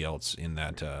everybody else in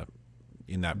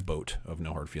that boat of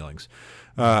No Hard Feelings.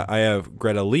 I have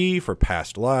Greta Lee for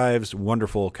Past Lives.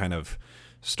 Wonderful kind of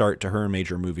start to her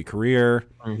major movie career.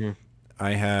 Mm-hmm.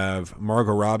 I have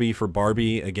Margot Robbie for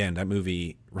Barbie. Again, that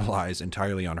movie relies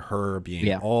entirely on her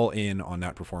being all in on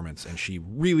that performance, and she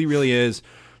really, really is.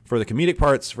 For the comedic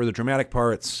parts, for the dramatic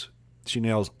parts, she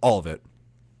nails all of it.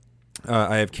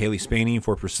 I have Kaylee Spaney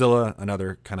for Priscilla,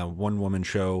 another kind of one-woman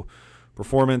show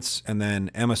performance, and then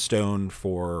Emma Stone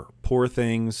for Poor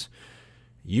Things.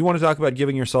 You want to talk about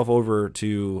giving yourself over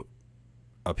to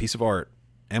a piece of art.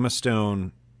 Emma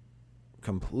Stone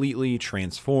completely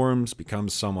transforms,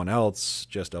 becomes someone else,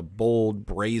 just a bold,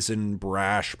 brazen,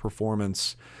 brash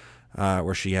performance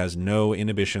where she has no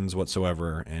inhibitions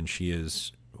whatsoever, and she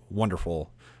is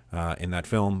wonderful in that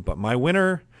film. But my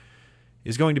winner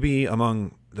is going to be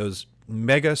among those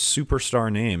mega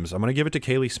superstar names. I'm going to give it to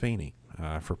Kaylee Spaney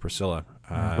for Priscilla.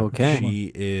 Okay.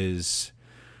 She is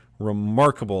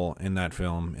remarkable in that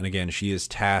film, and again, she is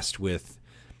tasked with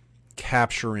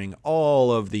capturing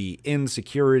all of the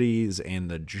insecurities and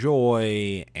the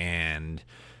joy and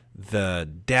the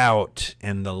doubt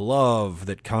and the love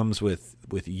that comes with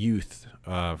youth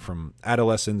from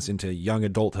adolescence into young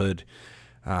adulthood,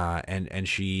 and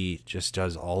she just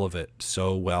does all of it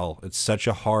so well. It's such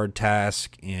a hard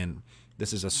task, and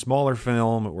this is a smaller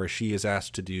film where she is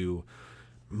asked to do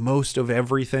most of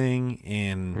everything,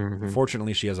 and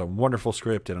fortunately she has a wonderful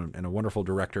script and a wonderful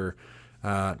director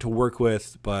to work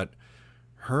with, but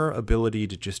her ability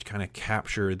to just kind of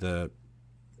capture the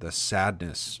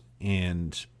sadness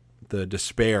and the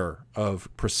despair of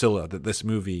Priscilla that this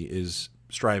movie is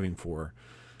striving for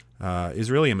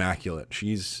is really immaculate.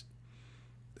 She's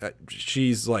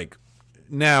like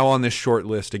now on this short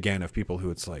list again of people who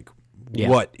it's like,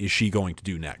 what is she going to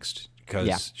do next?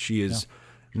 Because she is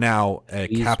now a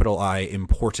capital I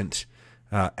important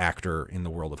actor in the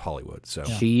world of Hollywood. So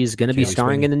she's going to be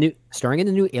starring in the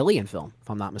new Alien film, if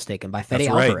I'm not mistaken, by Fede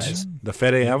Alvarez. The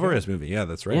Fede Alvarez movie. Yeah,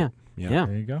 that's right. Yeah.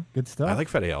 There you go. Good stuff. I like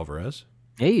Fede Alvarez.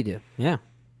 Yeah, you do. Yeah.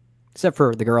 Except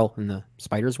for the girl in the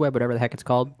spider's web, whatever the heck it's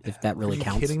called, if that really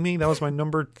counts. Are you kidding me? That was my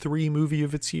number 3 movie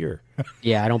of its year.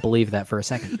 Yeah, I don't believe that for a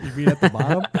second. You read at the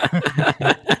bottom?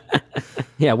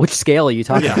 Yeah, which scale are you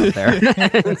talking about there?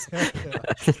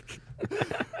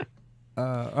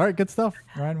 All right, good stuff.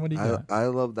 Ryan, what do you got? I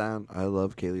love that. I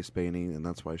love Kaylee Spaney, and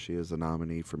that's why she is a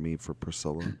nominee for me for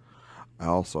Priscilla. I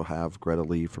also have Greta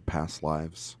Lee for Past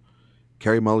Lives.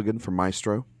 Carey Mulligan for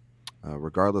Maestro.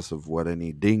 Regardless of what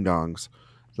any ding-dongs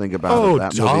think about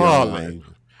that movie online.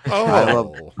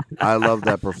 Oh, I love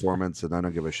that performance, and I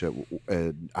don't give a shit.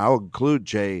 I'll include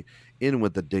Jay in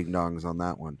with the ding dongs on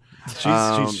that one.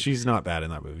 she's not bad in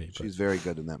that movie. But She's very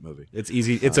good in that movie. it's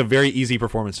easy. It's a very easy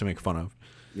performance to make fun of.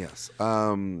 Yes.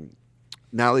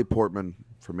 Natalie Portman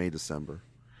for May December.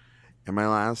 And my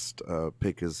last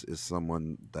pick is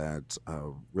someone that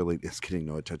really is getting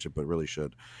no attention, but really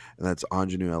should, and that's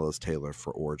Anjanou Ellis-Taylor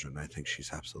for Origin. I think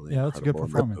she's absolutely that's a good incredible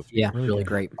in that performance. movie. Yeah, really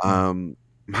great.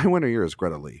 My winner here is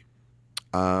Greta Lee.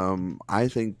 I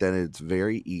think that it's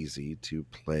very easy to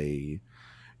play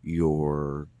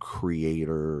your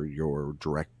creator, your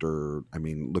director. I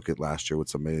mean, look at last year with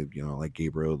somebody, like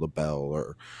Gabriel LaBelle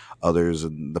or others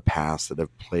in the past that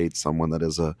have played someone that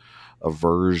is a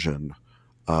version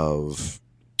of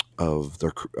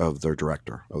their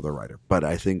director, of their writer. But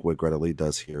I think what Greta Lee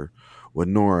does here with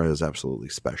Nora is absolutely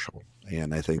special,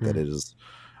 and I think that it is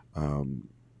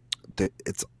that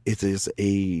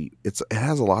it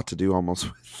has a lot to do almost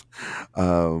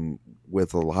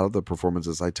with a lot of the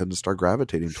performances I tend to start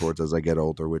gravitating towards as I get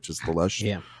older, which is the less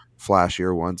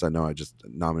flashier ones. I know I just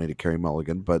nominated Carey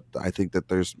Mulligan, but I think that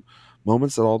there's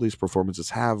moments that all these performances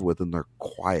have within their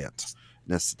quietness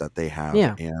that they have.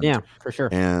 Yeah, for sure.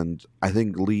 And I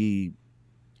think Lee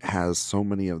has so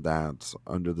many of that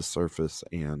under the surface,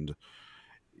 and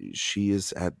she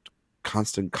is at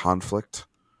constant conflict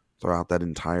throughout that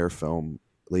entire film,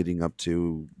 leading up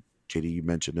to, JD, you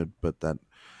mentioned it, but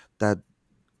that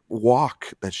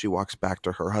walk that she walks back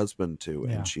to her husband to,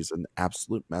 and she's an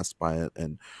absolute mess by it,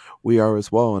 and we are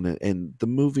as well. And the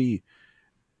movie,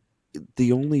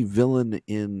 the only villain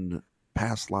in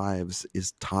Past Lives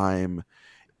is time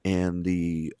and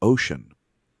the ocean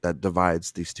that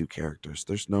divides these two characters.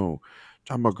 There's no,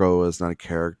 John Margot is not a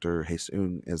character,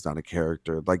 Hae-Seung is not a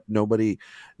character. Like nobody's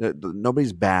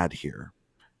bad here,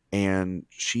 and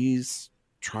she's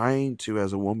trying to,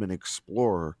 as a woman,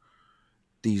 explore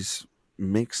these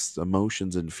mixed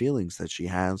emotions and feelings that she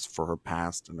has for her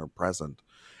past and her present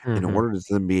in order to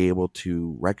then be able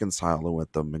to reconcile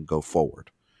with them and go forward.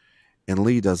 And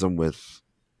Lee does them with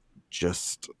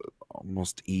just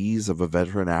almost ease of a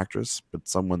veteran actress, but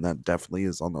someone that definitely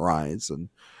is on the rise. And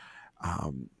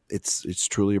it's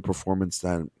truly a performance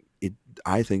that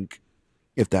I think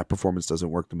if that performance doesn't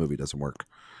work, the movie doesn't work.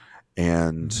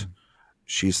 And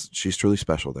she's truly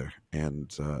special there,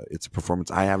 and it's a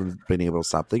performance I haven't been able to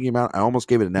stop thinking about. I almost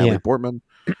gave it to Natalie Portman,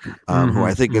 who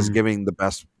I think is giving the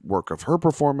best work of her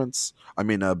performance. I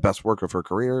mean, best work of her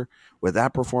career with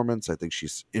that performance. I think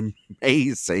she's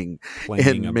amazing.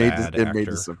 Playing a bad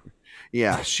actor.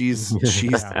 Yeah, she's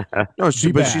she's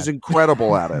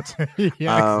incredible at it.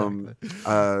 Because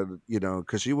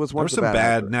she was one of the some bad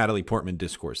actors. Natalie Portman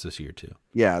discourse this year too.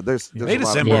 Yeah, there's May a lot of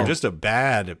December, that. just a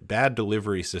bad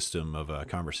delivery system of a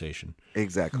conversation.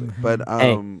 Exactly. But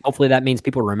Hey, hopefully that means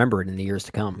people remember it in the years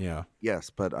to come. Yeah, yes,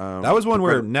 but that was one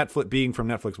where Netflix, being from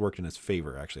Netflix, worked in its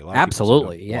favor. Actually, a lot of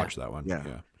Absolutely, people yeah. watch that one. Yeah.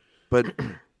 But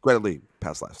Greta Lee,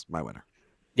 Past Lives, my winner.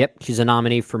 Yep, she's a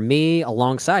nominee for me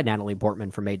alongside Natalie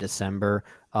Portman for May December,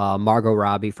 Margot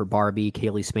Robbie for Barbie,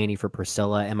 Kaylee Spaney for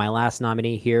Priscilla, and my last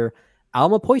nominee here,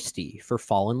 Alma Poisty for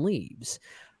Fallen Leaves.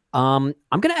 I'm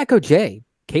going to echo Jay.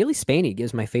 Kaylee Spaney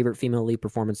gives my favorite female lead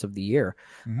performance of the year.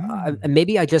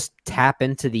 Maybe I just tap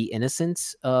into the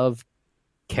innocence of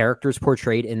characters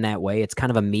portrayed in that way. It's kind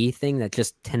of a me thing that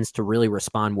just tends to really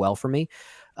respond well for me.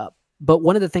 But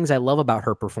one of the things I love about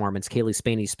her performance, Kaylee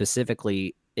Spaney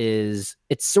specifically, is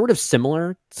it's sort of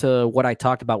similar to what I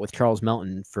talked about with Charles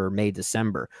Melton for May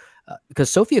December. Because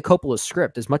Sofia Coppola's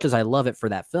script, as much as I love it for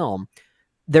that film,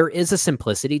 there is a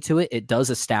simplicity to it. It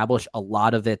does establish a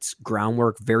lot of its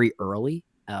groundwork very early,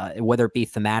 whether it be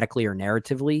thematically or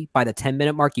narratively. By the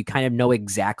 10-minute mark, you kind of know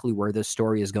exactly where this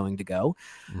story is going to go.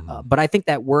 But I think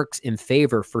that works in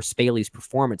favor for Spaley's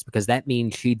performance, because that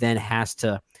means she then has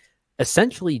to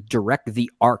essentially direct the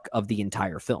arc of the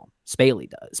entire film.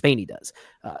 Spaney does,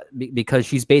 because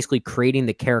she's basically creating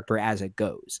the character as it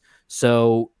goes.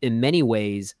 So in many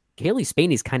ways, Kaylee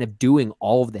Spaney's kind of doing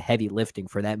all of the heavy lifting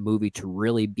for that movie to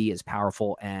really be as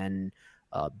powerful and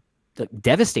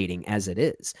devastating as it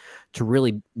is, to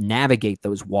really navigate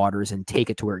those waters and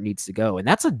take it to where it needs to go. And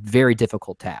that's a very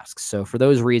difficult task. So for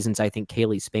those reasons, I think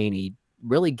Kaylee Spaney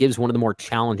really gives one of the more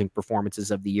challenging performances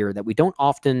of the year that we don't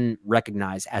often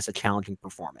recognize as a challenging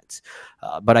performance.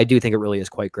 But I do think it really is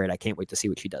quite great. I can't wait to see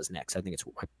what she does next. I think it's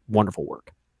wonderful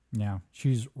work. Yeah,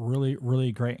 she's really,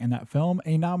 really great in that film.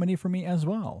 A nominee for me as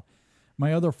well.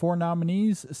 My other 4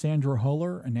 nominees, Sandra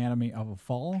Huller, Anatomy of a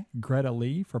Fall, Greta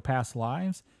Lee for Past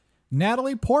Lives,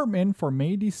 Natalie Portman for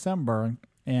May December,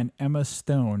 and Emma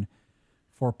Stone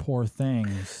for Poor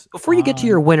Things. Before you get to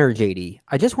your winner, JD,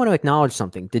 I just want to acknowledge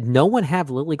something. Did no one have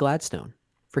Lily Gladstone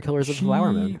for Killers of the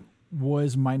Flower Moon?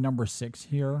 Was my number 6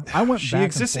 here. I went She back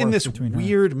exists and in forth this between her.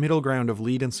 weird middle ground of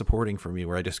lead and supporting for me,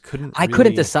 where I just couldn't. I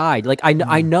couldn't decide. Like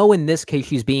I know in this case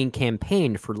she's being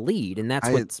campaigned for lead, and that's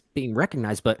what's being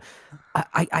recognized. But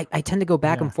I tend to go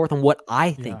back and forth on what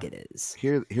I think it is.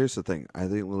 Here's the thing. I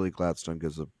think Lily Gladstone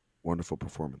gives a wonderful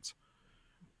performance.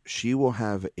 She will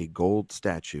have a gold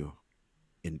statue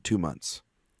in 2 months,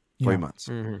 3 months,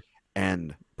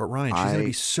 But Ryan, she's gonna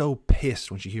be so pissed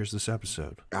when she hears this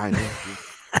episode. I know.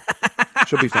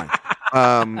 She'll be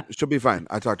fine. She'll be fine.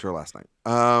 I talked to her last night.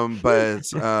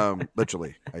 But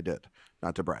literally, I did.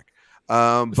 Not to brag.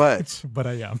 But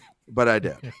I am. But I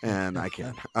did, and I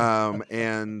can.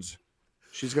 And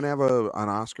she's gonna have an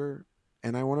Oscar.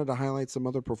 And I wanted to highlight some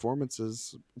other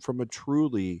performances from a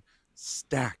truly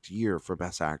stacked year for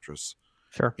Best Actress.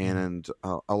 Sure. And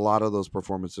a lot of those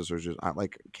performances are just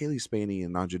like Kaylee Spaney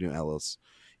and Nanjanu Ellis,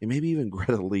 and maybe even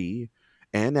Greta Lee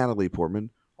and Natalie Portman.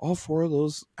 All 4 of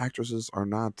those actresses are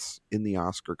not in the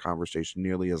Oscar conversation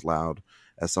nearly as loud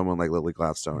as someone like Lily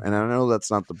Gladstone. And I know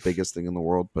that's not the biggest thing in the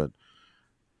world, but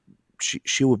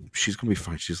she's going to be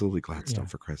fine. She's Lily Gladstone,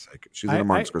 for Christ's sake. She's in a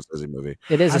Martin Scorsese movie.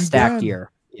 It is a stacked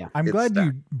year. Yeah, I'm glad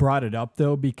you brought it up,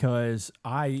 though, because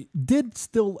I did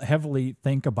still heavily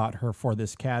think about her for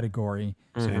this category.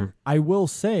 I will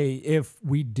say, if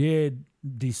we did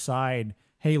decide,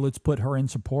 hey, let's put her in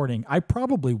supporting, I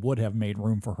probably would have made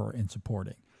room for her in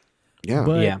supporting. Yeah.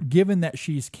 But given that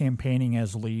she's campaigning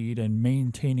as lead and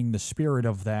maintaining the spirit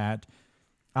of that,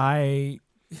 I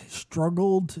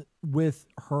struggled with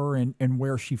her and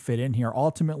where she fit in here.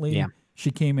 Ultimately,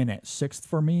 she came in at 6th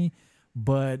for me.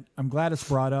 But I'm glad it's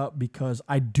brought up because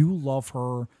I do love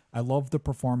her. I love the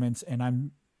performance, and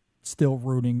I'm still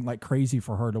rooting like crazy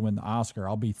for her to win the Oscar.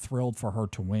 I'll be thrilled for her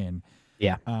to win.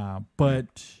 Yeah.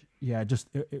 But yeah, just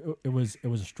it was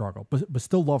a struggle, but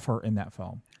still love her in that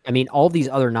film. I mean, all these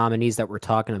other nominees that we're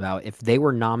talking about, if they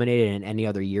were nominated in any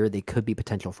other year, they could be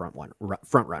potential front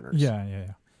runners.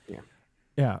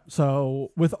 Yeah.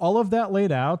 So with all of that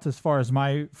laid out, as far as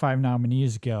my 5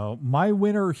 nominees go, my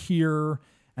winner here,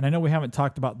 and I know we haven't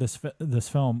talked about this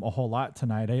film a whole lot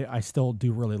tonight. I still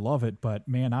do really love it, but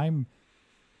man, I'm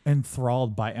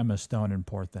enthralled by Emma Stone in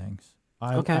Poor Things.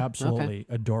 I absolutely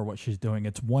adore what she's doing.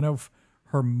 It's one of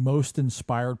her most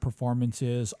inspired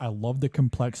performances. I love the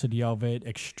complexity of it,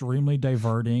 extremely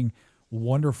diverting,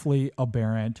 wonderfully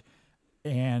aberrant.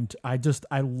 And I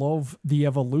love the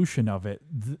evolution of it.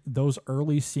 Those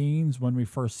early scenes when we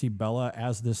first see Bella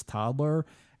as this toddler,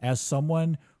 as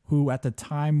someone who at the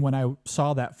time when I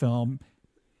saw that film,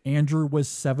 Andrew was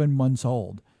 7 months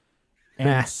old.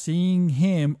 And seeing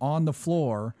him on the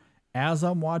floor as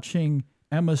I'm watching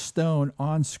Emma Stone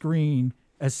on screen,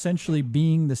 essentially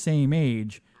being the same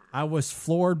age, I was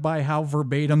floored by how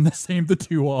verbatim the same the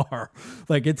two are.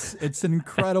 Like it's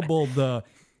incredible the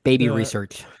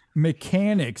research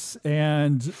mechanics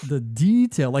and the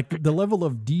detail, like the level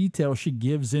of detail she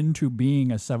gives into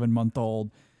being a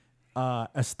 7-month-old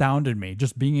astounded me.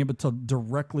 Just being able to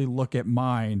directly look at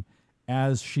mine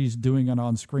as she's doing it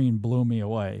on screen blew me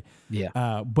away.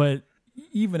 Yeah. But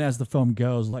even as the film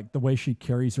goes, like the way she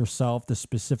carries herself, the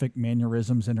specific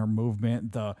mannerisms in her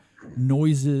movement, the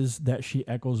noises that she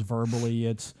echoes verbally,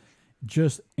 it's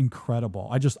just incredible.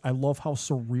 I love how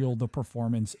surreal the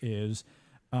performance is,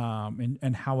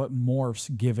 and how it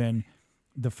morphs given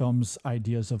the film's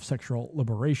ideas of sexual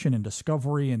liberation and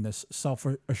discovery and this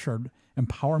self-assured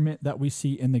empowerment that we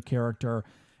see in the character,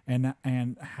 and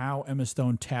how Emma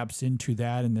Stone taps into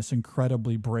that in this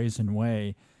incredibly brazen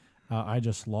way. I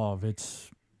just love. It's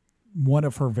one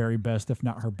of her very best, if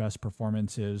not her best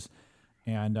performances.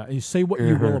 And you say what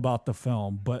you will about the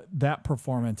film, but that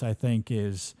performance, I think,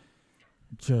 is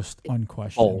just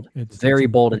unquestioned. Bold. It's very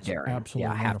bold and daring. Absolutely,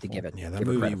 yeah, I have wonderful. to give it. Yeah, that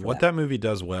movie. What that movie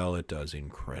does well, it does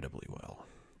incredibly well,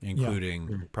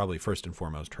 including probably first and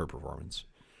foremost her performance.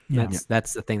 Yeah.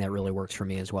 That's the thing that really works for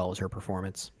me as well as her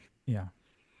performance. Yeah,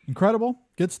 incredible,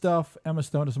 good stuff. Emma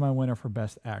Stone is my winner for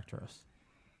Best Actress.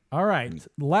 All right,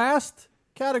 last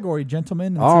category,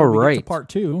 gentlemen. All we right, get to part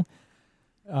 2.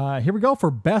 Here we go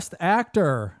for Best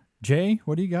Actor. Jay,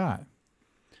 what do you got?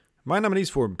 My nominees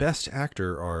for Best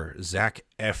Actor are Zac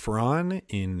Efron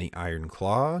in The Iron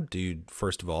Claw. Dude,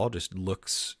 first of all, just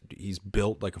looks, he's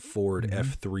built like a Ford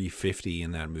F-350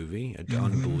 in that movie.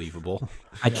 Unbelievable.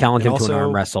 I challenge him to an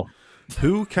arm wrestle.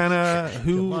 Who kind of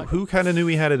knew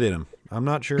he had it in him? I'm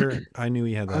not sure I knew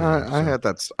he had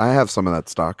that. I have some of that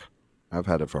stock. I've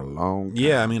had it for a long time.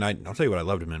 Yeah, I mean, I'll tell you what I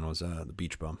loved him in was The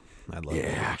Beach Bum. I love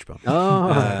Wishbone. Oh,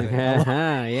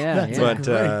 yeah. But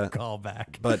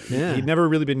callback. But he'd never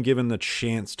really been given the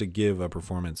chance to give a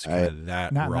performance kind of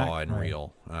that raw and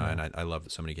real. And I love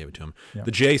that somebody gave it to him. Yep.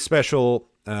 The J special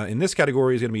in this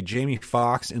category is going to be Jamie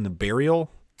Foxx in The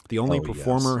Burial. The only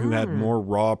performer who had more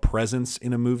raw presence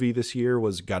in a movie this year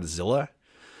was Godzilla.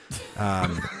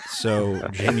 So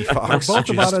Jamie Foxx, both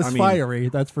about as fiery,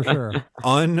 that's for sure.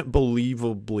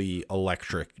 Unbelievably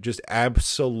electric, just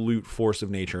absolute force of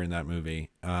nature in that movie.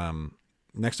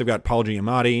 Next, I've got Paul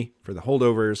Giamatti for The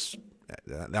Holdovers.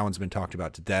 That one's been talked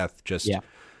about to death. Just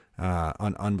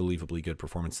unbelievably good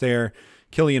performance there.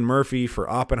 Cillian Murphy for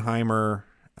Oppenheimer.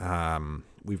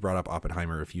 We've brought up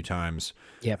Oppenheimer a few times.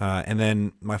 And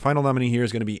then my final nominee here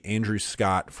is going to be Andrew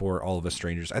Scott for All of Us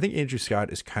Strangers. I think Andrew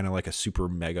Scott is kind of like a super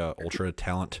mega ultra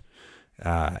talent.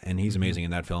 And he's amazing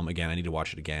in that film. Again, I need to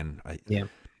watch it again.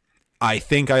 I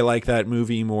think I like that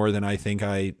movie more than I think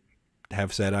I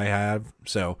have said I have.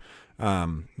 So,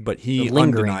 but he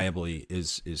undeniably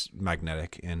is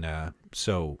magnetic and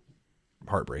so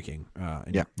heartbreaking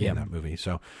in that movie.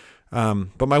 So,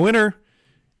 but my winner,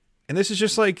 and this is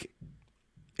just like,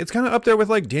 it's kind of up there with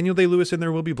like Daniel Day-Lewis in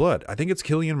There Will Be Blood. I think it's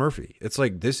Cillian Murphy. It's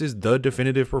like, this is the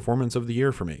definitive performance of the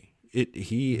year for me.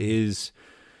 He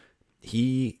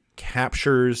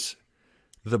captures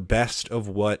the best of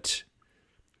what,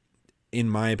 in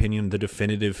my opinion, the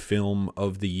definitive film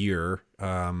of the year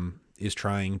is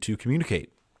trying to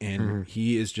communicate. And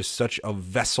he is just such a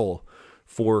vessel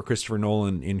for Christopher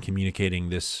Nolan in communicating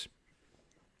this,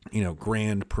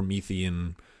 grand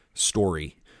Promethean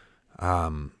story.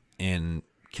 And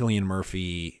Cillian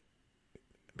Murphy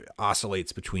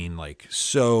oscillates between like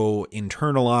so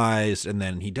internalized, and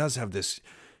then he does have this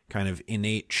kind of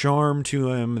innate charm to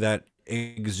him that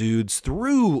exudes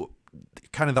through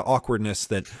kind of the awkwardness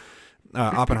that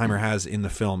Oppenheimer has in the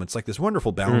film. It's like this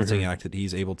wonderful balancing act that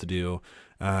he's able to do.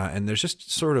 And there's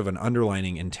just sort of an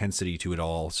underlining intensity to it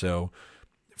all. So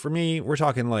for me, we're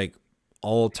talking like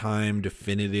all-time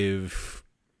definitive,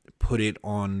 put it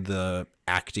on the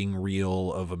acting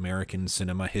reel of American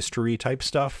cinema history type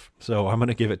stuff. So I'm going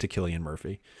to give it to Cillian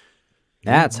Murphy.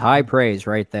 That's high praise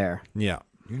right there. Yeah.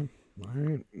 All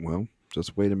right. Well,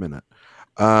 just wait a minute.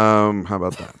 How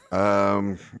about that?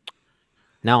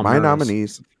 Now I'm my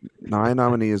nervous.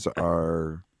 nominees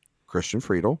are Christian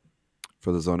Friedel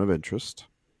for The Zone of Interest.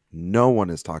 No one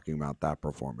is talking about that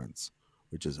performance,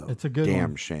 which is it's a good damn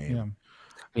one. shame.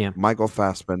 Yeah. Michael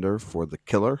Fassbender for The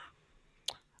Killer.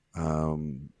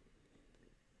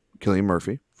 Cillian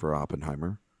Murphy for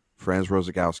Oppenheimer. Franz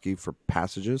Rosagowski for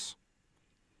Passages,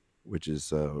 which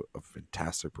is a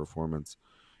fantastic performance.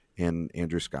 And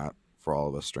Andrew Scott for All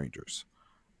of Us Strangers.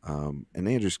 And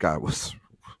Andrew Scott was,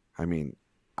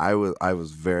 I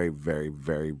was very, very,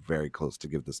 very, very close to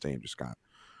give this to Andrew Scott,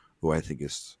 who I think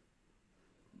is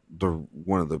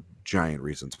one of the giant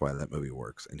reasons why that movie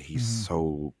works. And he's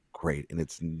so great. And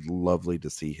it's lovely to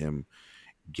see him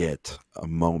get a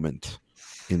moment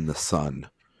in the sun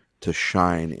to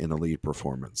shine in a lead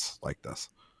performance like this.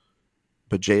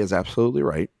 But Jay is absolutely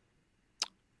right.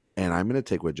 And I'm going to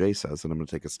take what Jay says and I'm going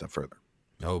to take it a step further.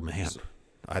 Oh, man.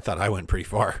 I thought I went pretty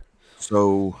far.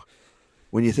 So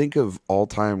when you think of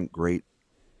all-time great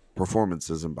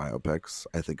performances in biopics,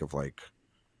 I think of like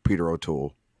Peter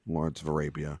O'Toole, Lawrence of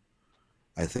Arabia.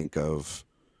 I think of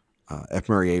F.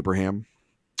 Murray Abraham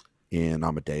in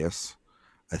Amadeus.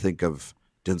 I think of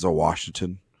Denzel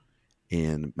Washington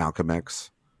in Malcolm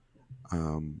X.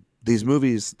 These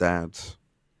movies that,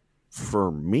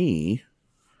 for me,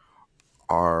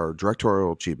 are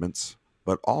directorial achievements,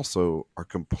 but also are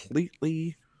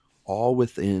completely all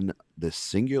within this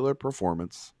singular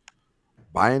performance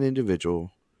by an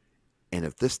individual. And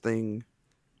if this thing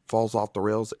falls off the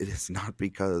rails, it is not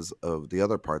because of the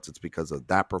other parts. It's because of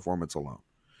that performance alone.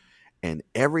 And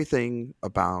everything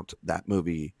about that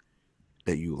movie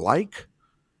that you like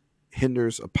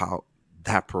hinders about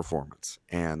that performance.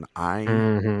 And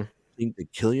I think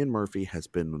that Cillian Murphy has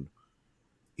been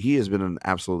an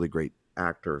absolutely great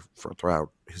actor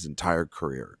throughout his entire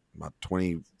career, about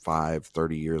 25,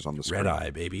 30 years on the screen. Red Eye,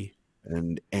 baby.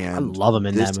 And I love him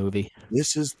in that movie.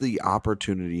 This is the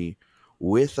opportunity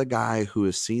with a guy who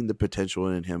has seen the potential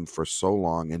in him for so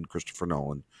long, in Christopher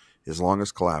Nolan, his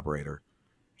longest collaborator.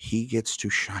 He gets to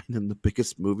shine in the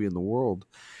biggest movie in the world.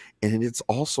 And it's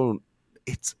also,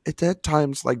 it's at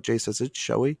times, like Jay says, it's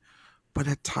showy, but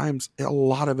at times a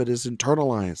lot of it is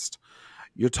internalized.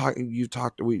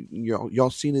 Y'all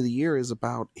scene of the year is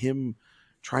about him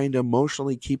trying to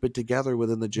emotionally keep it together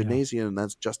within the gymnasium, and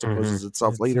that juxtaposes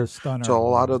itself later to a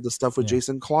lot of the stuff with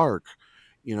Jason Clarke.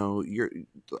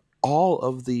 All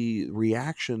of the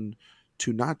reaction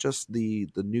to not just the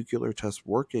nuclear test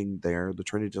working there, the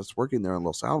Trinity test working there in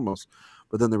Los Alamos,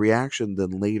 but then the reaction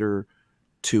then later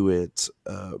to it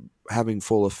having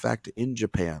full effect in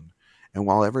Japan. And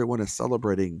while everyone is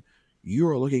celebrating, you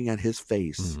are looking at his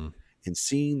face and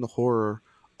seeing the horror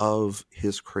of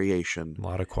his creation. A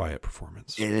lot of quiet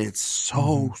performance. And it's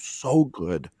so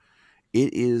good.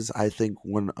 It is, I think,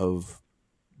 one of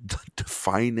the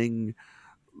defining,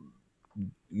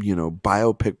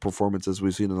 biopic performances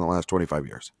we've seen in the last 25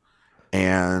 years.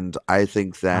 And I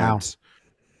think that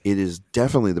it is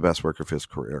definitely the best work of his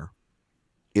career.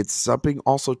 It's something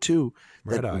also, too,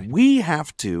 that we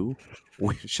have to...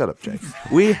 shut up, Jay.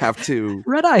 We have to...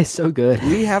 Red Eye is so good.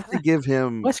 We have to give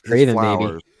him Wes his Craven,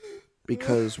 flowers. baby.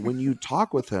 Because when you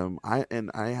talk with him, I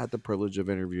had the privilege of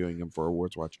interviewing him for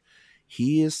Awards Watch.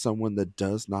 He is someone that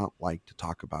does not like to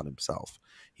talk about himself.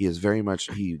 He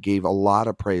gave a lot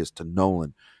of praise to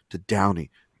Nolan, to Downey,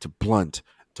 to Blunt,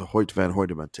 to Hoyt van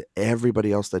Hoytema, to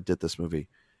everybody else that did this movie.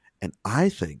 And I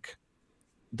think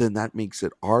then that makes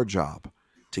it our job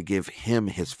to give him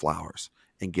his flowers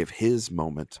and give his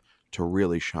moment to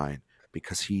really shine,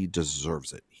 because he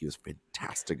deserves it. He was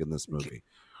fantastic in this movie.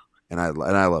 And I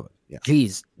love it. Yeah.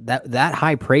 Geez, that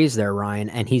high praise there, Ryan,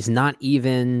 and he's not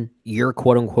even your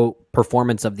quote unquote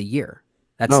performance of the year.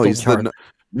 That's he's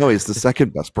the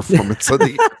second best performance of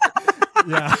the year.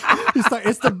 Yeah,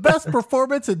 it's the best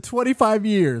performance in 25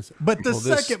 years, but the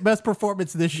second best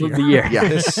performance this year. Yeah.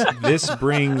 This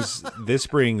brings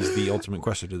the ultimate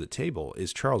question to the table: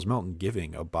 is Charles Melton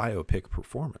giving a biopic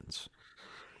performance?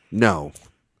 No.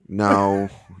 Don't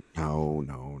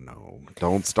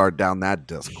start down that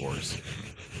discourse.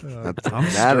 That'll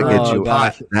get you.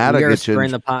 That'll get you.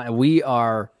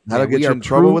 That'll get you in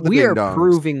trouble with the ding dongs. We are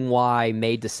proving why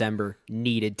May December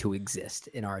needed to exist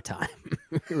in our time.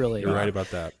 Really, you're right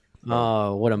about that.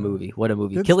 Oh, what a movie! What a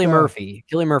movie! Good Cillian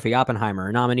stuff. Murphy, Oppenheimer,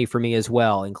 a nominee for me as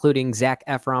well, including Zac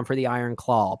Efron for The Iron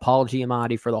Claw, Paul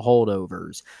Giamatti for The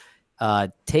Holdovers,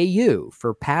 Tae-Yoo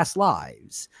for Past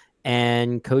Lives,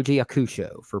 and Koji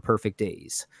Yakusho for Perfect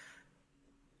Days.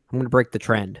 I'm going to break the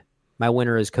trend. My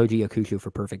winner is Koji Yakusho for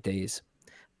Perfect Days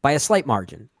by a slight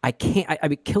margin. I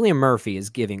mean, Cillian Murphy is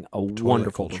giving a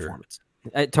wonderful performance.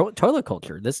 Toilet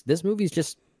culture. This movie's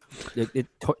just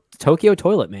Tokyo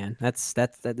Toilet, man. That's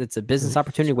a business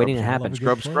opportunity waiting to happen.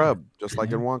 Scrub, just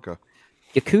like in Wonka.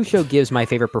 Yakusho gives my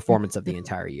favorite performance of the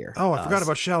entire year. Oh, I forgot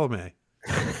about Chalamet.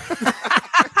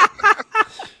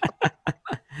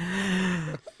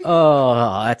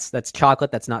 Oh, that's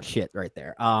chocolate. That's not shit right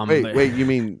there. Wait, you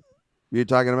mean you're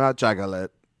talking about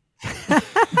chocolate?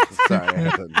 Sorry, I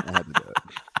had to do it.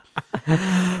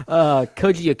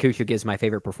 Koji Yakusho gives my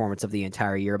favorite performance of the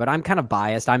entire year, but I'm kind of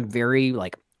biased. I'm very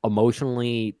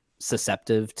emotionally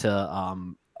susceptible to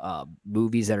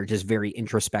movies that are just very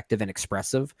introspective and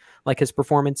expressive, like his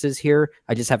performances here.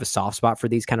 I just have a soft spot for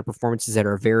these kind of performances that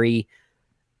are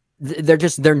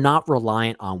they're not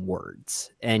reliant on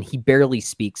words, and he barely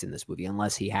speaks in this movie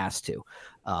unless he has to.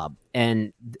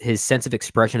 And his sense of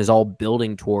expression is all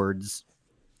building towards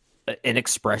an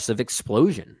expressive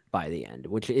explosion by the end,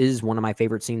 which is one of my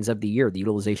favorite scenes of the year. The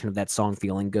utilization of that song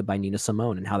 "Feeling Good" by Nina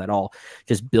Simone, and how that all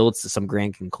just builds to some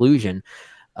grand conclusion.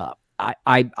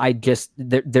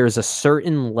 There's a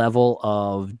certain level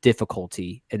of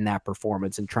difficulty in that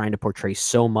performance and trying to portray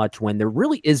so much when there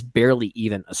really is barely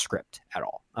even a script at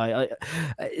all.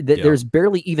 There's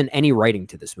barely even any writing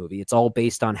to this movie. It's all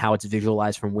based on how it's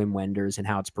visualized from Wim Wenders and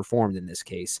how it's performed in this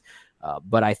case.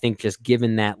 But I think just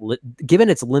given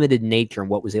its limited nature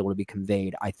and what was able to be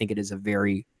conveyed, I think it is a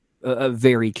very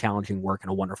challenging work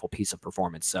and a wonderful piece of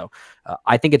performance. So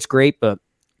I think it's great, but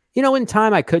in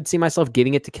time, I could see myself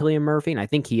giving it to Cillian Murphy, and I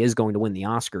think he is going to win the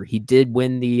Oscar. He did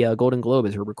win the Golden Globe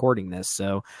as we're recording this,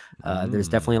 so there's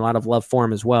definitely a lot of love for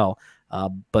him as well.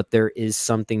 But there is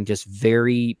something just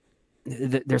very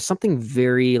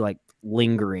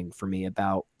lingering for me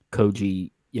about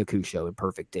Koji Yakusho in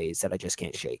Perfect Days that I just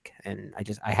can't shake, and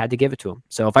I had to give it to him.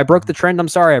 So if I broke the trend, I'm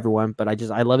sorry, everyone, but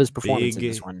I love his performance in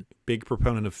this one. Big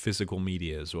proponent of physical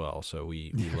media as well, so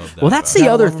we love that. Well, that's the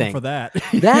other thing. For that,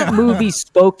 that movie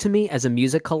spoke to me as a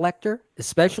music collector,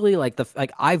 especially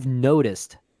I've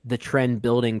noticed the trend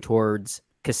building towards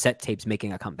cassette tapes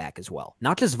making a comeback as well.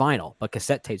 Not just vinyl, but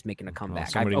cassette tapes making a comeback.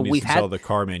 Somebody needs to tell the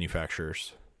car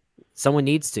manufacturers. Someone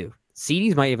needs to.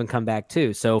 CDs might even come back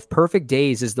too. So if Perfect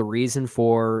Days is the reason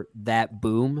for that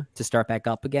boom to start back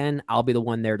up again, I'll be the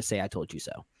one there to say I told you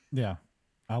so. Yeah,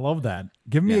 I love that.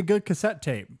 Give me a good cassette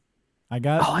tape. I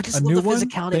got I just a love new the one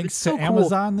physicality. thanks It's so to cool.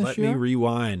 Amazon this Let year. me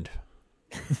rewind.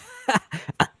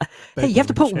 Hey, you have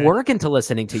to put work into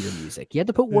listening to your music. You had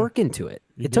to put work into it.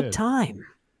 It took time.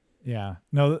 Yeah.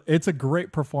 No, it's a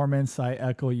great performance. I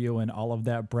echo you and all of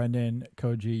that. Brendan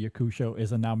Koji Yakusho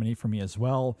is a nominee for me as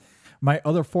well. My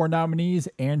other 4 nominees,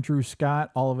 Andrew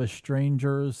Scott, All of Us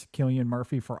Strangers, Cillian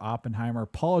Murphy for Oppenheimer,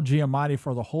 Paul Giamatti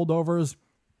for The Holdovers,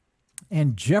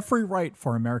 and Jeffrey Wright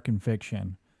for American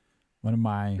Fiction. One of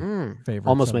my favorites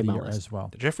almost of made the my year list. as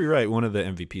well. Jeffrey Wright, one of the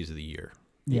MVPs of the year.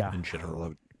 Yeah. In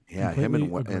general. Yeah, him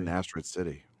Completely and agree. Asteroid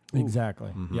City.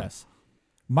 Exactly. Yes.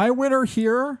 My winner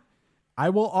here, I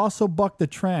will also buck the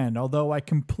trend, although I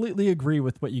completely agree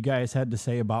with what you guys had to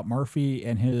say about Murphy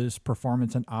and his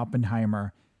performance in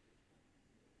Oppenheimer.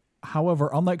 However,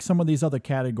 unlike some of these other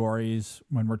categories,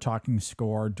 when we're talking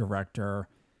score, director,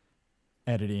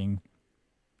 editing,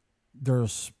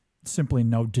 there's simply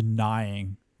no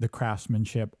denying the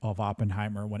craftsmanship of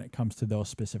Oppenheimer when it comes to those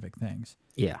specific things.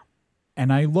 Yeah.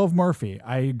 And I love Murphy.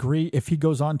 I agree. If he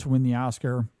goes on to win the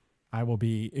Oscar, I will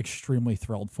be extremely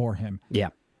thrilled for him. Yeah.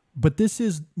 But this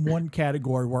is one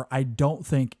category where I don't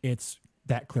think it's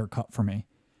that clear cut for me,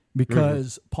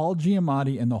 because Paul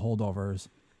Giamatti and The Holdovers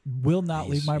will not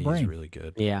leave my brain. He's really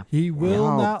good. Yeah. He will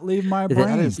Wow. not leave my That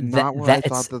brain. That is not where I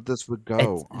thought that this would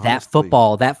go. That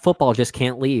honestly. football just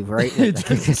can't leave, right? It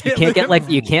just you can't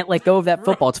can't let go of that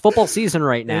football. It's football season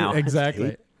right now.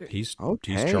 Exactly. He's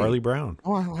Okay. Charlie Brown.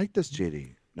 Oh, I like this,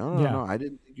 JD. No, Yeah. no. I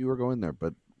didn't think you were going there,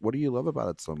 but what do you love about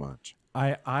it so much?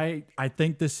 I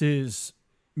think this is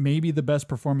maybe the best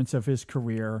performance of his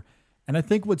career. And I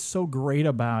think what's so great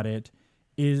about it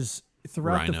is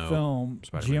throughout the Rhino, film,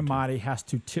 Spider-Man Giamatti has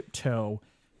to tiptoe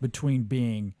between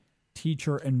being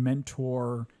teacher and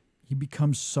mentor. He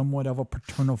becomes somewhat of a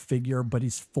paternal figure, but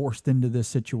he's forced into this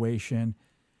situation.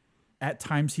 At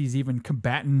times, he's even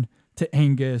combatant to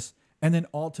Angus. And then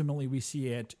ultimately, we see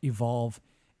it evolve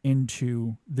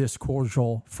into this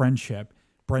cordial friendship.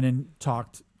 Brennan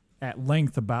talked at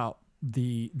length about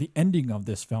the ending of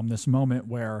this film, this moment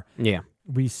where Yeah.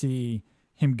 we see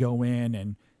him go in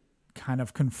and kind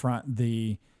of confront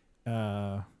the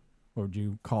what would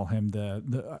you call him,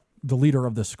 the leader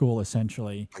of the school,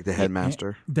 essentially, Like the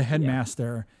headmaster? the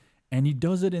headmaster, and he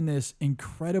does it in this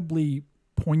incredibly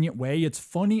poignant way. It's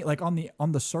funny, like on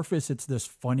the surface, it's this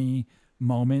funny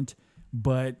moment,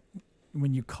 but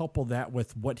when you couple that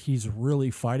with what he's really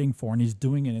fighting for, and he's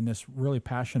doing it in this really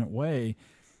passionate way,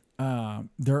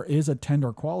 there is a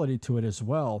tender quality to it as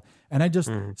well. And I just,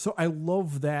 so I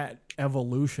love that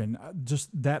evolution. Just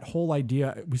that whole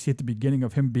idea we see at the beginning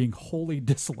of him being wholly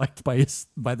disliked by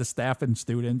the staff and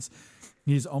students.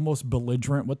 He's almost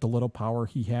belligerent with the little power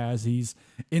he has. He's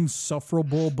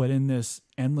insufferable, but in this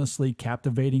endlessly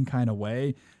captivating kind of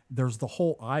way. There's the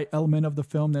whole eye element of the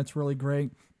film that's really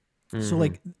great. So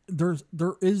like there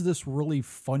is this really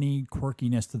funny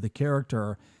quirkiness to the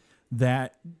character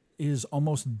that is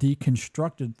almost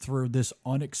deconstructed through this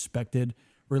unexpected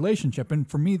relationship. And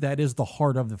for me, that is the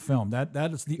heart of the film. That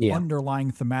is the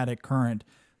underlying thematic current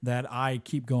that I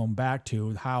keep going back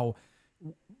to, how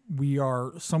we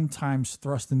are sometimes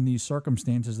thrust in these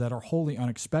circumstances that are wholly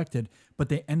unexpected, but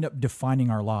they end up defining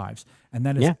our lives. And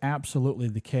that is absolutely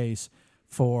the case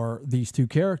for these two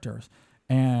characters.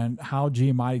 And how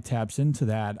Giamatti taps into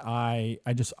that, I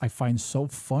find so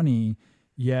funny,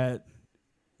 yet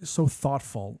so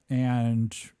thoughtful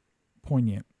and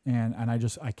poignant. And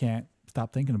I can't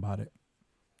stop thinking about it.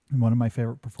 One of my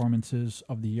favorite performances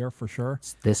of the year for sure.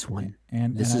 It's this one.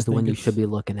 And This I is the think one you it's- should be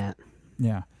looking at.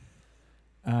 Yeah.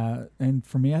 And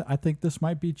for me, I think this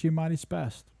might be Giamatti's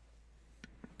best.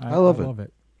 I love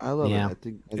it. I love Yeah. it. I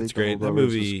think It's The great. That Holdovers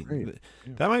is movie, great.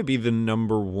 that might be the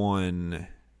number one,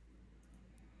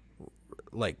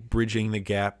 like, bridging the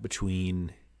gap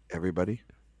between Everybody.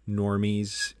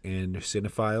 normies and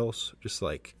cinephiles. Just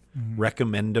like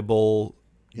recommendable,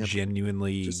 Yeah,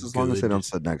 genuinely Just as long as they good don't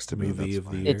sit next to me, movie that's of the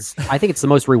fine. year. I think it's the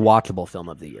most rewatchable film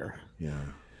of the year. Yeah.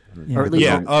 Or at least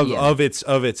Yeah, on- of its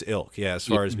ilk. Yeah, as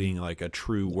far as being like a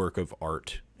true work of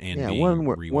art and Yeah, being one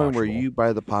where rewatchable. you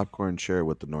buy the popcorn, share it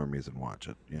with the normies, and watch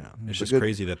it. Yeah, It's a just good-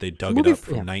 crazy that they dug movie it up f-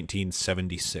 from yeah.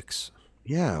 1976.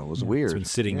 Yeah, it was weird. It's been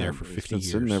sitting there for it's 50 been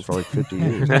sitting there years. for like 50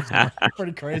 years.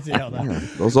 Pretty crazy how that. Yeah,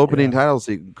 those opening titles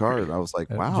card, I was like,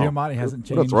 wow, Giamatti hasn't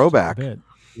changed what a throwback. a bit.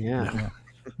 Yeah.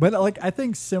 But like, I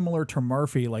think similar to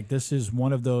Murphy, like this is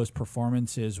one of those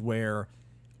performances where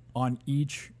on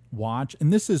each watch,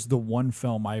 and this is the one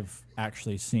film I've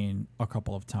actually seen a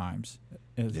couple of times,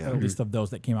 at least of those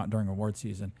that came out during award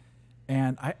season.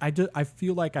 And I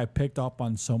feel like I picked up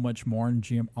on so much more in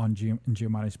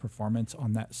Giamatti's performance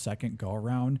on that second go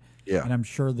around. Yeah. And I'm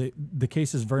sure the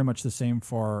case is very much the same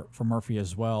for Murphy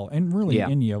as well. And really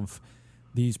any of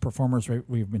these performers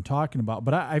we've been talking about.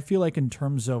 But I feel like in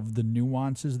terms of the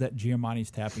nuances that Giamatti's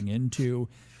tapping into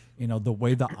You know, the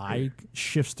way the eye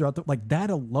shifts throughout like that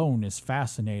alone is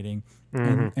fascinating.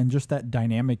 And just that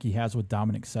dynamic he has with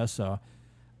Dominic Sessa,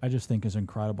 I just think is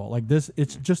incredible. Like this,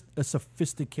 it's just a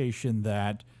sophistication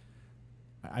that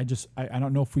I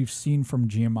don't know if we've seen from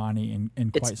Giamatti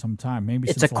in quite some time. Maybe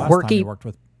since the last time he worked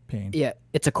with Payne. Yeah,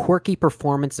 it's a quirky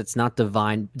performance. It's not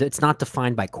defined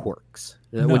by quirks,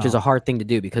 which is a hard thing to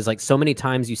do because like so many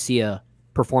times you see a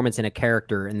performance in a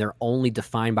character and they're only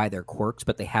defined by their quirks,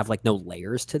 but they have like no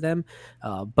layers to them.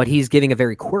 But he's giving a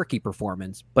very quirky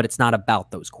performance, but it's not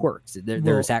about those quirks.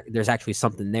 There's actually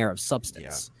something there of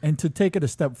substance. Yeah. And to take it a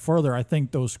step further, I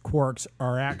think those quirks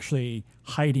are actually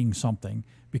hiding something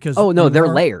because they're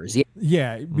layers.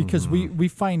 Yeah, because we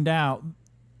find out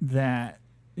that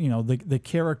the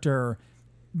character,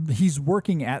 he's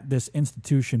working at this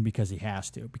institution because he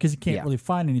has to, because he can't really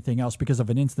find anything else because of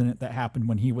an incident that happened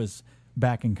when he was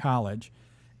back in college.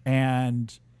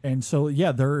 And so,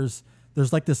 there's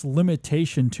like this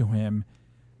limitation to him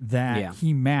that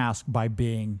he masked by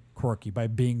being quirky, by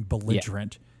being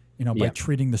belligerent, by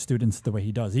treating the students the way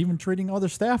he does, even treating other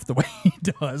staff the way he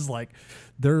does. Like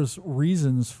there's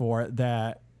reasons for it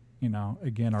that,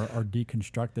 again, are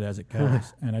deconstructed as it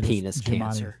goes. And I just, penis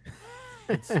cancer.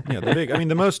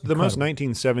 the most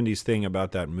 1970s thing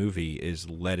about that movie is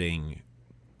letting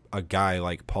a guy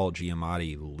like Paul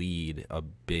Giamatti lead a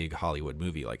big Hollywood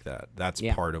movie like that. That's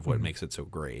part of what makes it so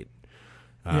great.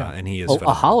 And he is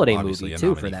a holiday movie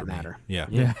too, for that matter. Yeah.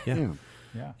 I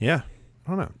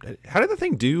don't know. How did the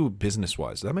thing do business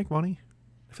wise? Did that make money?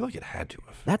 I feel like it had to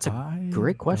have. That's a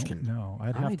great question. No,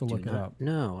 I'd have to look it up.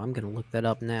 No, I'm going to look that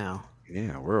up now.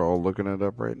 Yeah, we're all looking it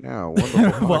up right now.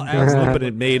 Wonderful. But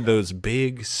it made those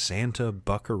big Santa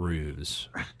buckaroos.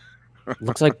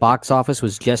 Looks like box office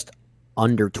was just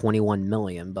under 21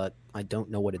 million, but I don't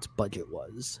know what its budget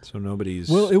was. So nobody's.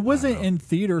 Well, it wasn't in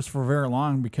theaters for very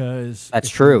long because that's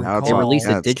true. They released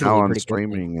it digitally pretty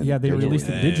streaming. Yeah, they released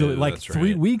it digitally like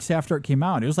 3 weeks after it came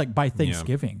out. It was like by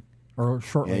Thanksgiving or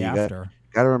shortly after.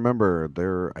 Got to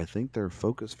remember, I think they're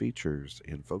Focus Features,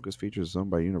 and Focus Features is owned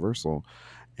by Universal,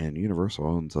 and Universal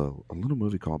owns a little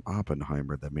movie called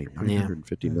Oppenheimer that made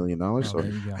 $950 million. So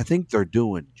I think they're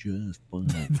doing just fine,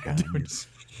 guys.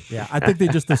 Yeah, I think they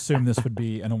just assumed this would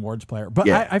be an awards player, but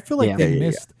I feel like they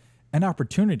missed an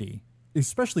opportunity,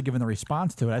 especially given the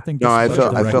response to it. I think I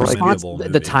feel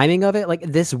like the timing of it, like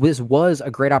this was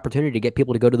a great opportunity to get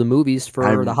people to go to the movies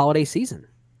for the holiday season.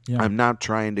 Yeah. I'm not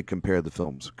trying to compare the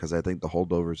films because I think The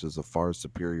Holdovers is a far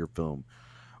superior film,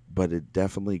 but it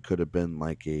definitely could have been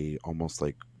like almost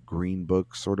like Green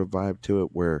Book sort of vibe to it,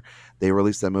 where they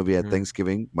released that movie at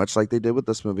Thanksgiving, much like they did with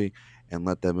this movie, and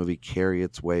let that movie carry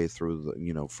its way through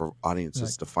for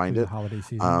audiences to find it. Holiday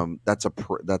season. That's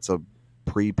a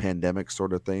pre-pandemic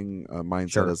sort of thing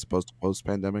mindset as opposed to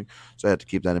post-pandemic. So I had to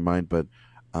keep that in mind, but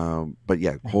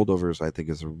Holdovers I think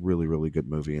is a really, really good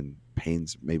movie, and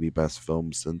Payne's maybe best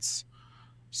film since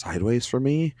Sideways for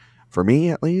me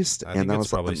at least. I think that's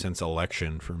probably since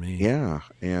Election for me. Yeah,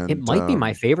 and it might be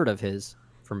my favorite of his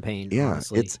from Payne. Yeah,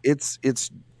 honestly. it's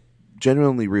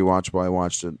genuinely rewatchable. I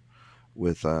watched it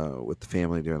with the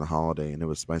family during the holiday, and it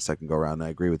was my second go around. And I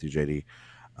agree with you, JD.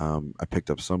 I picked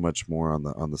up so much more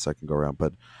on the second go round,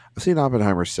 but I've seen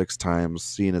Oppenheimer 6 times,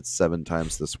 seeing it 7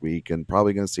 times this week, and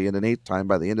probably going to see it an 8th time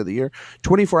by the end of the year.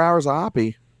 24 hours of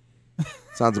Oppie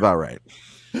sounds about right.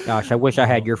 Gosh, I wish I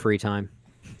had your free time.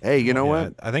 Hey, you know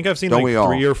what? I think I've seen like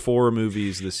 3 or 4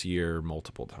 movies this year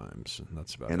multiple times, and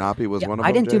that's about it. And Oppie was one of them.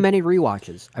 I didn't do many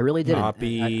rewatches. I really didn't.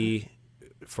 Oppie,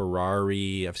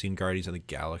 Ferrari. I've seen Guardians of the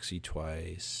Galaxy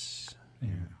twice. Yeah.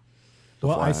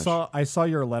 Well, I saw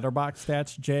your Letterboxd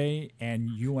stats, Jay, and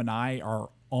you and I are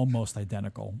almost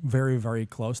identical. Very, very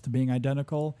close to being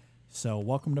identical. So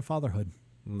welcome to fatherhood.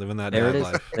 Living that dad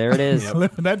life. There it is. Yep.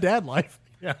 Living that dad life.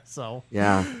 Yeah. So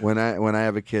yeah, when I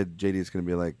have a kid, JD's going to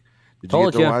be like, "Did you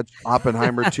get to watch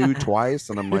Oppenheimer 2 twice?"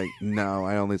 And I'm like, "No,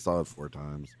 I only saw it 4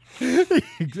 times."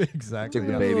 Exactly. Took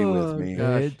the baby with me.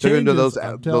 Took him to those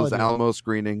Alamo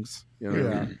screenings.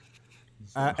 Yeah.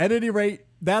 At any rate,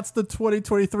 that's the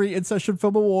 2023 InSession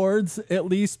Film Awards, at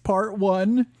least part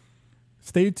 1.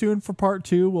 Stay tuned for part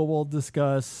 2, where we'll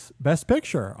discuss Best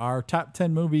Picture, our top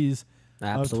 10 movies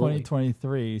of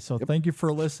 2023. So thank you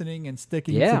for listening and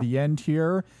sticking to the end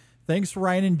here. Thanks,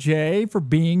 Ryan and Jay, for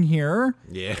being here.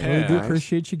 Yeah. I really do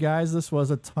appreciate you guys. This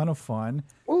was a ton of fun.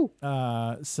 Woo.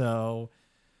 So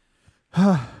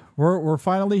we're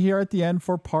finally here at the end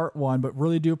for part 1, but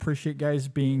really do appreciate guys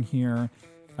being here.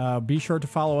 Be sure to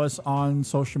follow us on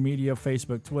social media,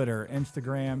 Facebook, Twitter,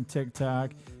 Instagram,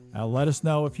 TikTok, Let us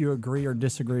know if you agree or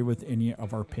disagree with any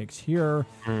of our picks here.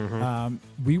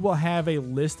 We will have a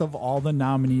list of all the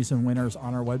nominees and winners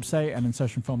on our website at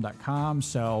InSessionFilm.com.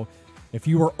 So if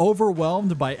you were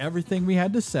overwhelmed by everything we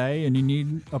had to say and you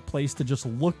need a place to just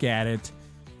look at it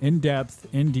in depth,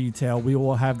 in detail, we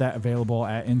will have that available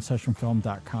at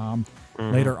InSessionFilm.com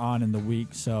later on in the week.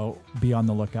 So be on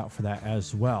the lookout for that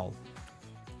as well.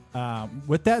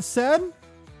 With that said,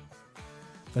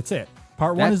 that's it.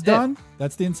 Part 1 is done.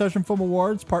 That's the InSession Film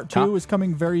Awards. Part 2 is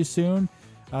coming very soon.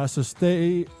 So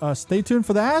stay tuned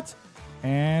for that.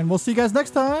 And we'll see you guys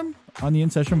next time on the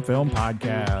InSession Film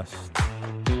Podcast.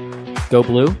 Go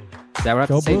blue. Is that what I have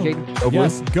to say, blue. Jaden? Go blue.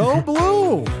 Yes, go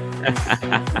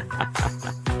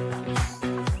blue.